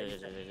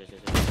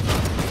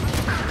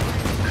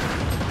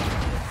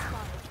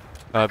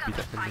 Babi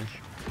tak kena.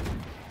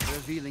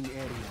 Revealing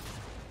area.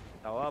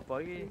 Tahu apa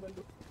lagi?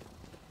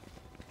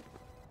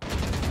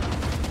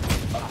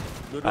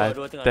 Dua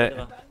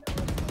tengah.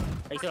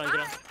 Lagi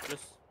serang.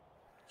 Terus.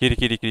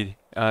 Kiri.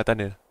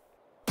 Tunnel.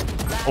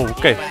 Oh,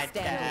 bukan.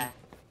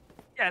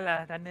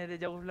 Yalah, tunnel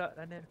dia jauh pula,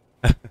 tunnel.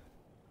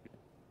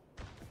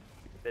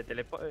 Dia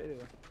teleport je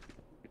tu.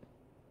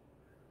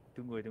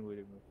 Tunggu.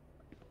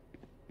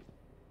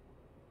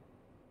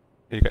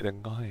 Dia kat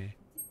tengah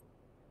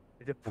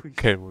Dia push.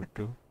 Bukan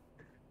bodoh.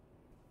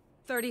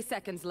 30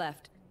 seconds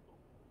left.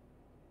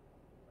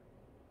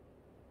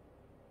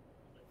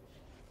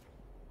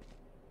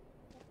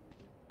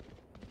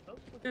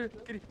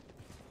 Kiri.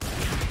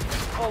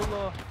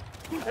 Allah.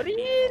 Lari.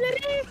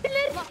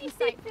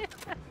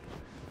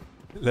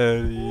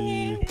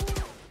 Lari.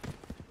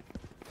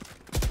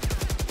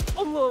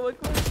 Allah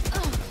Akbar.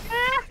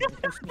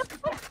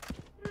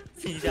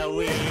 Tidak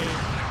weh.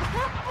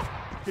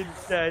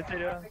 Pintar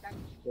saya.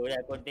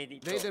 Orang konten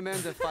They TikTok.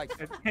 demand a fight.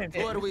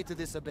 Who are we to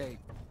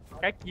disobey?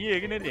 Kaki ya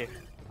kena dia.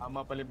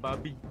 Amal paling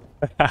babi.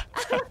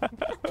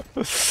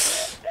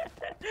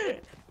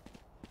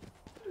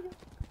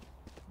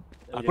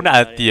 Aku nak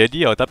alti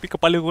dia tapi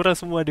kepala korang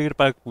semua ada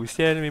depan aku.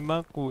 Sial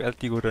memang aku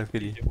alti korang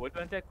sekali. Bodoh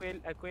nanti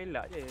aku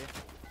elak je.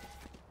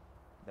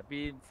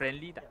 Tapi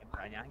friendly tak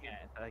banyak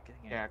sangat. Tak lagi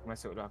sangat. Ya, aku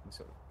masuk dulu, aku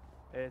masuk.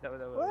 Tak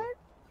apa.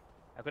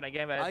 Aku nak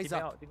game Eyes team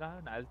up. out tengah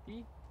nak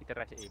ulti, kita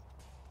rush A.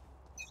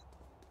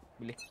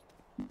 Boleh.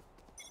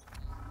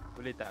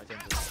 Boleh tak macam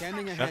tu?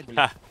 Scanning ahead.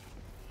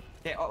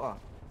 Take out lah.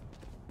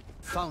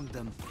 Found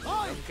them.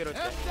 Mungkin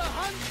rotate. the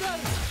hunter!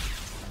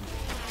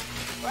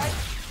 What?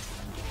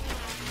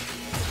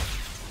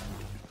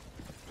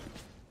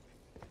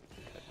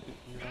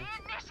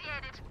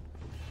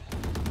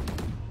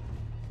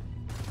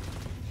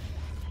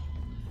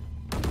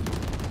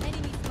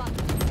 Enemy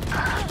spotted.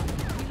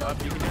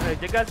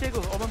 Jaga saya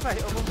aku. Open 5.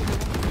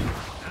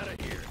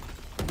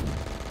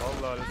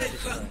 Allah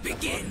letak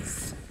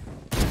begins.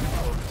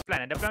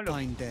 Plan ada plan belum?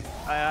 Find death.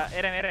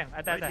 RM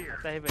atas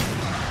heaven.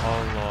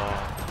 Allah.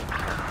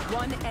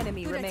 One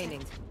enemy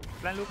remaining.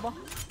 Plan lupa.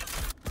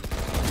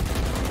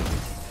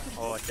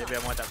 Oh, saya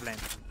biar mau tak plan.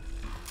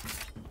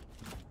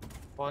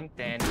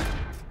 Konten.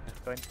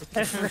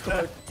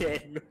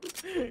 Konten.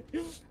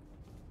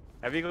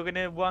 Tapi kau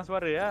kena buang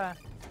suara lah.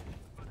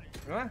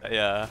 Apa? Tak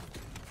ya.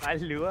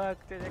 Malu lah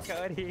aku tak cakap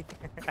tadi.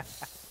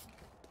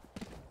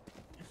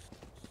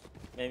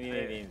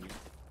 Maybe.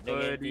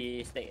 Jangan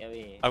di stack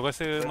away. Aku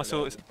rasa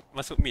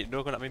masuk mid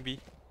dulu aku nak main B.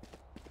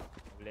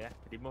 Boleh lah.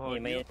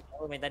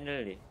 Main tunnel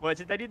dia.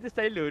 Macam tadi tu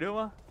stylo dia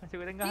mah.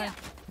 Masuk ke tengah kan.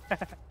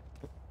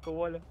 Kau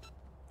wall lah.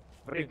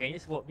 Beri kayaknya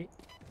sebab ni.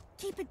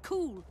 Keep it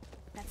cool.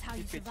 That's how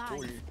you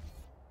survive.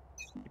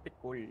 Keep it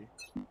cool.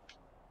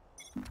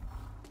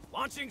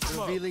 Launching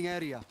smoke. Revealing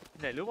area.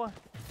 Nak lu mah.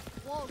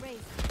 Wall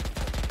raised.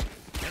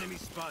 Enemy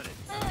spotted.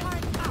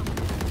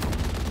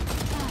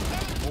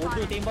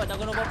 Bodoh tembak tak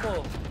kena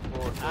apa-apa.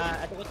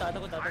 Atas kotak.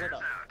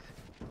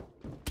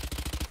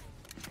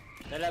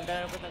 Dalam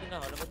kotak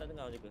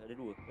tengah juga. Ada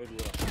dua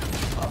orang.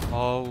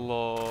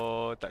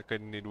 Allah, tak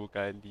kena 2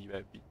 kali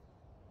babi.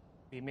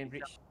 Main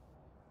bridge.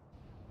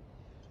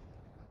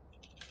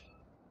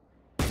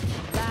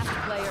 Last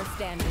player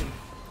standing.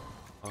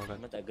 Oh kan.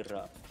 Memang tak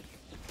gerak.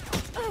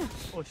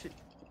 Oh shit.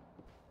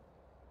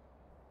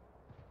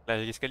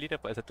 Lagi sekali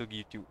dapat 1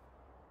 YouTube.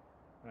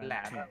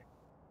 Lah.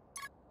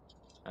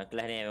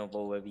 Kelas ni memang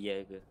power babi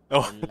lah ke?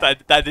 Oh,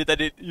 tak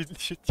ada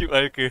YouTube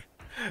lah ke?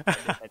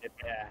 Tak ada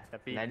lah.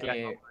 Tapi kelas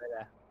normal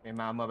lah.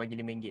 Memang Amal bagi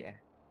RM5 lah.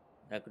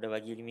 Aku dah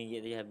bagi RM5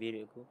 tadi habis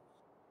duit aku.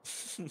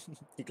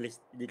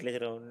 di kelas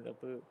round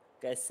apa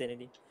kat Asen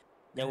tadi.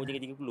 Nyawa jaga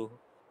 30.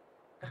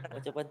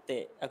 Macam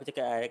pantai. Aku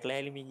cakap kelas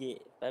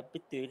RM5.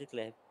 Betul je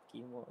kelas.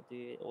 Kimok tu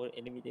orang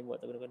enemy tembak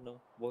tak kena-kena.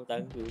 Bawah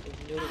tangga tu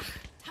menyorok.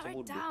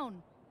 Turret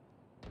down.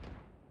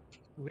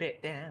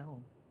 Turret down.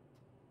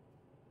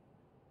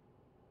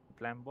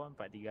 Plan bomb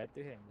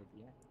 4300 kan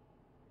jadi ya.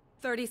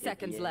 30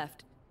 seconds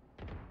left.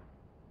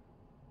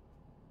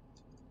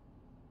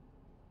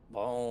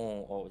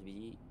 Bong,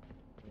 biji.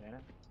 Ya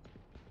nah.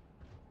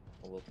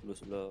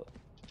 Plus pula.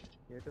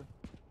 Ya tu.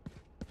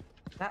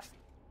 Tak.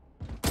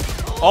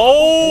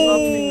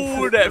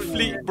 Oh, that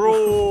flick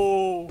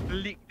bro.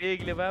 Flick dia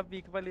gila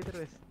babi kepala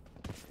terus.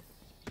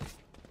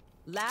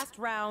 Last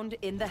round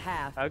in the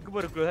half. Aku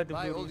baru keluar satu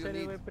Buy all peluru you saya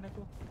need. weapon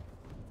aku.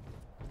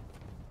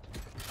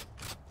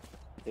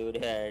 Tu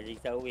dah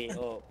risawin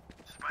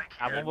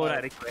Abang baru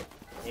nak request.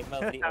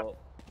 Memang free op.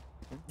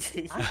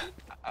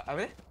 Apa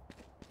dia?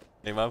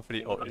 Memang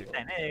free op.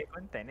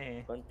 Konten.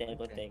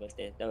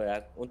 Tahu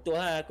lah. Untuk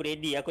aku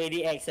ready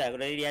X lah.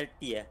 Aku ready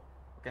LT lah.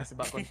 Bukan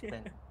sebab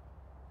konten.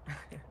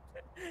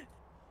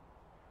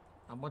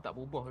 Amal tak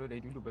berubah tu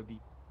dari dulu babi.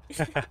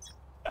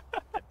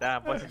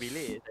 Tak, bos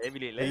bilik. Saya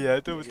bilik lain.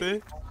 Ya, tu betul.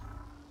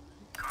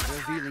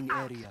 Revealing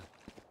area.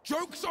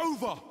 Joke's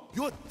over.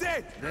 You're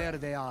dead. There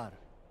they are.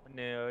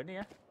 Mana ni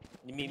ah?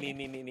 Mi.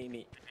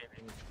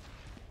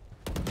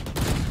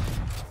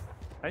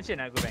 Mention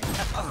aku bang.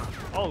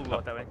 Allah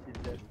tak mention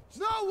je.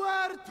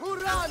 Nowhere to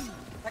run.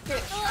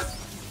 Sakit.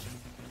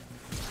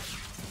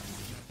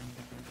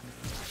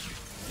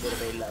 Dia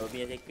dah belak babi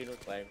yang second tu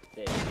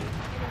pantai.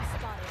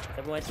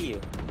 Siapa mati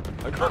tu?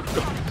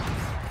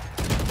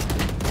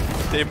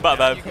 Tembak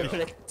babi.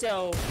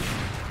 Lecau.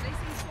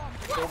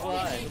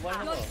 Coba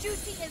Your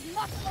duty is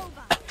not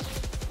over.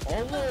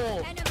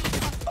 Allah.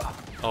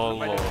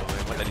 Allah,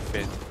 memang tak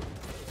defend.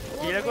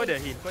 Heal aku ada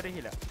heal. Kau ada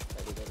heal tak?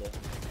 Tak ada.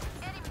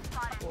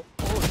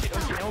 Oh shit.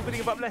 Yang aku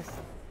 14. 40 aku tap.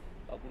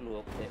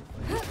 Tap moment.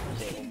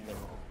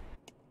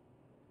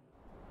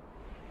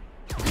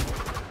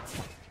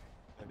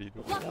 Tadi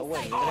tu.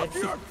 Off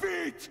your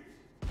feet.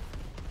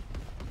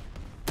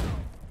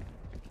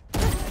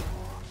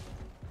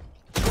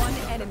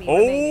 enemy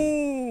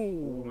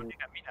remaining. Oh. Dia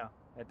kat mid tau.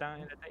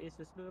 Datang A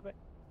slow dapat.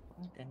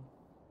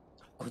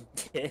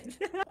 Konten.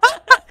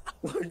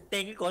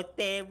 Konten ke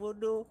konten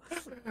bodoh.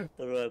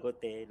 Terus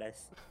konten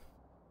last.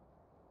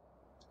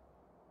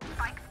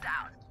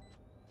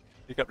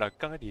 Dia kat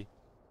belakang tadi.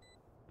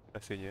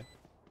 Rasanya.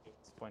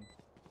 Spawn.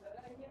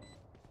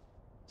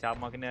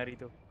 Sama kena hari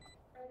tu.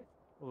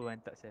 Oh,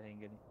 mantap saya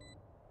angle ni.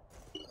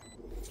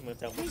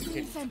 Macam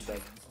bagi.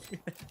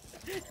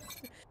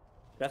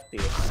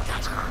 Crafter.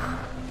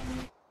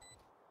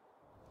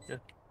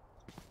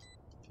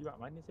 Siap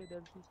mana saya dah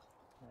tu.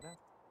 Nak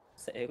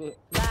saya kot.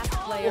 Last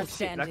player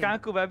standing. Belakang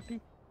aku babi.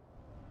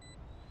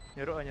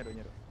 Nyeruk.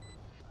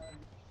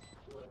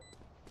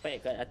 Baik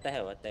kat atas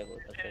tau, atas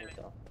kot.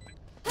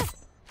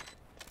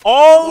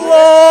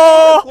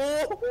 Allah!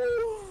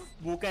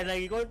 Bukan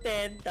lagi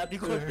konten, tapi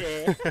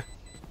konten.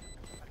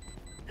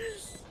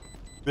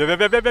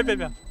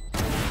 Biar.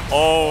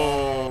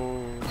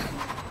 Oh.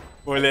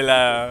 Boleh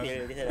lah.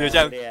 Dia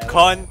macam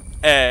con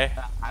air.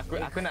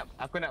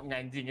 Aku nak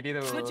menganjing dia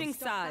tu. Switching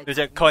sides. Dia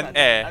macam con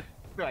air.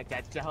 Aku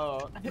acah.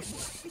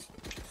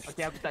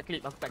 Okey, aku tak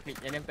klip.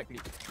 Yang ni aku tak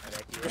klip.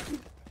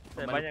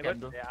 banyak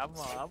kau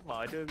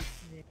Amar ada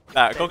ni.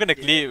 Tak, kau kena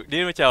klip.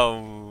 Dia macam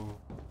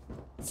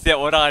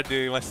setiap orang ada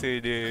masa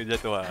dia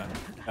jatuh lah.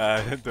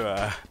 Macam tu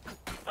lah.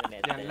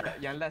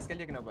 Yang last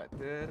kali aku nak buat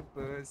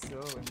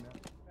terpesona.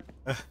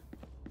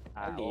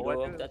 Aku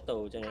tak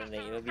tahu macam mana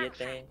naik babi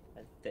atas.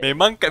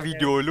 Memang kat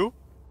video lu.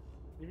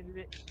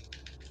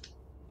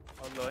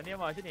 Allah ni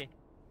Amar macam ni.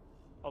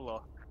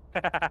 Allah.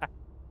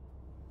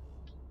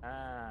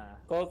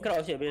 Kau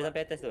crowd siap bila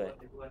sampai atas tu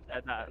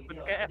Tak. Aku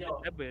dekat F,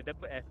 double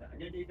F.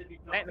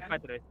 Naik depan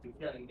terus.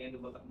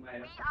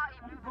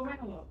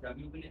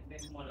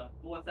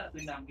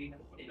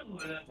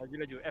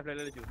 Laju. F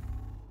laju.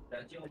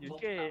 Laju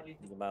sikit.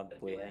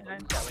 Mampu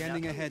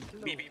Scanning ahead.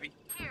 B.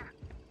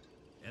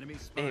 Enemy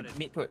spotted.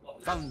 Mid put.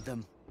 Found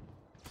them.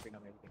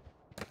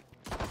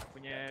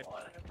 Punya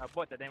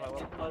bot tak tembak apa.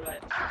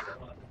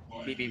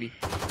 B.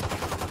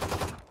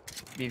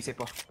 B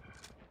sepo.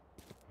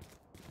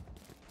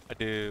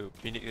 Ada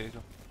minit ke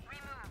tu.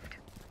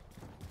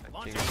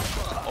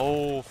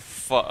 Oh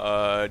fuck,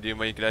 dia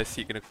main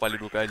klasik kena kepala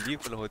 2 kali,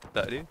 kepala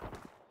otak dia.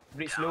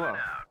 Bridge low tau.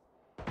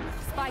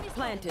 Spike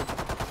planted.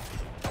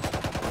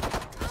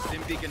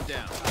 Stim beacon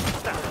down.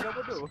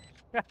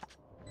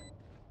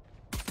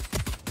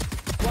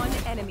 One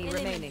enemy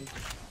remaining.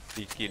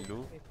 3 kill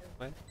lu.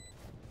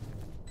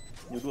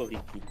 Dua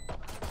free kill.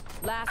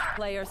 Last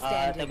player Tak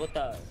standing.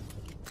 kotak.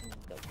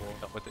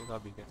 Tak patut kau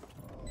habis kan.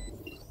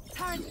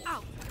 Turn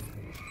out.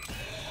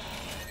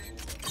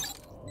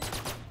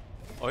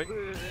 Oi.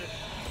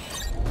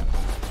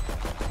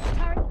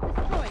 Turret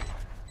destroyed.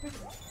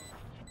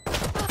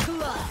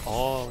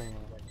 Oh.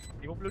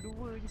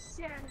 52 je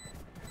sial.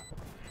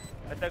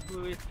 Kata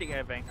aku stick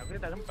bang. Aku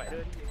tak sempat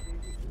dah.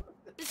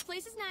 This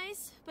place is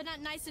nice, but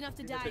not nice enough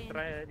to die in.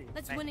 Try tadi.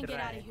 Let's win and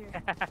get out of here.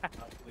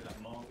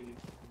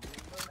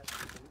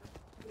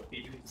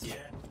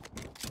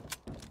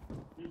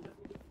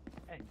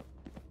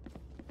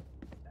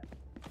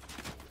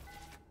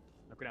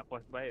 Aku nak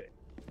pause baik.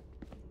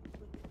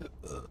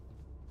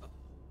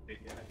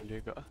 Boleh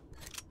ke?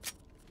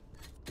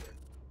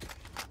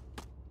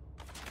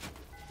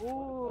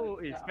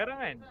 Oh, sekarang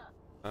kan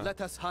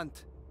Let us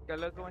hunt.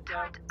 kalau kau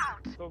macam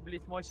kau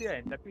beli small shield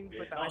kan, tapi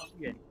kau tak mati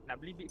kan,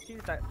 nak beli big shield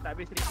tak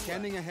habis RM1,000.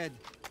 Scanning ahead.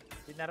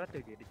 Dia 600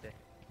 je dia cek.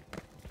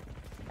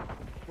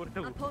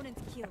 Portu. Opponent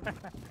killed.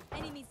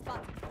 Enemy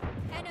spotted.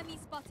 Enemy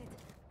spotted.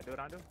 Ada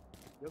orang tu.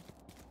 Jom.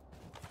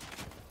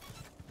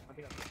 Mati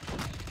tak?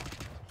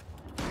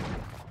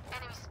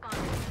 Enemy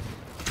spotted.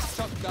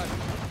 Shotgun.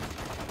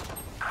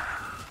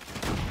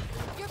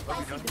 You're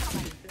bossy this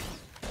fight.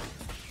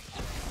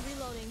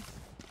 Reloading.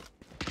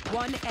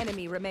 One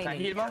enemy Nak remaining.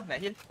 heal mah? Nak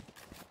heal?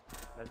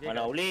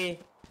 Mana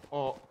boleh?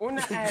 Oh,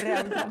 nak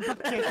haram tak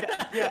pakai kat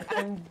dia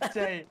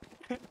anjay.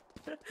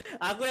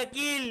 Aku nak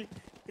kill.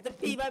 Ke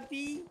tepi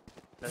babi.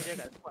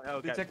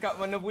 Dia cakap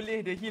mana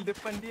boleh dia heal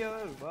depan dia.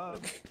 Wow.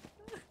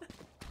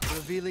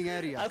 Revealing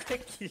area. Aku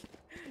nak kill.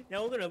 Yang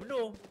aku kena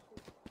penuh.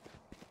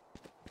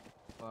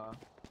 Wah,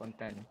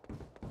 konten.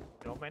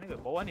 Dia main ke?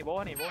 Bawah ni.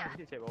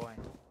 Mesti check bawah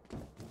ni.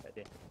 Tak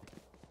ada.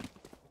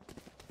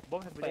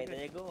 Bom sampai Fight jaga. tak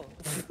jago.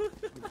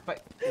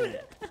 Fight.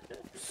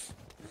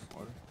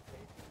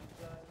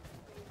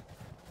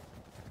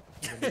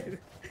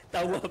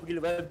 Tahu apa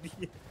gila babi.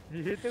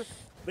 Dia tu.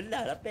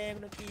 Belah lah pen aku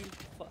nak kill.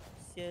 Fuck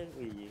sial.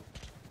 Oi.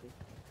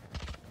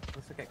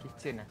 Masuk kat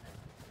kitchen lah.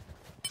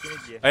 Sini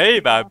je.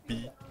 Hey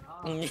babi.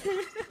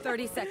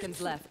 30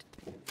 seconds left.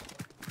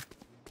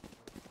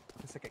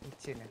 Masuk kat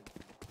kitchen lah.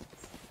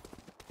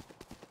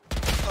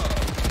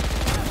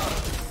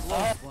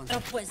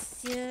 Apa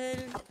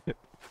sial?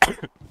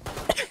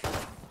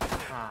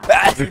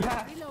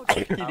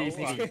 Heal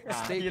sini.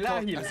 Heal lah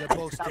heal.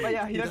 Tak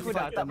payah heal aku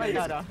dah. Tak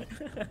payah dah.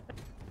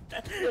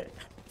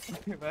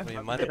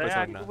 Memang tak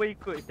Saya persona. aku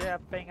ikut saya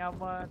peng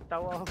ama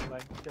tawar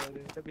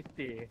bancol tapi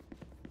stay.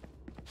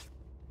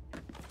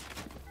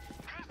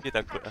 Dia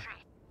takut lah.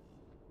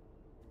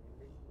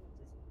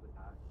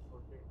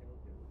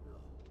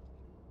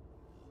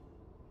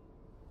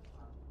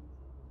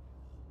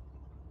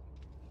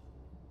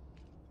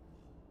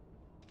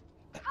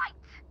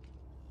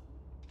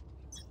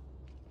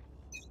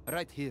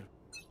 Right here.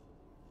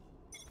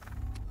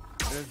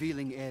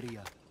 Revealing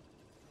area.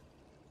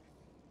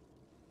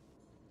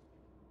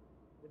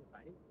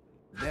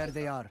 There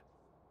they are.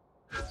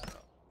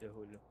 Dia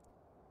hulu.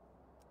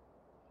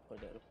 Kau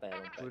dah lepas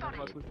lompat. Oh,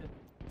 nampak aku tu.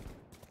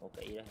 Oh,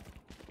 kat A lah.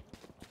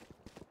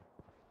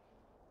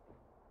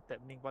 Tak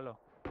bening kepala.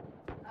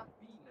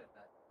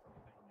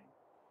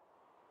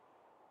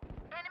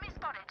 Enemy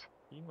spotted.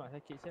 Imak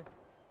sakit saya.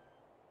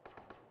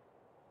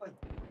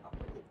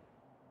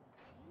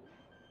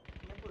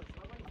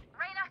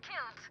 Reyna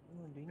killed.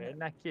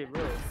 Reyna kill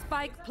bro.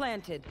 Spike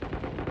planted.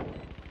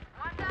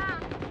 One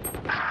down.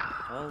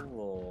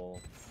 Allah.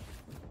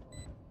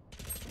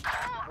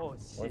 Oh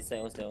shit.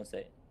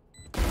 Onside.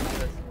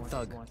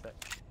 Thug.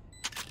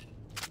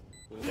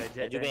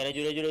 Laju bang,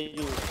 laju.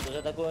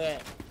 Jangan takut kan.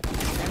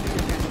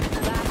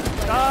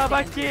 Ah,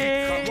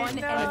 bakit. One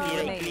enemy Klik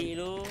remaining.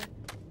 dulu.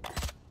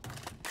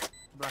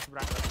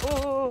 Seberang.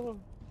 Oh.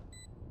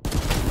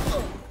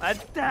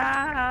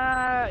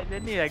 Atak. Dia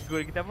ni lah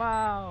gol kita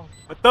mau.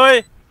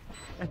 Betul.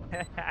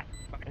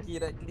 Maki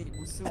right click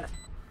busuk.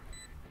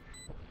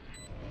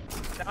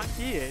 Tak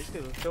maki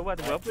tu. Coba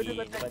tu berapa tu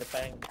Maki,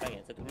 depan kan.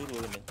 Satu dulu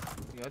kena.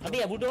 Ya, Habis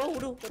lah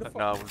bodoh.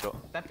 Nah, budak.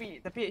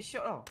 Tapi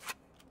headshot tau.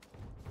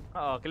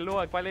 Oh,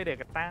 keluar kepala dia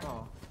ketang.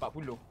 Oh,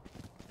 40.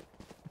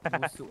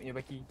 Busuknya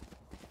baki.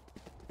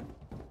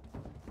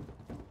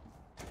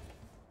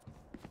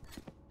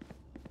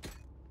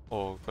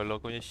 Oh, kalau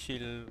kau punya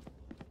shield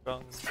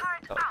kurang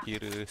tak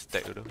kira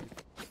stack tu.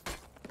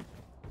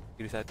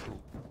 Kira satu.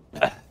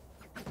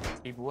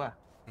 1000 lah.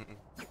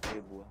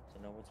 1000 lah.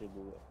 Senang pun 1000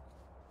 lah.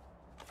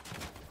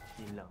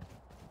 Hilang.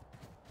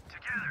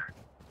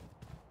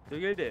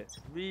 Together,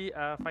 we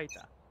are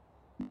fighter.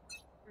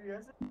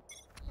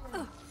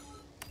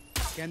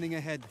 Scanning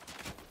ahead.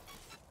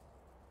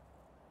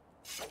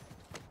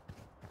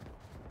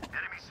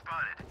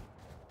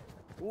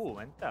 Oh,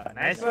 mantap.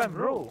 Nice one,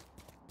 bro.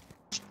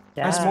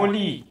 Nice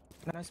molly.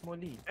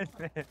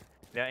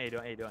 Dia A.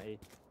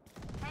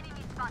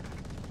 Enemy spotted.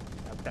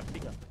 Tak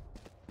pick lah.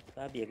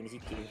 Habis kena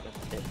sikit.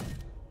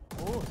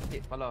 Oh,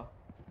 sikit kepala.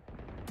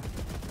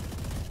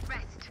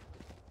 Rest.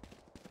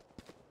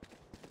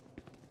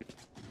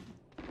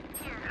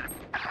 Here.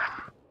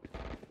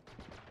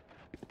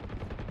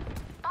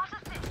 Boss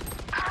assist.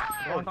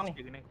 Oh,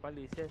 dia kena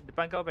kepala saya.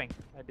 Depan kau bang.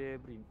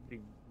 Ada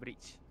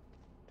bridge.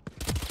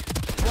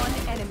 One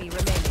enemy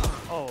remaining.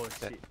 Oh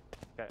shit.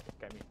 Kat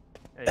mid.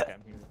 Kat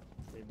mid.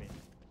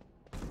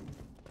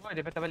 Oh,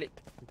 dia patah balik.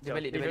 Dia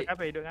balik.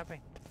 Hidup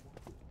ngapain?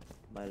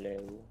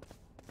 Malau.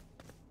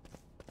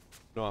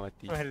 Belum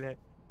mati. Malah.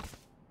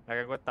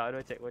 Akan kotak tu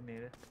check warna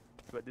tu.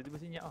 Sebab tu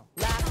senyap tau.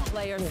 Last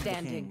player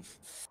standing.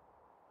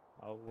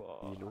 Allah.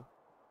 Gila.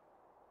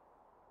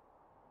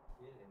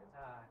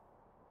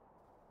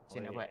 Macam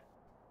nak buat?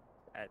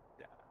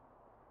 Ada.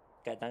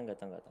 Kat tangga.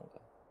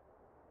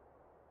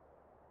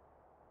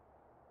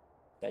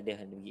 Tak ada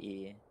hal pergi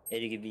A. Dia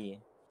pergi B.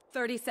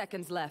 30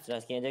 seconds left. Senang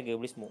sikit nak jaga,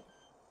 boleh smoke.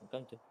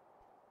 Bukan tu.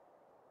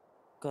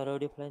 Kalau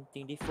dia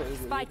planting default dia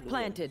Spike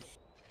planted.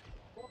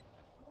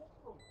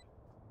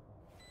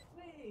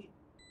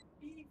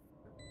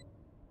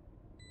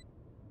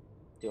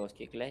 Tengok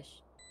sikit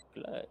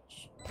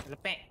clutch.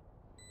 Lepek.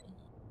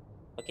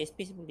 Pakai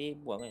space boleh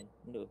buang kan?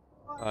 Benda.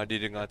 Dia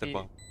dengar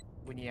terbang.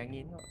 Bunyi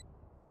angin tau.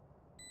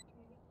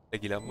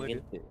 Lagi lama dia.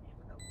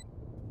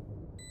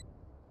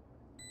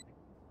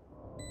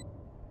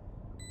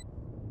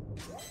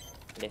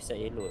 Left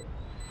side yellow.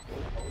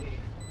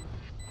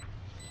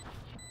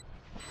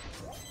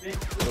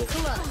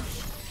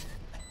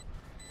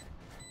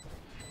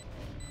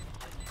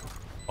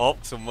 Oh,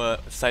 semua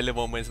silent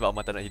moment sebab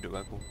Amat tak nak hidup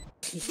dengan aku.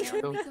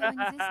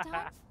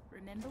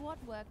 Remember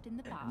what worked in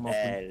the past.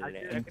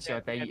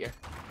 Puncah tahi lah.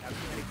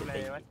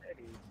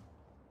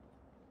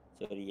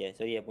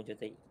 Sorry ya puncah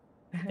tahi.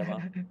 Minta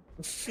maaf.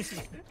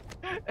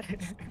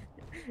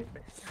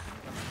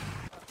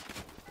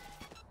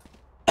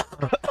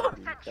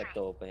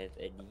 Kata apa head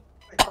Eddie.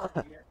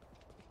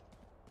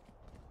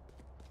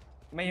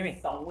 Main.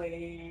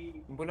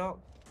 Pulak.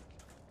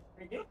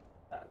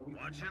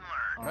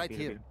 Right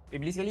here.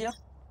 Beli sekali lah.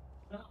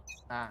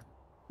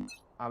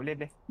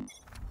 Boleh.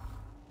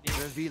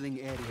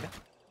 Revealing area.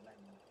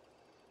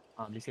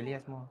 Beli sekali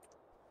lah semua.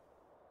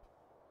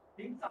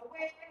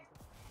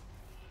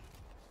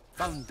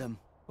 Found them.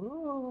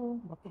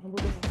 Apa pun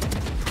boleh.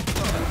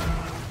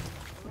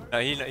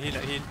 Nak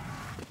heal.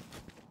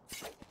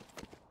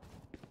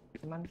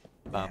 Teman.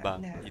 Bang,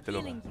 kita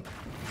tolong.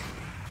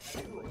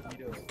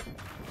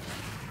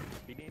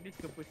 Ini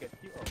suka push kat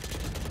Q.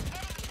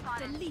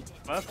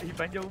 Deleted. Maaf,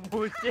 panjang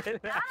umur je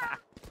lah.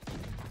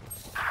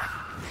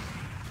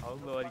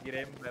 Allah,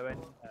 dikira lawan.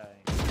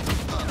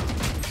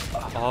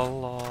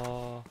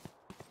 Allah.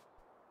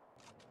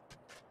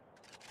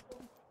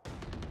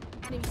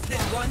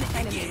 One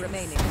enemy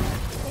remaining.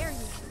 There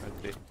you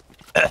go.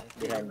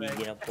 Dia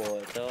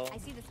nampak tau. I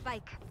see the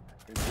spike.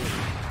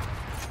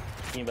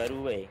 Ini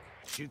baru weh.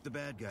 Shoot the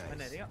bad guys.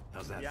 Mana tengok?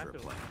 How's that Dia for a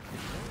tu. plan?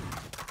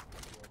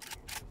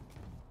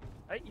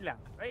 Hilang.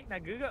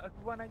 Naga ke? Aku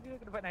buang naga,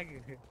 aku dapat naga.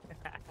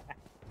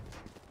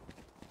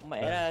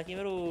 Mai lah skin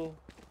baru.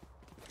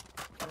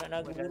 Nak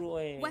naga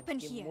buruk Weapon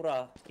Skin here.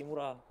 murah, skin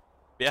murah.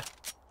 Biar.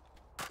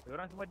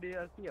 Diorang semua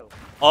DLC tau.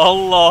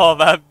 Allah,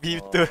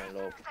 babi betul.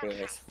 Oh, loper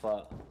as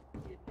fuck.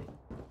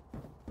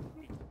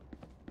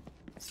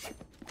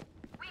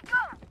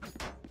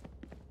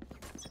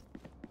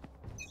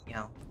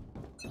 Meow.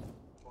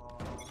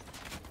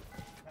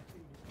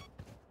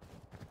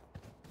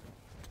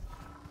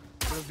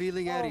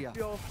 Revealing area. Off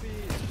your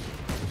feet.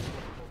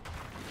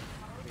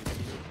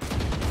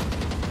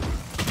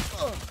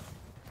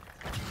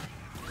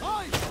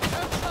 I am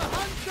the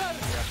hunter.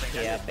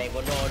 Okay, apa yang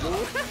kau nak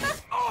dulu?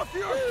 Off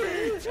your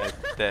feet.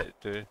 That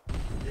tu.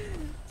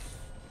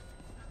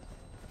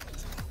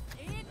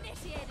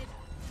 Initiated.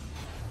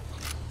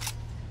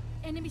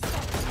 Enemy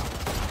spotted.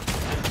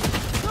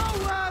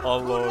 Nowhere to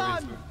Allah,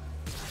 run. gitu.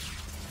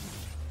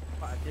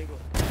 Pak Diego.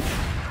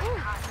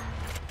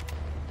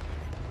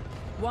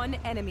 One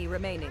enemy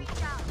remaining.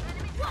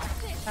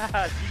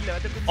 Haha, gila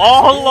ada benda.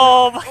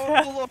 Allah.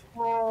 Allah.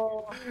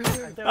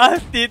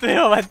 Hati tu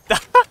yang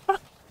mantap.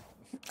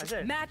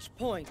 Asal? Match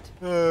point.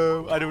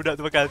 Ada budak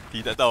tu pakai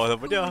hati, tak tahu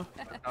siapa dia.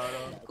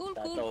 Cool,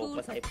 Tak cool, tahu cool.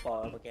 pasal apa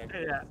pakai hati.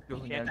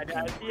 Yang tak ada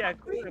ulti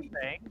aku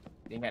tank.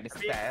 Dia ingat dia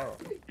style.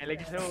 Yang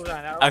lagi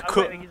seorang.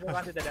 Aku- Lagi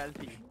seorang tu tak ada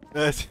ulti.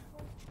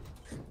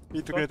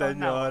 Itu kena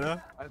tanya lah.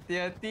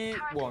 Hati-hati,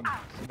 buang.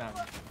 Senang.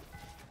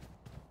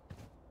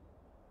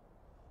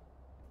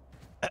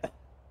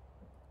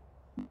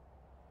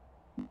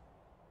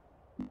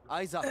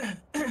 Eyes up.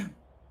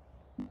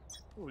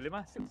 Boleh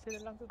masuk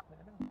saya dalam tu.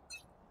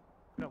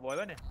 Nak buat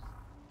mana?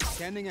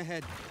 Scanning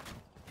ahead.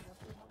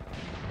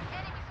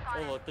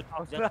 Oh, tu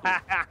jatuh.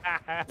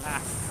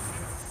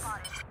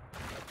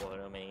 Apa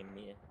orang main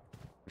ni?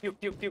 Tiup,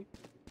 tiup, tiup.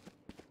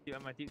 Tiup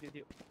amat, tiup, tiup,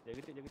 tiup. Jaga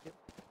tiup, jaga tiup.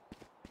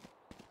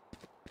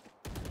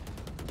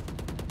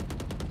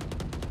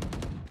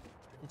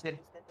 Kitchen.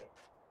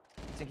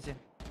 Kitchen.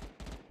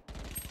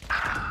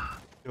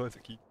 Dia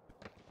masuk key.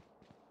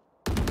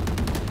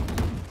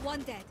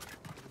 One dead.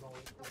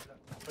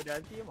 Apa ada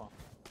ulti ke mah?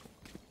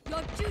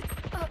 Your duty.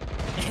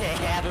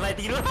 Apa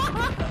mati dulu?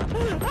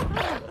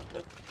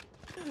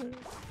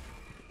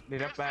 Dia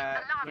dapat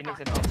Phoenix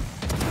and off.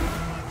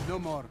 No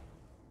more.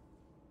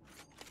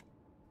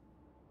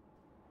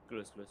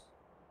 Close, close.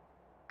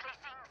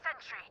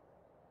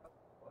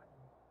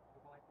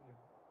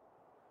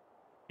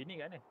 Ini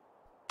kat mana?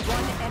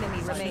 One enemy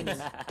remaining.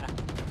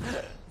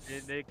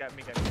 Dia kat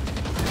mid, kat mid.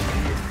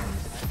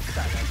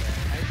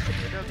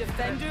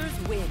 Defenders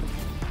win.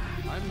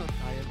 I'm not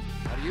tired.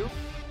 Are you?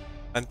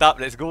 Mantap,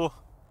 let's go.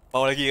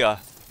 Power lagi kah?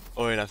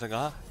 Oi, nak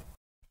setengah.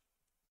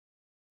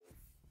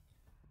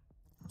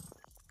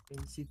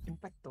 Pensi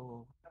tempat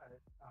tu.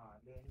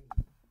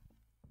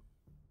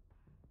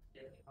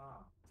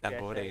 Dah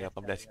goreng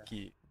 18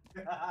 key.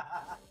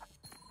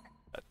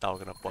 Tak tahu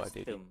kenapa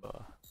dia tiba.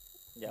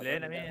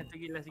 Boleh nak main satu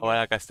gila sikit. Oh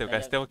lah, custom.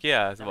 Custom okey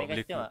lah sebab main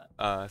boleh custom tak?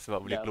 sebab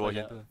boleh Sekejap, keluar apa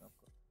macam je?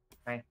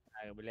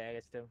 tu. Boleh lah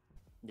custom.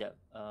 Sekejap,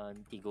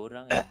 3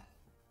 orang kan?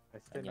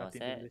 Custom Tanya nanti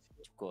set, dulu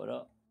sikit. cukup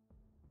tak?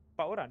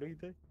 4 orang tu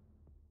kita.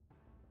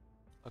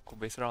 Aku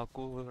base round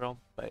aku round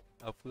 4.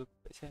 Apa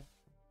tak share.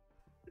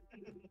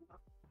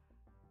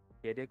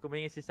 Ya dia aku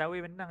main si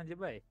Sawi menang je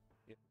bai.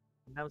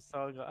 6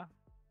 sol kau ah.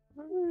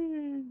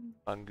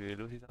 Bangga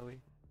dulu si Sawi.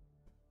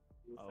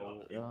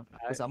 Oh, Ya,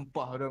 aku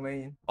sampah dah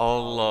main.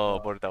 Allah,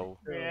 baru tahu.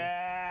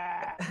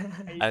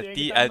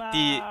 Alti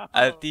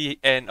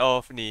end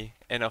of ni,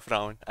 end of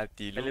round.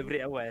 Alti dulu.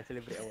 Celebrate awal,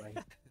 celebrate awal.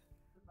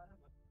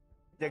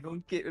 Jaga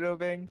ungkit dulu,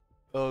 bang.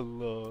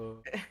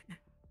 Allah.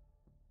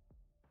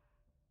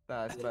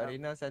 Tak, sebab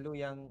Rina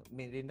selalu yang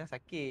main Rina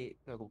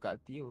sakit. Tu aku buka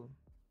hati tu.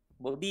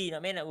 Bobby,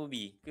 nak main nak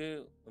Bobby?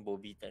 Ke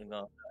Bobby tak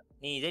dengar?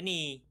 Ni,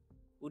 Zani.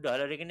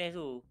 Udahlah recognize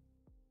tu.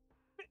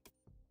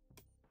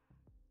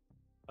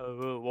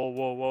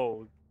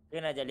 Wow. Ke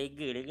nak ajak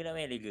Lega? Lega nak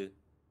main Lega?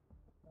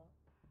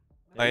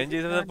 Main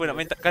je siapa nak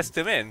main tak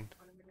custom kan?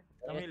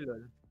 Kami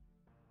lol.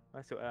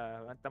 Masuk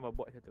ah, tambah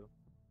bot satu.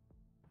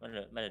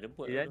 Mana ada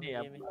bot? Ya ni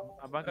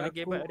abang kau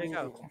lagi hebat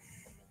ada kau.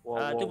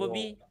 Tu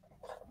Bobby.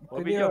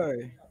 Bobby jom.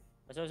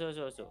 Masuk.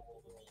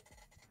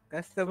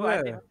 Custom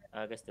ke?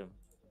 Custom.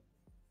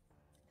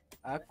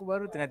 Aku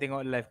baru tengah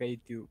tengok live kat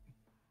YouTube.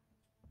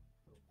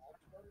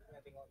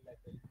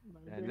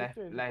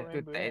 Live tu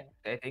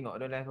tak tengok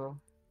tu live tu.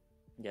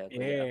 Sekejap aku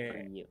ajak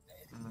free je.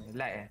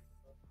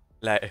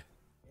 Like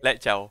Like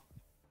chow.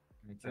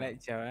 Like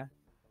chow ah.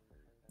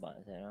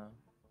 Bak saya.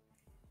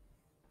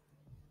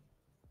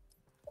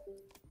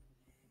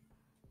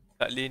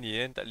 Tak boleh ni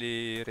kan, tak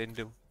boleh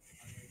random.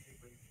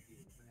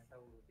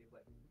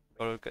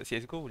 Kalau kat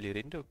CSGO boleh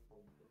random.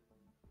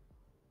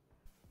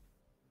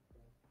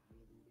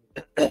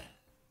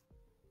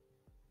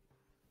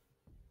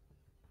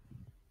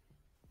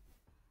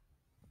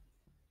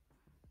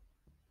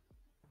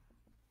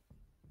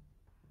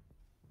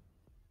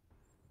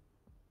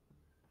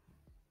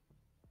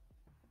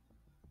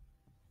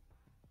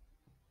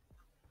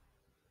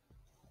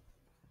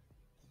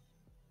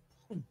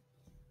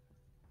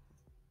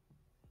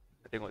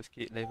 Tengok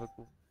sikit live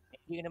aku.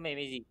 Magic kena main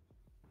Magic.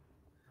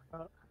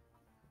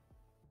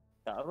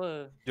 Tak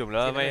apa.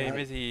 Jomlah Cik, main nak main?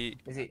 Messi.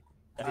 Messi.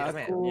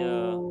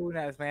 Aku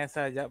nak semain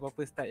asal sekejap.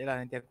 Apa-apa start je lah.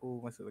 Nanti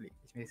aku masuk balik.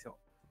 Besok.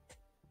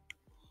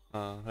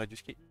 Laju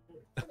sikit.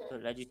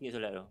 Laju sikit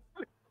solat tu.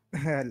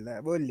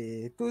 Alah,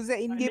 boleh. Tu Z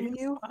in-game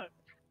ni tu.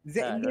 Z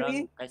Tak, in-game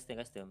ni. dorang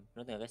custom.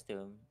 Dorang tengah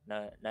custom.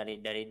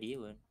 Dah ready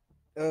pun.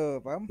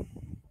 Faham?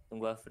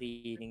 Tunggu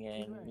Afri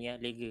dengan ni lah,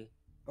 Lega.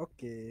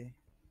 Okay.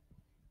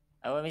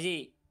 Awak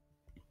Messi.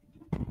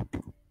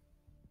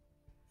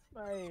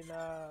 Main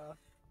lah.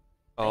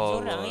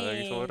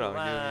 Lagi seorang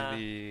je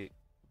Messi.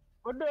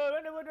 Bodol,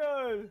 mana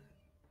bodol?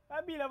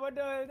 Habislah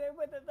bodol.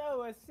 Saya tak tahu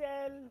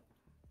asal.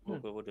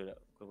 Kau bodoh tak?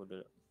 Kau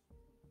dia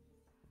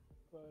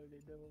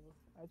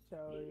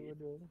acau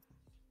bodol.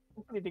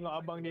 Dia tengok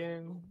abang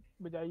dia yang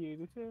berjaya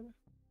tu sel.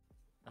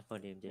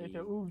 Apa dia berjaya?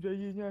 Macam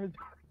berjayanya.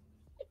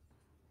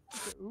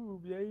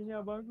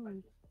 Berjayanya abang tu.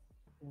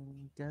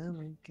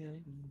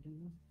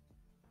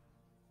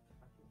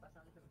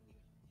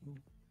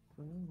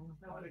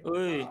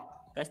 Oi,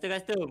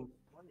 custom.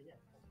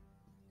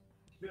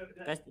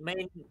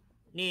 Main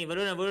ni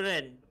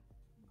Valorant.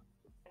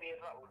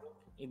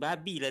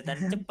 Babi lah,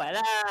 tak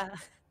cepatlah.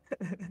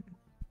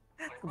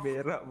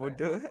 Berak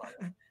bodoh.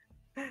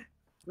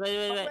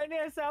 Baik. Apa ni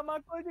sama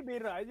aku je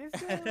berak je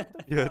sel.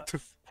 Ya tu.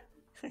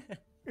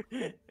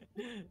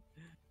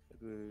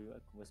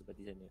 Aku masuk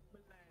parti sana.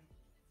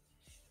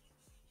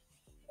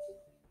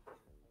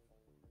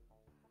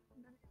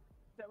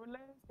 Tak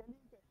boleh sekali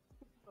ke?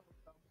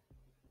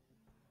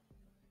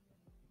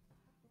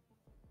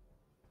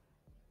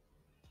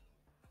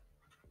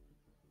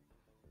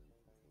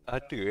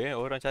 Ada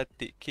orang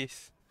cantik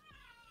case.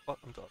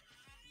 Untuk.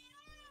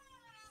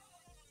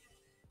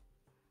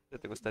 Kita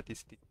tengok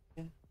statistik.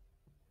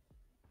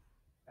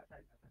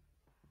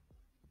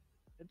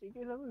 Cantik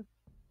ke apa?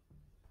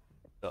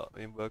 Tak,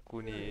 member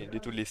aku ni dia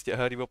tulis setiap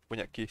hari berapa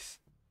banyak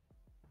case.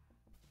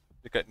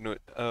 Dekat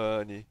note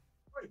ni.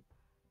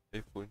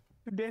 iPhone.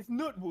 Death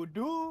Note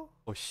bodoh.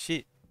 Oh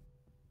shit.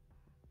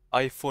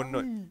 iPhone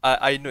note.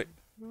 iNote.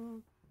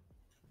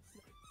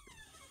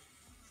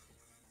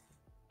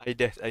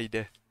 iDeath.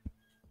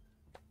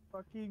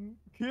 Fucking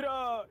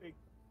kira.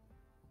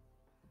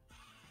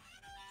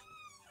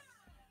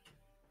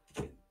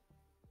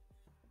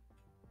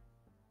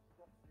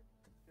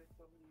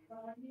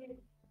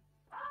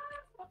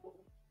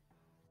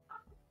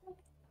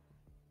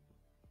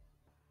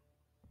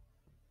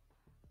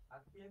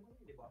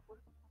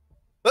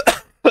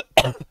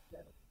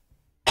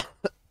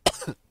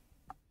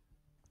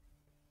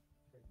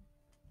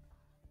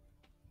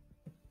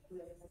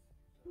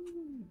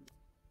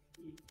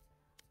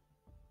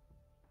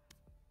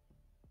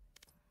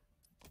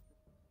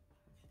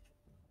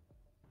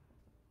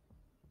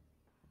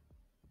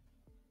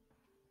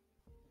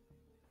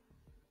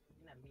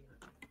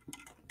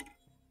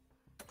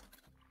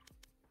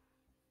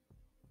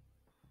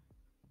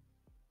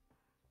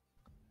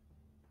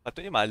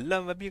 Patutnya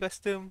malam babi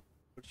custom.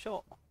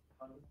 Shock.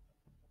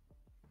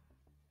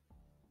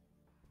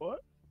 What?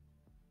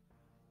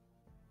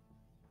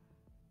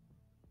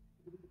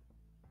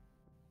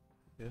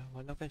 Ya,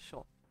 malam kan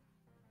shock.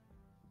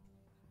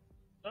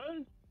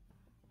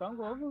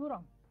 Tangguh apa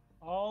korang?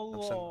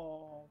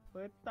 Allah.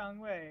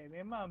 Petang weh.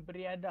 Memang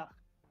beriadah.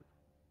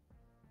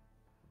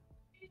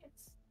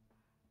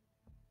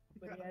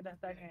 Beriadah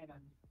tangan.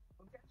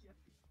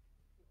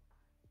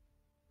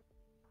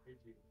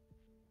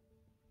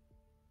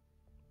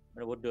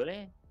 Mana bodoh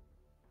lah.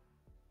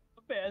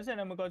 Apa asal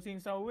nama kau Sing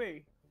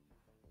Sawe?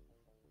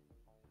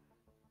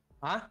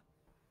 Ha?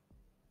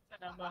 Asal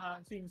nama hang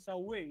Sing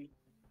Sawe?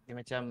 Dia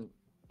macam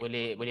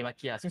boleh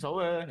maki lah. Sing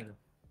sour ni.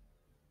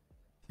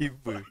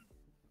 Tiba.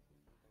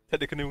 Tak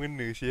ada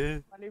kena-mengena sial.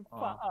 Paling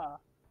fak ah.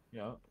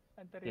 Ya.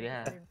 Antara Pilih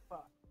yang lah. paling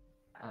fak.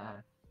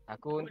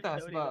 Aku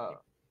entah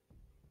sebab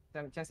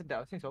macam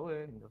sedap sing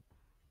sour ni tu.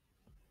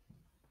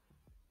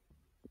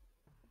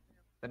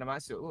 Tak nak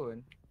masuk pun.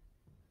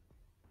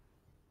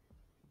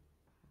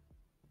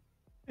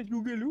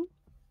 Google lu.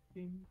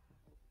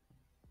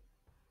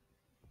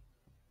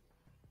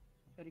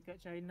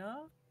 Syarikat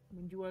China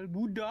menjual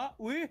budak,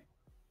 weh.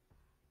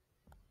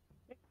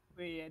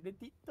 Weh, ada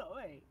TikTok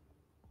weh.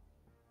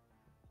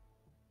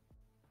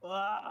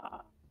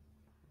 Wah.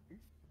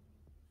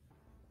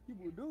 Ni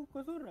bodoh,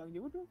 kau seorang je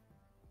bodoh.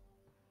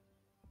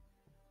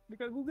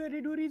 Dekat Google ada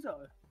 2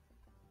 result.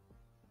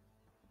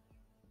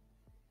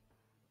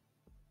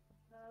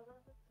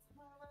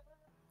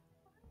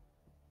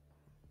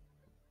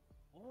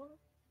 Oh.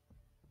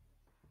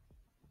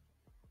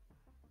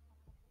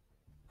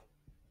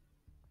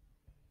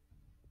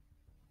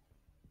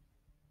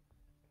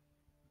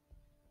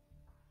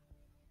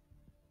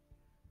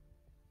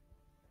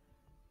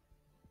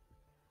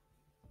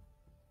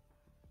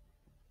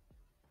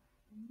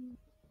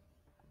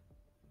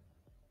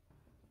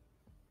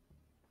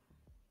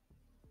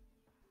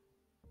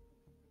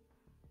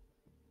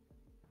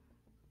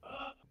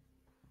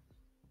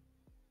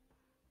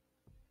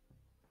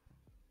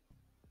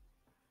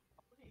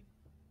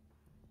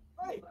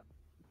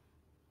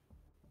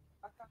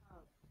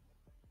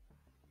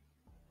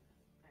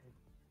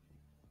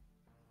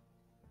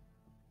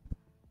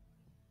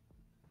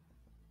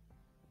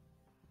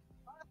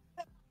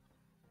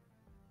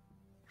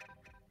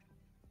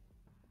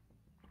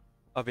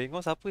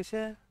 Bengong siapa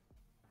sih?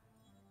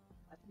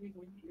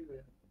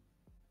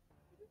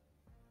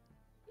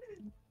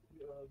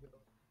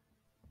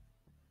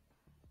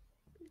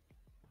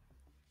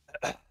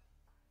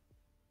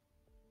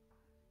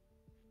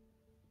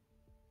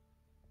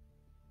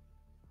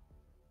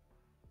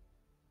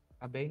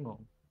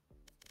 Bengong.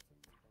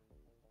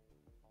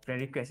 Friend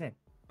request kan?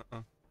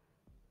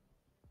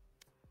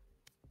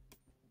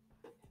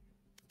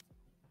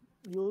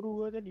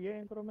 Yoru lah tadi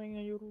kan, korang main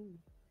dengan Yoru.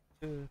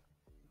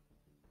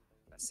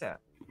 Asal?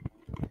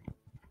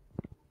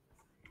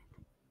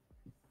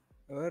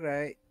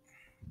 Alright.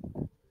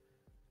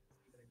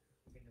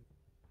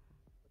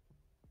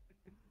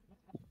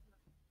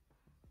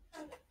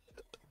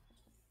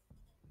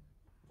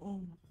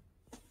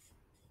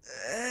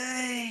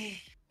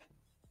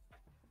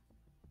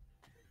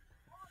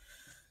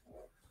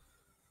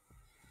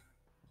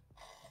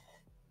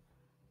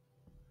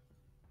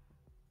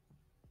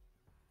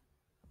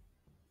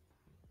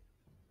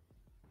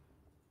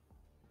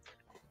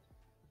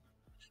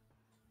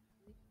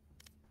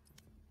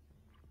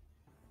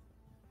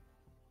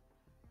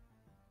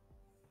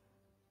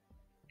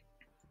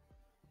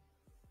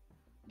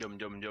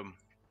 Jom.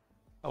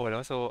 Awal dah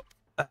masuk.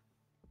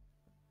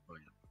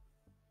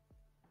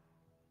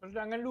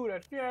 Jangan lu dah,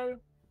 sial.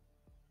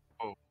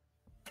 Oh.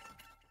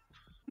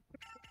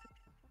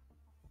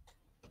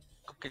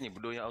 Kau kan ni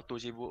bodoh yang auto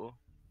sibuk tu.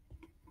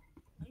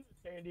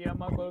 Saya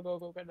diam call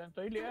kau kat dalam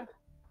toilet lah.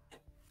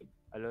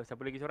 Halo,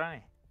 siapa lagi seorang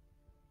ni?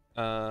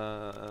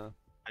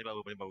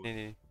 Paling bawah.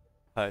 Ni.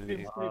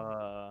 Halim.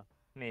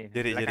 Ni.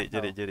 Jerit.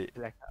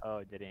 Oh,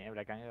 jerit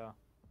belakang kau.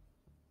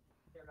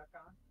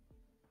 Belakang.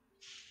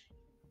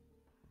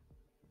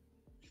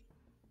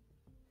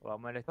 Wah,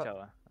 mana dah caw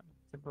ah.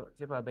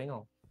 Siapa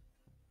bengong?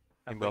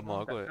 Member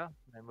Amar kot.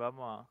 Member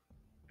Amar.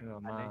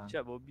 Ada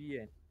chat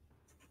Bobby kan.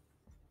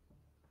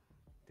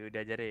 Tu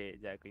dah jerit,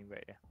 jap aku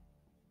invite dia.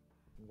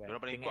 Diorang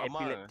paling kuat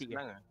Amar lah,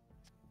 senang lah.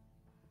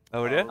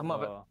 Apa dia?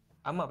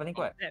 Amar paling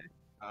kuat?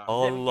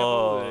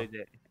 Allah.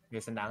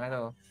 Dia senang lah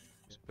tu.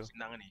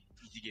 Senang ni,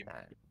 easy game.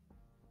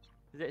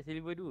 Zek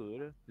silver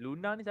 2 tu.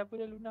 Luna ni siapa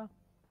dia Luna?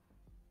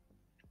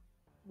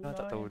 Luna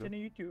tak tahu tu.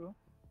 channel YouTube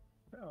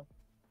tu.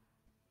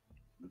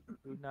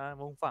 Luna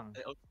Mongfang.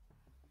 5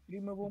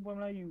 perempuan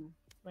Melayu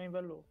main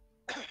Valor.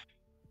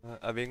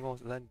 Bengong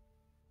sana.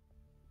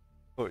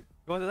 Oh,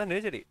 kau sana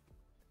je dik?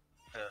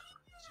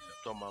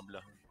 Tu Amar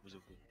belah.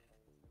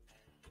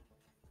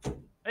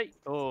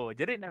 Oh,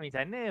 jerit nak main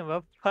sana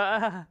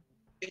bapak.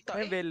 Tak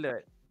main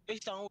ballot.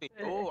 Sang weh.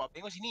 Oh,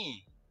 Abang kau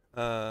sini.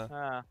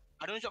 Ada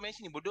orang shot main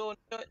sini bodoh.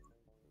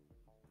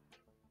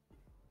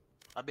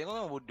 Abang kau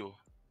memang bodoh.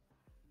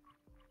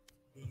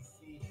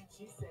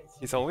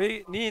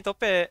 Songwei ni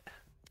topek.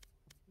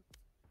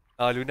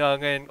 Luna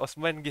dengan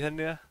Osman pergi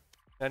sana lah.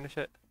 Anu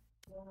shot.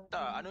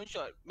 Tak, anu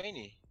shot main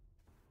ni.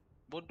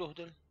 Bodoh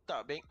tu.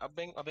 Tak,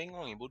 abang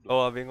ni bodoh.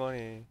 Oh, abang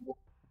ni.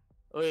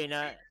 Oi,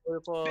 nak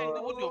Bang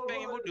tu bodoh,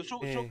 bang yang bodoh.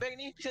 So bang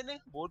ni di sana.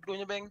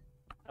 Bodohnya bang.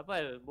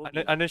 Apa?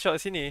 Bobby. Anu shot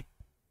sini.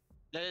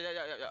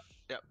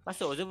 Ya.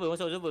 Masuk observer.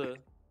 Maksud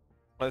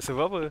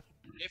apa?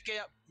 AFK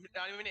ya.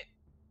 5 minit.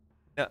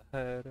 Ya.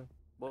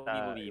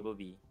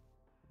 Bobby.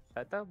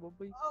 Tak tahu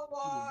Bobby.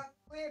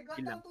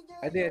 Hilang.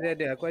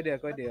 Ada. Aku ada.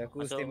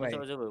 Aku standby.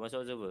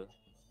 Masuk observer.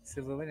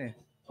 Server mana?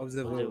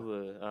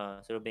 Observer.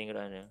 Suruh bang kat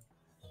sana.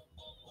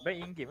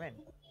 Baik in game kan?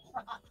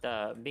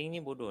 Tak, bang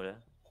ni bodoh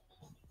lah.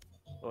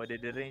 Oh, dia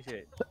ada range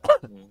kot.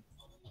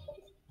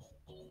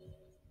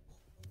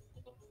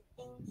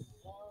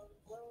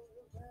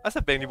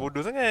 Asal bang ni bodoh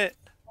sangat?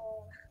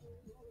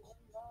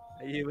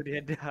 Ya,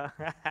 boleh ada.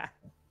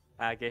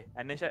 Okay,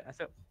 Ana shot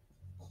masuk.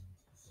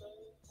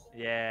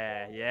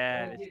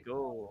 Yeah, let's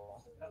go.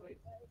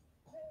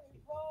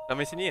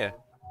 Sampai sini ya?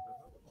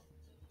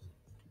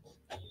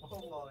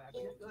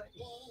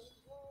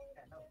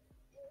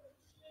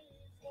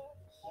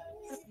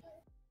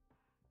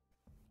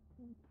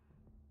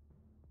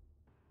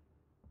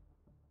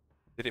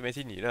 Jadi main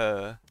sini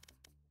lah.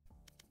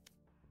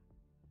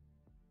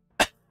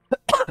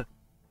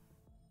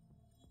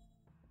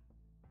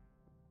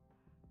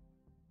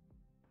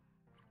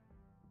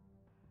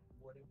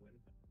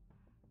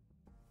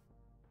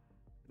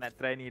 Nak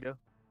try ni tu.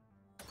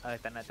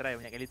 Tak nak try,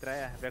 banyak kali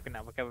try lah. Tapi aku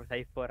nak pakai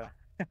Cypher lah.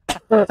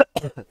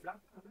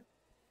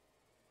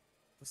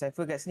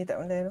 Cypher kat sini tak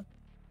online tu.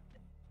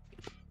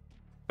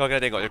 Kau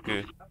kena tengok je ke?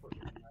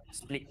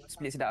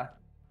 Split sedap lah.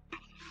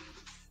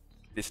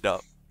 Split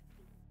sedap.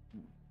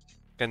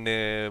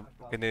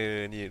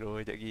 Kena ni tu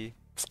sekejap lagi.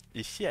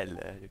 Sial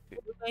lah je ke.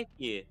 Bodoh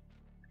AFK je?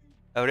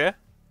 Apa dia?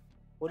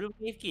 Bodoh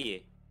AFK je?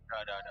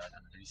 Dah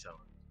risau.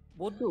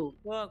 Bodoh,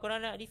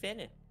 korang nak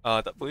defend ke?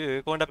 Tak apa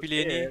je, korang dah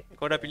pilih ni.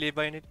 Korang dah pilih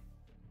buy ni.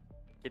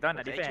 Kita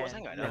nak defend. Cuak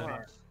sangat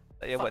dah.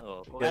 Tak payah buat.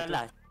 Korang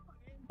last.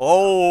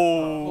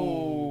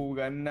 Oh,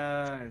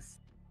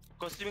 ganas.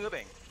 Kau stream ke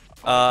bang?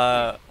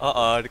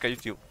 Dekat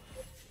YouTube.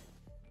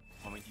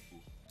 Main tipu.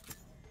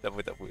 Tak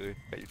apa.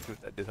 Kat YouTube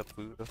tak ada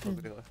siapa.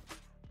 Aku tengok.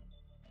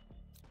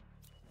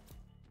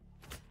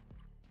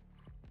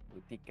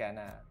 Buktikan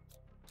lah.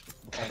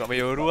 Bukan main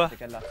Yoru lah.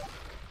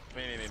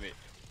 Wait.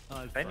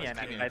 Ni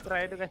anak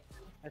try tu kan.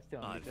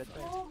 Custom kita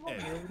try.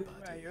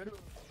 Ayo.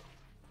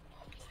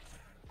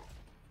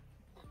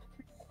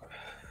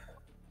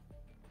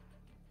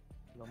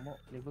 Lama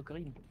level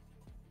kering.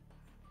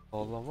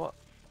 Alamak.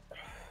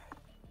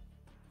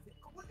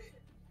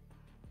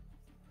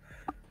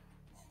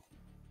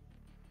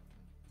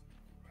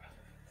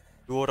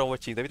 Dua orang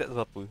watching tapi tak tahu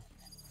siapa.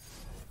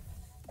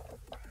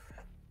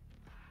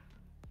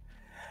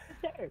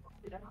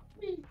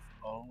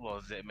 Allah,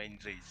 Z main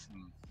race.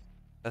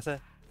 Asal?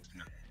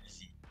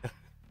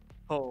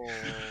 Oh,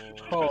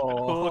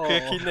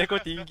 keyakinan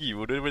kau tinggi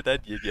bodoh daripada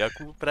tadi lagi.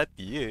 Aku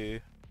perhati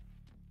je.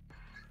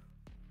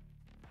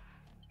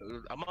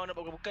 Amar nak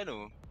bukan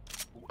tu.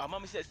 Amar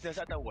mesti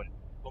nak start wall.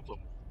 Confirm.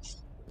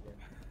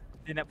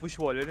 Dia nak push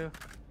wall tu.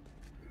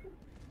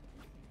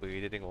 Apa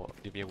dia tengok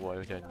dia punya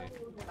wall macam mana.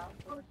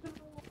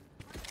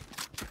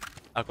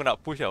 Aku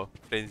nak push tau,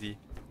 frenzy.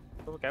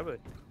 Kau pakai apa?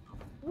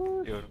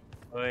 Yo.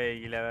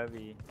 Oi, gila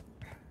babi.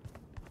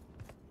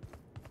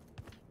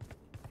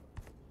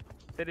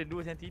 Kita ada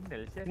 2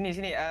 sentinel sial.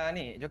 Sini,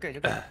 ni, Joker.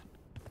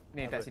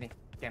 Ni tak sini.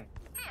 Camp.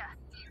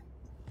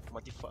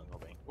 Mati fuck kau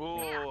bang.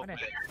 Oh, mana?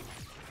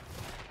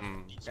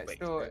 Kat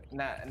situ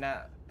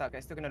kat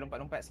situ kena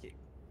lompat-lompat sikit.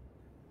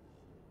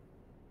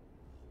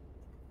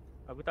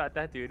 Aku tak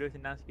atas tu,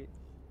 senang sikit.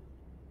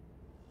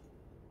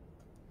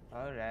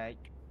 Alright.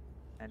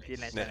 Nanti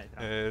nak serang.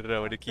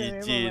 Round ada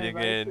KJ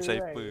dengan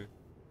sniper.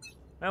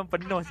 Memang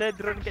penuh saya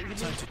drone kat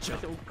sini.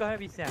 Masuk ukah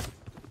habis lah.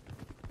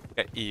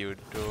 Kat A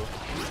bodoh.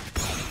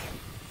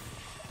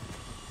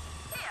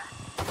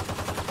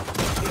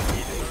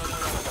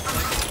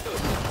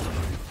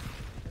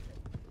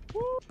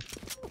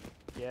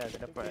 Ya, aku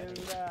dapat.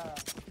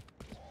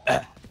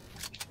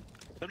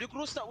 W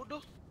cross tak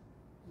bodoh.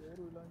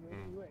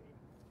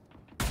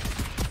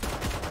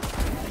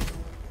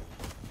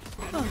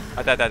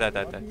 Ada.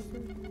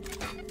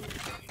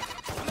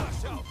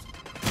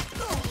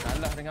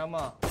 Salah dengan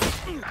Amar.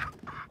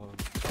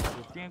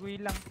 Kucing aku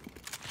hilang.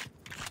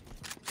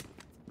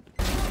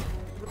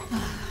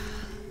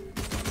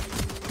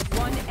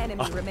 One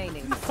enemy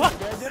remaining.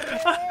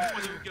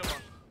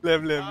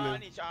 Lem.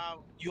 Ni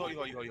yo.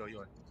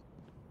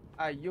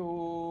 Ayo.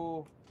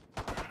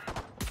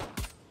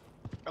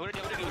 Aku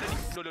ready.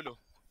 Lo.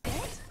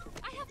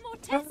 I have more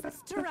tests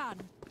to run.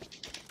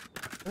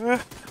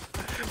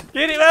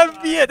 Kiri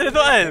babi ya, tak ada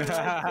soal.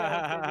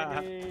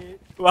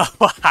 Wah.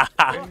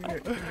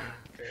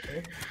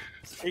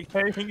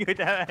 Ikan minggu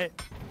tak.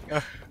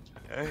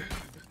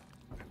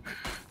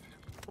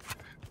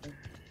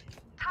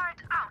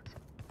 Turret out.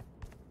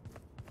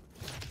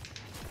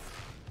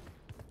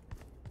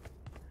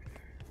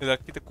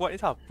 Lelaki terkuat ni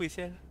siapa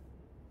sial?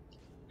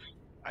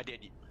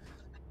 Adik.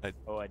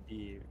 Oh,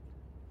 adik.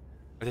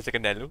 Macam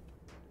kenal lu?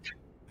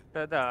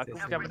 Tak, aku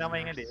macam pernah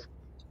main dengan dia.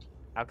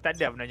 Aku tak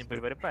ada pernah jumpa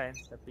depan-depan,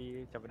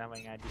 tapi macam pernah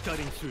main dengan adik.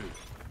 Cutting through.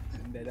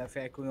 Dah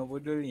fight aku dengan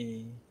bodoh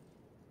ni.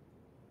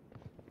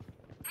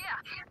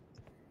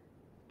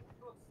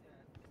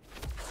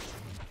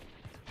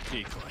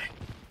 Decoy.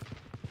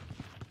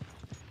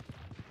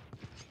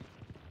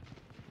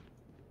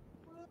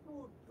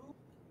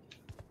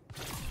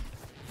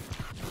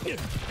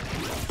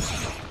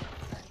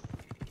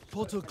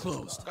 Portal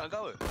closed. Kat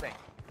kau ke? Bang.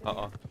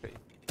 Okay.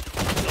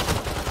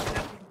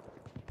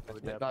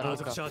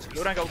 Out of charge.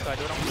 Diorang kat buka,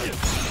 diorang buka.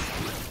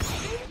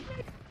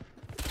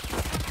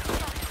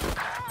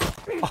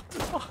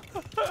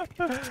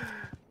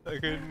 Tak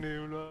kena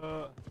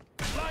pula.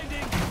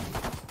 Blinding.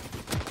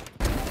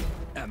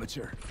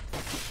 Amateur.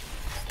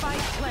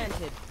 Spike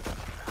planted.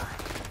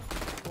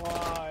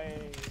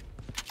 Why?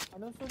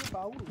 Ano suruh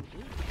bau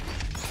tu?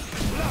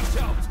 Blast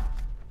out.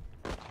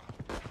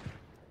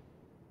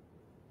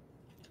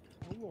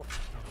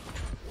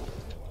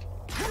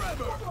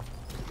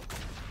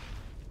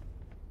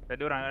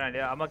 Ada orang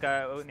dia Amar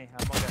kat ni,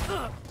 Amar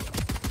kat.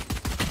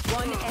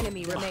 One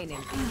enemy remaining.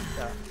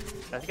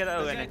 Tak sikit tak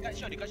tahu kan. Kat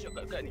shot ni. Kat shot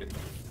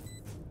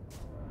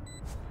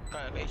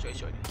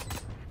ni.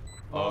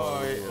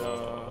 Oh.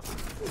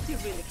 Did you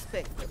really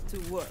expect that to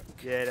work?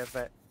 Ya,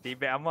 dapat.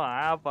 Tibet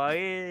Amar apa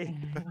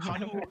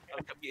Aduh,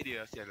 aku tak pikir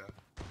dia sial lah.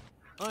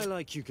 I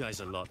like you guys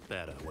a lot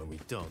better when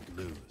we don't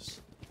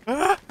lose.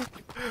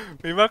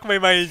 Memang aku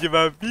main-main je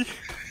babi.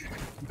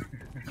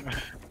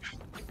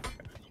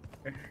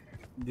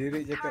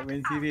 Jerit cakap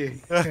main serius.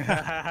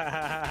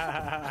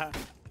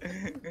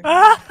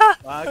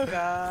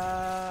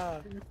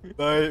 Bakar.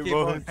 Baik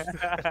bos.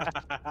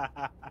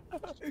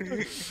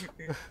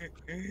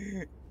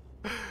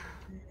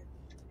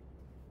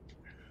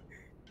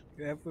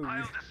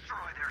 Kenapa?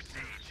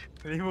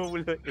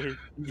 50.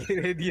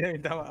 Kira dia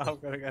minta maaf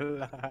kalau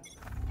kalah.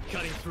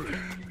 Cutting through.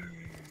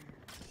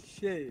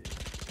 Shit.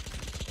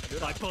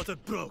 My portal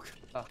broke.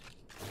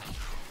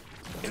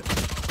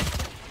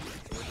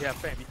 Dia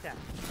apa yang bincang?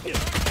 Dah.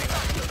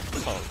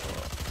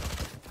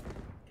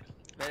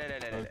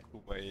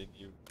 Aku main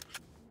you.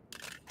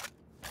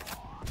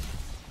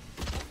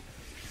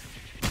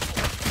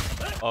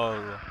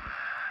 Allah.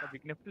 Tapi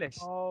kena flash.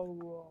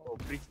 Allah. Oh,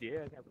 bridge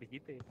dia, kena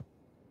bridge kita.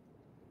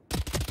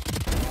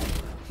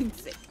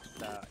 Insect.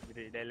 Tak,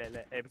 jadi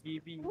lag.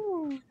 FPV.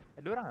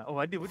 Ada orang ah? Oh,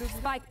 ada betul.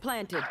 Spike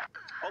planted.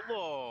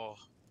 Allah.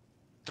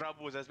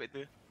 Trouble saya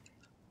Spectre.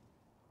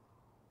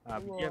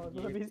 Pergi lah,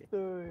 Wah,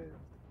 pistol.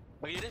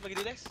 Bagi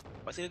dia rest.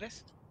 Paksa dia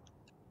rest.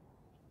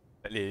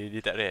 Tak boleh,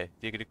 dia tak rest.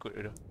 Dia kena kod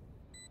dulu.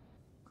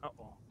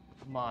 Oh.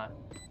 Smart.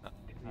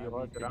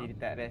 Dia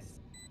tak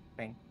rest.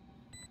 Bang.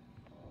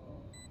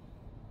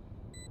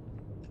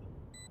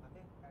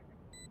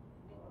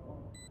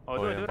 Oh,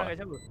 tu ada orang kat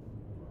siapa?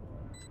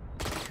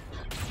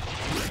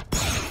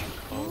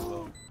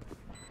 Oh.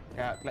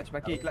 Kat clutch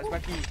baki.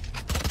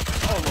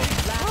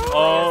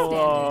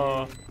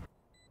 Oh.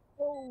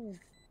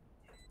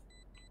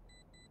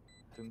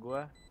 Tunggu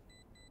lah.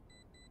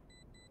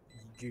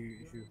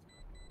 3 je.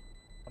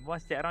 Abang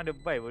setiap round dia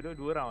buy bodoh,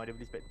 2 round dia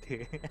beli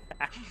Spectre.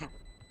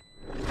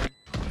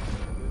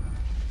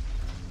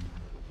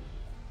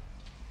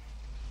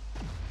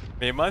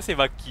 Memang saya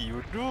baki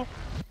bodoh.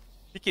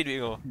 Sikit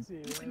duit kau.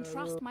 You can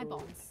trust my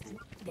boss.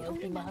 They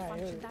only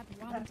malfunctioned that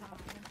one time.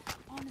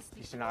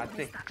 Honestly,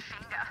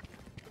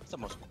 Kenapa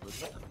masuk ke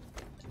tu?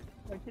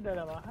 Baki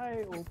dalam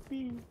high OP.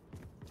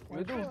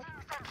 Tu.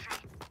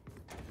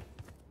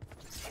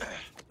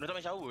 Lu tak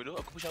main shower tu?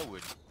 Aku pun shower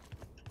ni.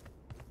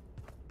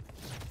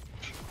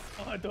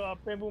 Oh, tu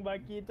apa yang pun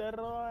baki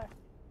terus.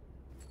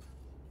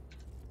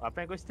 Apa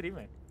yang kau stream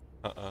kan?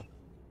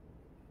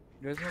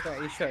 Dia semua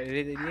kat A-shot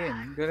dia tadi kan?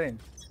 Betul kan?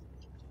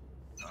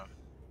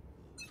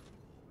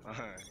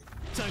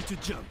 Time to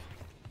jump.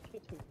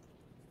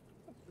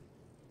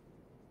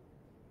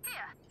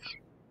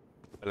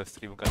 Kalau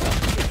stream bukan tak.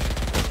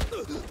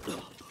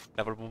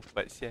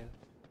 84 sial.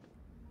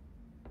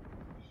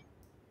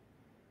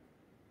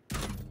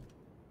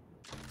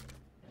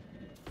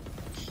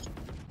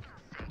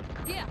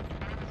 Yeah.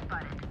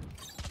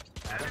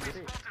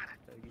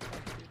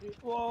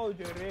 Wow,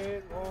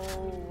 jerit.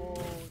 Oh.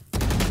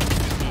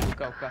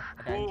 Buka.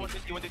 Oh,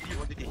 130.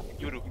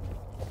 Euro.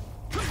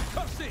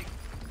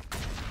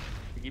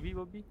 Pergi B,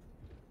 Bobby.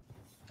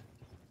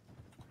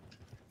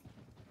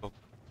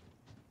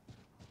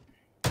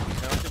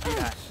 Dah masuk B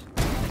dah.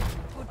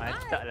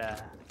 Mantap lah.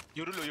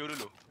 You dulu.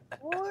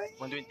 Oi.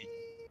 120.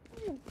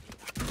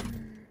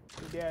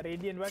 Dia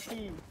Radiant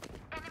baki.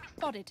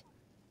 Spotted.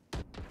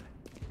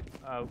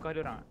 Bukan ada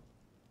orang.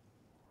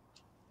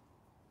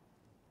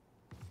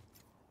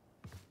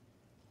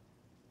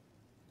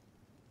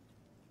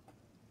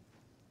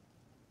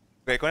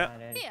 Baik kau nak?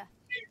 Here.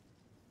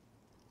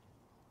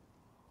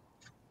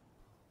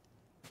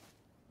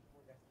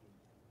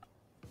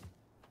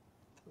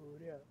 Tu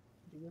dia.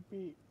 3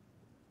 pick.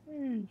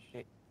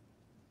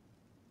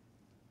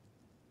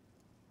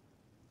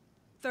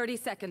 30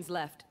 seconds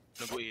left.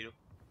 Tunggu A tu.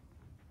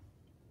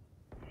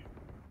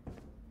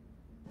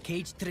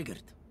 Cage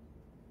triggered.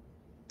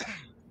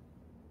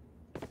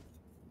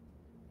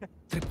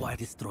 Tripwire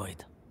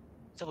destroyed.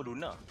 Siapa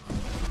Luna?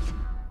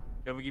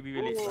 Dia pergi B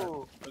balik.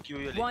 Pergi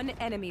B balik. One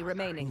enemy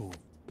remaining.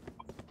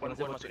 One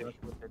masuk ni.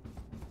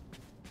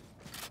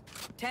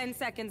 10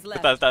 seconds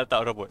left.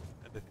 Tak robot.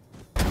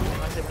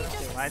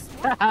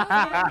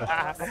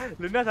 Mantap.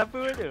 Luna siapa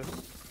tu?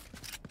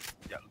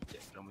 Sekejap,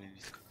 nama ni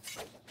Discord.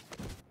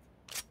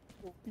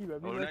 OP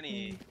babi. Oh, Luna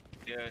ni,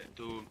 dia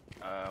tu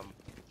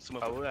Smurf.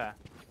 Power lah.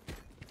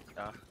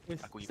 Tak,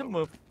 aku hidup.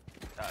 Smurf?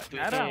 Tak,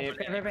 tu Narang.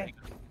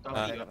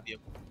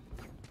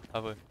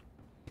 Apa?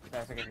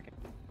 Sakit.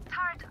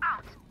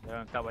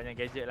 Jangan kau banyak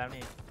gadget lah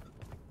ni.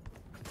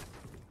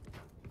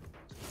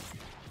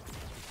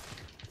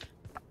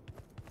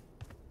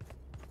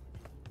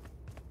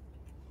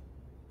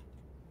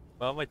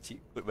 Mama cik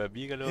kot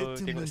babi kalau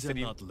tengok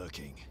stream.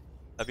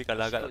 Tapi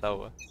kalau agak tak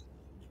tahu lah.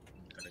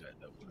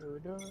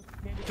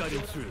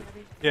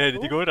 Ya, ada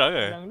 3 orang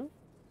ke? Yang lu?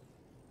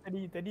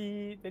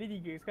 Tadi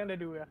 3, sekarang dah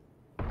 2 lah.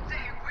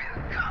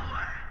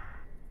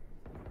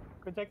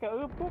 Kau cakap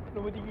apa?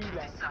 Nombor 3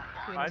 hilang.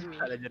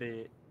 Mantap lah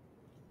jerit.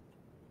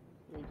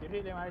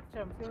 Jerit lain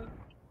macam ke?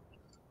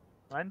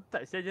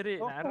 Mantap siapa jerit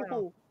nak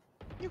arang.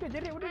 Ni bukan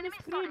jerit, udah ni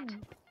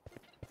screen.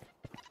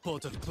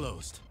 Portal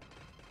closed.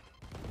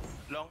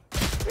 Long.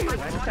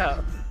 Mantap.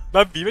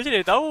 Babi macam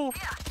dia tahu.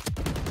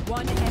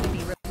 One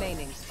enemy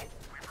remaining.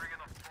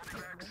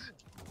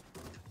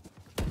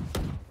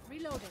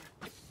 Reloading.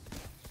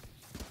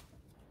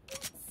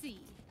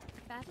 See,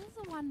 battles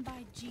are won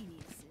by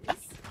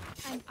geniuses,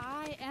 and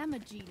I am a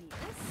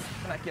genius.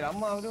 Nak kira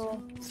amal tu.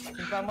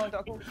 Kira amal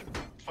untuk aku.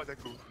 Fat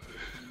aku.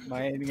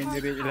 Main dengan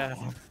jerit je lah.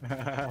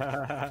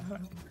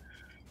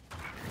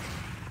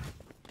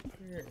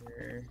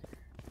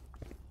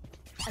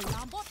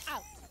 Alarm bot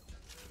out.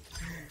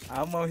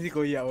 Amal mesti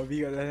koyak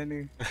babi kat sana.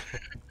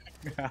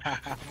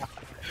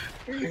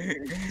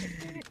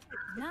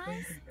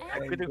 Nice.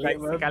 Aku tu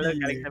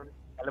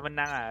kalau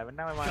menang lah.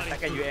 Menang memang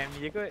takkan UM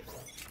je kot.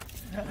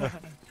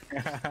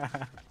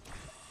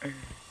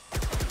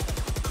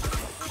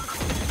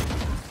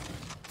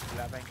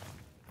 Gelap bang.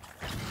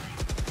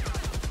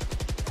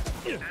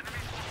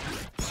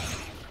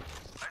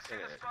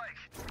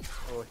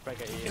 Oh, spike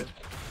kat A.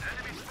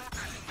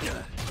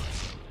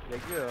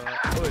 Lagi lah.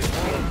 Oi.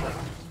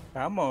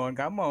 Come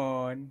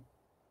on.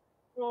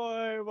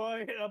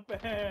 Boy, apa?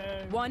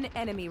 One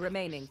enemy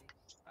remaining.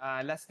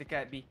 Last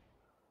dekat B.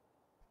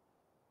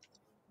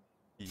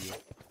 Iya.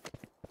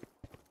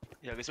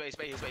 Ya,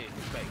 respect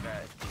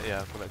kat.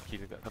 Ya, aku nak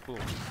kill dekat siapa?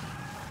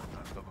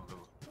 Go.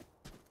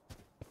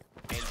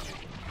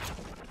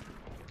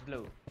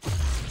 Blow.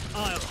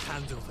 I'll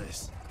handle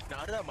this.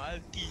 Nara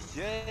multi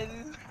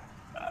gel.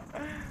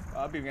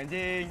 Habis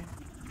anjing.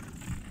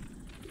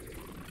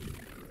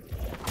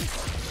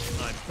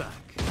 I'm back.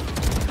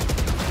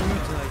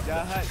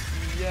 Jahat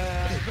dia.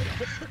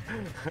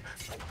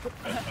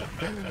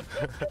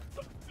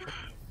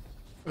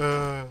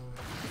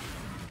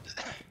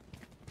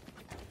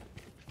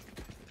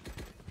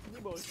 Ni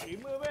bawa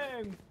streamer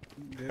bang.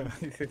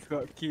 Dia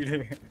squad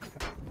kill.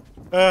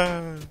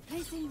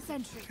 Placing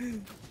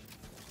sentry.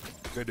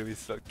 Kau demi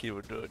slot kill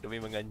bodoh,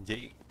 demi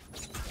menganjing.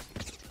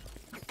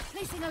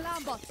 Placing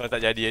alarm bot. Kalau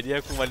tak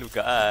jadi aku malu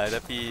kat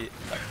tapi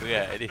tak apa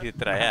lah, at least kita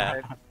try lah.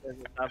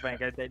 Apa yang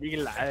kata tadi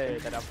gelak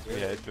tak ada apa.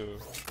 Ya tu.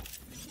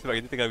 Sebab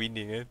kita tengah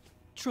winning kan.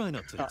 Try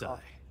not to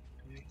die.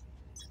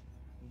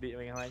 Bit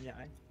banyak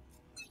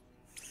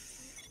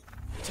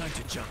Time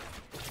to jump.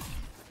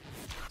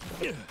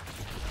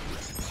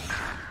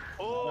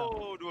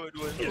 Oh, dua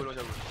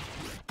jauh.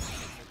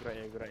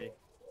 Gerak.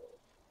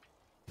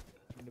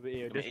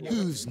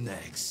 Who's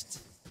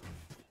next?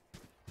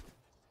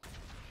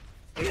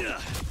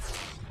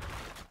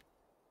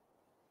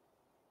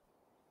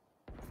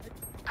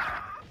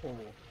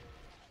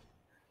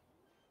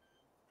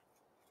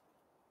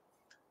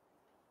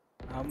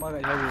 Amal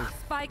kat jauh.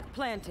 Spike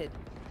planted.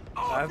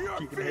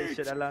 Aku kena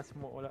headshot dalam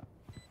smoke pula.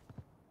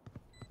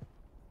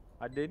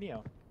 Ada ni tau.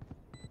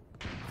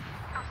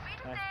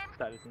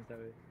 Tak ada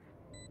sensor.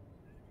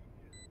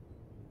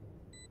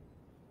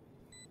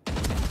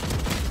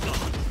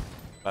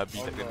 Babi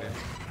tak kena.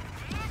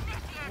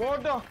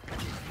 Bodoh.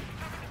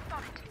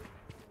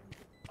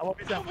 Awak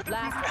bisa.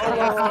 Last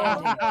player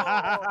standing.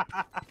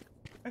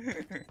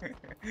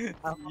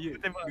 Aku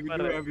tembak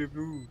Dulu ambil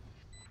blue.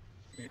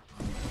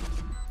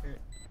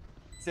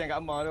 Siang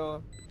kat Amar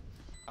tu.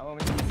 Amar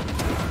macam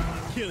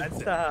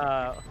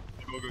Mantap.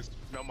 Bagus.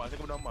 Nama, saya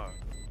kena nama.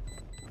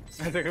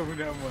 Ada kamu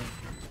nama.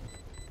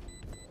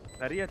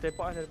 Lari lah,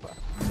 tepak.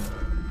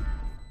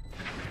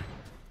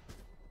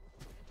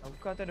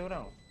 Bukan tu ada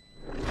orang.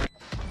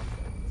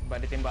 Sebab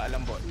dia tembak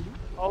alam bot.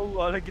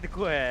 Allah lagi dia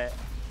kuat.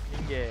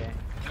 Tinggal.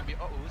 Ambil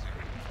op us.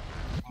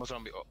 Masuk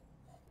ambil op.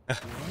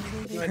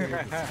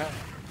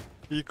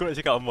 Ikut nak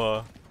cakap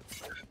Amar.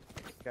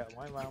 Kat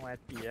memang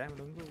mati lah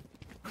menunggu.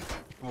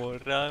 Semua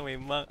orang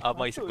memang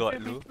Amar is god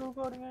dulu.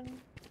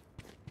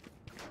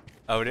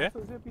 Apa dia?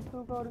 Masuk saya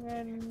pistol kau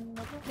dengan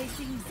apa?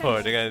 Placing Oh,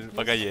 sentry. dengan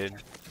pakaian.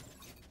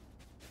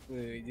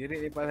 Jerit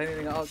lepas sana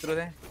dengan out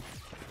terus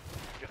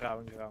Geram.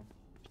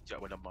 Sekejap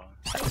pun nama.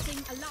 Placing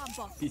alarm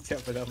bot. Pijak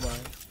pertama.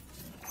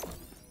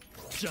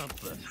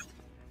 Jumper.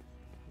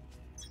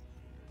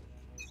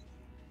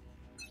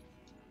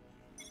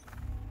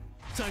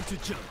 Time to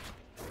jump.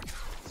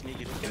 Sini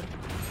gitu.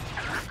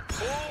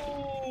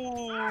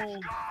 Oh.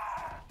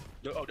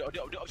 Dia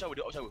op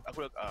shower. Aku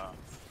dah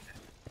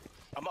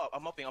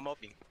I'm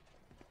hopping.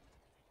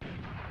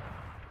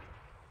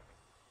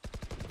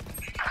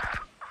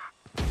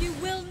 You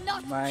will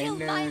not kill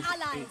my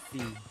allies.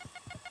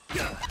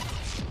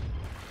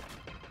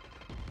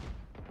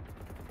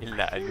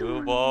 Hilak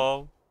je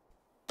bom.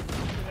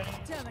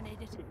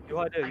 Terminated. You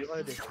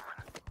ada.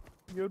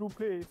 Yoru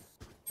place.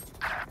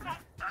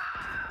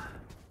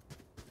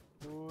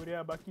 Tu dia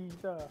baki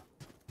kita.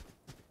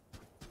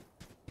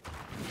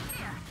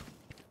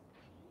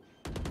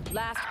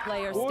 Last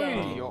player Oi,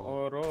 standing. ya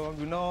orang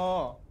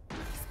guna.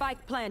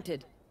 Spike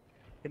planted.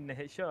 Kena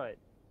headshot.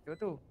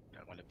 Tu.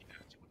 Dah malam ni.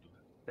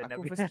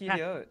 Aku first kill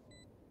dia.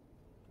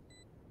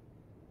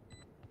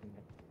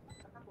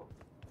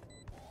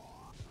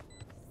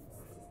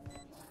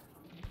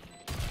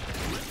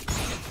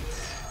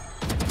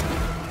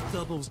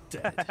 Double's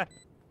dead.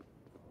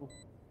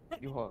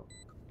 You hold.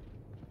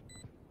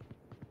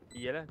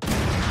 Iyalah.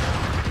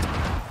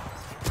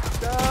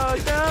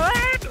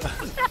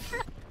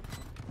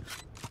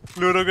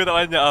 Peluru kau tak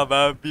banyak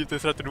babi tu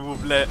 102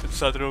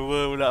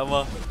 pula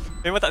Amar.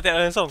 Memang tak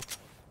tengok langsung.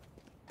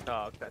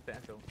 Tak, aku tak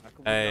langsung.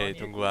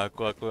 Tunggu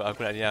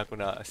aku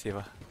nak save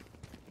lah.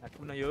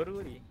 Aku nak Yoru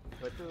ni.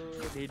 Lepas tu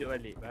dia hidup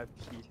balik.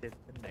 Babi saya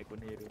penat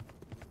guna Yoru.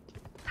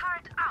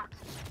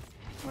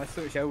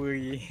 Masuk shower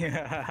lagi.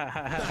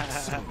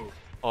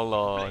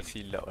 Allah,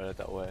 silap lah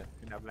tak buat.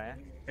 Kena blind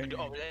Dia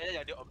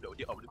op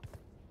dulu.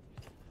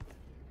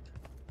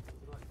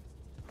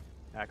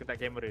 Aku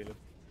tak kamera dulu.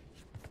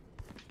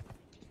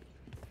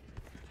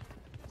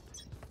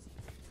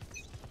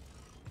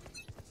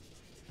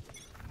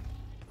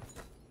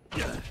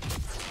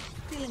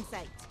 Still in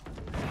sight.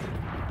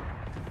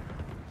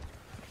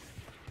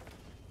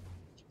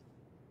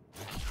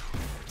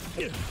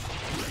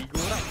 Tiga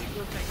orang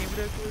nak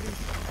kamera aku ni.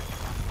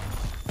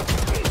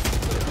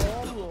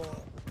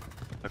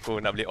 Aku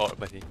nak beli ort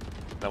lepas ni.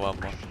 Lawan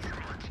Amar.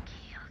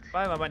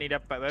 Faham Mamat ni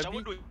dapat babi.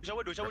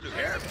 Shower dulu.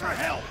 Prepare for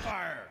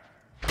hellfire.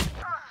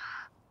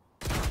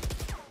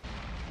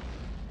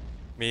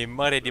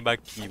 Memang ready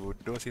baki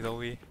bodoh si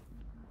Zoe.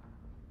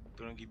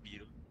 Turun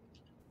GB tu.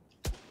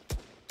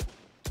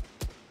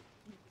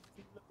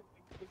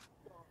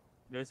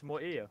 Dia semua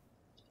A lah.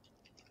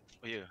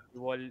 Oh ya.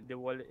 The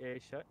wall A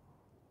shot.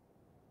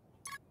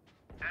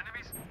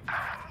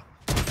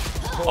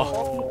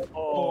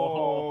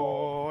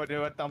 Oh,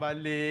 dia datang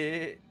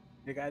balik.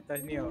 Dekat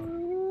atas ni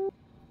oh.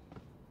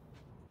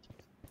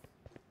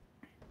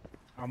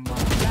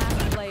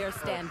 Last player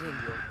standing.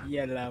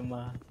 Iyalah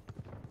mah.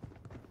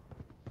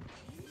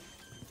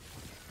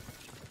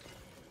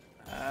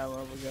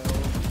 Apa kau?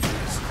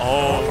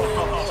 Oh,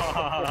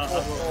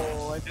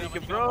 thank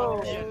you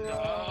bro.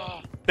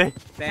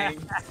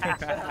 Thanks.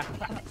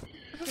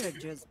 You're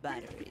just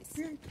batteries.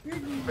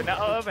 Kena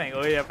out apa?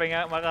 Oh ya,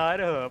 pengen marah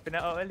tu.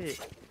 Kena out balik.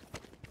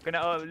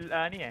 Kena out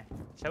ni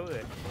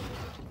shower.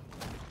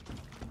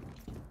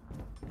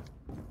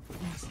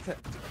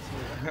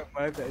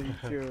 Mana tak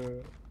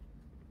lucu.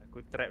 Aku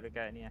trap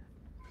dekat ni lah.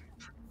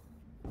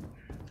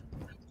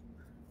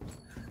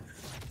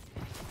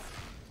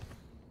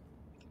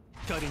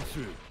 Cutting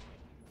through.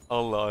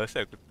 Allah,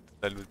 asal aku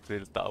terlalu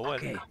letak awal.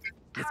 Okay,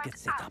 let's get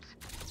set up.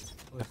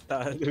 Oh,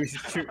 tak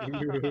lucu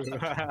dulu.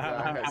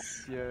 Agak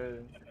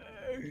sial.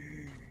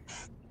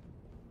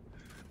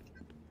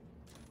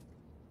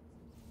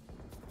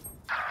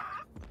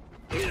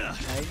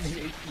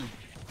 Ini EP.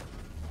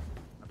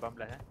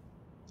 18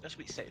 Dah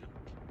split side tu.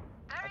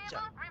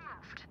 Acak.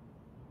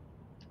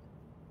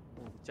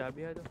 Oh, pecah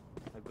habis lah tu.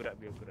 Aku rak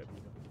biar tu.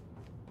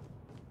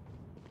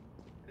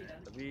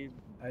 Tapi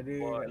ada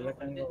kat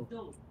belakang kau.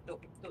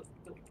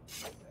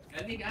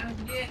 Kali kan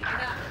dia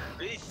tak.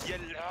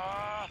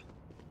 Yalah.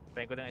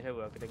 pengen kau tengok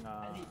siapa? Aku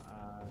tengok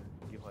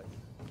Jihad.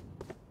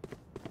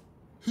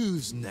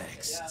 Who's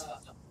next?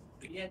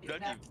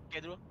 Dah okay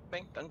dulu.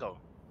 Peng kat kau.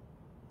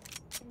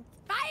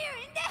 Fire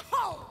in the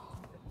hole!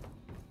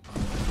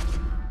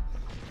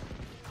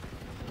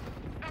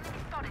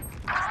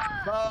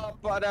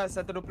 Bapak dah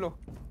 120.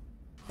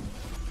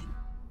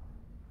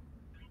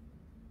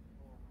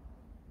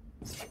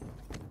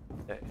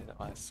 Tak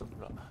masuk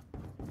pula.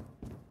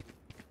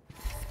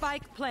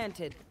 Spike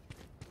planted.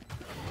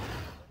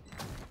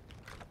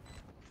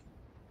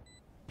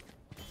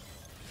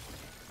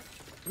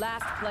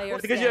 Last player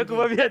Oh, terkejut aku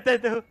babi atas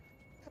tu.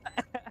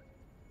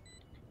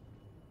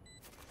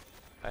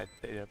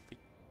 Attack dia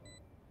pick.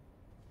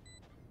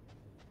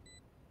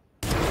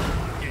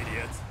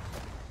 Idiot.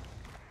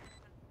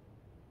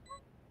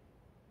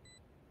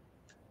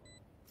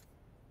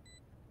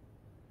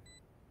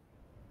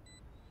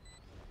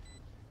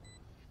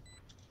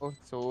 Oh,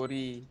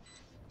 sorry.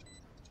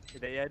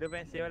 Tak payah ada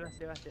pen, siap lah.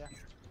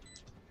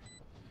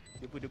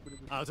 Depu.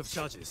 Out of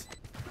charges.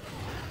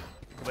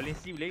 Kau balik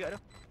C boleh kat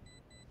tu.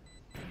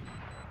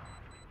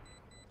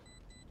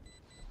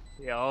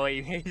 Ya, oh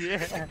image.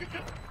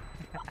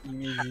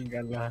 Imagine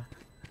kalah.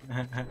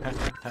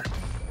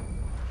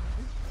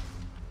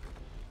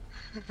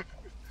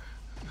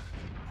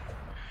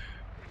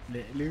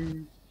 Lek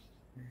lu.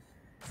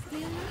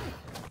 Stay alive.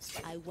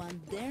 I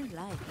want their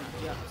life, not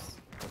yours.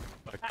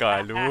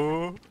 Bakal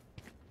lu.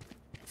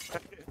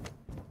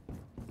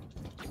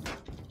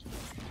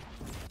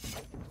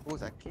 Oh,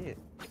 sakit.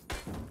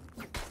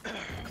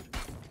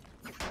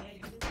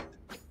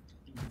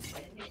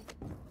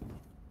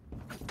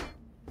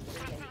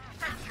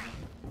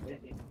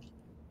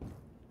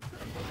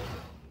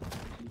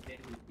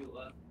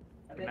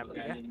 Kenapa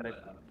ya?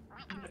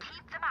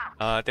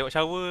 Tengok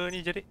shower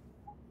ni jadi.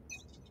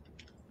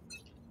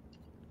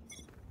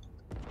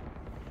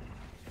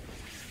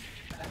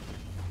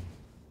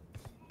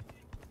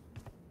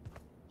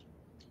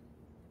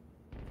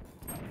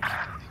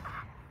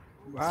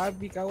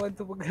 Babi kawan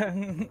tu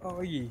pegang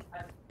lagi.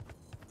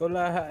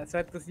 Tolak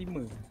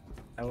 105.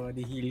 Tahu ada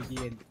heal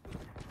kan.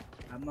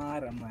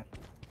 Amar.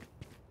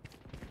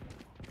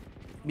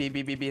 B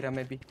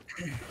ramai B.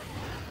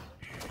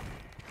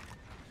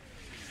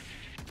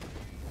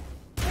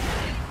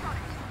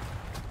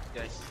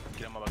 Guys,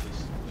 kira mah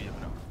bagus. Oh ya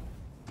benar.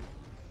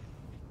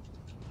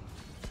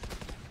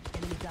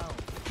 Enemy down.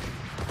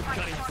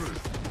 Cutting through.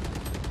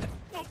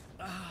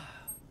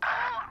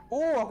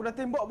 Oh, aku dah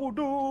tembak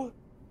bodoh.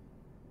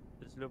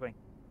 Slow bang.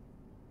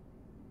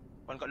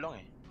 One kat long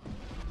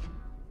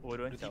Oh,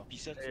 dia hancur.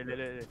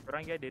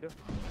 Orang dia ada tu.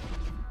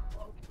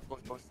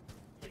 Bos.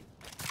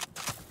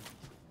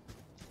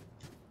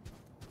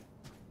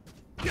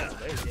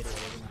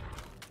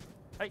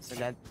 Hai.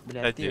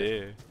 Belati.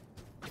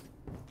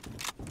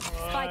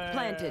 Spike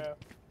planted.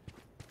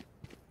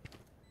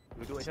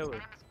 Duduk kat shower.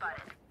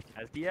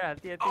 Hati.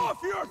 Off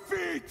your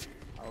feet!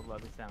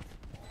 Allah besar.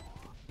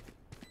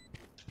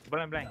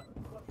 Blank.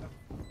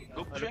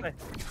 Go push.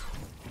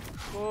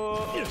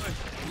 Oh.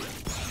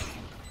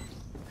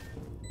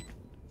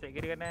 Cek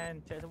kiri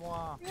kanan, cek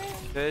semua.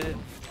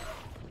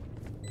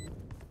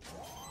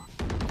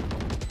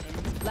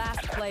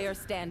 Last player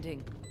standing.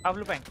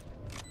 Lu peng.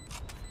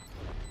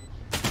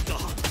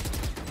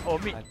 Oh,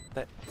 mid.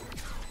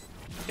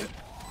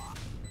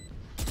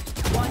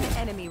 One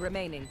enemy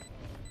remaining.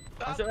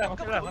 Masuklah.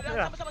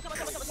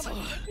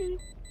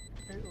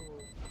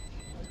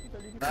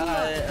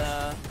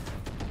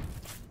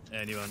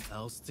 Anyone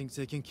else think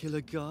they can kill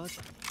a god?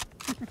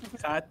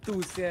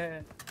 Satu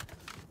sia.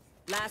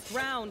 Last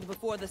round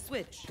before the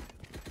switch.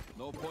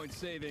 No point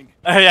saving.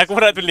 Aku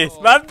pun nak tulis.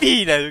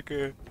 Babi lah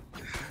suka.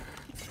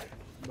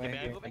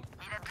 Baik.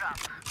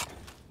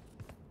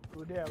 Tu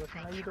dia bahasa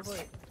Melayu tu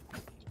kot.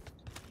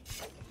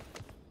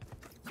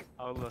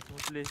 Allah,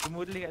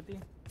 semua tulis kat tu.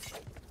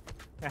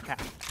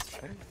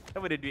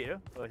 Kenapa ada duit tu?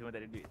 Oh, semua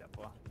tak ada duit, tak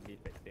apa. Beli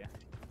factor.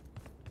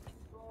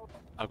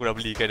 Aku dah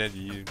belikan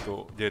tadi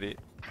untuk jerit.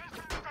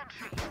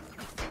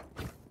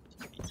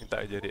 Minta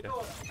jerit lah.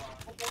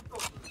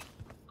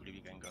 Aku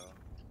lebihkan kau.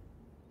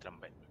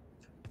 Terlambat.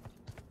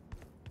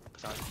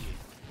 Kesal hati.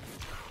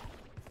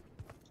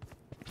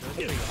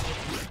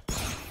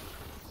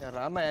 Ya,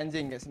 ramai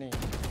anjing kat sini.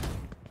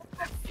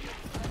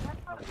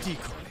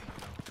 Decoy.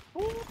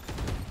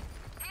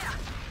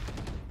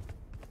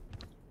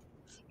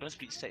 Don't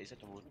split side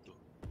satu bodoh.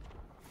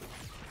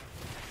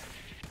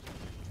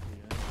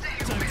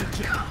 Time to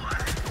jump.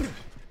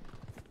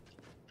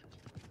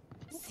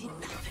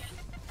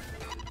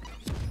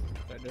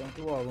 Tak ada orang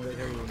keluar pun kat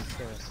cari.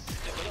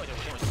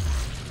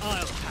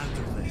 I'll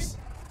handle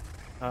this.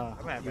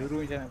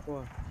 Yoru macam nak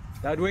keluar.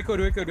 Dah 2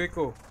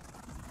 ekor.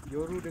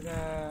 Yoru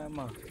dengan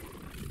Ma.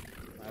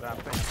 Marah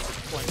apa?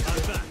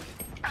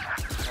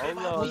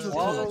 Allah.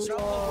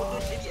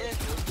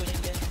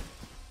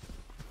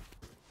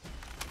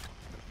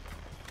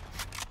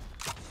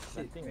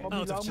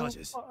 Out of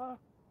charges.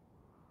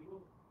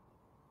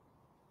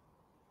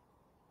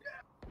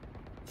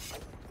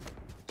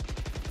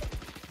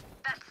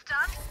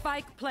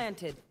 Spike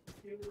planted.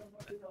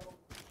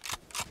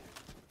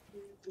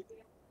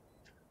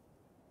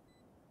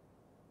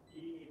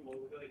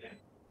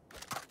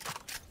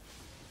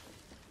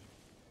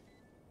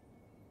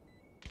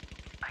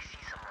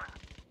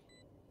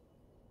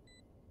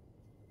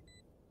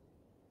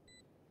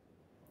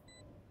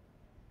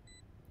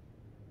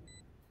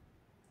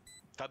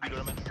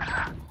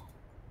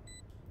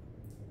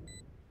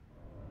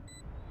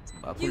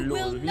 You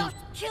will not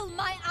kill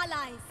my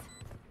allies.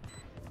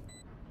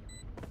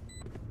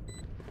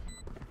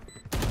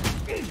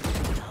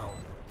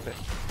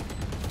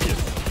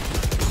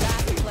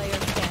 Last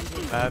player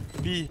standing.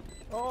 Babi.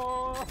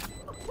 Oh.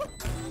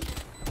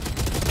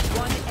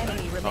 One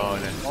enemy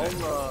remaining.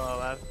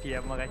 Allah, babi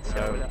amat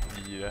kacau pula.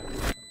 Babi lah.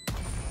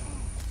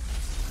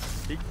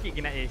 Sikit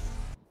kena ace.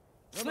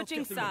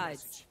 Switching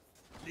sides.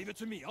 Leave it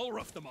to me. I'll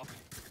rough them up.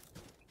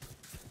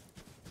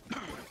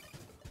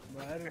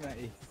 Baru nak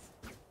ace.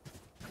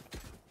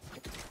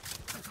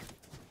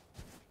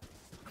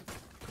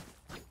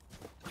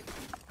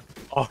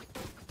 Oh.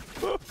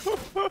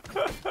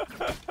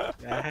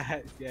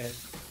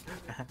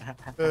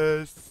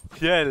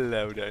 Sial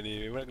lah budak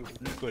ni. Memang aku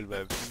pukul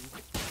babi.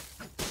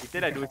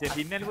 Kita dah 2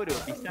 sentinel pun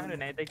pisang tu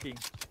naik attacking.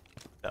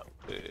 Tak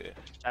apa.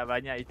 Tak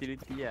banyak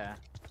utility lah.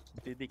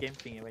 Utility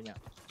camping yang banyak.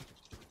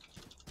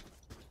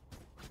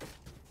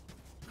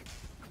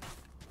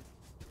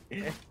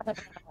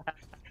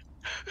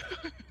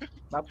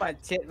 Bapak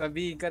chat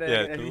babi kau dah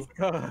Ya, kat tu.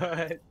 Discord.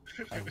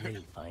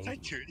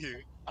 Saja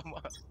dia.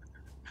 Amat.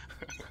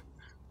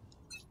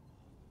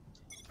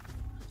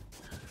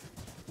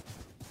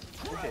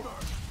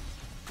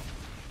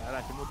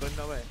 Salah semua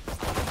kena kan.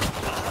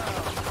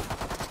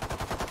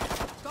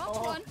 Got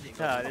one.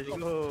 Dah, let's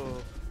go.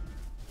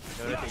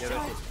 Dah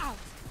rotate.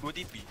 Go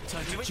TP.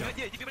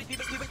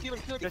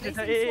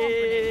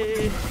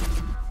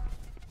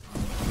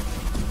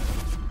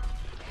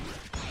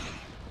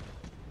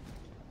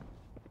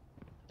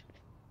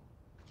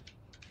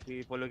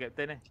 We follow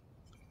captain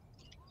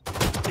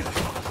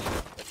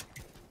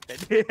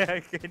Tak ada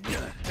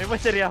kena. Memang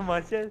cari amal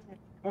sial.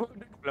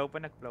 Kepala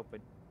open.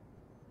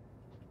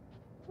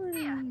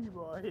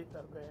 Baik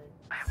tak baik.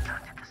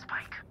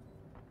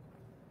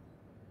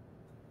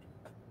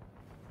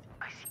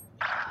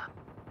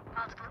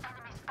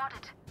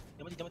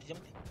 Dia mati.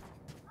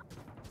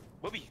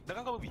 Bobby,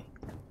 belakang kau Bobby.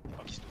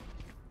 Habis tu.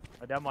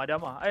 Ada Amar.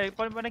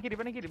 Pandang kiri.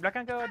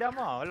 Belakang kau ada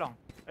Amar. Long.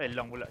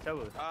 Long pula.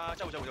 Siapa?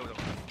 Jauh.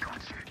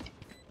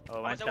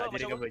 Oh, mantap.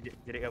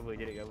 Jerit cover.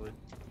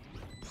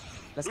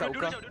 Let's go.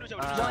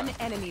 One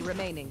enemy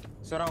remaining.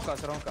 Seorang kau.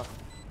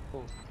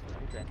 Oh,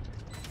 bukan.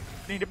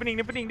 Dia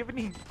pening.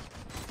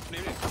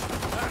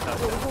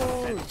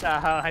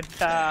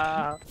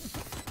 Hantar.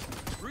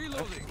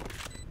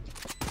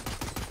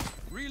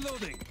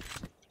 Reloading.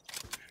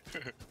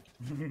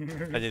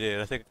 Tanya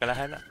dia, rasa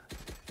kekalahan tak?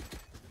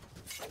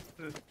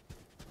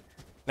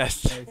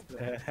 Nice.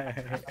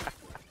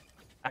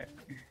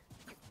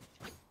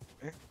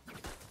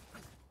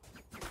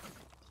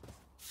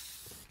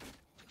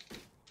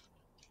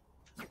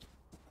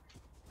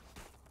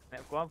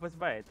 Nak korang first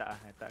buy? Tak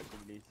aku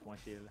beli semua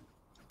shield lah.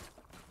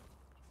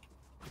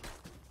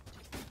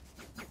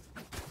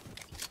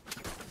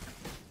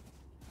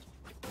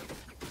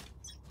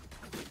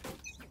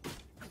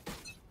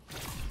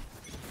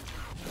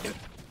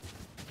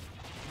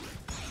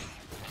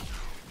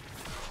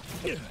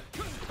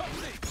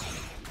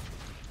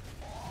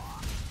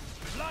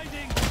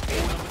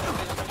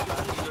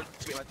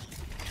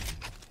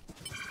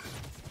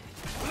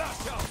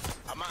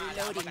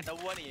 Reloading. Makan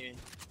tabuan ni.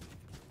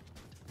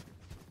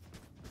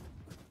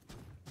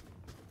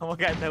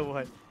 Makan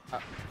tabuan.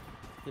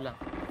 Hilang.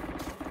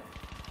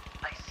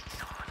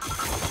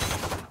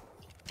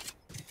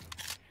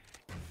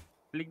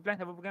 Blink plan,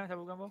 siapa pegang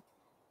bom?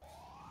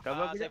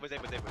 Cover aku je.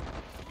 Saber.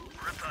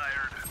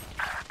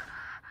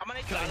 Aman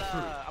itu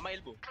lah. Aman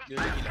elbow. Dia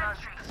gila.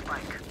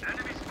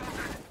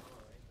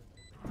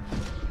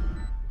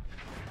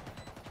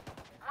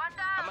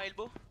 Aman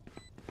elbow.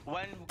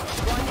 One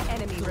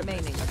enemy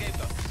remaining. Okay,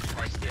 go.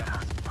 Nice dia.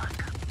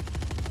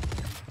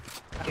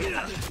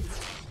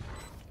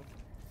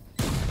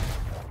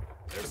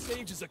 Their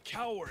sage is a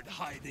coward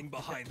hiding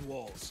behind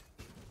walls.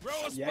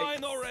 Throw a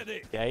spine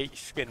already.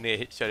 Yikes, kena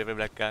headshot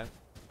daripada belakang.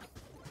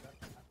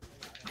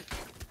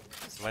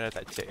 Mana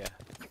tak check lah.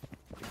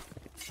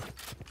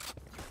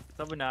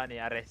 Kau benar ni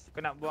Ares.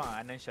 Kau nak buang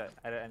unknown shot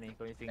ada ni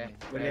kau missing ni.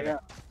 Boleh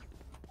tak?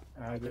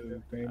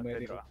 Aduh,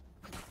 member dia.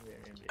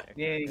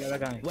 Ni kat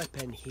belakang.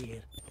 Weapon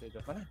here.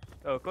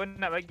 Oh, kau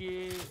nak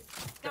bagi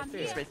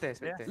Spectre.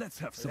 Let's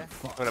have some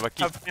fun. Kau nak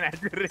baki. Apa nak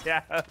jurus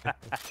ya?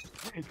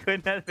 Kau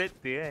nak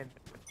spectre kan?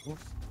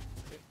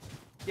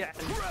 Ya.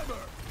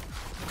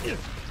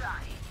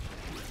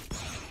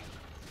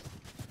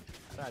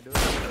 Aduh.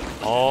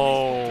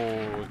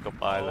 Oh,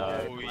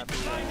 kepala.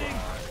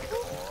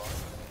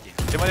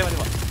 Tembak.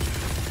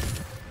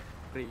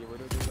 Free je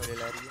bodoh tu kau dia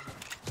lari.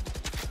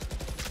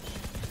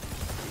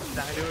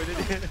 Dah ada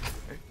dia.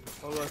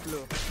 Oh,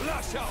 slow.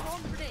 Flash out.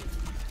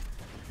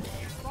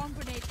 Swarm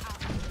grenade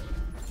out.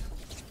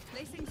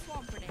 Placing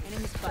swarm grenade.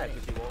 Enemy spotted.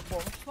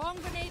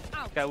 Swarm grenade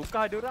out. Kat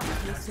buka ada orang.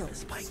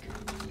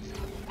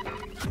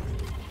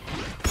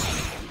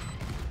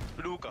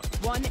 Luka.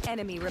 One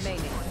enemy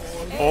remaining.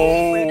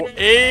 Oh,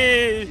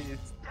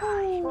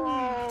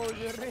 Oh,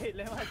 jerit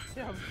lah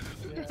macam.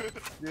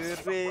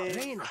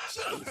 Jerit.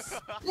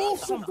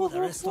 Leave some for the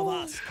rest of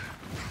us.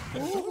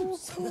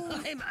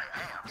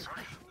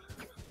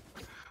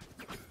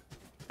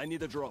 I need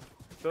a drop.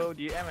 So,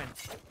 DM kan?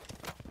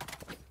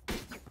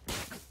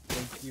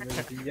 Thank you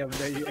boleh pinjam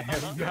dari UM.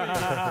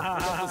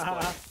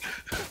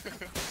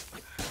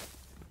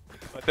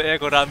 Patutnya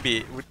korang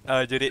ambil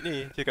jerit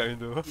ni, cakap macam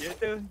tu. Ya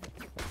tu.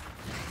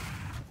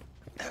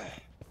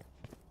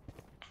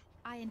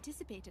 I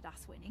anticipated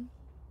us winning.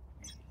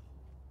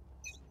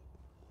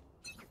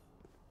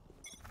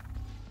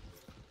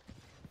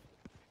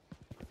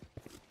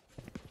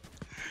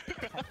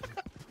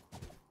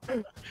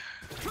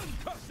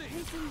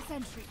 Placing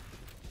sentry.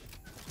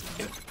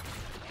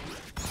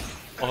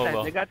 Oh,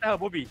 Allah. Jaga atas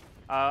Bobby.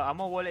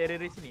 Amor wall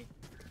area di sini.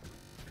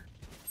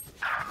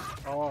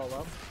 Oh,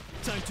 faham.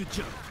 Time to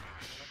jump.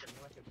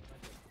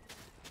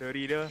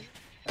 Sorry dah.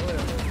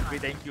 Tapi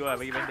thank you lah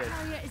bagi bandel.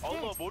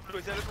 Allah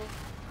bodoh saya tu.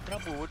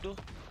 Kenapa bodoh?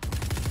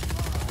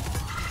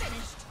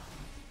 Finished.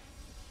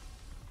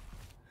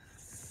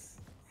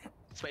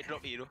 Spike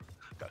drop A tu.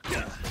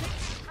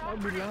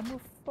 Ambil lama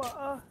fuck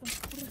ah.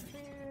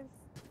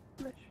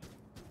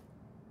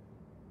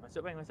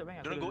 Masuk bang.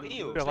 Don't go A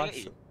tu. Aku dah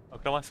masuk.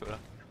 Aku dah masuk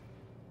lah.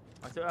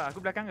 Masuk lah, aku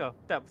belakang kau.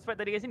 Tak, spike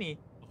tadi kat sini.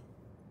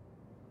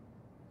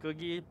 Kau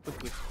pergi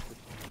push.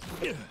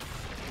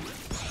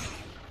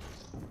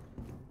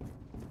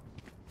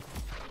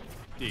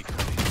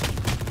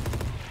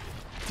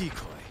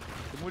 Decoy.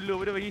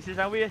 Semulu pun bagi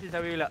sesawir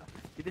pula.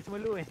 Kita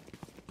semulu ni.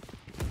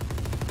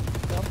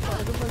 Dampak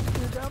tu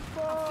mesti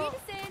dampak.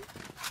 Citizen.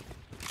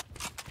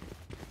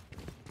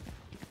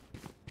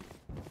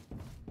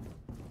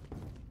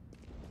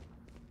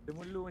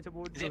 Semulu macam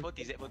bodoh.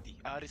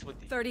 Z40. Aris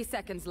 40. 30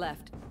 seconds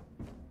left.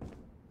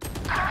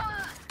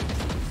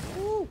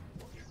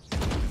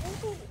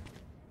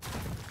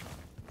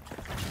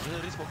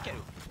 Aris pocket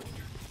tu.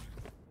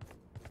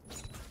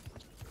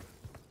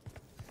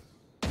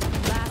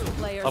 Last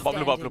player 40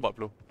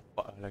 standing.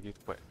 lagi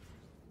kuat.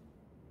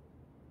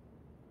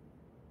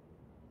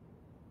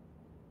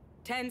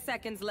 10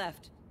 seconds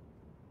left.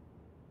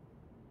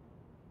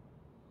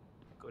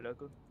 Kau lah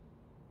aku.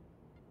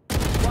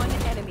 One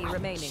enemy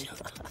remaining.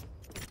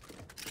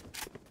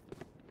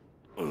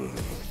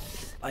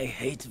 I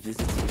hate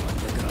visiting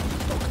underground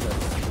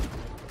doctors.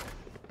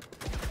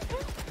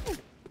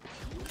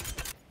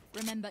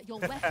 Remember, your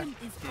weapon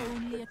is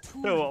only a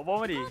tool. Tu buat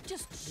bom tadi. Can't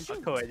just shoot.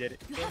 Kau aja dek.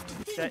 You have to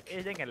think.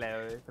 Janganlah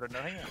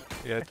seronok sangat.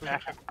 Ya tu.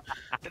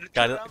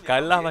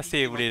 Kalah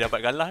masih boleh dapat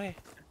kalah ni.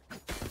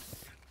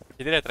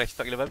 Kita dah try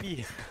stock gila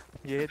babi.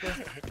 Ya tu.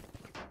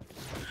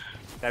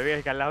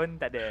 Tapi kalau pun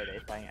tak ada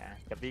sangat.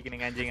 Tapi kena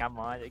nganjing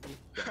Amar je lagi.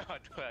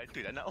 Aduh,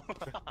 itu tak nak.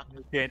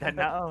 Dia tak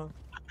nak tau.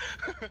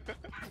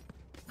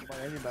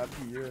 Maknanya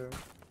babi je.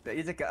 Tak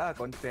dia cakap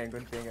konten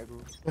kat aku.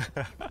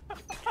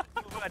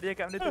 Ada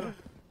cakap benda tu.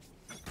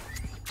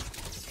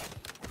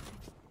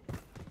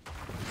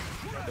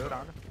 Ada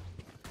orang tu.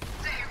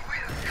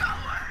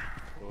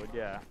 Oh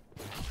dia.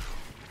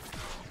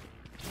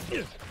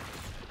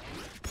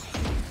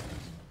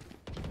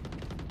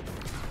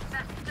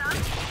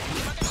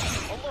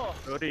 Allah.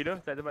 Sorry tu,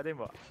 tak tempat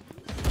tembak.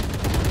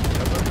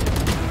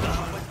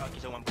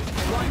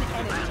 One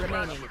enemy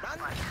remaining.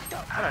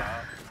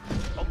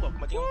 Allah, aku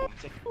mati dengan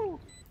bom.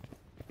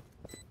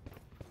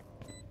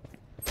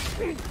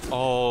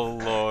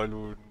 Allah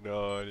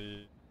Luna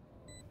ni.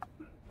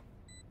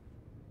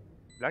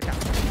 Belakang.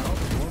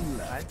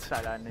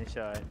 Masalah ni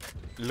shot.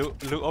 Look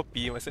OP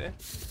maksudnya?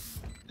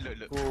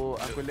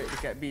 Aku look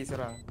dekat B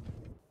seorang.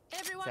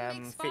 Everyone Macam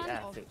makes fake fun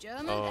lah, of fake.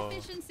 German Oh.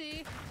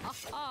 efficiency.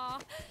 Ha.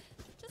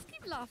 Just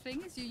keep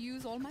laughing as you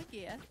use all my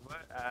gear.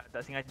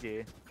 Tak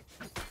sengaja.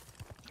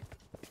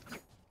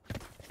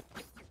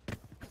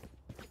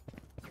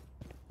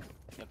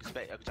 Aku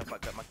sebab aku campak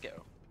kat market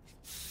tau.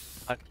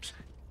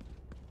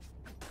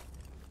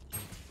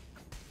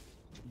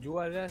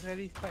 Jual dah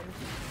sekali spike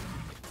tu.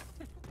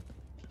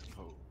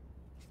 Oh.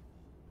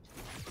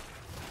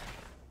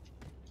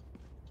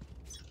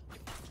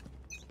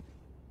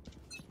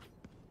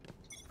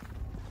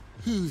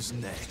 Who's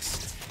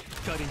next?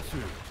 Cutting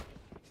through.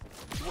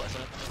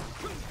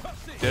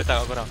 Dia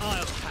tak kat korang.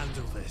 I'll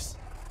handle this.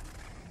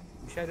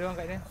 Bisa ada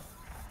orang kat dia.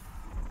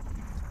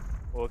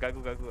 Oh, kat aku.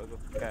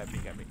 Kat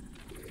ambil.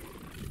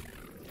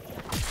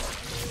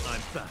 I'm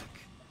back.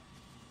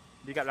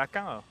 Dia kat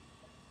belakang tau.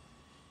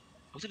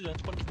 Aku rasa dia dalam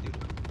spawn kita tu.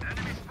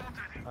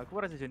 Aku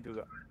pun rasa macam tu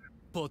kak.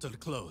 Portal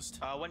closed.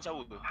 One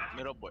shower tu,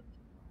 ni robot.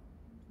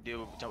 Dia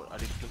macam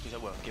ada close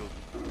shower, okay.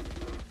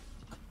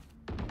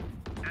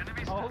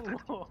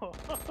 Allah.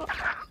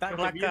 Tak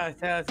kelakar,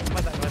 saya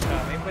sempat tak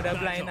kelakar. Member dah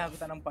blind lah, aku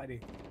tak nampak dia.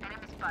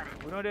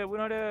 Bunuh dia.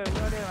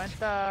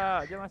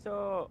 Mantap. Jom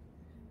masuk.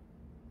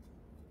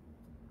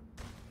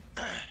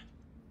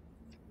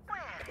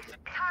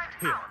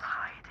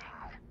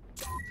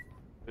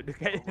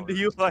 Dekat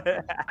dia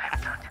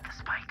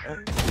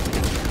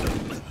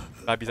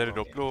Habis ada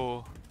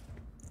 20.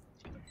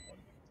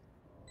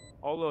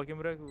 Allah,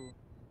 kamera aku.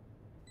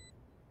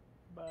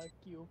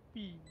 Baki OP.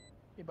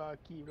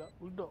 Baki pula.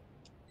 Bulldog.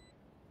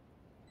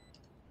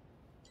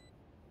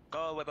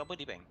 Kau buat apa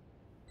ni bang?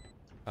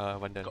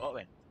 Vandal. Kau out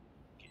kan?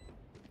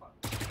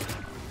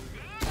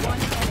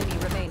 One enemy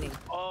remaining.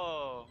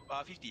 Oh,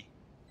 50.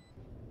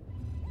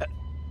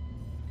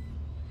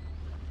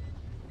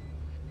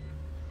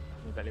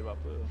 Ni tak boleh buat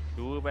apa.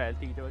 2 baik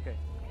ulti kita pakai.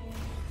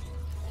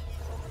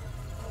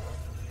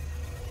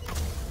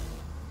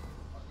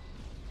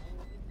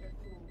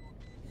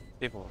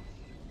 Tepo.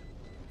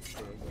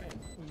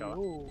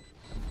 Jom.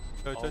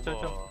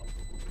 Jom.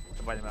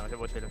 Sempat ni masuk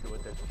botol.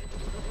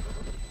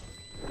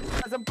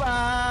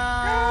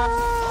 Sempat.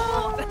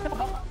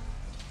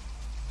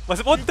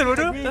 Masuk botol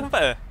tu? Tak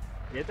nampak ke?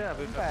 Ya tu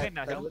apa?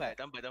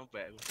 Tampak.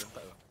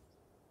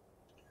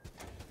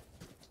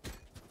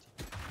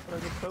 Kalau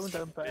kita pun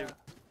tak nampak.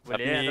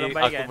 Tapi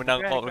aku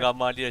menang out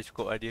ramah dia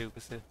cukup lah dia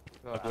aku rasa.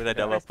 Aku tak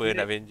ada apa-apa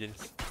nak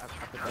vengeance.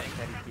 Aku tak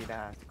cari kill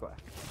dah, cukup lah.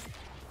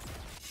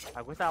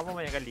 Aku sama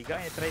banyak kali kau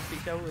yang try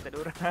pick shower tak ada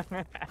orang.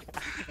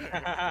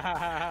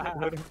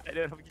 Tak ada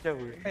orang pergi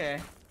shower.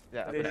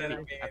 Sekejap,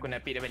 aku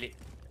nak pick dia balik.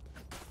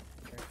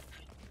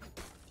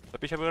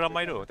 Tapi siapa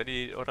ramai tu?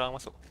 Tadi orang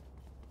masuk.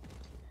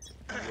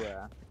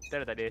 Gua.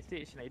 Kita dah tak ada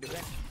stage nak hidup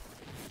kan.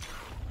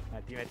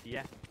 Mati lah.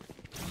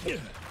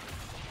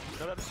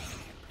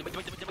 Cepat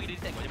bagi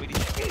dia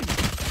detect.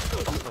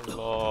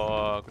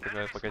 Allah, aku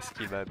tengah pakai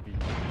skill babi.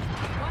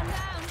 One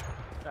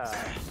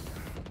down.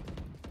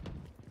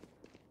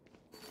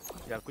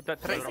 Ya, aku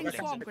tak try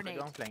Swamp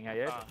grenade. flank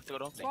ya.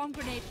 Swamp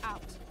grenade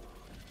out.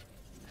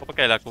 Kau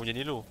pakailah aku punya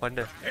ni dulu,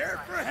 pandai.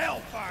 Air for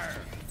hellfire.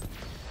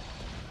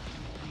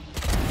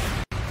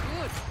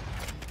 Good.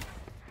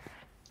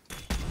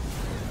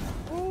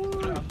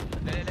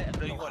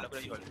 Aku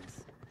dah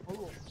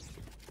hold.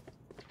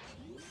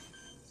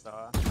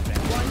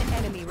 One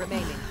enemy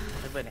remaining.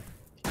 Seven ni.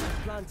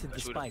 Planted the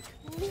spike.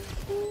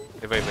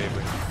 Baik.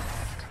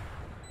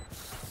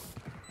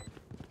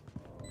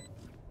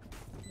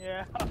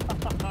 Yeah.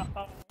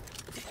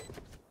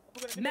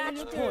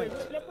 Match point.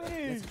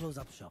 Let's close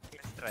up shop.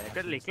 Try. Aku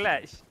boleh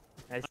clutch.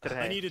 Nice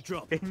try. I need a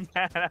drop.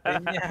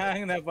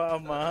 Kenyang dapat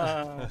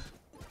amal.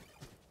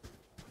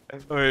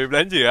 Oi,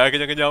 belanja lah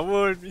kenyang-kenyang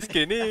pun.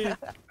 Miskin ni.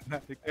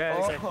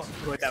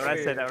 Oh, tak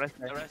perasan.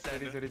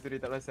 Sorry,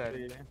 tak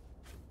perasan.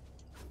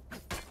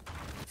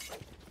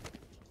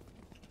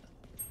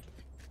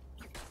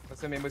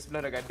 Masa member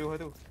sebelah dah gaduh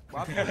tu.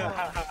 Babi.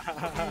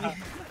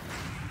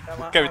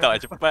 Bukan minta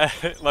nak cepat.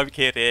 Babi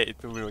kerek.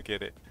 Itu memang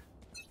kerek.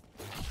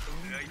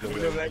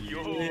 Belum lagi.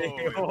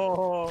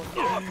 Oh.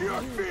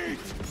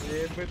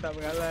 Member tak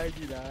mengalah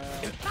lagi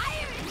dah.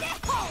 Fire in the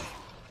hole.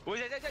 Oh,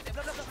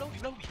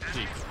 belum.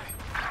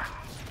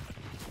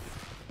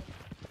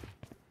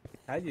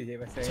 Saja je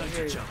pasal Time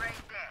to ni. jump.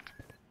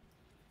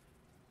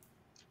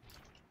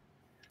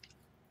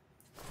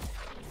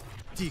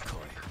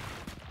 Decoy.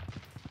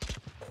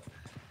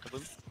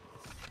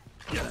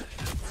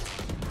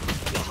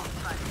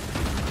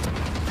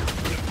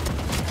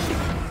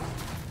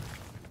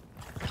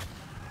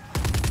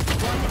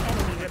 One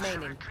enemy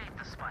remaining.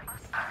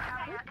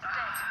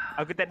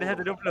 Aku tak ada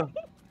 120.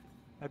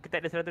 Aku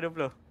tak ada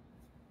 120.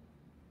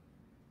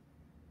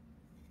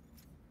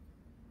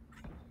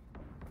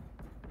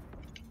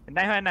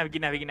 Knife mana? Pergi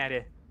knife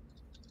dia.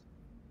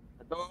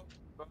 Satu.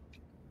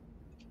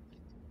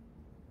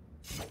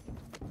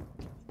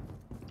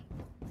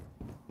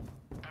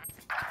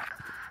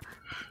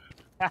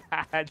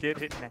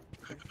 Jerit nah.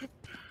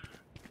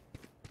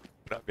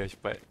 Nak biar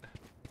cepat.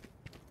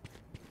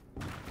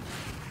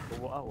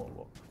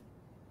 Bawa.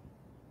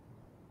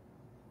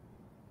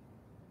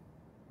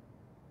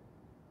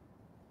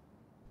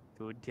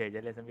 Tu dia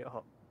jalan sambil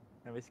hop.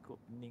 Sambil scoop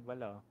pening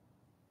kepala.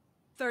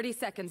 30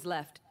 seconds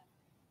left.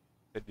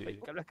 Jadi.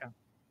 Kat belakang.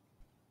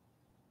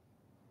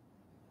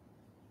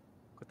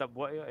 Kau tak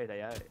buat ke? Tak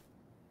payah.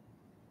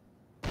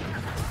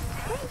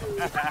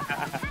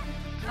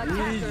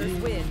 Attackers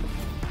win.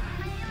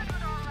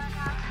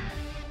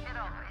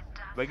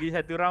 Bagi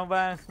satu round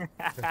bang.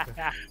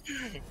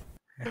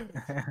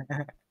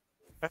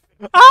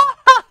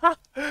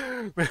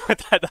 Memang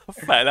tak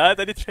dapat lah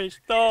tadi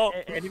trash talk.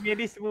 Enemy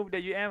ni semua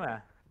budak UM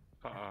lah.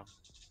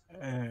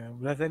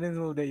 Belah sana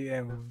semua budak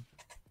UM.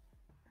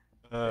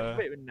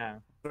 Baik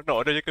menang. Nak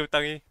order je ke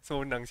petang ni.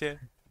 Semua menang je.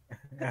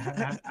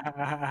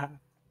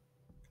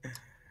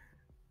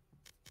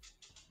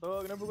 Oh,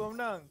 kenapa kau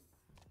menang?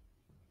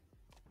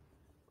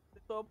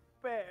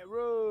 Topek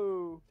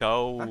bro.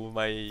 Ciao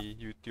my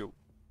YouTube.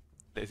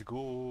 Let's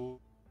go.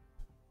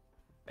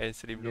 And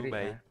stream dulu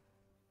bye.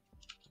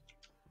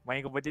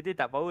 Main kompetitif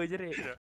tak power je Rik.